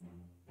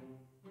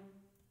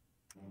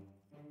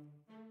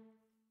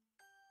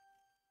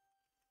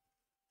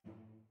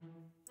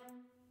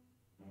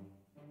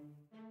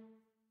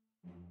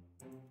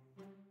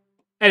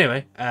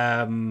 Anyway,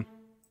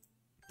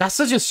 that's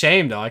such a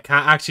shame, though. I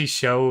can't actually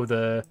show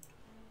the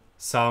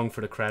song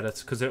for the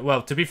credits. Because,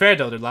 well, to be fair,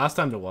 though, the last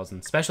time there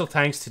wasn't. Special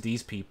thanks to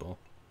these people.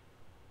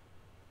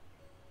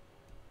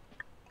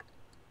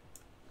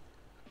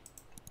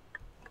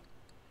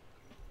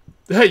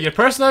 Your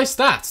personalized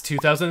stats,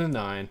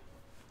 2009.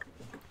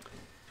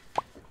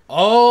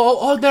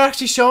 Oh, they're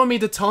actually showing me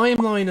the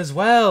timeline as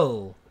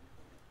well.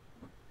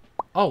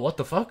 Oh, what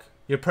the fuck?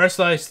 Your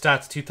personalized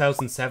stats,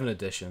 2007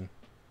 edition.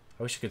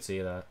 I wish you could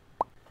see that.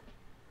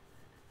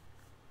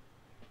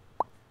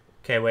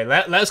 Okay, wait,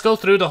 let's go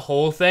through the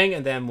whole thing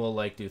and then we'll,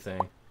 like, do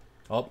thing.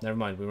 Oh, never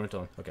mind, we weren't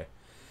done. Okay.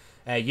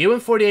 You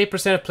and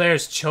 48% of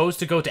players chose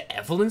to go to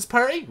Evelyn's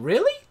party?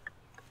 Really?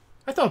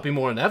 I thought it'd be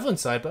more on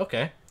Evelyn's side, but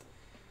okay.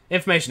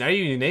 Information, are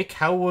you unique?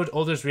 How would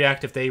others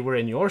react if they were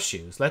in your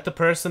shoes? Let the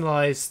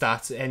personalized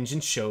stats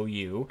engine show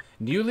you.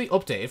 Newly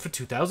updated for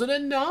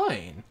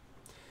 2009.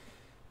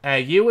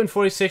 You and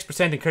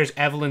 46% encourage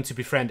Evelyn to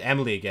befriend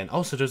Emily again.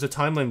 Oh, so there's a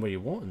timeline where you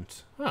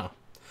won't. Oh.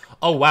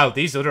 Oh, wow,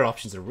 these other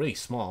options are really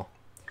small.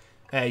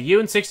 You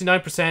and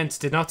 69%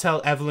 did not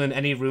tell Evelyn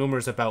any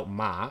rumors about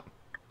Matt.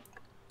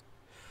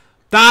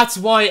 That's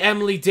why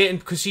Emily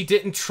didn't, because she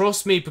didn't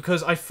trust me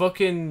because I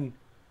fucking...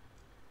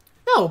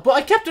 No, but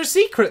I kept her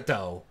secret,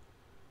 though.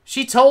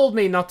 She told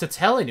me not to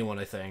tell anyone,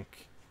 I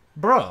think.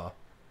 Bruh.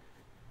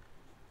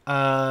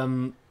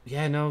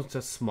 Yeah, no,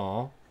 that's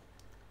small.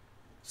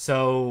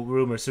 So,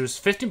 rumors. There's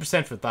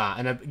 15% for that.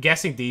 And I'm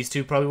guessing these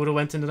two probably would have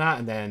went into that.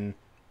 And then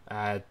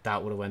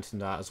that would have went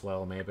into that as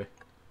well, maybe.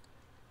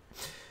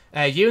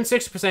 You and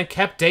 60%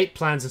 kept date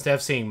plans instead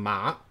of seeing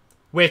Matt.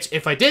 Which,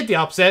 if I did the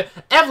opposite,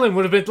 Evelyn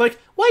would have been like,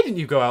 why didn't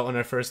you go out on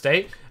our first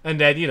date? And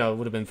then, you know, it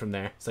would have been from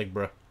there. It's like,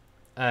 bruh.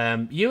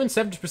 You and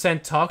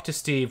 70% talked to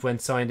Steve when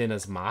signed in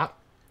as Matt.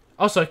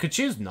 Also, I could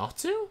choose not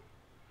to?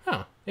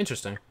 Huh,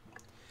 interesting.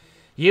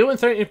 You and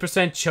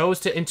 13% chose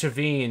to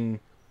intervene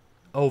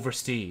over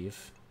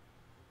Steve.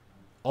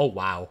 Oh,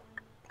 wow.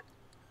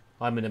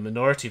 I'm in a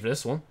minority for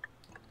this one.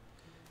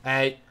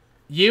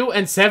 You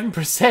and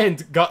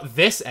 7% got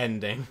this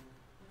ending.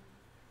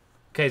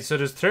 Okay, so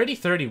there's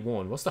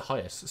 30-31. What's the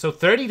highest? So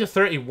 30 to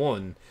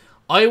 31.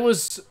 I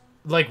was,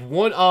 like,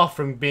 one off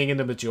from being in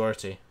the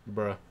majority,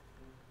 bruh.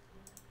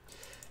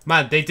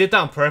 Man, they did that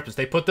on purpose.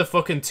 They put the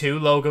fucking 2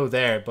 logo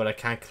there, but I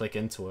can't click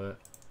into it.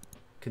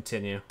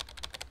 Continue.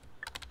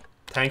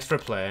 Thanks for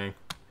playing.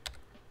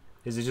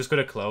 Is it just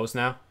going to close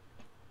now?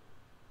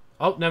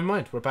 Oh, never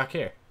mind. We're back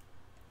here.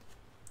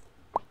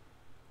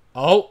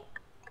 Oh!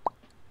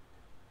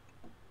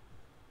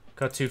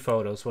 Got 2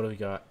 photos. What do we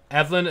got?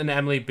 Evelyn and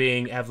Emily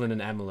being Evelyn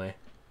and Emily.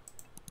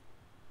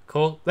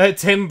 Cool.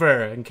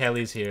 Timber and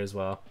Kelly's here as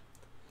well.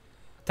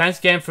 Thanks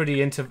again for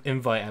the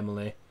invite,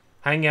 Emily.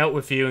 Hanging out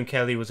with you and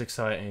Kelly was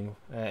exciting.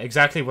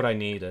 Exactly what I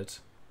needed.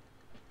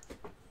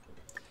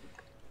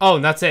 Oh,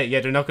 and that's it.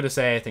 Yeah, they're not going to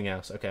say anything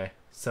else. Okay.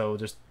 So,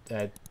 there's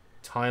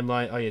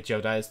timeline. Oh, yeah,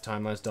 Joe, that is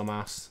timeline's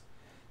dumbass.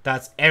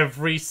 That's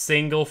every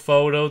single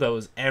photo that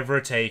was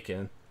ever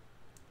taken.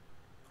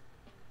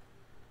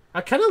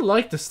 I kind of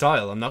like the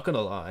style, I'm not going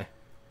to lie.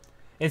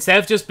 Instead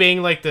of just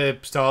being like the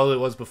style it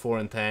was before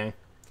in Thang.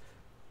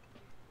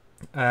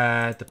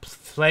 The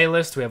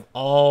playlist, we have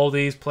all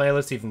these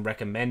playlists, even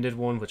recommended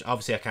one, which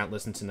obviously I can't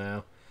listen to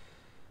now.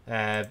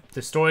 The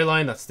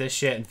storyline, that's this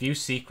shit, and view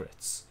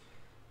secrets.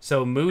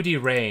 So, Moody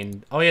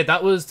Rain. Oh yeah,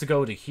 that was to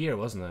go to here,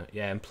 wasn't it?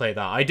 Yeah, and play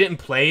that. I didn't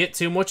play it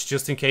too much,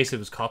 just in case it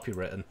was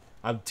copywritten.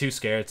 I'm too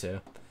scared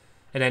to.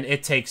 And then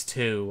It Takes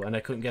Two, and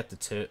I couldn't get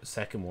the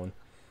second one.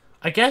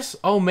 I guess,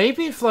 oh,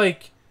 maybe if,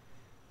 like...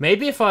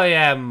 Maybe if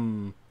I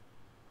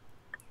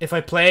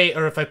play,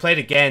 or if I played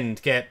again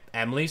to get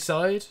Emily's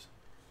side...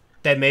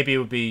 Then maybe it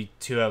would be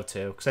 2 out of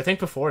 2. Because I think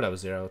before that was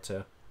 0 out of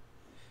 2.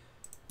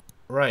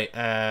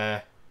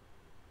 Right,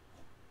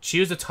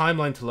 choose the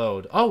timeline to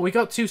load. Oh, we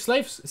got 2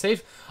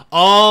 save.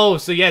 Oh,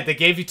 so yeah, they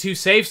gave you 2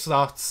 save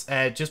slots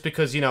just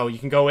because, you know, you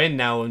can go in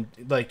now and,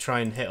 like,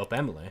 try and hit up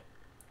Emily.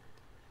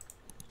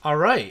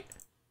 Alright.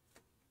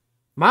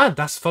 Man,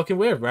 that's fucking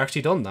weird. We're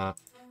actually done that.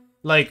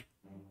 Like,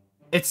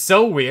 it's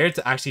so weird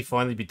to actually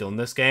finally be done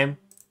this game.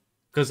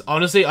 Because,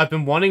 honestly, I've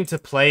been wanting to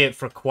play it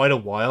for quite a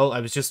while. I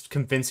was just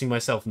convincing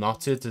myself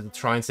not to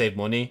try and save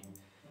money.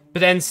 But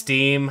then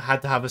Steam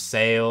had to have a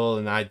sale,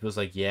 and I was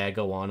like, yeah,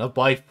 go on. I'll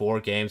buy 4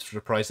 games for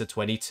the price of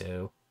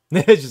 22.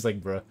 It's just like,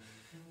 bruh.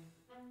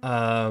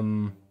 But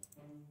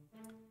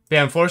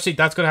yeah, unfortunately,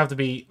 that's going to have to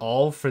be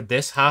all for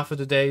this half of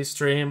the day's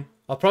stream.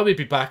 I'll probably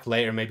be back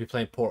later, maybe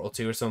playing Portal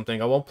 2 or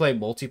something. I won't play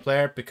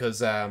multiplayer,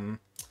 because I'm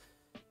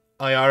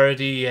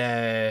already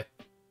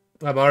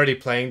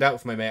playing that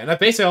with my mate. And I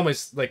basically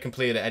almost, like,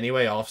 completed it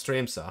anyway off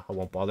stream, so I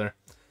won't bother.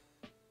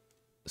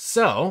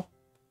 So,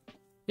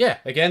 yeah,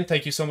 again,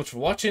 thank you so much for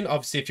watching.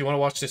 Obviously, if you want to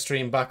watch the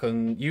stream back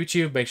on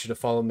YouTube, make sure to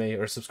follow me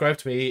or subscribe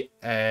to me.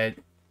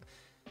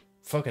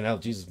 Fucking hell,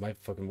 Jesus, my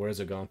fucking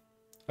words are gone.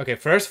 Okay,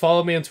 first,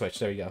 follow me on Twitch.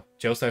 There you go.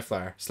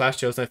 JoeSnipeflower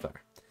 /JoeSnipeflower.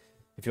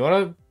 If you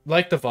want to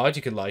like the VOD,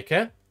 you can like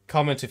it.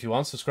 Comment if you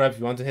want. Subscribe if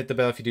you want, and hit the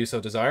bell if you do so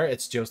desire.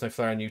 It's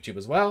JoeSnipeflower on YouTube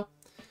as well.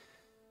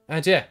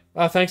 And yeah.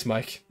 Oh, thanks,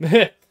 Mike.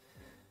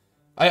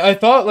 I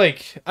thought,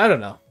 like, I don't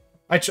know.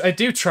 I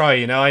do try,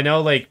 you know. I know,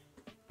 like,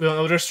 with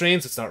other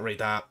streams, it's not really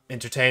that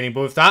entertaining.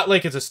 But with that,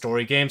 like, it's a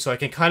story game, so I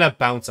can kind of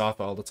bounce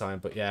off all the time.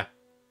 But yeah.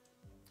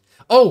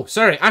 Oh,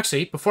 sorry.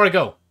 Actually, before I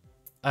go.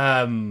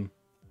 I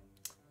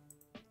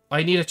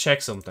need to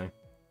check something.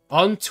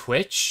 On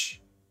Twitch,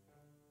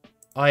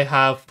 I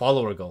have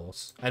follower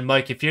goals. And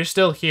Mike, if you're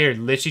still here,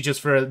 literally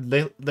just for,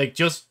 like,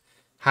 just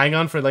hang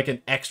on for, like,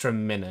 an extra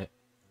minute.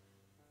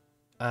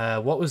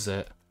 What was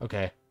it?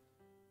 Okay.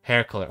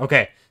 Hair color.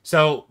 Okay,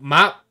 so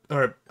Matt,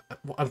 or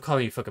I'm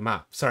calling you fucking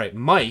Matt. Sorry,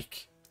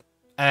 Mike.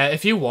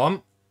 If you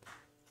want,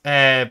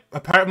 a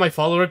part of my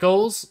follower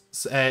goals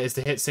is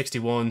to hit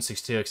 61,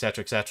 62,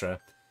 etc., etc.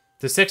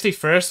 The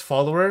 61st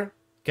follower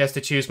gets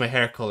to choose my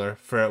hair color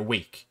for a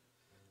week.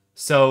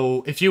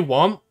 So if you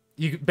want,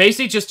 you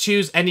basically just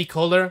choose any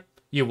color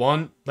you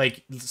want,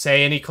 like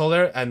say any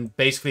color, and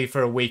basically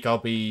for a week I'll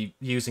be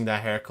using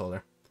that hair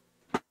color.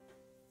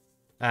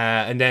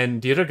 And then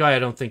the other guy I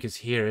don't think is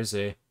here, is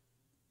he?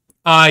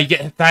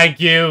 Yeah, thank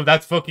you.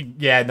 That's fucking...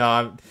 Yeah,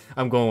 no,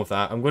 I'm going with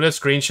that. I'm going to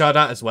screenshot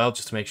that as well,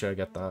 just to make sure I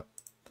get that.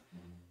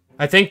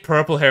 I think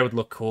purple hair would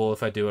look cool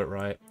if I do it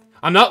right.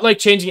 I'm not, like,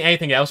 changing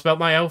anything else about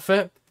my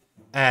outfit.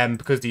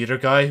 Because the other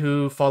guy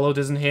who followed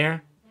isn't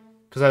here.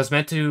 Because I was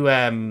meant to,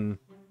 a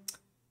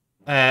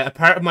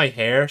part of my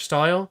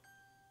hairstyle.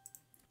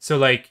 So,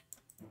 like...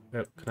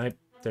 Oh, can I...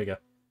 There you go.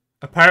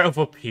 A part of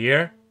up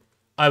here,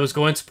 I was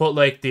going to put,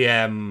 like, the,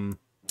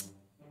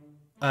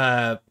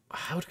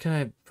 how can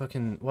I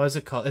fucking... What is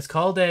it called? It's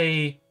called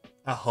a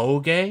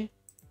hoge.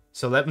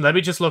 So let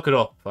me just look it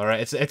up,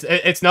 alright?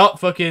 It's not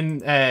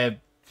fucking...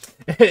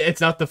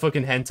 it's not the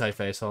fucking hentai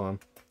face, hold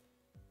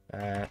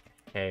on.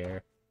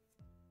 Hair.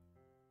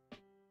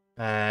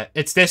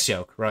 It's this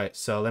joke, right?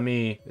 So let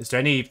me... Is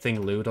there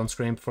anything lewd on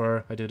screen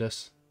before I do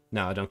this?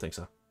 No, I don't think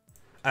so.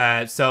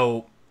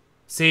 So...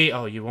 See...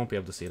 Oh, you won't be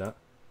able to see that.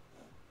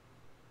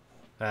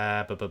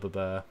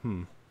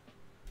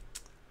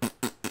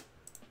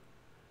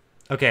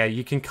 Okay,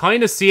 you can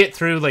kind of see it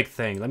through, like,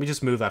 thing. Let me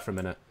just move that for a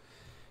minute.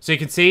 So you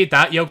can see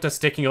that yolk that's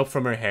sticking up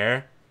from her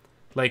hair.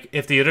 Like,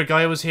 if the other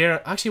guy was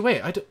here... Actually,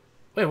 wait,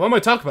 wait, what am I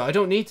talking about? I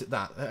don't need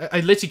that. I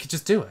literally could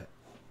just do it.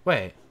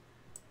 Wait.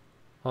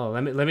 Oh,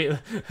 let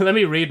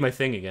me read my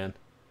thing again.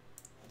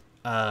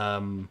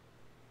 Go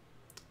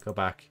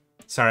back.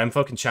 Sorry, I'm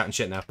fucking chatting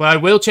shit now. But I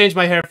will change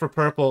my hair for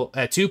purple,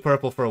 to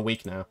purple for a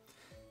week now.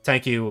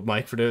 Thank you,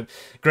 Mike, for the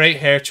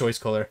great hair choice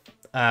color.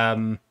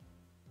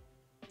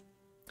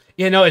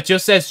 Yeah, no, it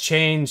just says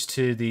change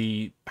to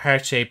the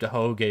heart-shaped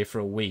hoge for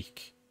a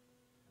week.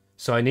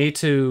 So I need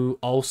to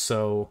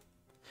also...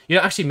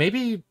 Yeah, actually,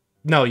 maybe...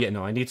 No, yeah,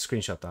 no, I need to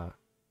screenshot that.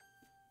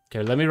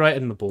 Okay, let me write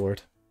it on the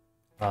board.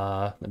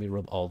 Let me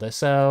rub all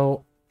this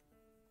out.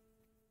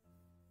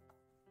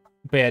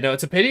 But yeah, no,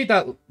 it's a pity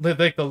that the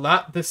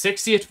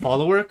 60th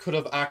follower could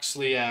have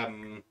actually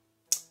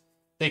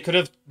they could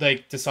have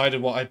like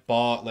decided what I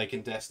bought like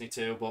in Destiny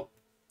 2, but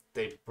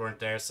they weren't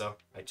there, so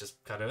I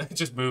just kind of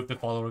just moved the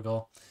follower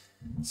goal.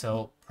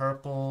 So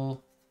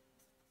purple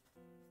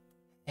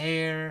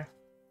hair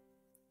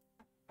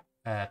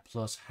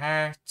plus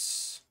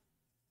hearts.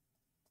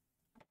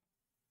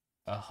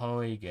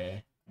 Ahoy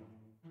gay.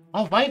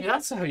 Oh, maybe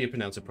that's how you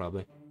pronounce it,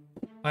 probably.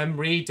 I'm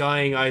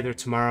re-dyeing either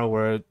tomorrow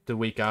or the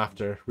week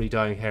after.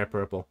 Re-dyeing hair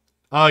purple.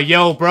 Oh,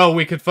 yo, bro,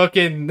 we could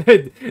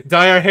fucking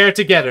dye our hair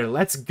together.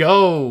 Let's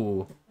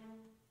go.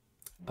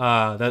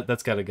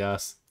 That's kind of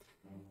gas.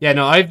 Yeah,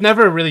 no, I've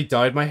never really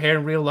dyed my hair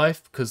in real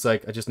life because,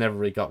 like, I just never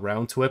really got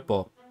round to it.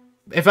 But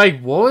if I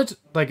would,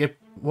 like,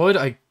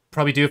 I'd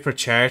probably do it for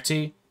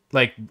charity,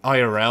 like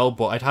IRL,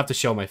 but I'd have to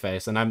show my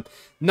face. And I'm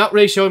not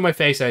really showing my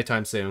face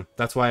anytime soon.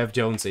 That's why I have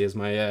Jonesy as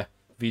my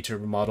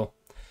VTuber model.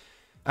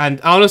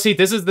 And honestly,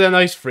 this is the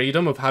nice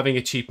freedom of having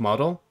a cheap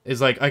model. Is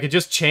like, I could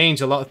just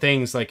change a lot of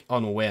things, like,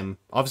 on a whim.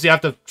 Obviously, I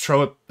have to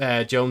throw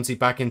Jonesy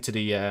back into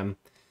the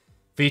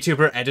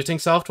VTuber editing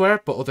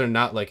software. But other than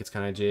that, like, it's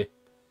kind of G.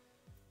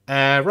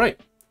 Right.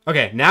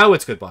 Okay, now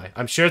it's goodbye.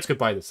 I'm sure it's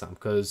goodbye this time,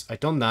 because I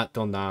done that.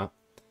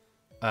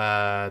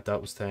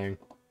 That was thing.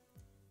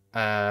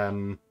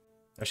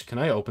 Actually, can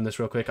I open this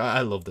real quick? I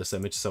love this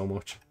image so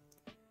much.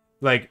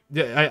 Like,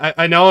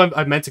 I know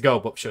I'm meant to go,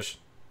 but shush.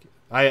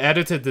 I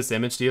edited this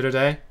image the other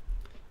day.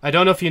 I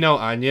don't know if you know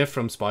Anya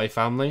from Spy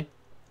Family,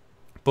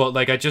 but,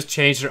 like, I just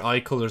changed her eye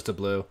colors to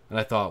blue, and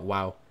I thought,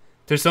 wow.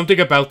 There's something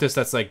about this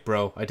that's like,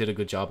 bro, I did a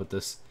good job at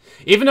this.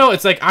 Even though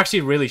it's, like,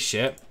 actually really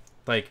shit.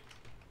 Like,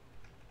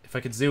 if I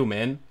could zoom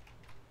in.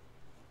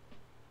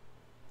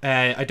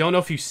 I don't know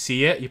if you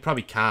see it. You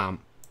probably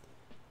can't.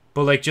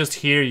 But, like, just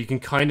here, you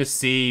can kind of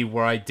see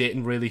where I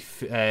didn't really,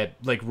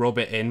 like, rub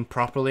it in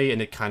properly.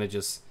 And it kind of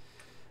just...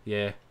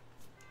 Yeah.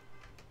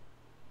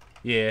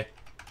 Yeah.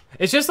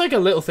 It's just, like, a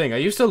little thing. I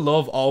used to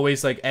love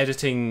always, like,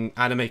 editing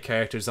anime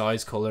characters'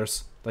 eyes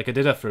colors. Like, I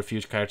did that for a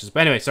few characters. But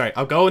anyway, sorry.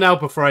 I'll go now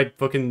before I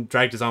fucking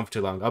drag this on for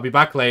too long. I'll be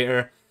back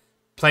later.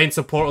 Playing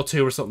some Portal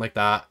 2 or something like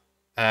that.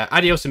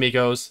 Adios,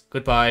 amigos.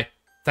 Goodbye.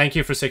 Thank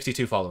you for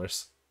 62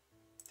 followers.